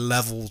fairly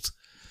levelled.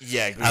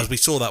 Yeah, agreed. As we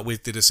saw that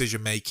with the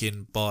decision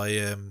making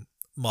by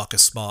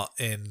Marcus Smart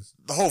in...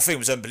 The whole thing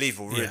was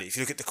unbelievable, really. Yeah. If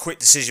you look at the quick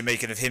decision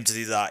making of him to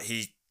do that,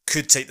 he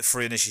could take the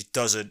free initially,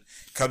 doesn't,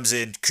 comes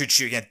in, could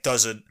shoot again,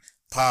 doesn't,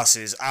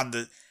 passes,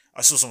 and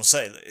I saw someone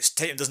say that if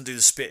Tatum doesn't do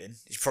the spitting,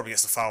 he probably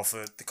gets the foul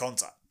for the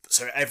contact.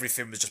 So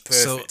everything was just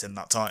perfect in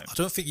that time. I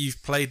don't think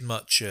you've played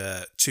much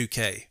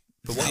 2K,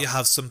 but what you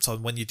have sometimes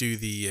when you do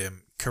the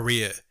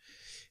career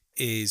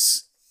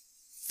is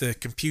the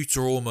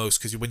computer almost,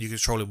 because when you're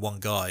controlling one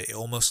guy, it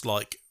almost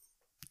like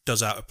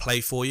does out a play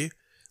for you.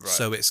 Right.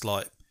 So it's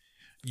like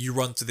you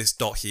run to this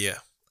dot here,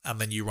 and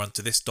then you run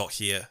to this dot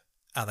here,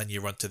 and then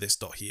you run to this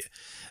dot here.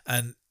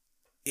 And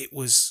it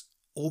was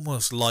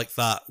almost like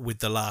that with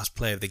the last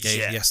play of the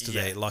game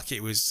yesterday. Yeah. Like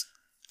it was,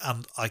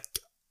 and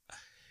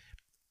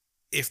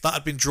if that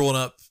had been drawn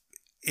up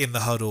in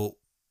the huddle,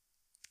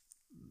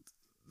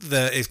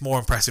 it's more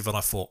impressive than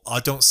I thought.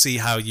 I don't see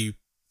how you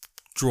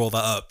draw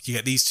that up. You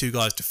get these two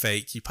guys to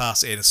fake, you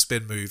pass it in a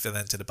spin move, and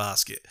then to the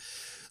basket.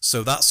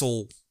 So that's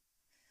all.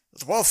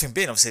 The wild thing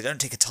being, obviously, they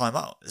don't take a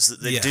timeout. Is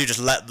that they do just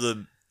let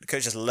them. The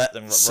coach just let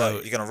them. So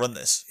right, you're going to run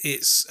this.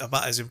 It's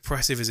about as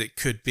impressive as it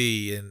could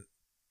be, and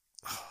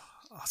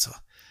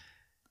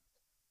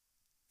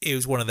it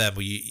was one of them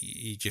where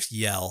you just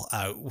yell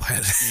out when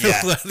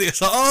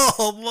it's like,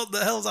 oh, what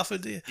the hell's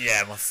happened here?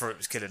 Yeah, my throat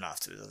was killing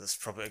afterwards. That's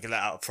probably I let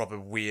out a proper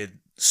weird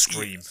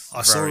scream.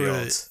 I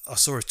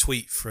saw a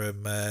tweet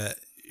from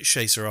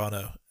Shea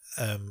Serrano.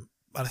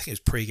 I think it was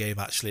pre-game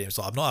actually. It was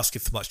like, I'm not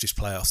asking for much this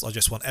playoffs. I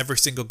just want every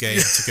single game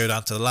to go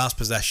down to the last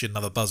possession,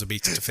 have a buzzer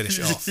beater to finish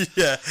it off.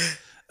 Yeah,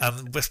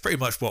 and that's pretty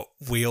much what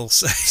we all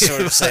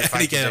say.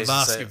 Any game of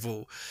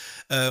basketball.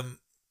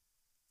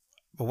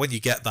 But when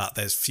you get that,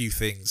 there's few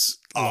things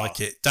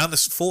like it. Down the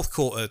fourth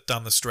quarter,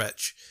 down the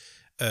stretch,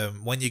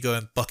 when you go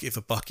and bucket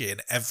for bucket,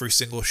 and every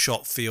single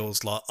shot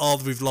feels like,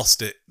 oh, we've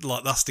lost it.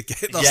 Like that's the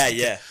game.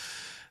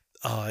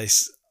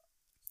 It's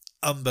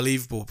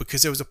unbelievable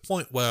because there was a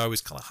point where I was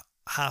kind of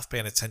half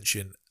paying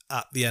attention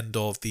at the end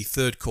of the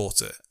third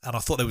quarter, and I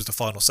thought there was the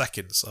final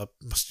seconds. I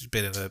must have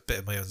been in a bit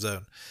of my own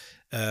zone.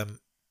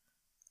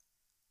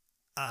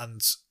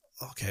 And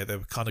okay, they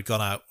were kind of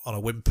gone out on a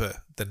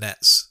whimper, the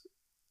Nets.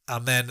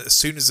 And then as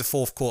soon as the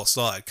fourth quarter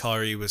started,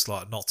 Kyrie was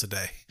like, not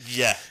today.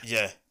 Yeah.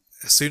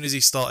 As soon as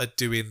he started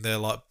doing the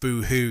like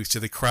boo-hoo to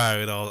the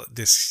crowd,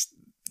 this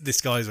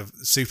guy's a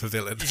super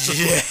villain.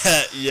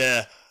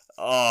 Yeah.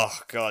 Oh,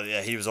 God,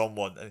 yeah, he was on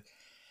one.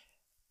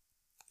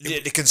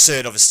 The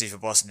concern, obviously, for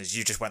Boston is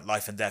you just went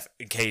life and death,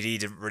 and KD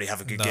didn't really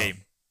have a good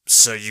game.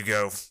 So you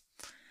go,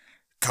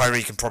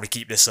 Kyrie can probably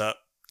keep this up.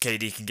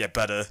 KD can get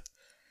better.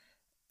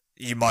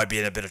 You might be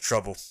in a bit of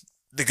trouble.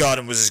 The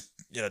Garden was,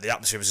 the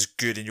atmosphere was as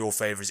good in your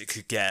favour as it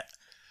could get,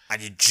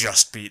 and you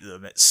just beat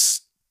them.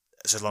 It's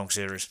a long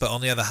series. But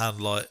on the other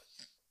hand, like,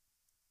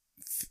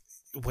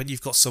 when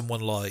you've got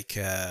someone like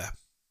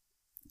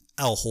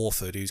Al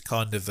Horford, who's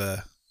kind of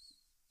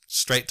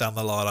straight down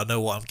the line, I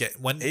know what I'm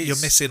getting. When you're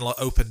missing like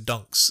open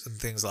dunks and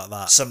things like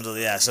that. Some of the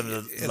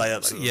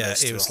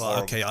layups. It was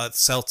like, okay,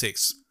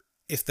 Celtics,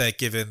 if they're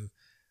given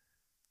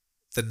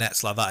the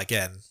Nets like that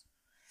again,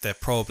 they're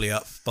probably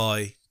up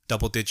by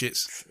double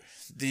digits.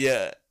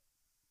 I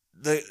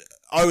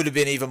would have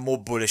been even more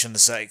bullish on the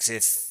Celtics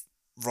if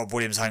Rob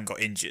Williams hadn't got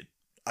injured.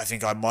 I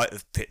think I might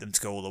have picked them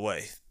to go all the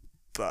way.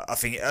 But I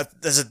think I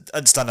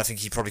think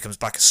he probably comes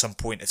back at some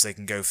point if they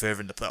can go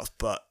further in the playoffs.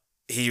 But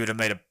he would have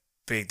made a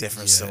big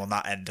difference to them on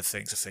that end of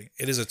things, I think.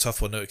 It is a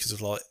tough one, though, because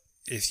of like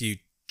if you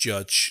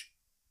judge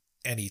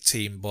any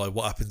team by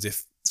what happens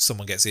if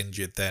someone gets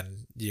injured,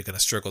 then you're going to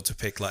struggle to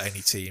pick like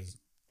any team.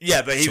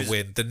 Yeah, but to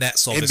win. The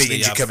Nets obviously him being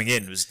injured coming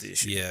in was the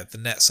issue. Yeah, the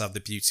Nets have the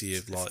beauty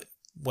of like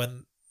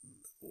when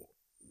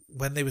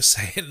they were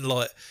saying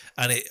like,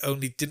 and it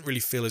only didn't really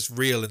feel as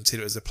real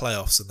until it was the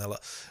playoffs, and they're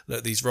like,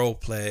 look, these role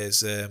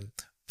players,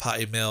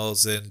 Patty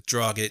Mills and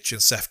Dragic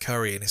and Seth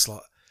Curry, and it's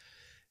like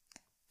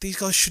these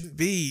guys shouldn't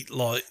be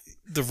like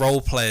the role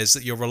players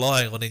that you're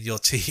relying on in your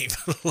team.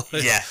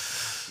 Like,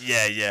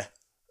 yeah.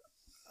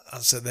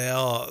 And so they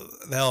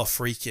are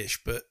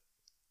freakish, but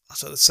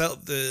so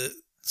the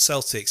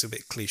Celtics, a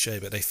bit cliche,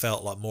 but they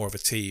felt like more of a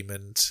team,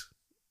 and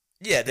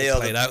they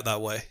played out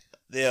that way.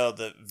 They are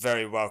the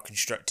very well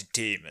constructed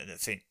team, and I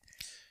think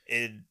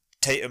in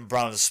Tatum,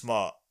 Brown, and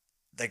Smart,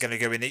 they're going to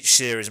go in each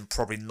series and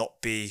probably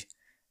not be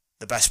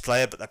the best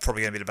player, but they're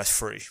probably going to be the best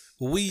three.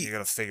 Well, you're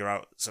going to figure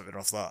out something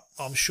off that.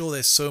 I'm sure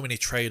there's so many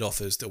trade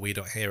offers that we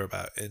don't hear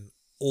about, and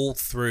all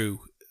through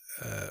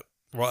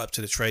right up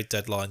to the trade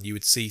deadline, you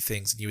would see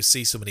things, and you would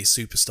see some of these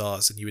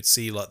superstars, and you would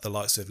see like the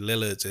likes of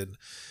Lillard, and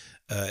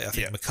I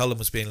think McCollum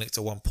was being linked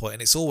at one point,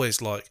 and it's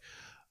always like,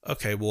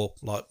 okay, well,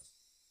 like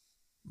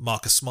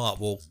Marcus Smart,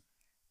 we'll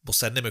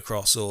send him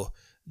across, or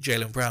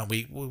Jaylen Brown,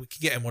 we can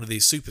get him one of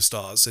these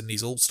superstars and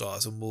these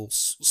all-stars, and we'll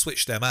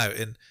switch them out.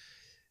 And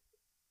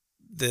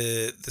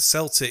the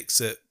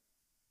Celtics at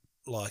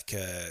like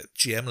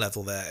GM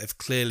level there have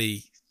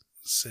clearly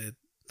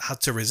had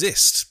to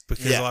resist,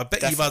 because I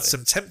bet you've had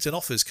some tempting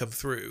offers come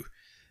through,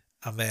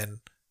 and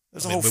then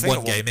we're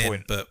one game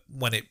in, but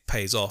when it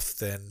pays off,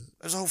 then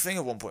there's a whole thing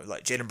at one point,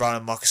 like Jaylen Brown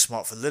and Marcus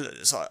Smart for Lillard.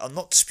 It's like, I'm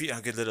not disputing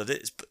how good Lillard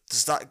is, but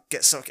does that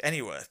get stuck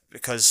anywhere?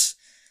 Because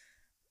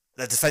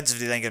they're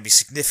defensively then going to be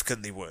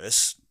significantly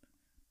worse,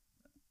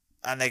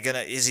 and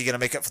is he going to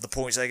make up for the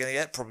points they're going to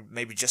get? Probably,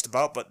 maybe just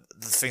about, but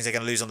the things they're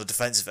going to lose on the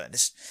defensive end,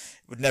 it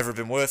would never have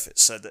been worth it.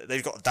 So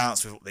they've got to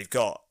dance with what they've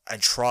got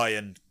and try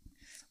and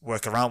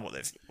work around what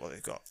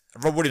they've got.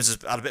 And Rob Williams has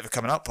had a bit of a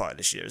coming out party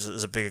this year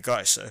as a bigger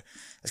guy, so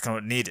that's kind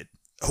of what needed.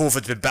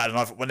 Horford's been better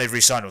than I thought. When they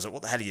re-signed, I was like,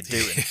 what the hell are you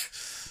doing?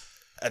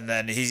 And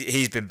then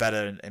he's been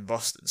better in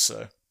Boston,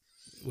 so.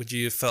 Would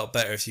you have felt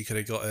better if you could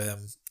have got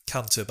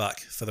Cantor back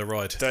for the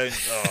ride?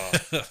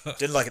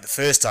 Didn't like it the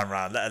first time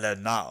round, let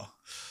alone now.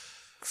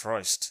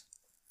 Christ.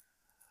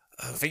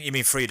 I think you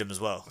mean freedom as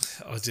well.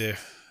 I do.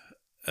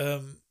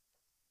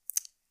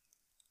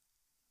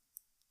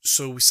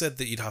 So we said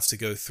that you'd have to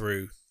go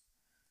through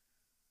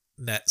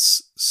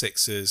Nets,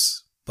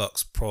 Sixers,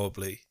 Bucks,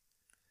 probably.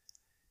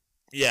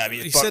 Yeah, I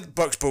mean,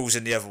 Bucks, Bulls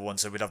in the other one,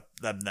 so we'd have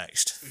them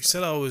next. You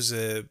said I was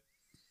a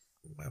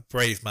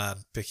brave man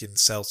picking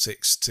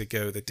Celtics to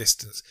go the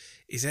distance.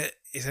 Is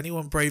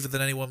anyone braver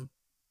than anyone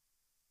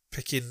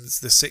picking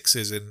the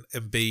Sixers and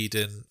Embiid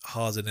and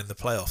Harden in the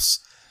playoffs?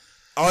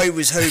 I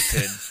was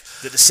hoping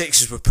that the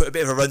Sixers would put a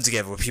bit of a run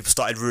together where people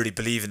started really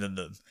believing in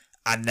them,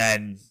 and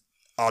then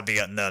I'd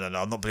be like, no,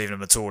 I'm not believing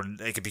them at all, and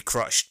they could be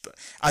crushed. But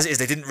as it is,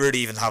 they didn't really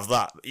even have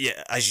that. But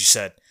yeah, as you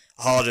said,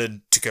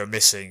 Harden to go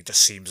missing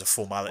just seems a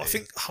formality. I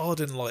think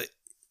Harden,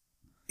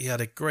 he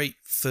had a great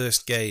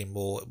first game,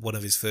 or one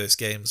of his first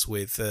games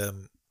with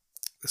the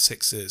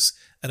Sixers,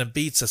 and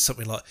Embiid says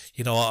something like,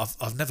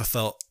 I've never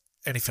felt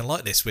anything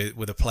like this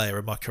with a player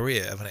in my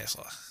career. I mean, it's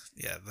like,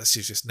 yeah, this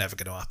is just never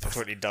going to happen.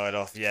 Completely died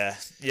off, yeah,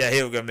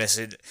 he'll go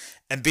missing.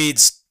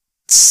 Embiid's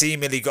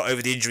seemingly got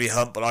over the injury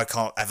hump, but I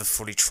can't ever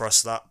fully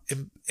trust that.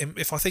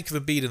 If I think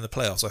of Embiid in the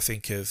playoffs, I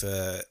think of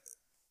that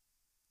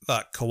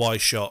Kawhi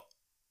shot.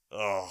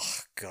 Oh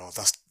God,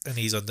 and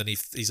he's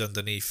underneath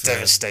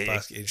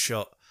devastating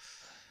shot.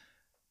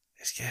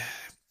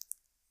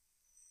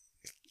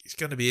 It's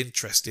going to be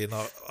interesting.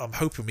 I'm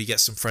hoping we get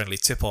some friendly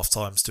tip-off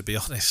times, to be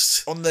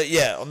honest. On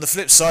the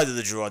flip side of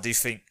the draw, I do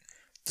think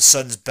the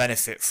Suns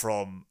benefit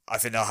from. I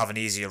think they'll have an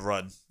easier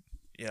run.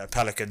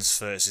 Pelicans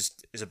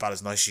first is about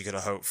as nice as you're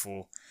going to hope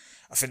for.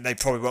 I think they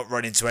probably won't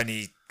run into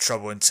any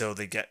trouble until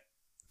they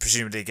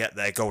presumably get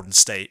their Golden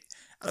State.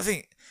 And I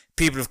think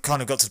people have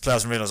kind of got to the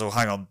playoffs and realised,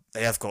 hang on,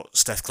 they have got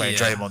Steph, Clay, and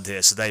Draymond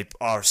here, so they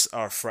are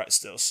a threat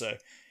still. So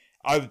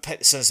I would pick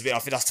the Suns to be. I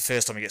think that's the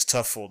first time it gets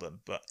tough for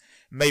them, but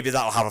maybe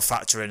that'll have a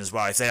factor in as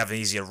well. If they have an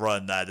easier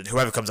run there, then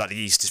whoever comes out the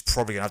East is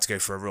probably going to have to go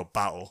for a real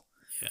battle.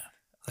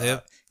 Yeah.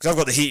 Because I've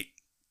got the Heat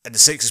and the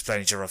Sixers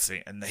playing each other, I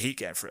think, and the Heat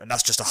getting through it, and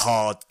that's just a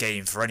hard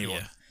game for anyone.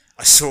 Yeah.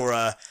 I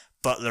saw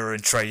Butler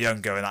and Trae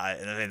Young going at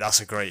it, and I think that's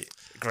a great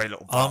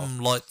little battle. I'm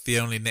like the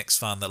only Knicks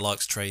fan that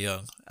likes Trae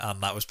Young,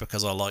 and that was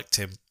because I liked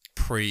him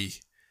pre.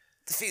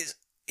 The thing is,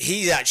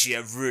 he's actually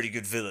a really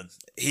good villain.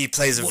 He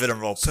plays a villain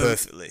role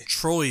perfectly.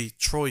 Troy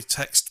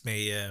texted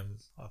me.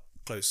 I'll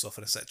close off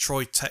in a sec.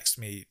 Troy texted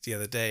me the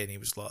other day, and he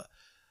was like,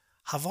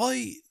 He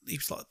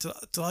was like,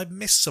 did I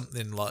miss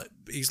something? Like,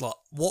 he's like,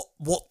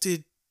 what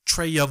did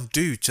Trae Young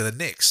do to the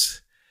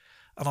Knicks?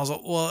 And I was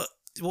like, well,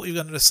 what you're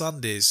going to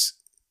understand is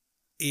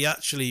he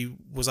actually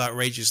was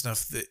outrageous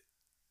enough that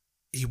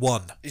he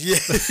won. Yeah,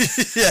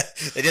 yeah,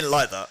 they didn't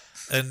like that.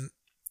 And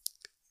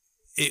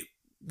it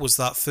was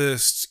that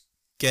first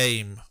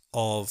game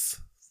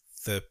of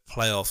the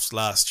playoffs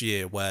last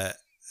year where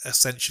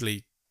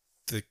essentially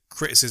the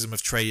criticism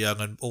of Trae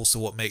Young and also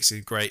what makes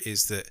him great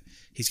is that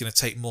he's going to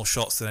take more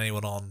shots than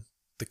anyone on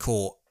the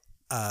court,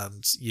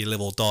 and you live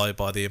or die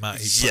by the amount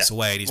he puts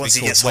away, and he's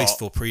been called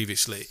wasteful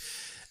previously.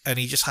 And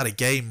he just had a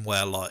game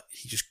where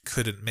he just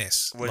couldn't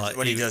miss.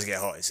 When he does get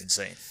hot, it's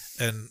insane.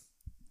 And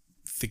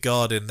the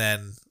Garden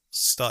then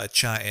started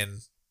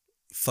chanting,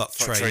 "Fuck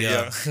Trae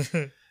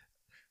Young,"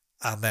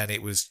 and then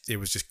it was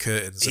just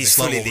curtains. He's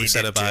and fully like what we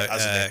said about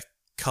it,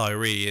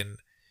 Kyrie, and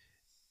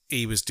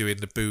he was doing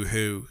the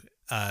boo-hoo,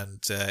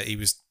 and he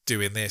was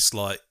doing this,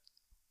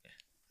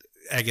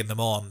 egging them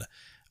on.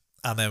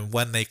 And then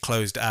when they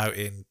closed out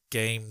in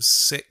Game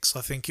 6,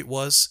 I think it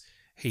was,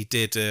 he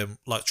did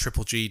like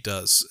Triple G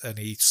does, and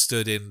he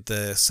stood in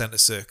the centre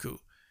circle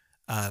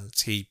and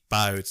he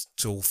bowed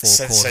to all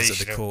four corners of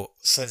the court.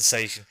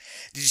 Sensation.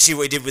 Did you see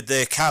what he did with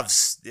the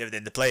Cavs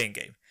in the playing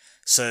game?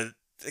 So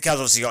the Cavs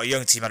obviously got a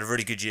young team, had a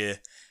really good year.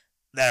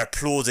 They're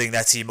applauding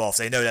their team off.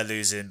 They know they're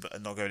losing,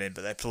 but not going in,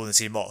 but they're applauding the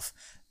team off.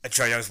 And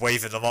Trae Young's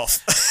waving them off.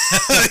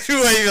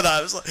 Waving at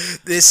them. It's like,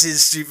 this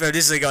is stupid.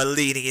 This is a guy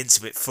leaning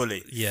into it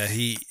fully. Yeah,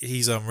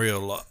 he's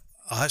unreal.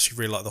 I actually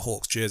really like the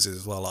Hawks jerseys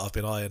as well. I've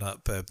been eyeing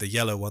up the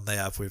yellow one they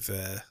have with.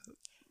 The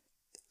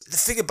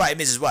thing about him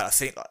is as well, I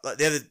think like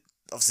the other,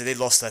 obviously they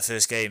lost their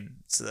first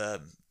game to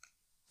them,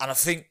 and I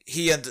think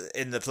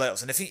in the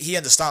playoffs, and I think he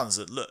understands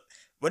that. Look,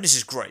 when this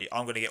is great,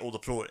 I'm going to get all the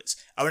plaudits,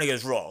 and when it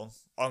goes wrong,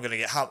 I'm going to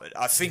get hammered.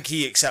 I think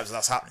he accepts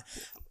that's happening.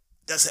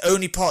 That's the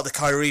only part of the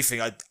Kyrie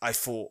thing I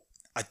thought.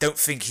 I don't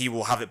think he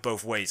will have it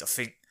both ways. I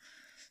think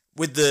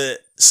I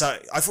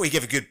thought he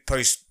gave a good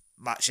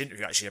post-match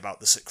interview actually about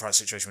the crowd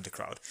situation with the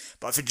crowd.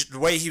 But I think the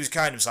way he was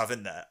carrying himself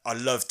in there, I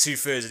love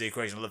 2/3 of the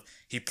equation. I love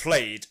he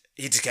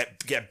just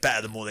kept getting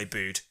better the more they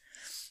booed.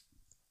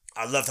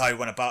 I loved how he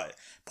went about it.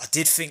 But I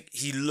did think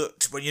he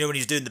looked when he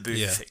was doing the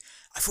booing thing.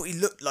 I thought he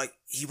looked like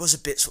he was a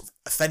bit sort of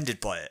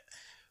offended by it.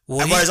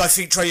 Well, whereas I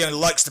think Trae Young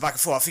likes the back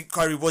and forth, I think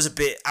Kyrie was a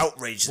bit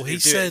outraged. Well, he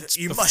said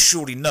you must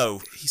surely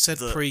know. He said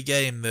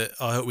pre-game that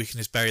I hope we can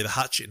just bury the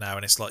hatchet now,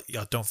 and it's like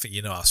I don't think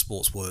you know how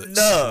sports works.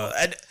 No,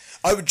 and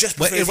I would just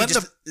prefer if he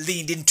just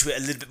leaned into it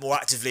a little bit more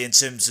actively in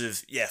terms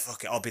of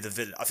fuck it, I'll be the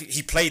villain. I think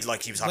he played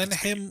like he was happy. When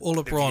him or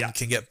LeBron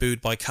can get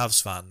booed by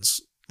Cavs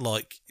fans,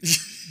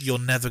 you're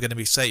never going to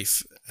be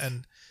safe.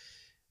 And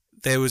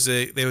there was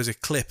a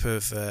clip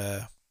of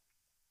when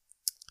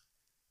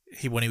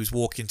he was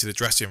walking to the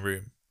dressing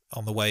room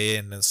on the way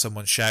in, and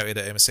someone shouted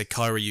at him and said,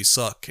 "Kyrie, you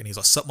suck," and he's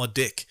like, "Suck my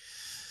dick."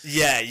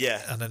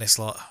 Yeah. And then it's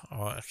like,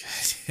 all right,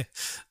 okay.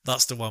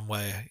 That's the one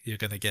where you're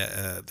going to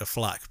get the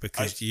flack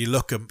because you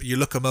look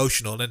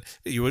emotional, and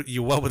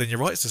you're well within your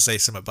rights to say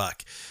something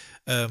back.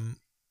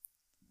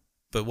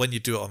 But when you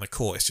do it on the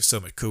court, it's just so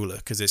much cooler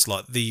because it's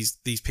like these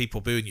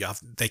people booing you.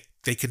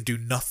 They can do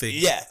nothing.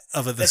 Yeah.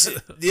 Other than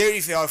the only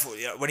thing I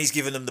thought, when he's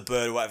giving them the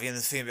bird or whatever, and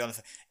the thing beyond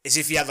is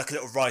if he had like a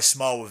little wry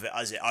smile with it,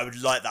 I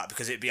would like that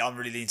because it'd be I'm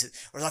really leaning to.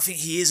 Whereas I think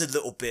he is a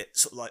little bit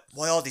sort of like,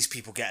 why are these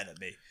people getting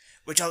at me?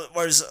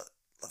 Whereas,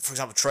 for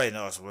example, Trae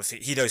knows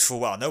he knows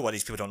full well, I know why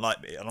these people don't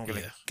like me, and I'm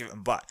going to give it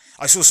them back.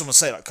 I saw someone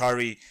say like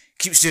Kyrie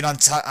keeps doing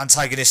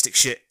antagonistic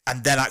shit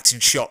and then acting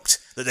shocked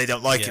that they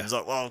don't like him. It's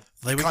like, well,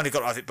 they kind of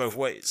got to have it both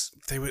ways.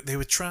 They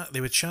were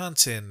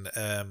chanting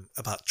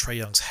about Trae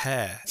Young's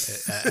hair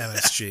at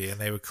MSG,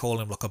 and they were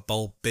calling him like a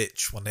bold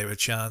bitch when they were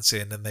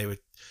chanting, and they were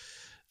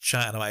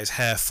chatting about his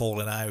hair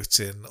falling out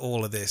and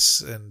all of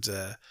this, and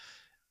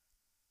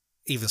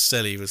even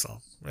still he was like,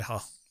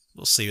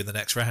 we'll see you in the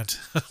next round.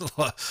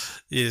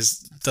 It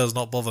does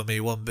not bother me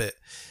one bit.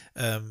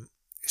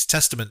 It's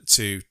testament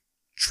to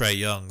Trae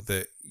Young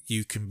that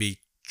you can be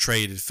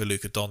traded for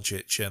Luka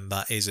Doncic and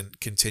that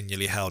isn't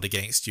continually held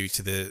against you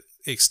to the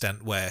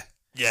extent where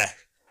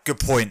good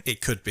point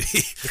it could be,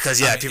 because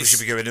people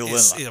should be going all in.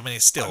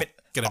 It's still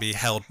going to be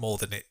held more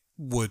than it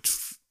would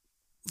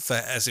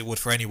as it would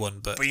for anyone,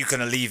 but you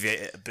can alleviate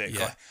it a bit.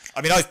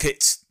 I've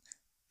picked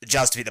the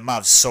Jazz to beat the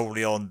Mavs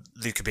solely on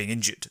Luka being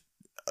injured.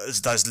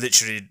 That's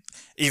literally,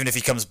 even if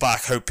he comes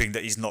back, hoping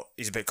that he's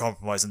a bit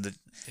compromised. And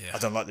I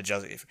don't like the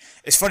Jazz.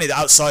 It's funny that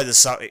outside the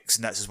Celtics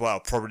and Nets as well,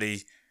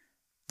 probably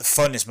the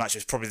funnest match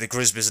is probably the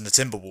Grizzlies and the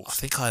Timberwolves. I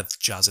think I had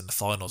Jazz in the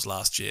finals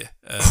last year.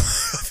 I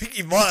think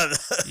you might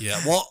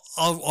have.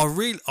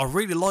 I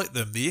really liked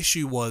them. The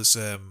issue was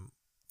I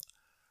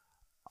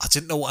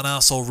didn't know what an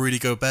arsehole Rudy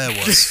Gobert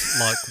was.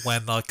 Like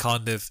when I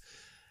kind of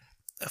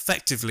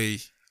effectively,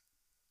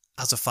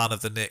 as a fan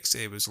of the Knicks,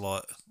 it was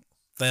like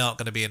they aren't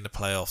going to be in the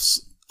playoffs.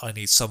 I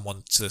need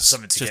someone to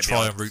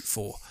try and root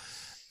for.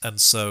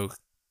 And so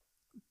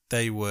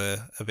they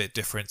were a bit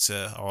different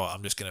to, all right,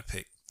 I'm just going to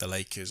pick the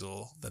Lakers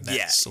or the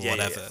Nets or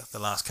whatever the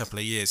last couple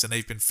of years. And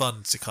they've been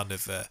fun to kind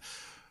of,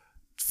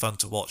 fun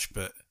to watch.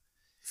 But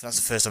that's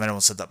the first time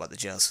anyone said that about the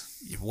Jazz.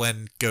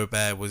 When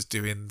Gobert was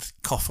doing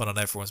coughing on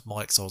everyone's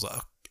mics, I was like,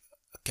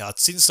 okay, I'd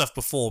seen stuff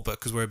before, but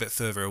because we're a bit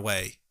further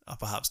away, I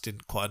perhaps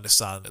didn't quite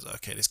understand. It was like,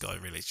 okay, this guy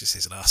really just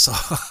is an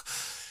asshole.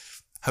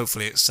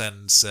 hopefully it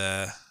sends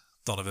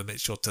Donovan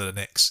Mitchell to the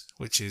Knicks,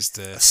 which is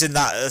the. I've seen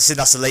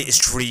that's the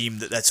latest dream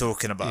that they're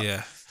talking about.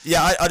 Yeah.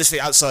 Yeah, I just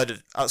think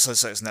outside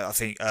Celtics net, I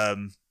think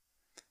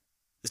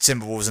the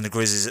Timberwolves and the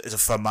Grizzlies is a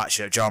fun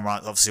matchup. Ja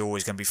Morant's obviously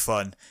always going to be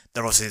fun.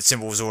 Then obviously the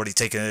Timberwolves already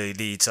taken an early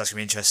lead, so that's going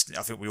to be interesting.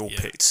 I think we all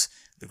picked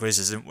the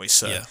Grizzlies, didn't we?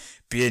 So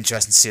be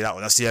interesting to see that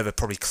one. That's the other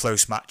probably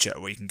close matchup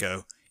where you can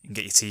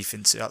get your teeth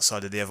into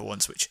outside of the other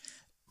ones, which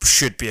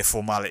should be a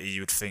formality,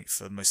 you would think,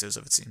 for most of those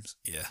other teams.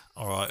 Yeah,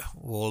 all right.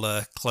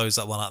 We'll close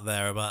that one up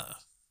there about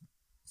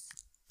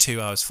 2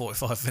 hours,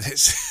 45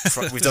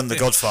 minutes. We've done The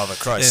Godfather,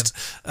 Christ.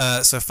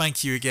 So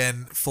thank you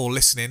again for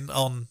listening.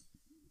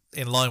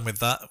 In line with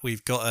that,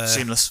 we've got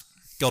Seamless.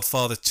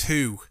 Godfather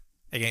 2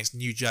 against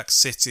New Jack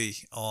City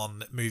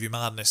on Movie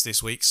Madness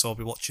this week, so I'll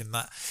be watching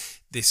that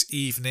this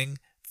evening.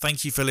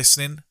 Thank you for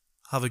listening.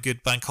 Have a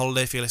good bank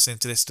holiday if you're listening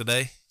to this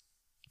today.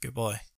 Goodbye.